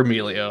over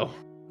Emilio.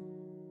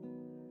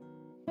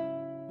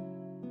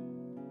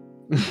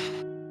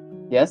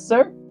 Yes,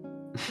 sir?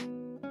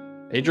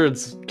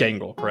 Adrian's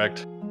Gangrel,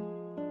 correct?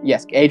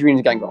 Yes,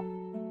 Adrian's Gangrel.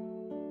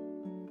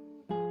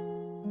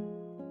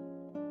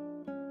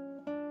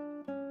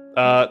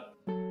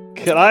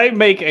 Can I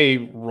make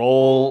a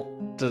roll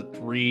to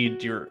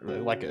read your,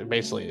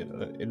 basically,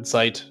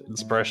 insight,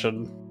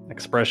 expression?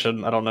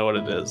 I don't know what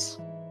it is.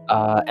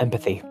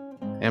 Empathy.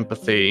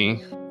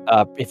 Empathy.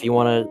 If you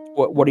want to,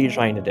 what are you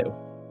trying to do?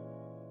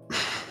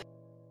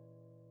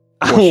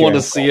 I want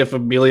to see if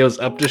Emilio's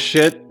up to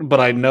shit, but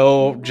I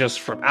know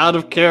just from out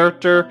of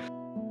character,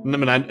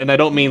 and I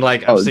don't mean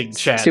I'm seeing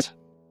chat.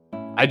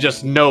 I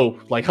just know,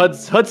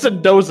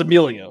 Hudson knows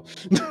Emilio.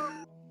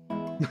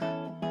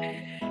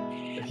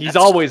 He's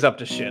always up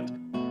to shit.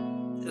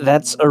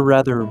 That's a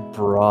rather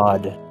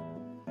broad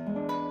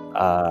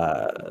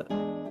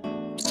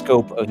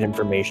scope of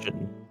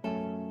information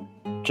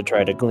to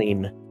try to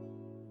glean.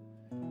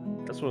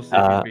 That's what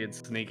he's being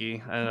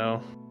sneaky. I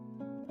know,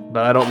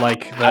 but I don't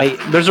like that.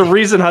 There's a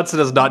reason Hudson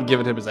has not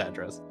given him his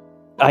address.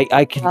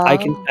 I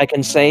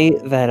can say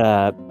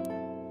that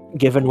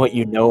given what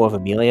you know of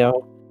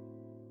Emilio,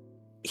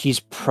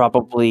 he's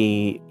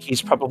probably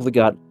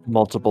got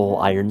multiple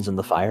irons in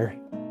the fire.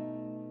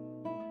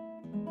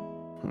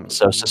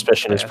 So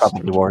suspicion is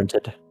probably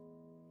warranted.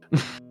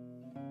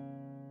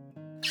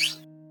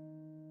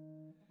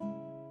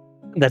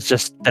 That's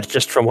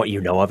just from what you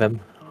know of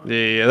him.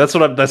 Yeah, that's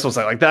what I'm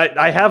saying. Like that,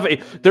 I have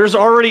a. There's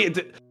already.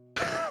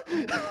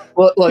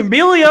 Well, look,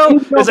 Emilio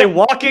is a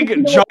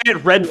walking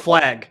giant red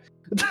flag.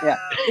 Yeah,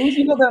 things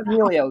you know about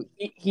Emilio.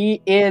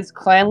 He is a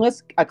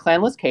clanless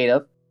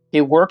caitiff.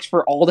 He works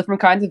for all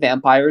different kinds of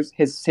vampires.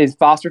 His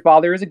foster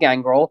father is a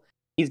gangrel.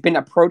 He's been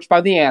approached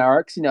by the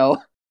anarchs.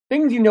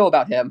 Things you know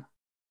about him.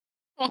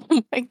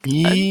 Oh my god.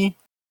 He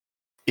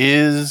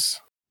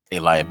is a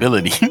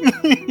liability.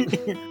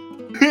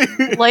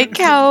 Like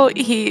how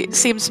he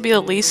seems to be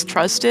the least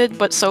trusted,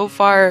 but so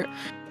far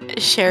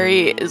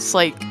Sherry is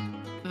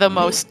the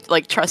most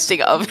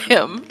trusting of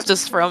him,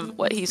 just from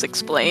what he's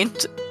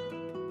explained.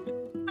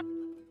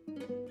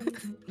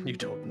 You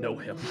don't know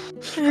him.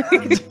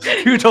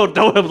 You don't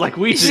know him like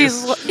we do.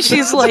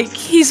 She's like,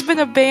 he's been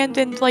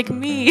abandoned like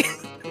me.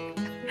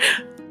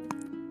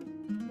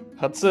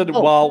 Hudson,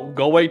 while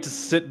going to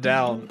sit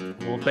down,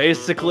 will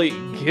basically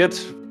get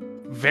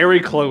very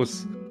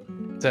close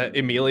to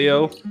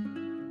Emilio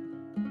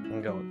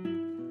and go.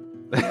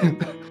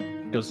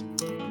 Goes,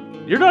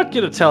 you're not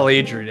gonna tell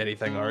Adrian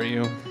anything, are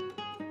you?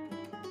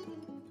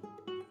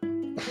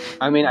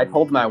 I mean, I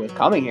told him I was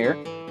coming here.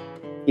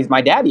 He's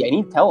my daddy. I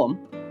need to tell him.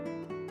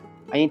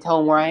 I need to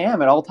tell him where I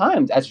am at all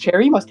times. As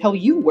Cherry must tell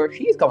you where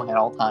she's going at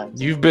all times.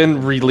 You've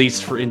been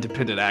released for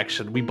independent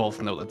action. We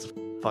both know that's a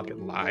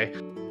fucking lie.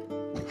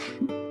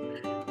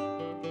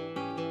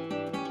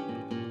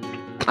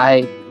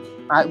 I've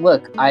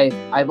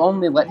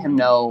only let him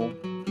know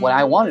what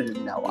I wanted him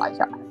to know.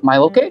 My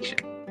location.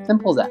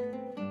 Simple as that.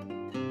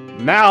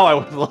 Now I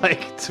would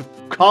like to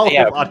call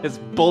him on his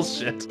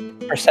bullshit.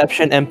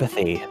 Perception,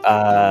 empathy.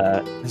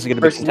 This is going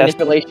to be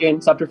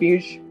manipulation,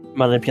 subterfuge.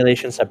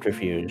 Manipulation,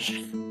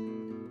 subterfuge.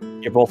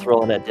 You're both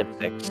rolling at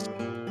dipsticks.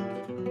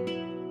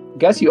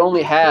 Guess he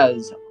only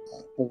has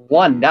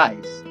one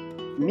dice.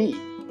 Me.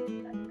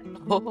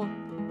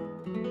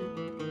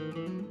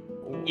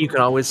 You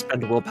can always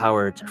spend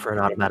willpower for an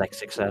automatic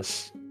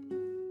success.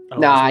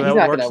 Nah, he's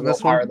not gonna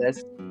willpower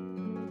this.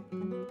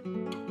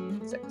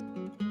 6.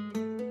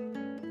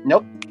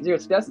 Nope, 0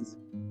 successes.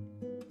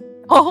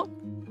 Oh.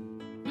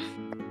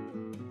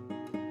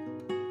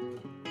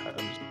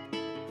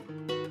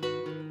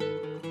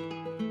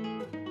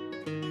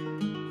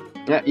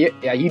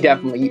 Yeah, you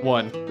definitely.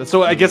 1.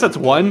 So I guess that's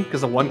 1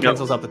 because the 1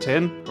 cancels out the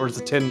 10, or is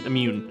the 10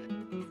 immune?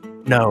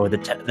 No, the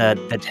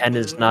 10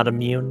 is not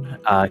immune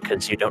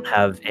because you don't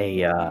have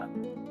a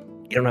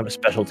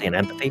specialty in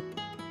empathy.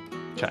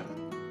 Okay.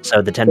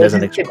 So the 10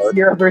 doesn't It's explode.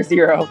 0 versus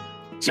 0.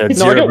 So it's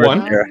No, I 0 get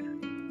versus 1. 0.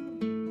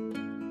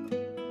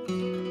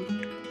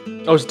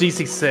 Oh, it's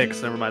DC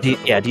 6. Never mind.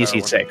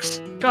 DC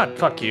 6. God,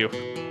 fuck you.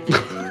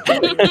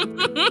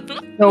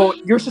 So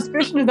your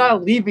suspicion is not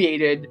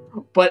alleviated,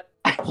 but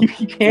you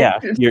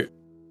can't.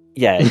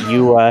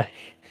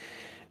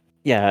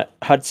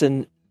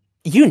 Hudson,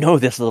 you know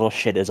this little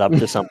shit is up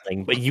to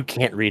something, but you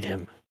can't read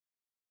him,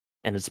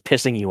 and it's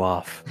pissing you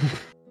off.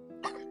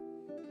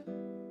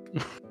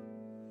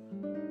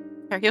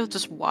 He'll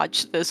just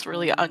watch this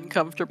really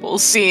uncomfortable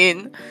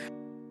scene,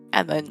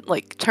 and then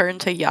like turn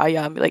to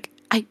Yaya and be like,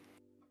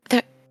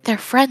 they're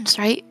friends,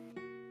 right?"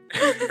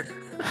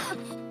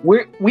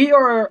 We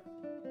are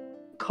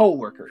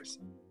co-workers,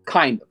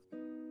 kind of.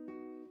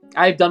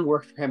 I've done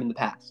work for him in the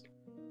past.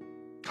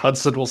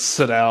 Hudson will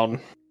sit down.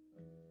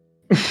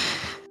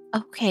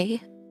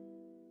 Okay.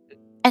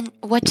 And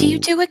what do you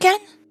do again?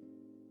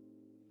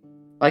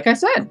 Like I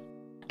said,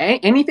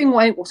 anything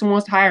someone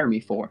wants to hire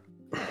me for.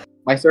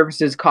 My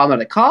services come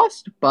at a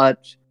cost,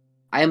 but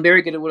I am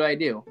very good at what I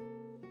do.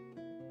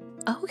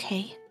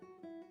 Okay.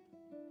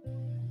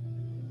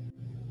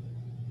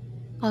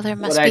 Well, there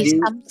What must I be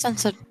do- some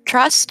sense of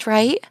trust,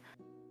 right?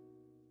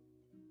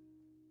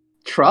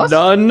 Trust?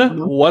 None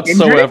Amongst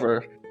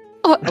whatsoever.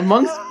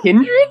 Amongst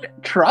kindred?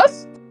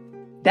 Trust?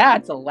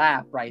 That's a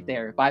laugh right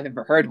there, if I've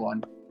ever heard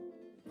one.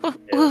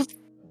 Well,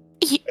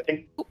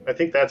 I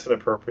think that's an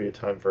appropriate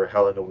time for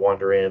Helen to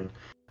wander in,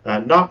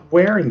 not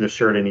wearing the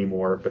shirt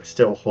anymore, but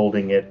still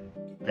holding it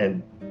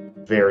and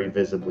very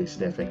visibly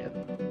sniffing it.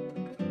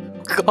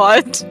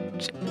 God.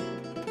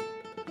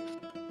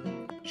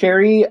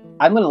 Sherry,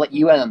 I'm going to let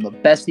you in on the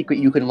best secret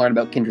you can learn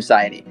about kindred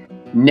society.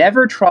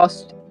 Never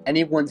trust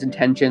anyone's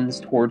intentions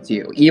towards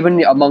you,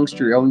 even amongst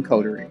your own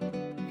coterie.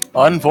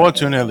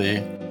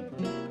 Unfortunately,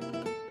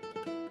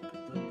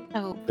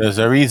 Oh, there's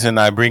a reason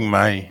I bring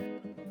my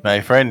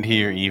friend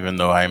here, even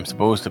though I'm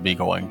supposed to be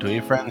going to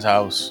a friend's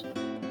house.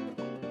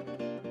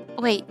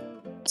 wait.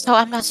 So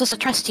I'm not supposed to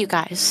trust you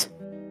guys?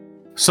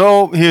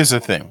 So here's the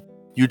thing: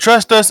 you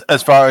trust us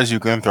as far as you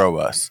can throw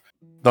us.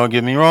 Don't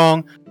get me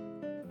wrong.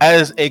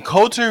 As a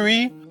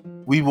coterie,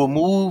 we will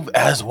move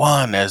as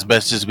one as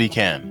best as we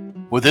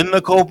can. Within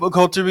the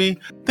coterie,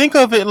 think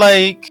of it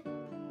like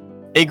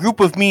a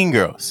group of mean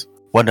girls.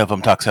 One of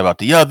them talks about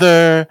the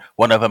other.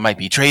 One of them might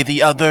betray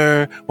the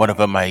other. One of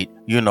them might,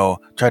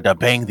 try to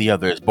bang the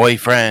other's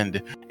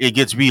boyfriend. It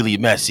gets really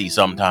messy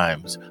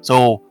sometimes.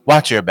 So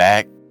watch your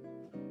back.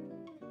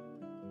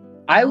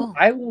 I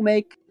will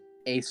make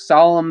a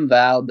solemn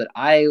vow that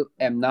I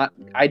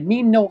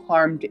mean no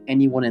harm to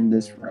anyone in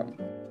this room.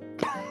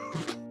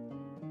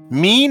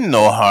 Mean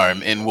no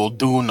harm and will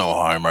do no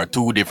harm are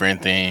two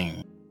different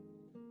things.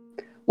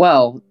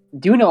 Well,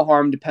 do no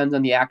harm depends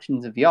on the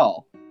actions of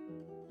y'all.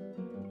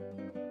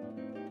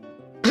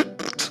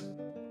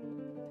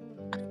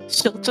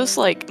 She'll just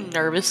like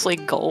nervously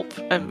gulp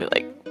and be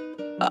like,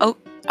 "Oh,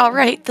 all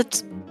right,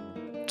 that's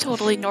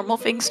totally normal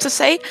things to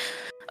say."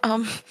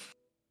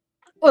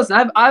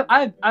 Listen,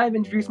 I've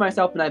introduced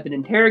myself and I've been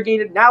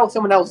interrogated. Now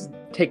someone else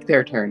take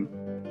their turn.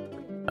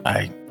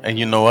 And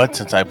you know what?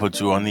 Since I put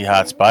you on the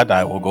hot spot,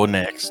 I will go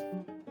next.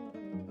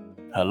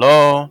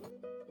 Hello.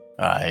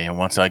 I am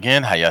once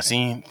again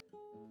Hyacinth.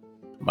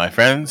 My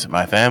friends,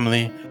 my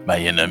family, my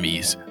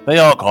enemies, they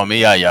all call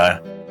me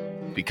Yaya.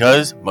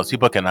 Because most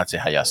people cannot say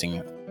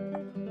Hyacinth.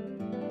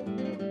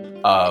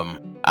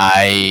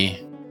 I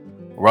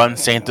run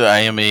Santa. I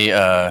am a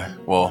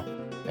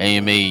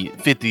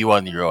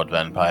 51-year-old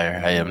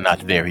vampire. I am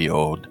not very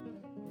old.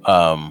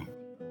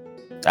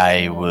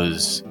 I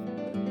was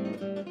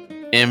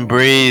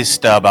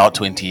embraced about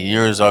 20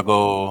 years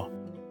ago.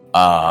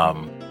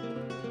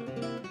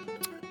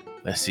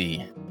 Let's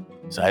see.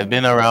 So I've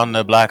been around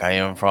the block. I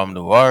am from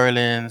New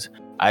Orleans.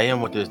 I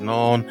am what is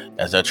known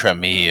as a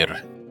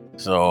Tremere.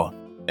 So,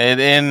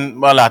 and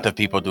a lot of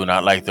people do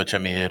not like the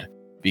Tremere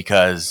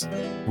because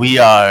we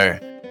are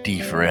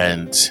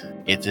different.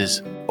 It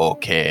is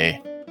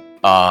okay.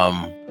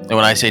 And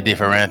when I say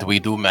different, we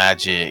do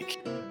magic,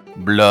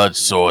 blood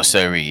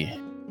sorcery.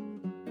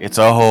 It's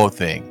a whole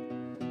thing.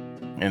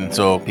 And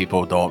so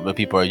people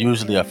are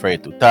usually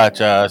afraid to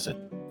touch us.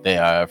 They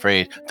are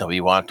afraid that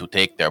we want to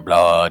take their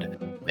blood.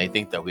 They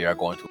think that we are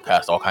going to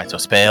cast all kinds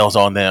of spells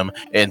on them.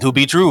 And to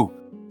be true,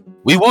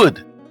 we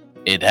would.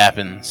 It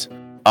happens.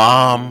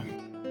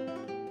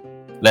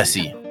 Let's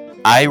see.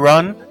 I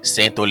run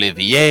Saint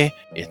Olivier.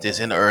 It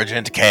is in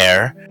urgent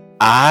care.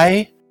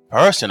 I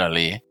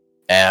personally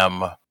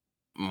am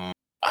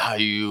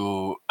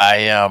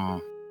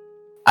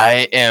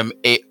I am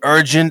a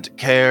urgent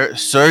care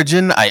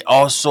surgeon. I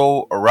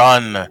also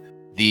run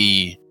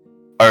the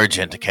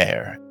urgent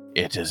care.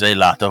 It is a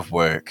lot of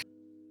work.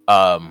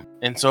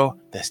 And so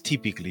that's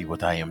typically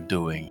what I am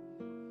doing.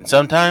 And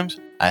sometimes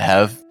I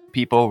have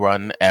people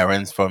run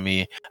errands for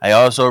me. I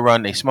also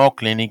run a small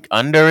clinic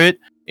under it,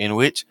 in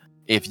which,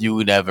 if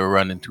you never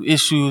run into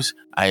issues,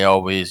 I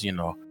always,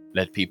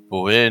 let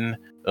people in,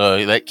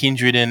 let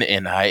kindred in,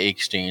 and I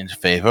exchange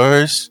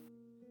favors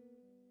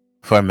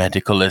for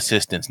medical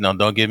assistance. Now,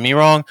 don't get me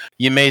wrong.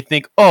 You may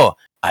think, oh,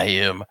 I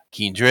am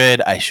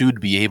kindred. I should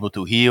be able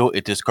to heal.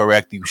 It is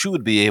correct. You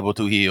should be able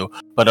to heal.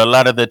 But a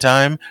lot of the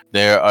time,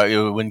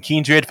 when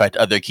kindred fight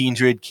other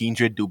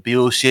kindred do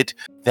bullshit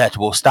that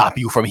will stop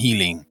you from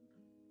healing.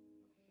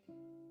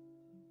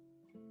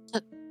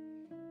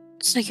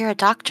 So you're a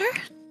doctor?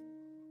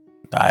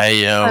 I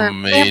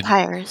am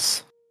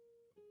vampires.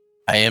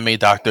 I am a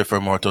doctor for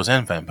mortals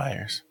and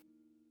vampires.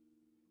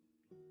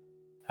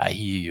 I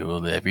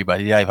heal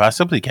everybody I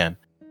possibly can.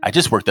 I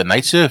just work the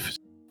night shift.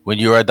 When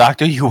you're a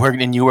doctor, you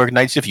work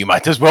night shift. You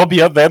might as well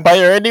be a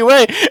vampire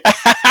anyway.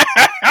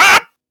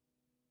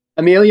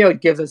 Emilio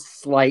gives a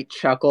slight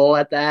chuckle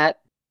at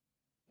that.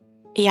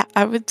 Yeah,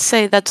 I would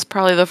say that's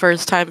probably the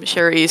first time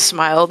Sherry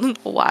smiled in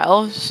a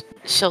while.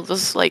 She'll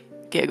just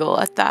giggle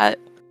at that.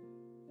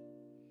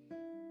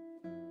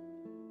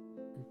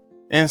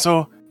 And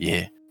so,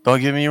 yeah,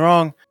 don't get me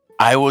wrong.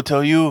 I will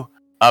tell you,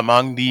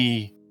 among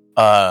the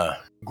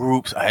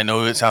groups, I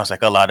know it sounds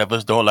like a lot of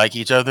us don't like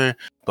each other,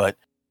 but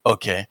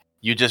okay,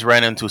 you just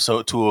ran into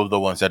two of the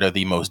ones that are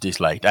the most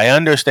disliked. I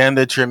understand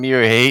the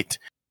Tremere hate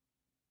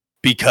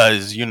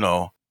because,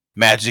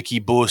 magic-y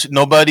bullshit.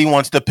 Nobody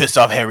wants to piss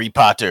off Harry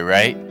Potter,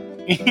 right?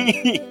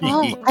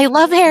 Oh, I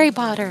love Harry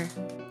Potter.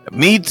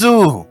 Me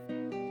too.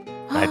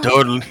 I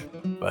totally.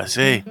 But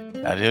say,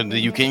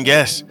 you can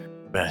guess,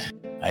 but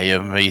I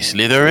am a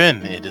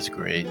Slytherin. It is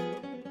great.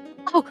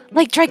 Oh,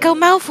 like Draco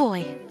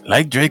Malfoy.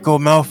 Like Draco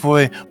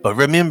Malfoy, but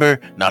remember,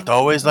 not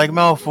always like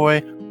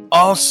Malfoy.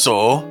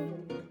 Also,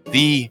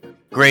 the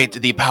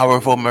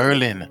powerful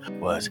Merlin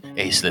was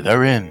a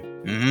Slytherin.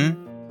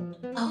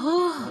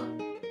 Oh.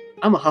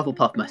 I'm a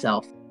Hufflepuff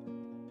myself.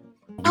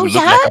 You look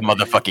like a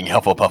motherfucking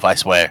Hufflepuff, I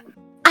swear.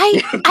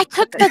 I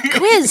took the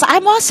quiz.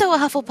 I'm also a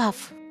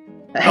Hufflepuff.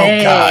 Hey.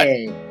 Oh God,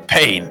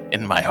 pain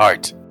in my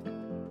heart.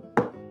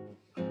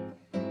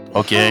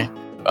 Okay,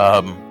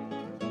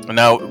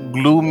 now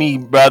gloomy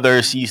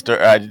brother, sister,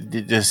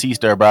 the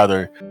sister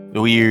brother, the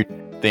weird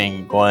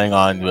thing going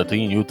on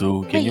between you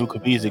two. Can you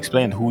please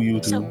explain who you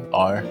two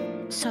are?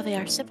 So they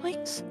are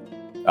siblings?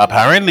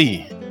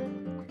 Apparently.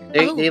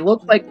 They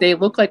look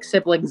like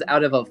siblings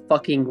out of a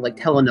fucking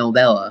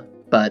telenovela,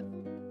 but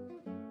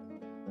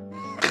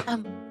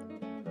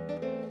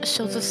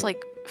she'll just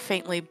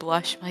faintly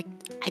blush,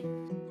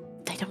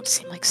 they don't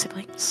seem like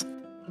siblings.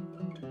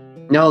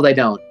 No, they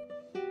don't.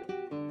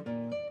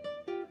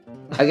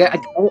 I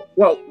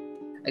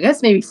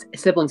guess maybe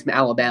siblings from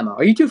Alabama.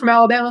 Are you two from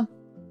Alabama?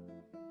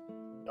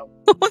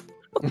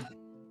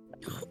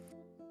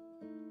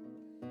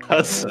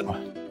 Hudson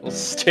will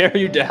stare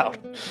you down.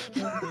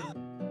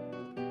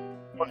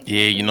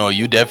 Yeah,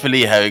 you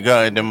definitely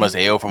they must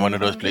hail from one of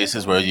those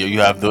places where you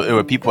have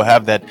where people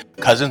have that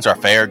cousins are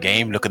fair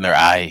game. Look in their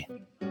eye.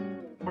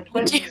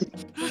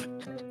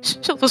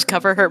 She'll just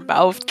cover her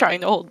mouth, trying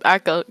to hold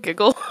back a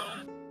giggle.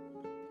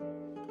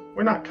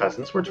 We're not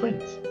cousins. We're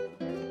twins.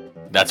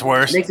 That's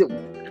worse. Makes it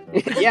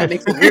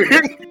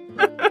weird.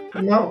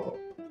 No.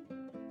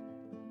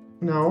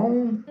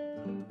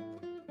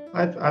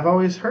 I've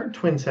always heard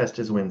twincest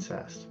is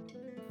wincest.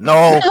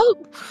 No.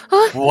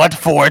 What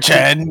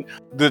 4chan?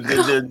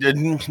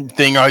 The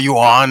thing are you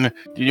on?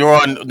 You're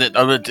on.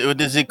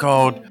 What is it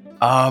called?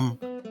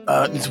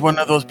 It's one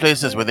of those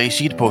places where they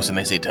sheet post and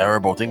they say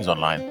terrible things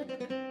online.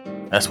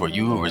 That's where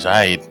you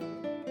reside.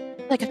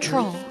 Like a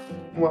troll.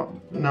 Well,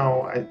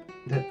 no,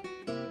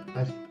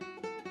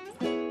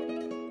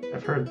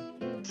 I've heard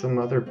some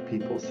other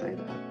people say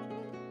that.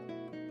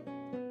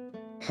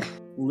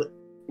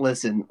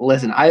 Listen.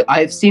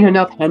 I've seen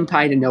enough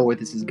hentai to know where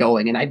this is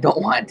going, and I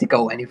don't want it to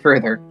go any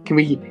further. Can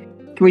we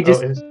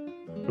just? It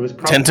was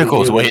probably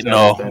Tentacles. you Wait, that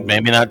no, said that.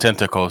 maybe not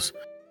tentacles.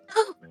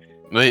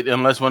 Wait,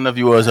 unless one of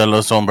you is a La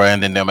Sombra,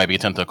 and then there might be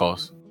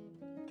tentacles.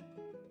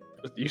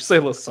 If you say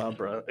La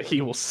Sombra,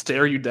 he will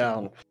stare you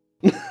down.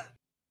 Do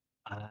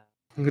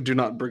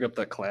not bring up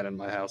that clan in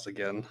my house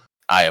again.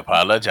 I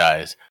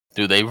apologize.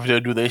 Do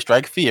they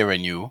strike fear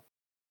in you?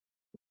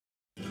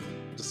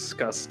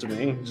 Disgust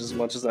me just as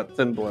much as that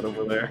thin blood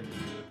over there.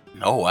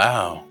 Oh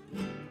wow.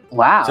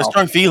 Wow. Just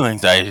strong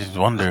feelings. I just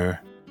wonder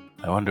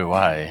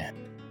why.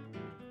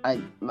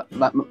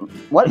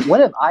 What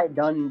have I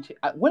done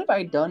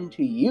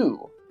to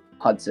you,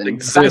 Hudson?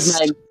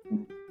 Exist.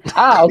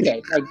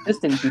 Okay.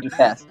 Existence you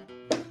test.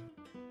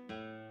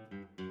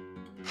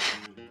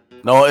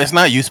 No, it's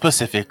not you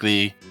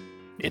specifically.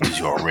 It is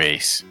your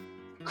race.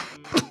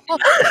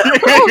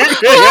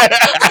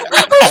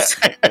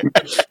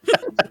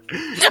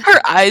 Her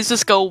eyes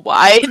just go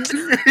wide.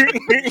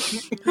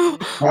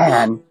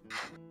 Man,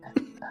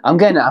 I'm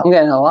getting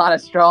a lot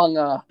of strong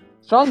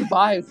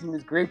vibes from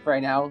this group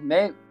right now.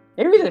 Maybe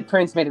the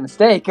prince made a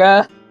mistake.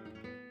 Yeah,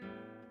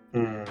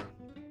 you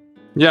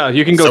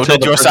can go. So tell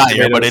did the your prince he sire,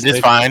 made a but it is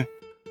mistake. fine.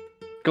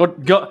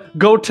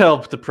 Go tell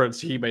the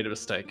prince he made a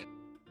mistake.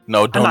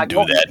 No, don't not do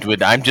going that.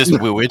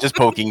 We're just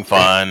poking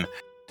fun.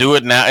 Do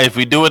it now. If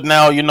we do it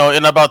now,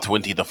 in about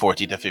 20 to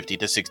 40 to 50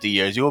 to 60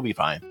 years, you'll be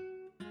fine.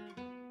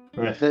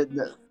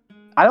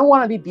 I don't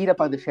want to be beat up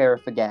by the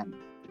sheriff again.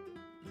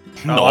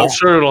 No, I'm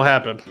sure it'll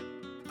happen.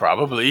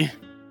 probably.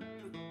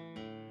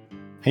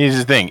 Here's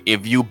the thing: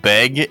 if you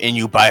beg and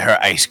you buy her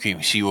ice cream,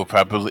 she will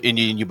probably. And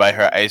you buy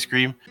her ice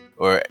cream,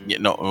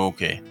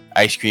 okay,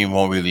 ice cream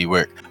won't really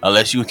work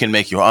unless you can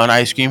make your own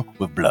ice cream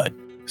with blood.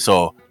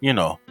 So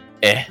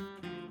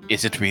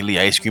is it really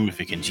ice cream if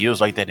it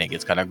congeals like that? I think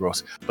it's kind of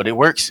gross, but it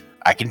works.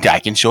 I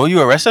can show you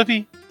a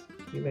recipe.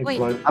 You make Wait,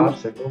 blood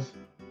popsicles.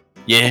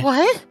 Yeah.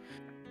 What?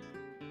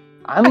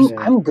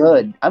 I'm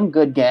good. I'm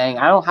good, gang.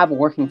 I don't have a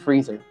working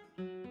freezer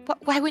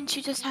Why wouldn't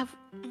you just have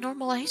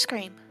normal ice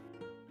cream?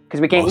 because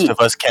we can't Most eat. of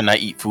us cannot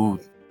eat food.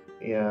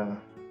 Yeah.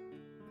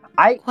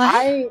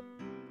 I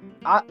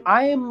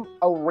am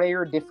a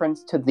rare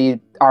difference to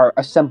our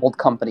assembled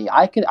company.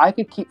 I could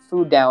keep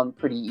food down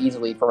pretty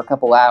easily for a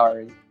couple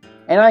hours,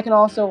 and I can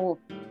also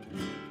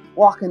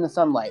walk in the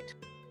sunlight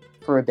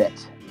for a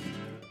bit.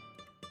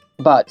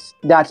 But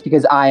that's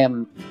because I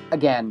am,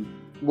 again,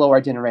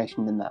 lower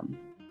generation than them.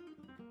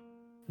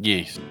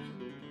 Yes.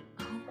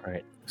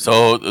 Right.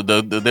 So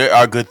there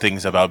are good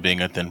things about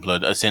being a thin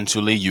blood.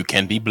 Essentially, you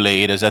can be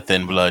Blade as a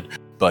thin blood,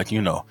 but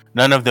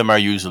none of them are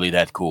usually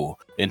that cool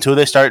until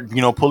they start,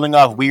 pulling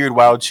off weird,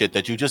 wild shit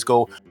that you just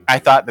go, I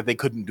thought that they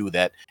couldn't do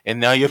that,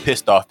 and now you're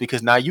pissed off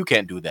because now you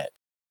can't do that.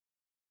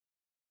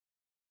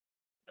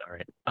 All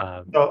right.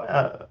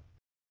 So,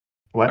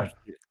 what? I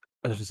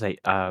was gonna say,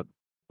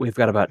 we've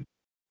got about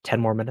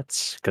 10 more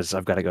minutes because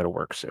I've got to go to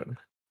work soon.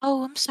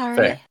 Oh, I'm sorry.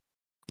 Fair.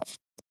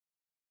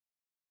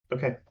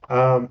 Okay.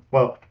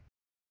 Well,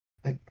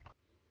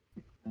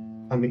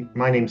 I mean,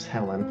 my name's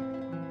Helen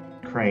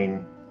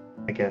Crane,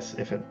 I guess,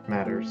 if it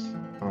matters.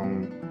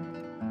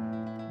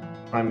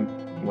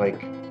 I'm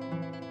like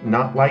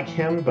not like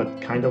him,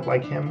 but kind of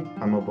like him.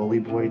 I'm a bully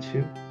boy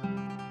too.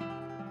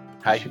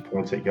 Hi. She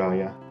points at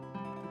Yaya.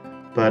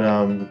 But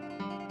I'm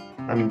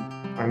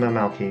a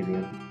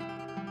Malkavian.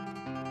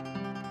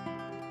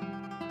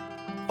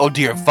 Oh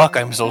dear, fuck!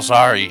 I'm so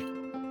sorry.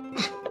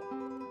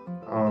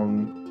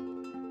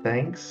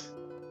 Thanks.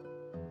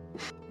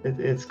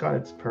 It's got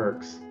its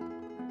perks.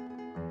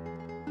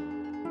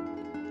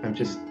 I'm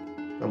just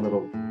a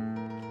little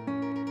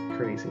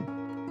crazy.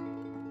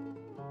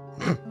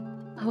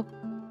 Oh,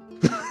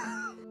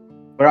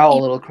 We're all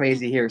a little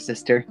crazy here,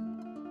 sister.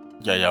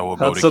 Yeah, we'll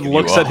go to Hudson give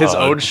looks you a at his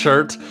hug. own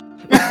shirt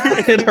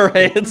in her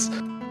hands.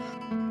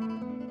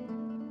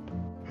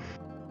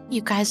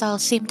 you guys all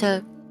seem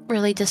to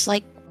really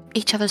dislike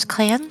each other's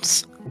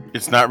clans.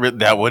 It's not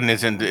that one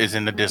isn't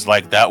a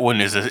dislike. That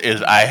one is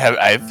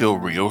I feel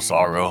real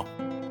sorrow.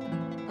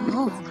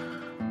 Oh,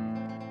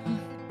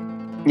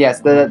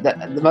 Yes, the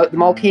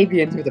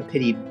Malkavians are the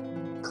pitied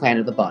clan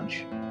of the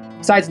bunch.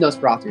 Besides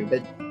Nosferatu,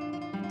 but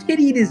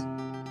pitied is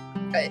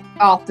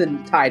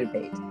often tied of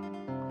hate.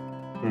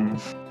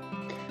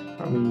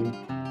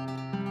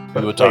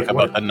 We will talk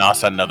about the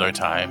Nas another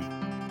time.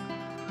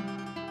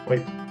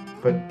 Wait,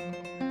 but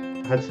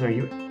Hudson, are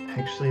you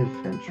actually a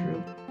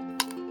Ventrue?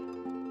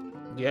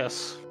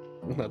 Yes,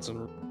 that's a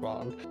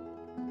bond.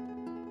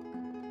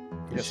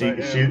 Yes,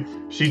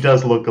 She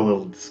does look a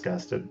little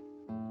disgusted.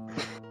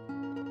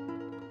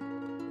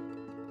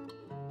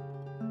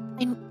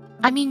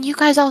 I mean, you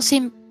guys all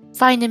seem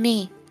fine to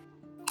me.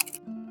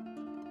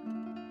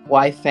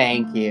 Why,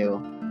 thank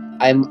you.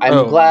 I'm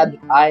glad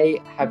I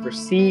have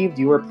received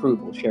your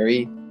approval,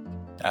 Sherry.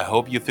 I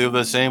hope you feel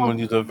the same when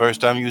the first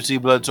time you see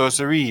blood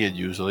sorcery. It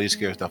usually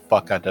scares the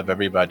fuck out of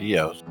everybody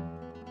else.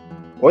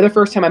 Or the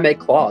first time I make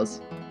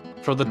claws.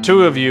 For the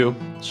two of you,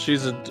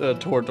 she's a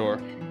Torador.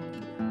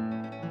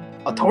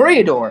 A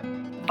Toreador.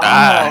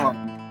 Ah.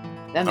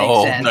 Oh, that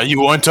makes sense. No,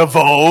 you want a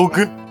Vogue?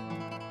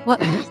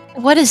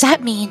 What does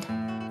that mean?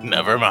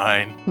 Never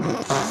mind.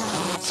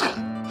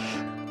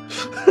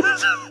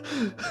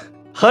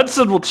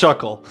 Hudson will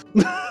chuckle.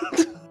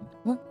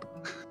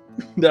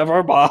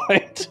 Never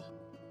mind.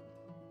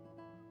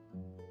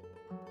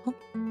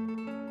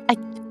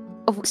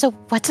 So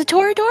what's a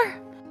Torador?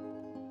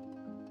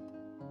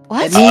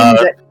 What? It means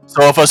that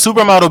So if a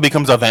supermodel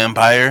becomes a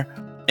vampire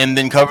and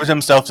then covers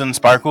himself in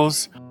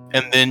sparkles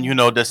and then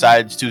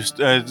decides to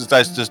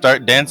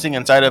start dancing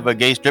inside of a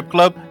gay strip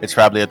club, it's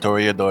probably a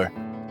Toreador.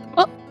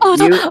 I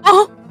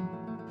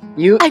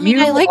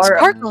like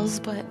sparkles,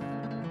 but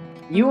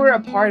you are a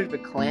part of a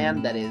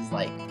clan that is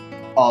like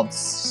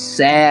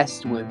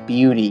obsessed with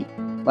beauty,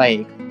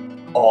 like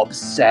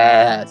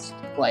obsessed,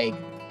 like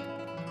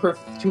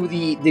to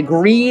the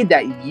degree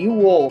that you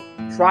will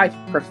try to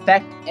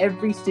perfect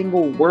every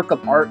single work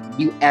of art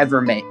you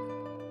ever make,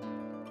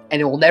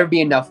 and it will never be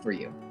enough for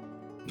you.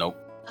 Nope.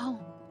 oh,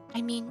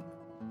 I mean,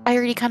 I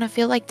already kind of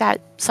feel like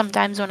that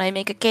sometimes when I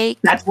make a cake.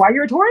 That's why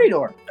you're a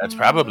Toreador. That's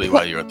probably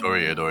why you're a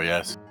Toreador,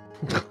 yes.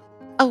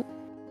 Oh,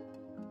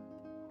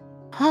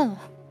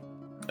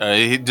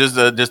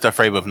 Just a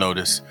frame of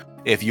notice.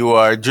 If you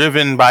are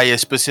driven by a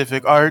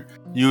specific art,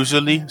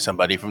 usually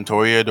somebody from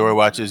Toreador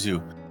watches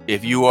you.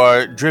 If you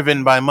are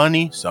driven by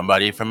money,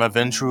 somebody from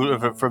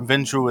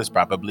Ventru is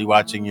probably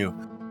watching you.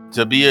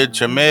 To be a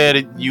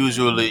Tremere,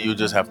 usually you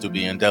just have to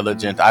be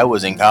intelligent. I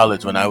was in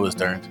college when I was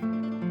turned.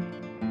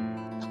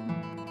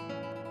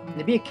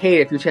 It'd be a K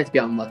if you're trying to be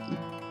unlucky.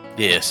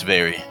 Yes,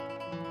 very.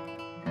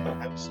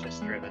 I was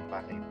just driven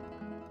by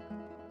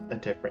a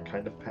different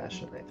kind of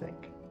passion, I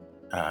think.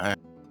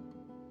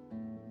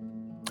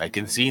 I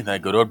can see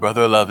that good old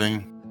brother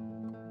loving.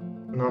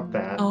 Not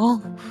that.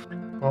 Oh,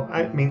 Well,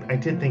 I mean, I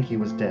did think he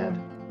was dead.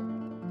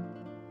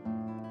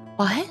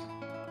 what?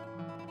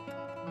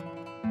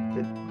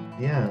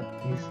 Yeah,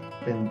 he's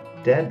been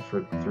dead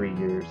for 3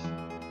 years.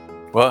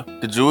 Well,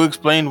 did you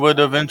explain what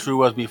a Ventru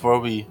was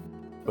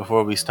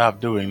before we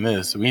stop doing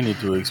this? We need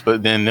to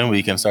explain. Then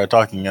we can start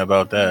talking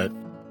about that.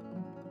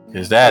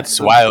 Because that's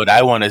wild.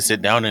 I want to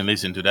sit down and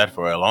listen to that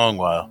for a long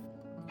while.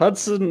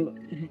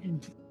 Hudson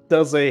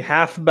does a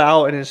half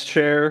bow in his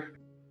chair.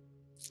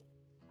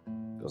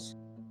 Goes,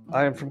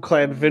 I am from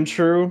Clan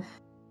Ventru.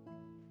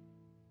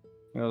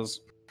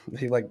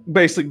 He like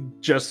basically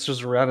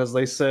gestures around as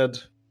they said.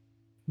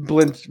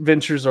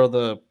 Ventures are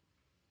the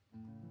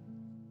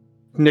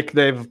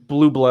nickname of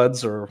blue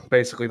bloods, or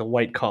basically the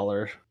white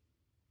collar.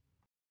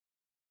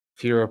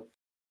 If you're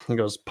he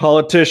goes,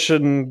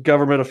 politician,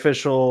 government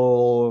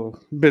official,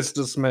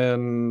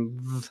 businessman,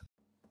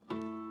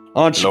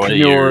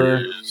 entrepreneur,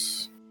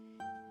 Lawyers.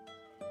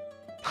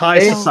 high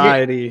They-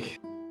 society.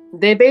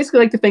 They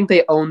basically like to think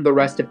they own the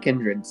rest of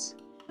Kindreds.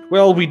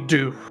 Well, we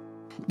do.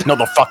 No,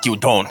 the fuck you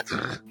don't.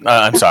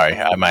 I'm sorry.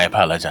 I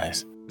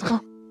apologize.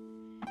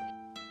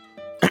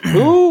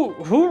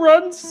 Who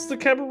runs the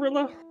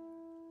Camarilla?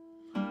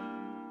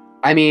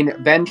 I mean,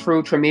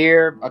 Ventru,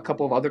 Tremere, a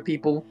couple of other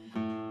people.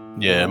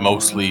 Yeah,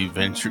 mostly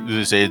Ventru.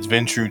 They say it's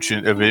Ventru,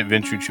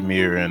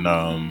 Tremere, and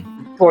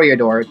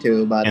Toreador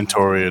too, but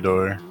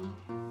Toreador.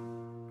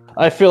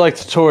 I feel like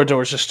the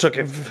Toreadors just took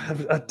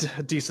a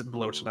decent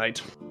blow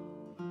tonight.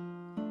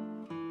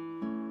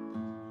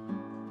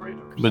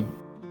 But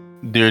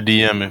dear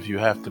DM, if you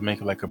have to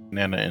make like a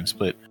banana and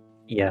split.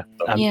 Yeah,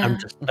 Yeah.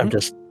 I'm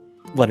just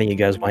letting you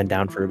guys wind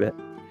down for a bit.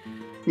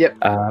 Yep.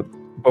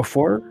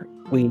 Before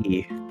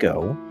we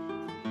go,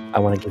 I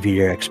want to give you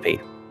your XP.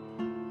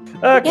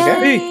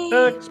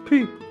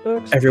 XP.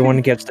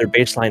 Everyone gets their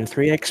baseline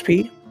 3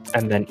 XP,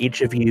 and then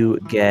each of you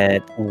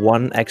get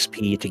 1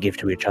 XP to give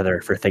to each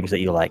other for things that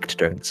you liked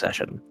during the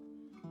session.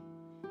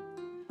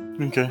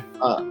 Okay.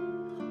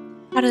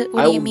 What do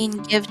I you will- mean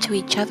give to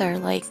each other?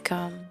 Like,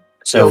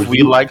 So if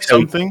we like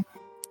something,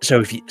 if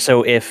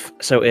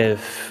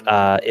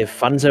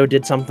Funzo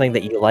did something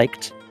that you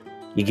liked,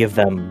 you give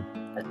them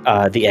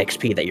the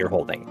XP that you're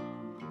holding.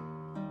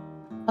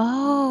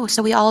 oh,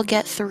 so we all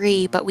get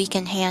 3, but we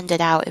can hand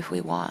it out if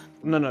we want.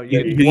 No, You-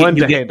 you you- one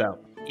you to get- hand out.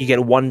 You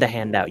get 1 to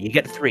hand out. You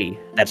get 3.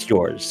 That's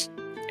yours,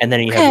 and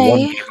then you Okay. have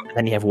 1.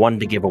 Then you have 1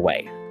 to give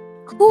away.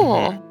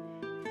 Cool.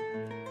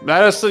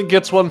 Madison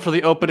gets one for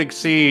the opening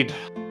seed.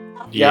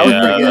 Yeah, I was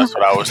thinking- that's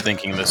what I was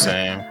thinking the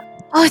same.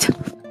 Oh,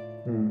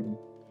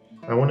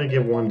 I want to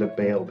give one to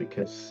Bale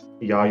because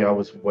Yaya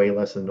was way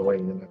less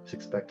annoying than I was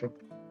expecting.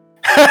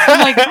 oh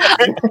my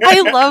god,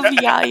 I love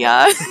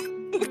Yaya.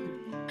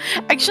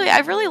 Actually, I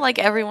really like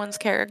everyone's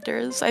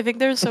characters. I think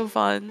they're so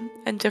fun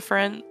and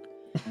different.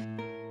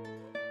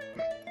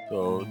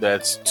 So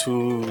that's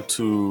two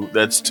to.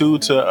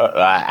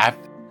 I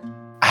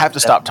have to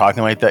stop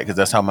talking like that because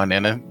that's how my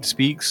nana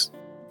speaks,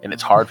 and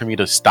it's hard for me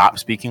to stop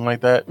speaking like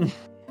that.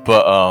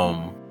 But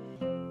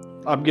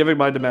I'm giving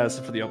mine to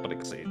Madison for the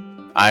opening seed.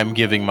 I'm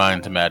giving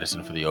mine to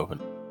Madison for the open.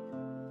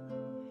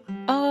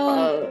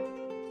 Oh,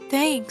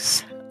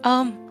 thanks.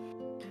 I'm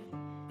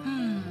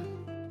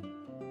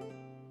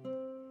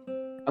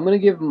gonna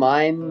give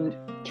mine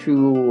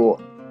to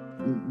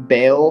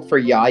Bale for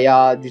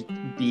Yaya just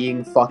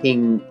being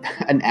fucking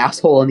an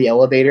asshole in the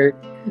elevator.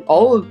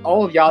 All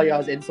of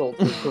Yaya's insults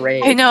were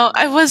great. I know.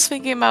 I was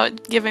thinking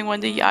about giving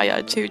one to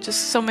Yaya too.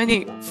 Just so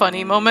many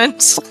funny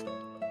moments.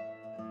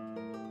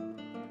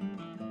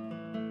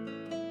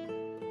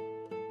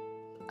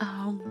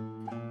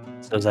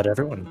 So is that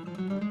everyone?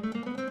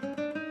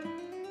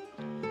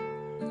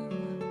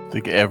 I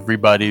think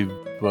everybody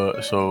but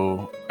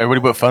Funzo.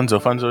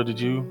 Funzo, did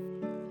you?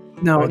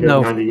 No, I give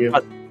mine to you.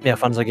 Yeah,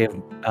 Funzo gave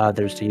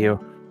theirs to you.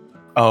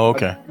 Oh,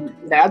 okay.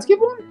 Dad's give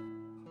one?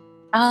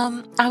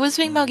 I was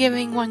thinking about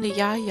giving one to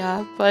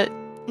Yaya, but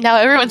now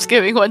everyone's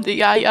giving one to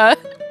Yaya.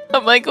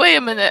 I'm like, wait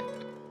a minute.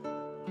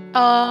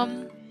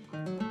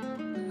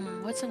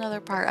 What's another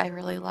part I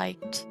really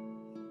liked?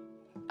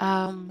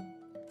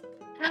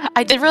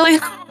 I did really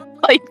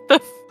like the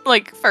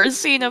first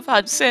scene of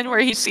Hudson where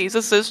he sees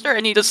his sister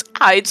and he just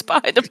hides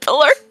behind a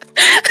pillar.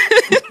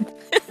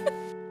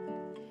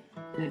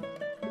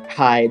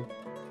 Hide.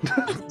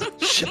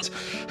 Shit.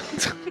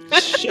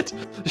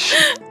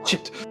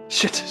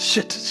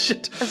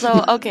 Shit.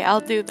 So okay,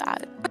 I'll do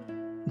that.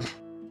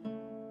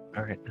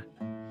 All right.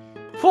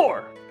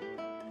 4.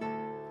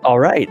 All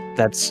right.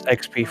 That's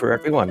XP for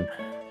everyone.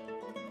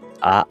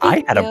 I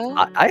Thank had you.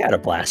 I had a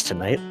blast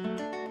tonight.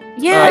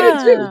 Yeah. I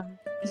did too.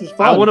 This is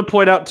fun. I want to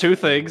point out 2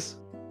 things.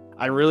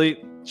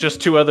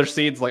 just 2 other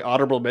scenes, like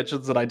honorable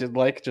mentions that I did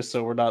like, just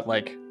so we're not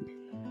like,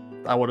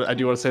 I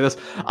do want to say this.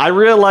 I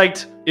really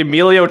liked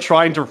Emilio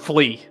trying to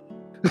flee.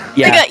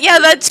 Yeah. Yeah,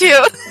 that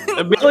too.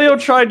 Emilio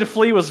trying to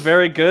flee was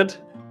very good.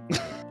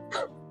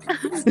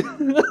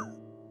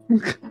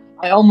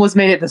 I almost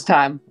made it this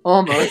time.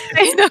 Almost.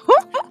 I know.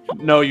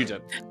 No, you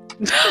didn't.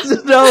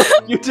 No,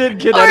 you didn't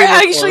get Or anywhere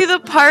actually, close.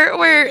 the part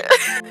where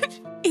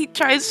he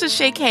tries to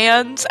shake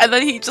hands and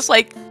then he just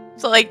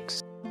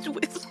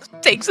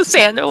takes his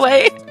hand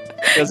away.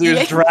 Because he was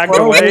Yeah. dragged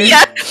away.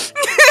 Yeah.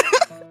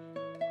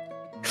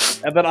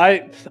 And then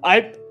I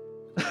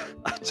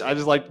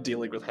just like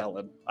dealing with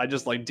Helen. I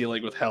just like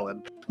dealing with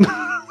Helen.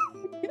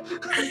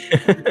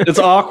 It's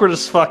awkward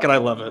as fuck, and I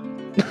love it.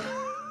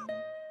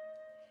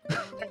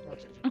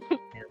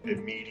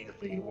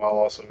 Immediately, while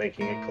also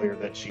making it clear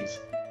that she's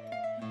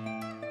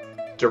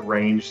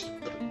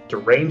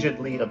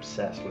derangedly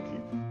obsessed with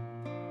you.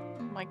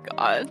 Oh my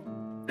god.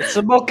 It's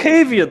a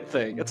Malkavian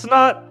thing. It's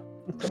not.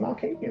 It's a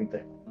Malkavian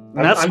thing.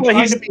 And that's I'm why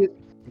trying he's. I'm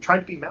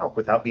trying to be Malk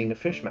without being a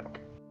fish Malk.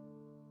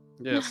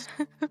 Yes.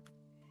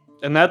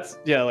 And that's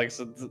like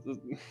so.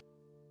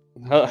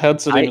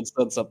 Hudson even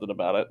said something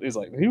about it. He's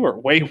like, "You are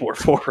way more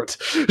forward.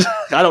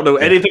 I don't know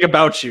anything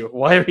about you.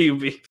 Why are you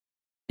me?"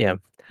 Yeah.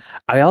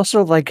 I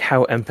also like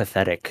how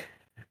empathetic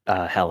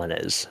Helen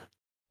is.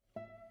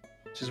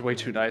 She's way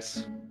too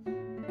nice.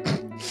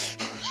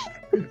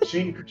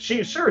 She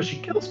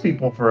kills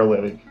people for a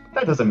living.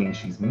 That doesn't mean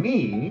she's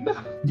mean.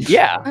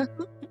 Yeah.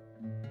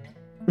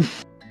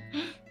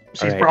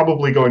 She's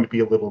probably going to be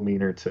a little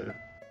meaner to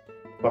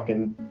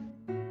fucking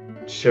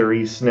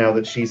Cherise now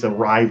that she's a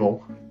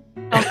rival.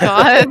 Oh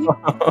god.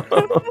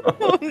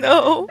 Oh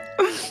no.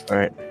 All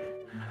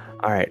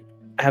right.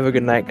 Have a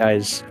good night,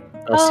 guys.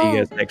 I'll see you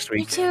guys next Me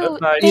week. too.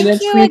 Night. Thank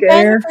Next you week,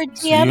 again Air. for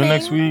See you DMing.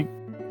 next week.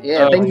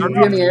 Yeah, thank you for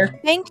being here.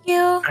 Thank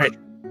you.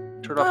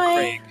 Turn off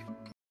Bye. Craig.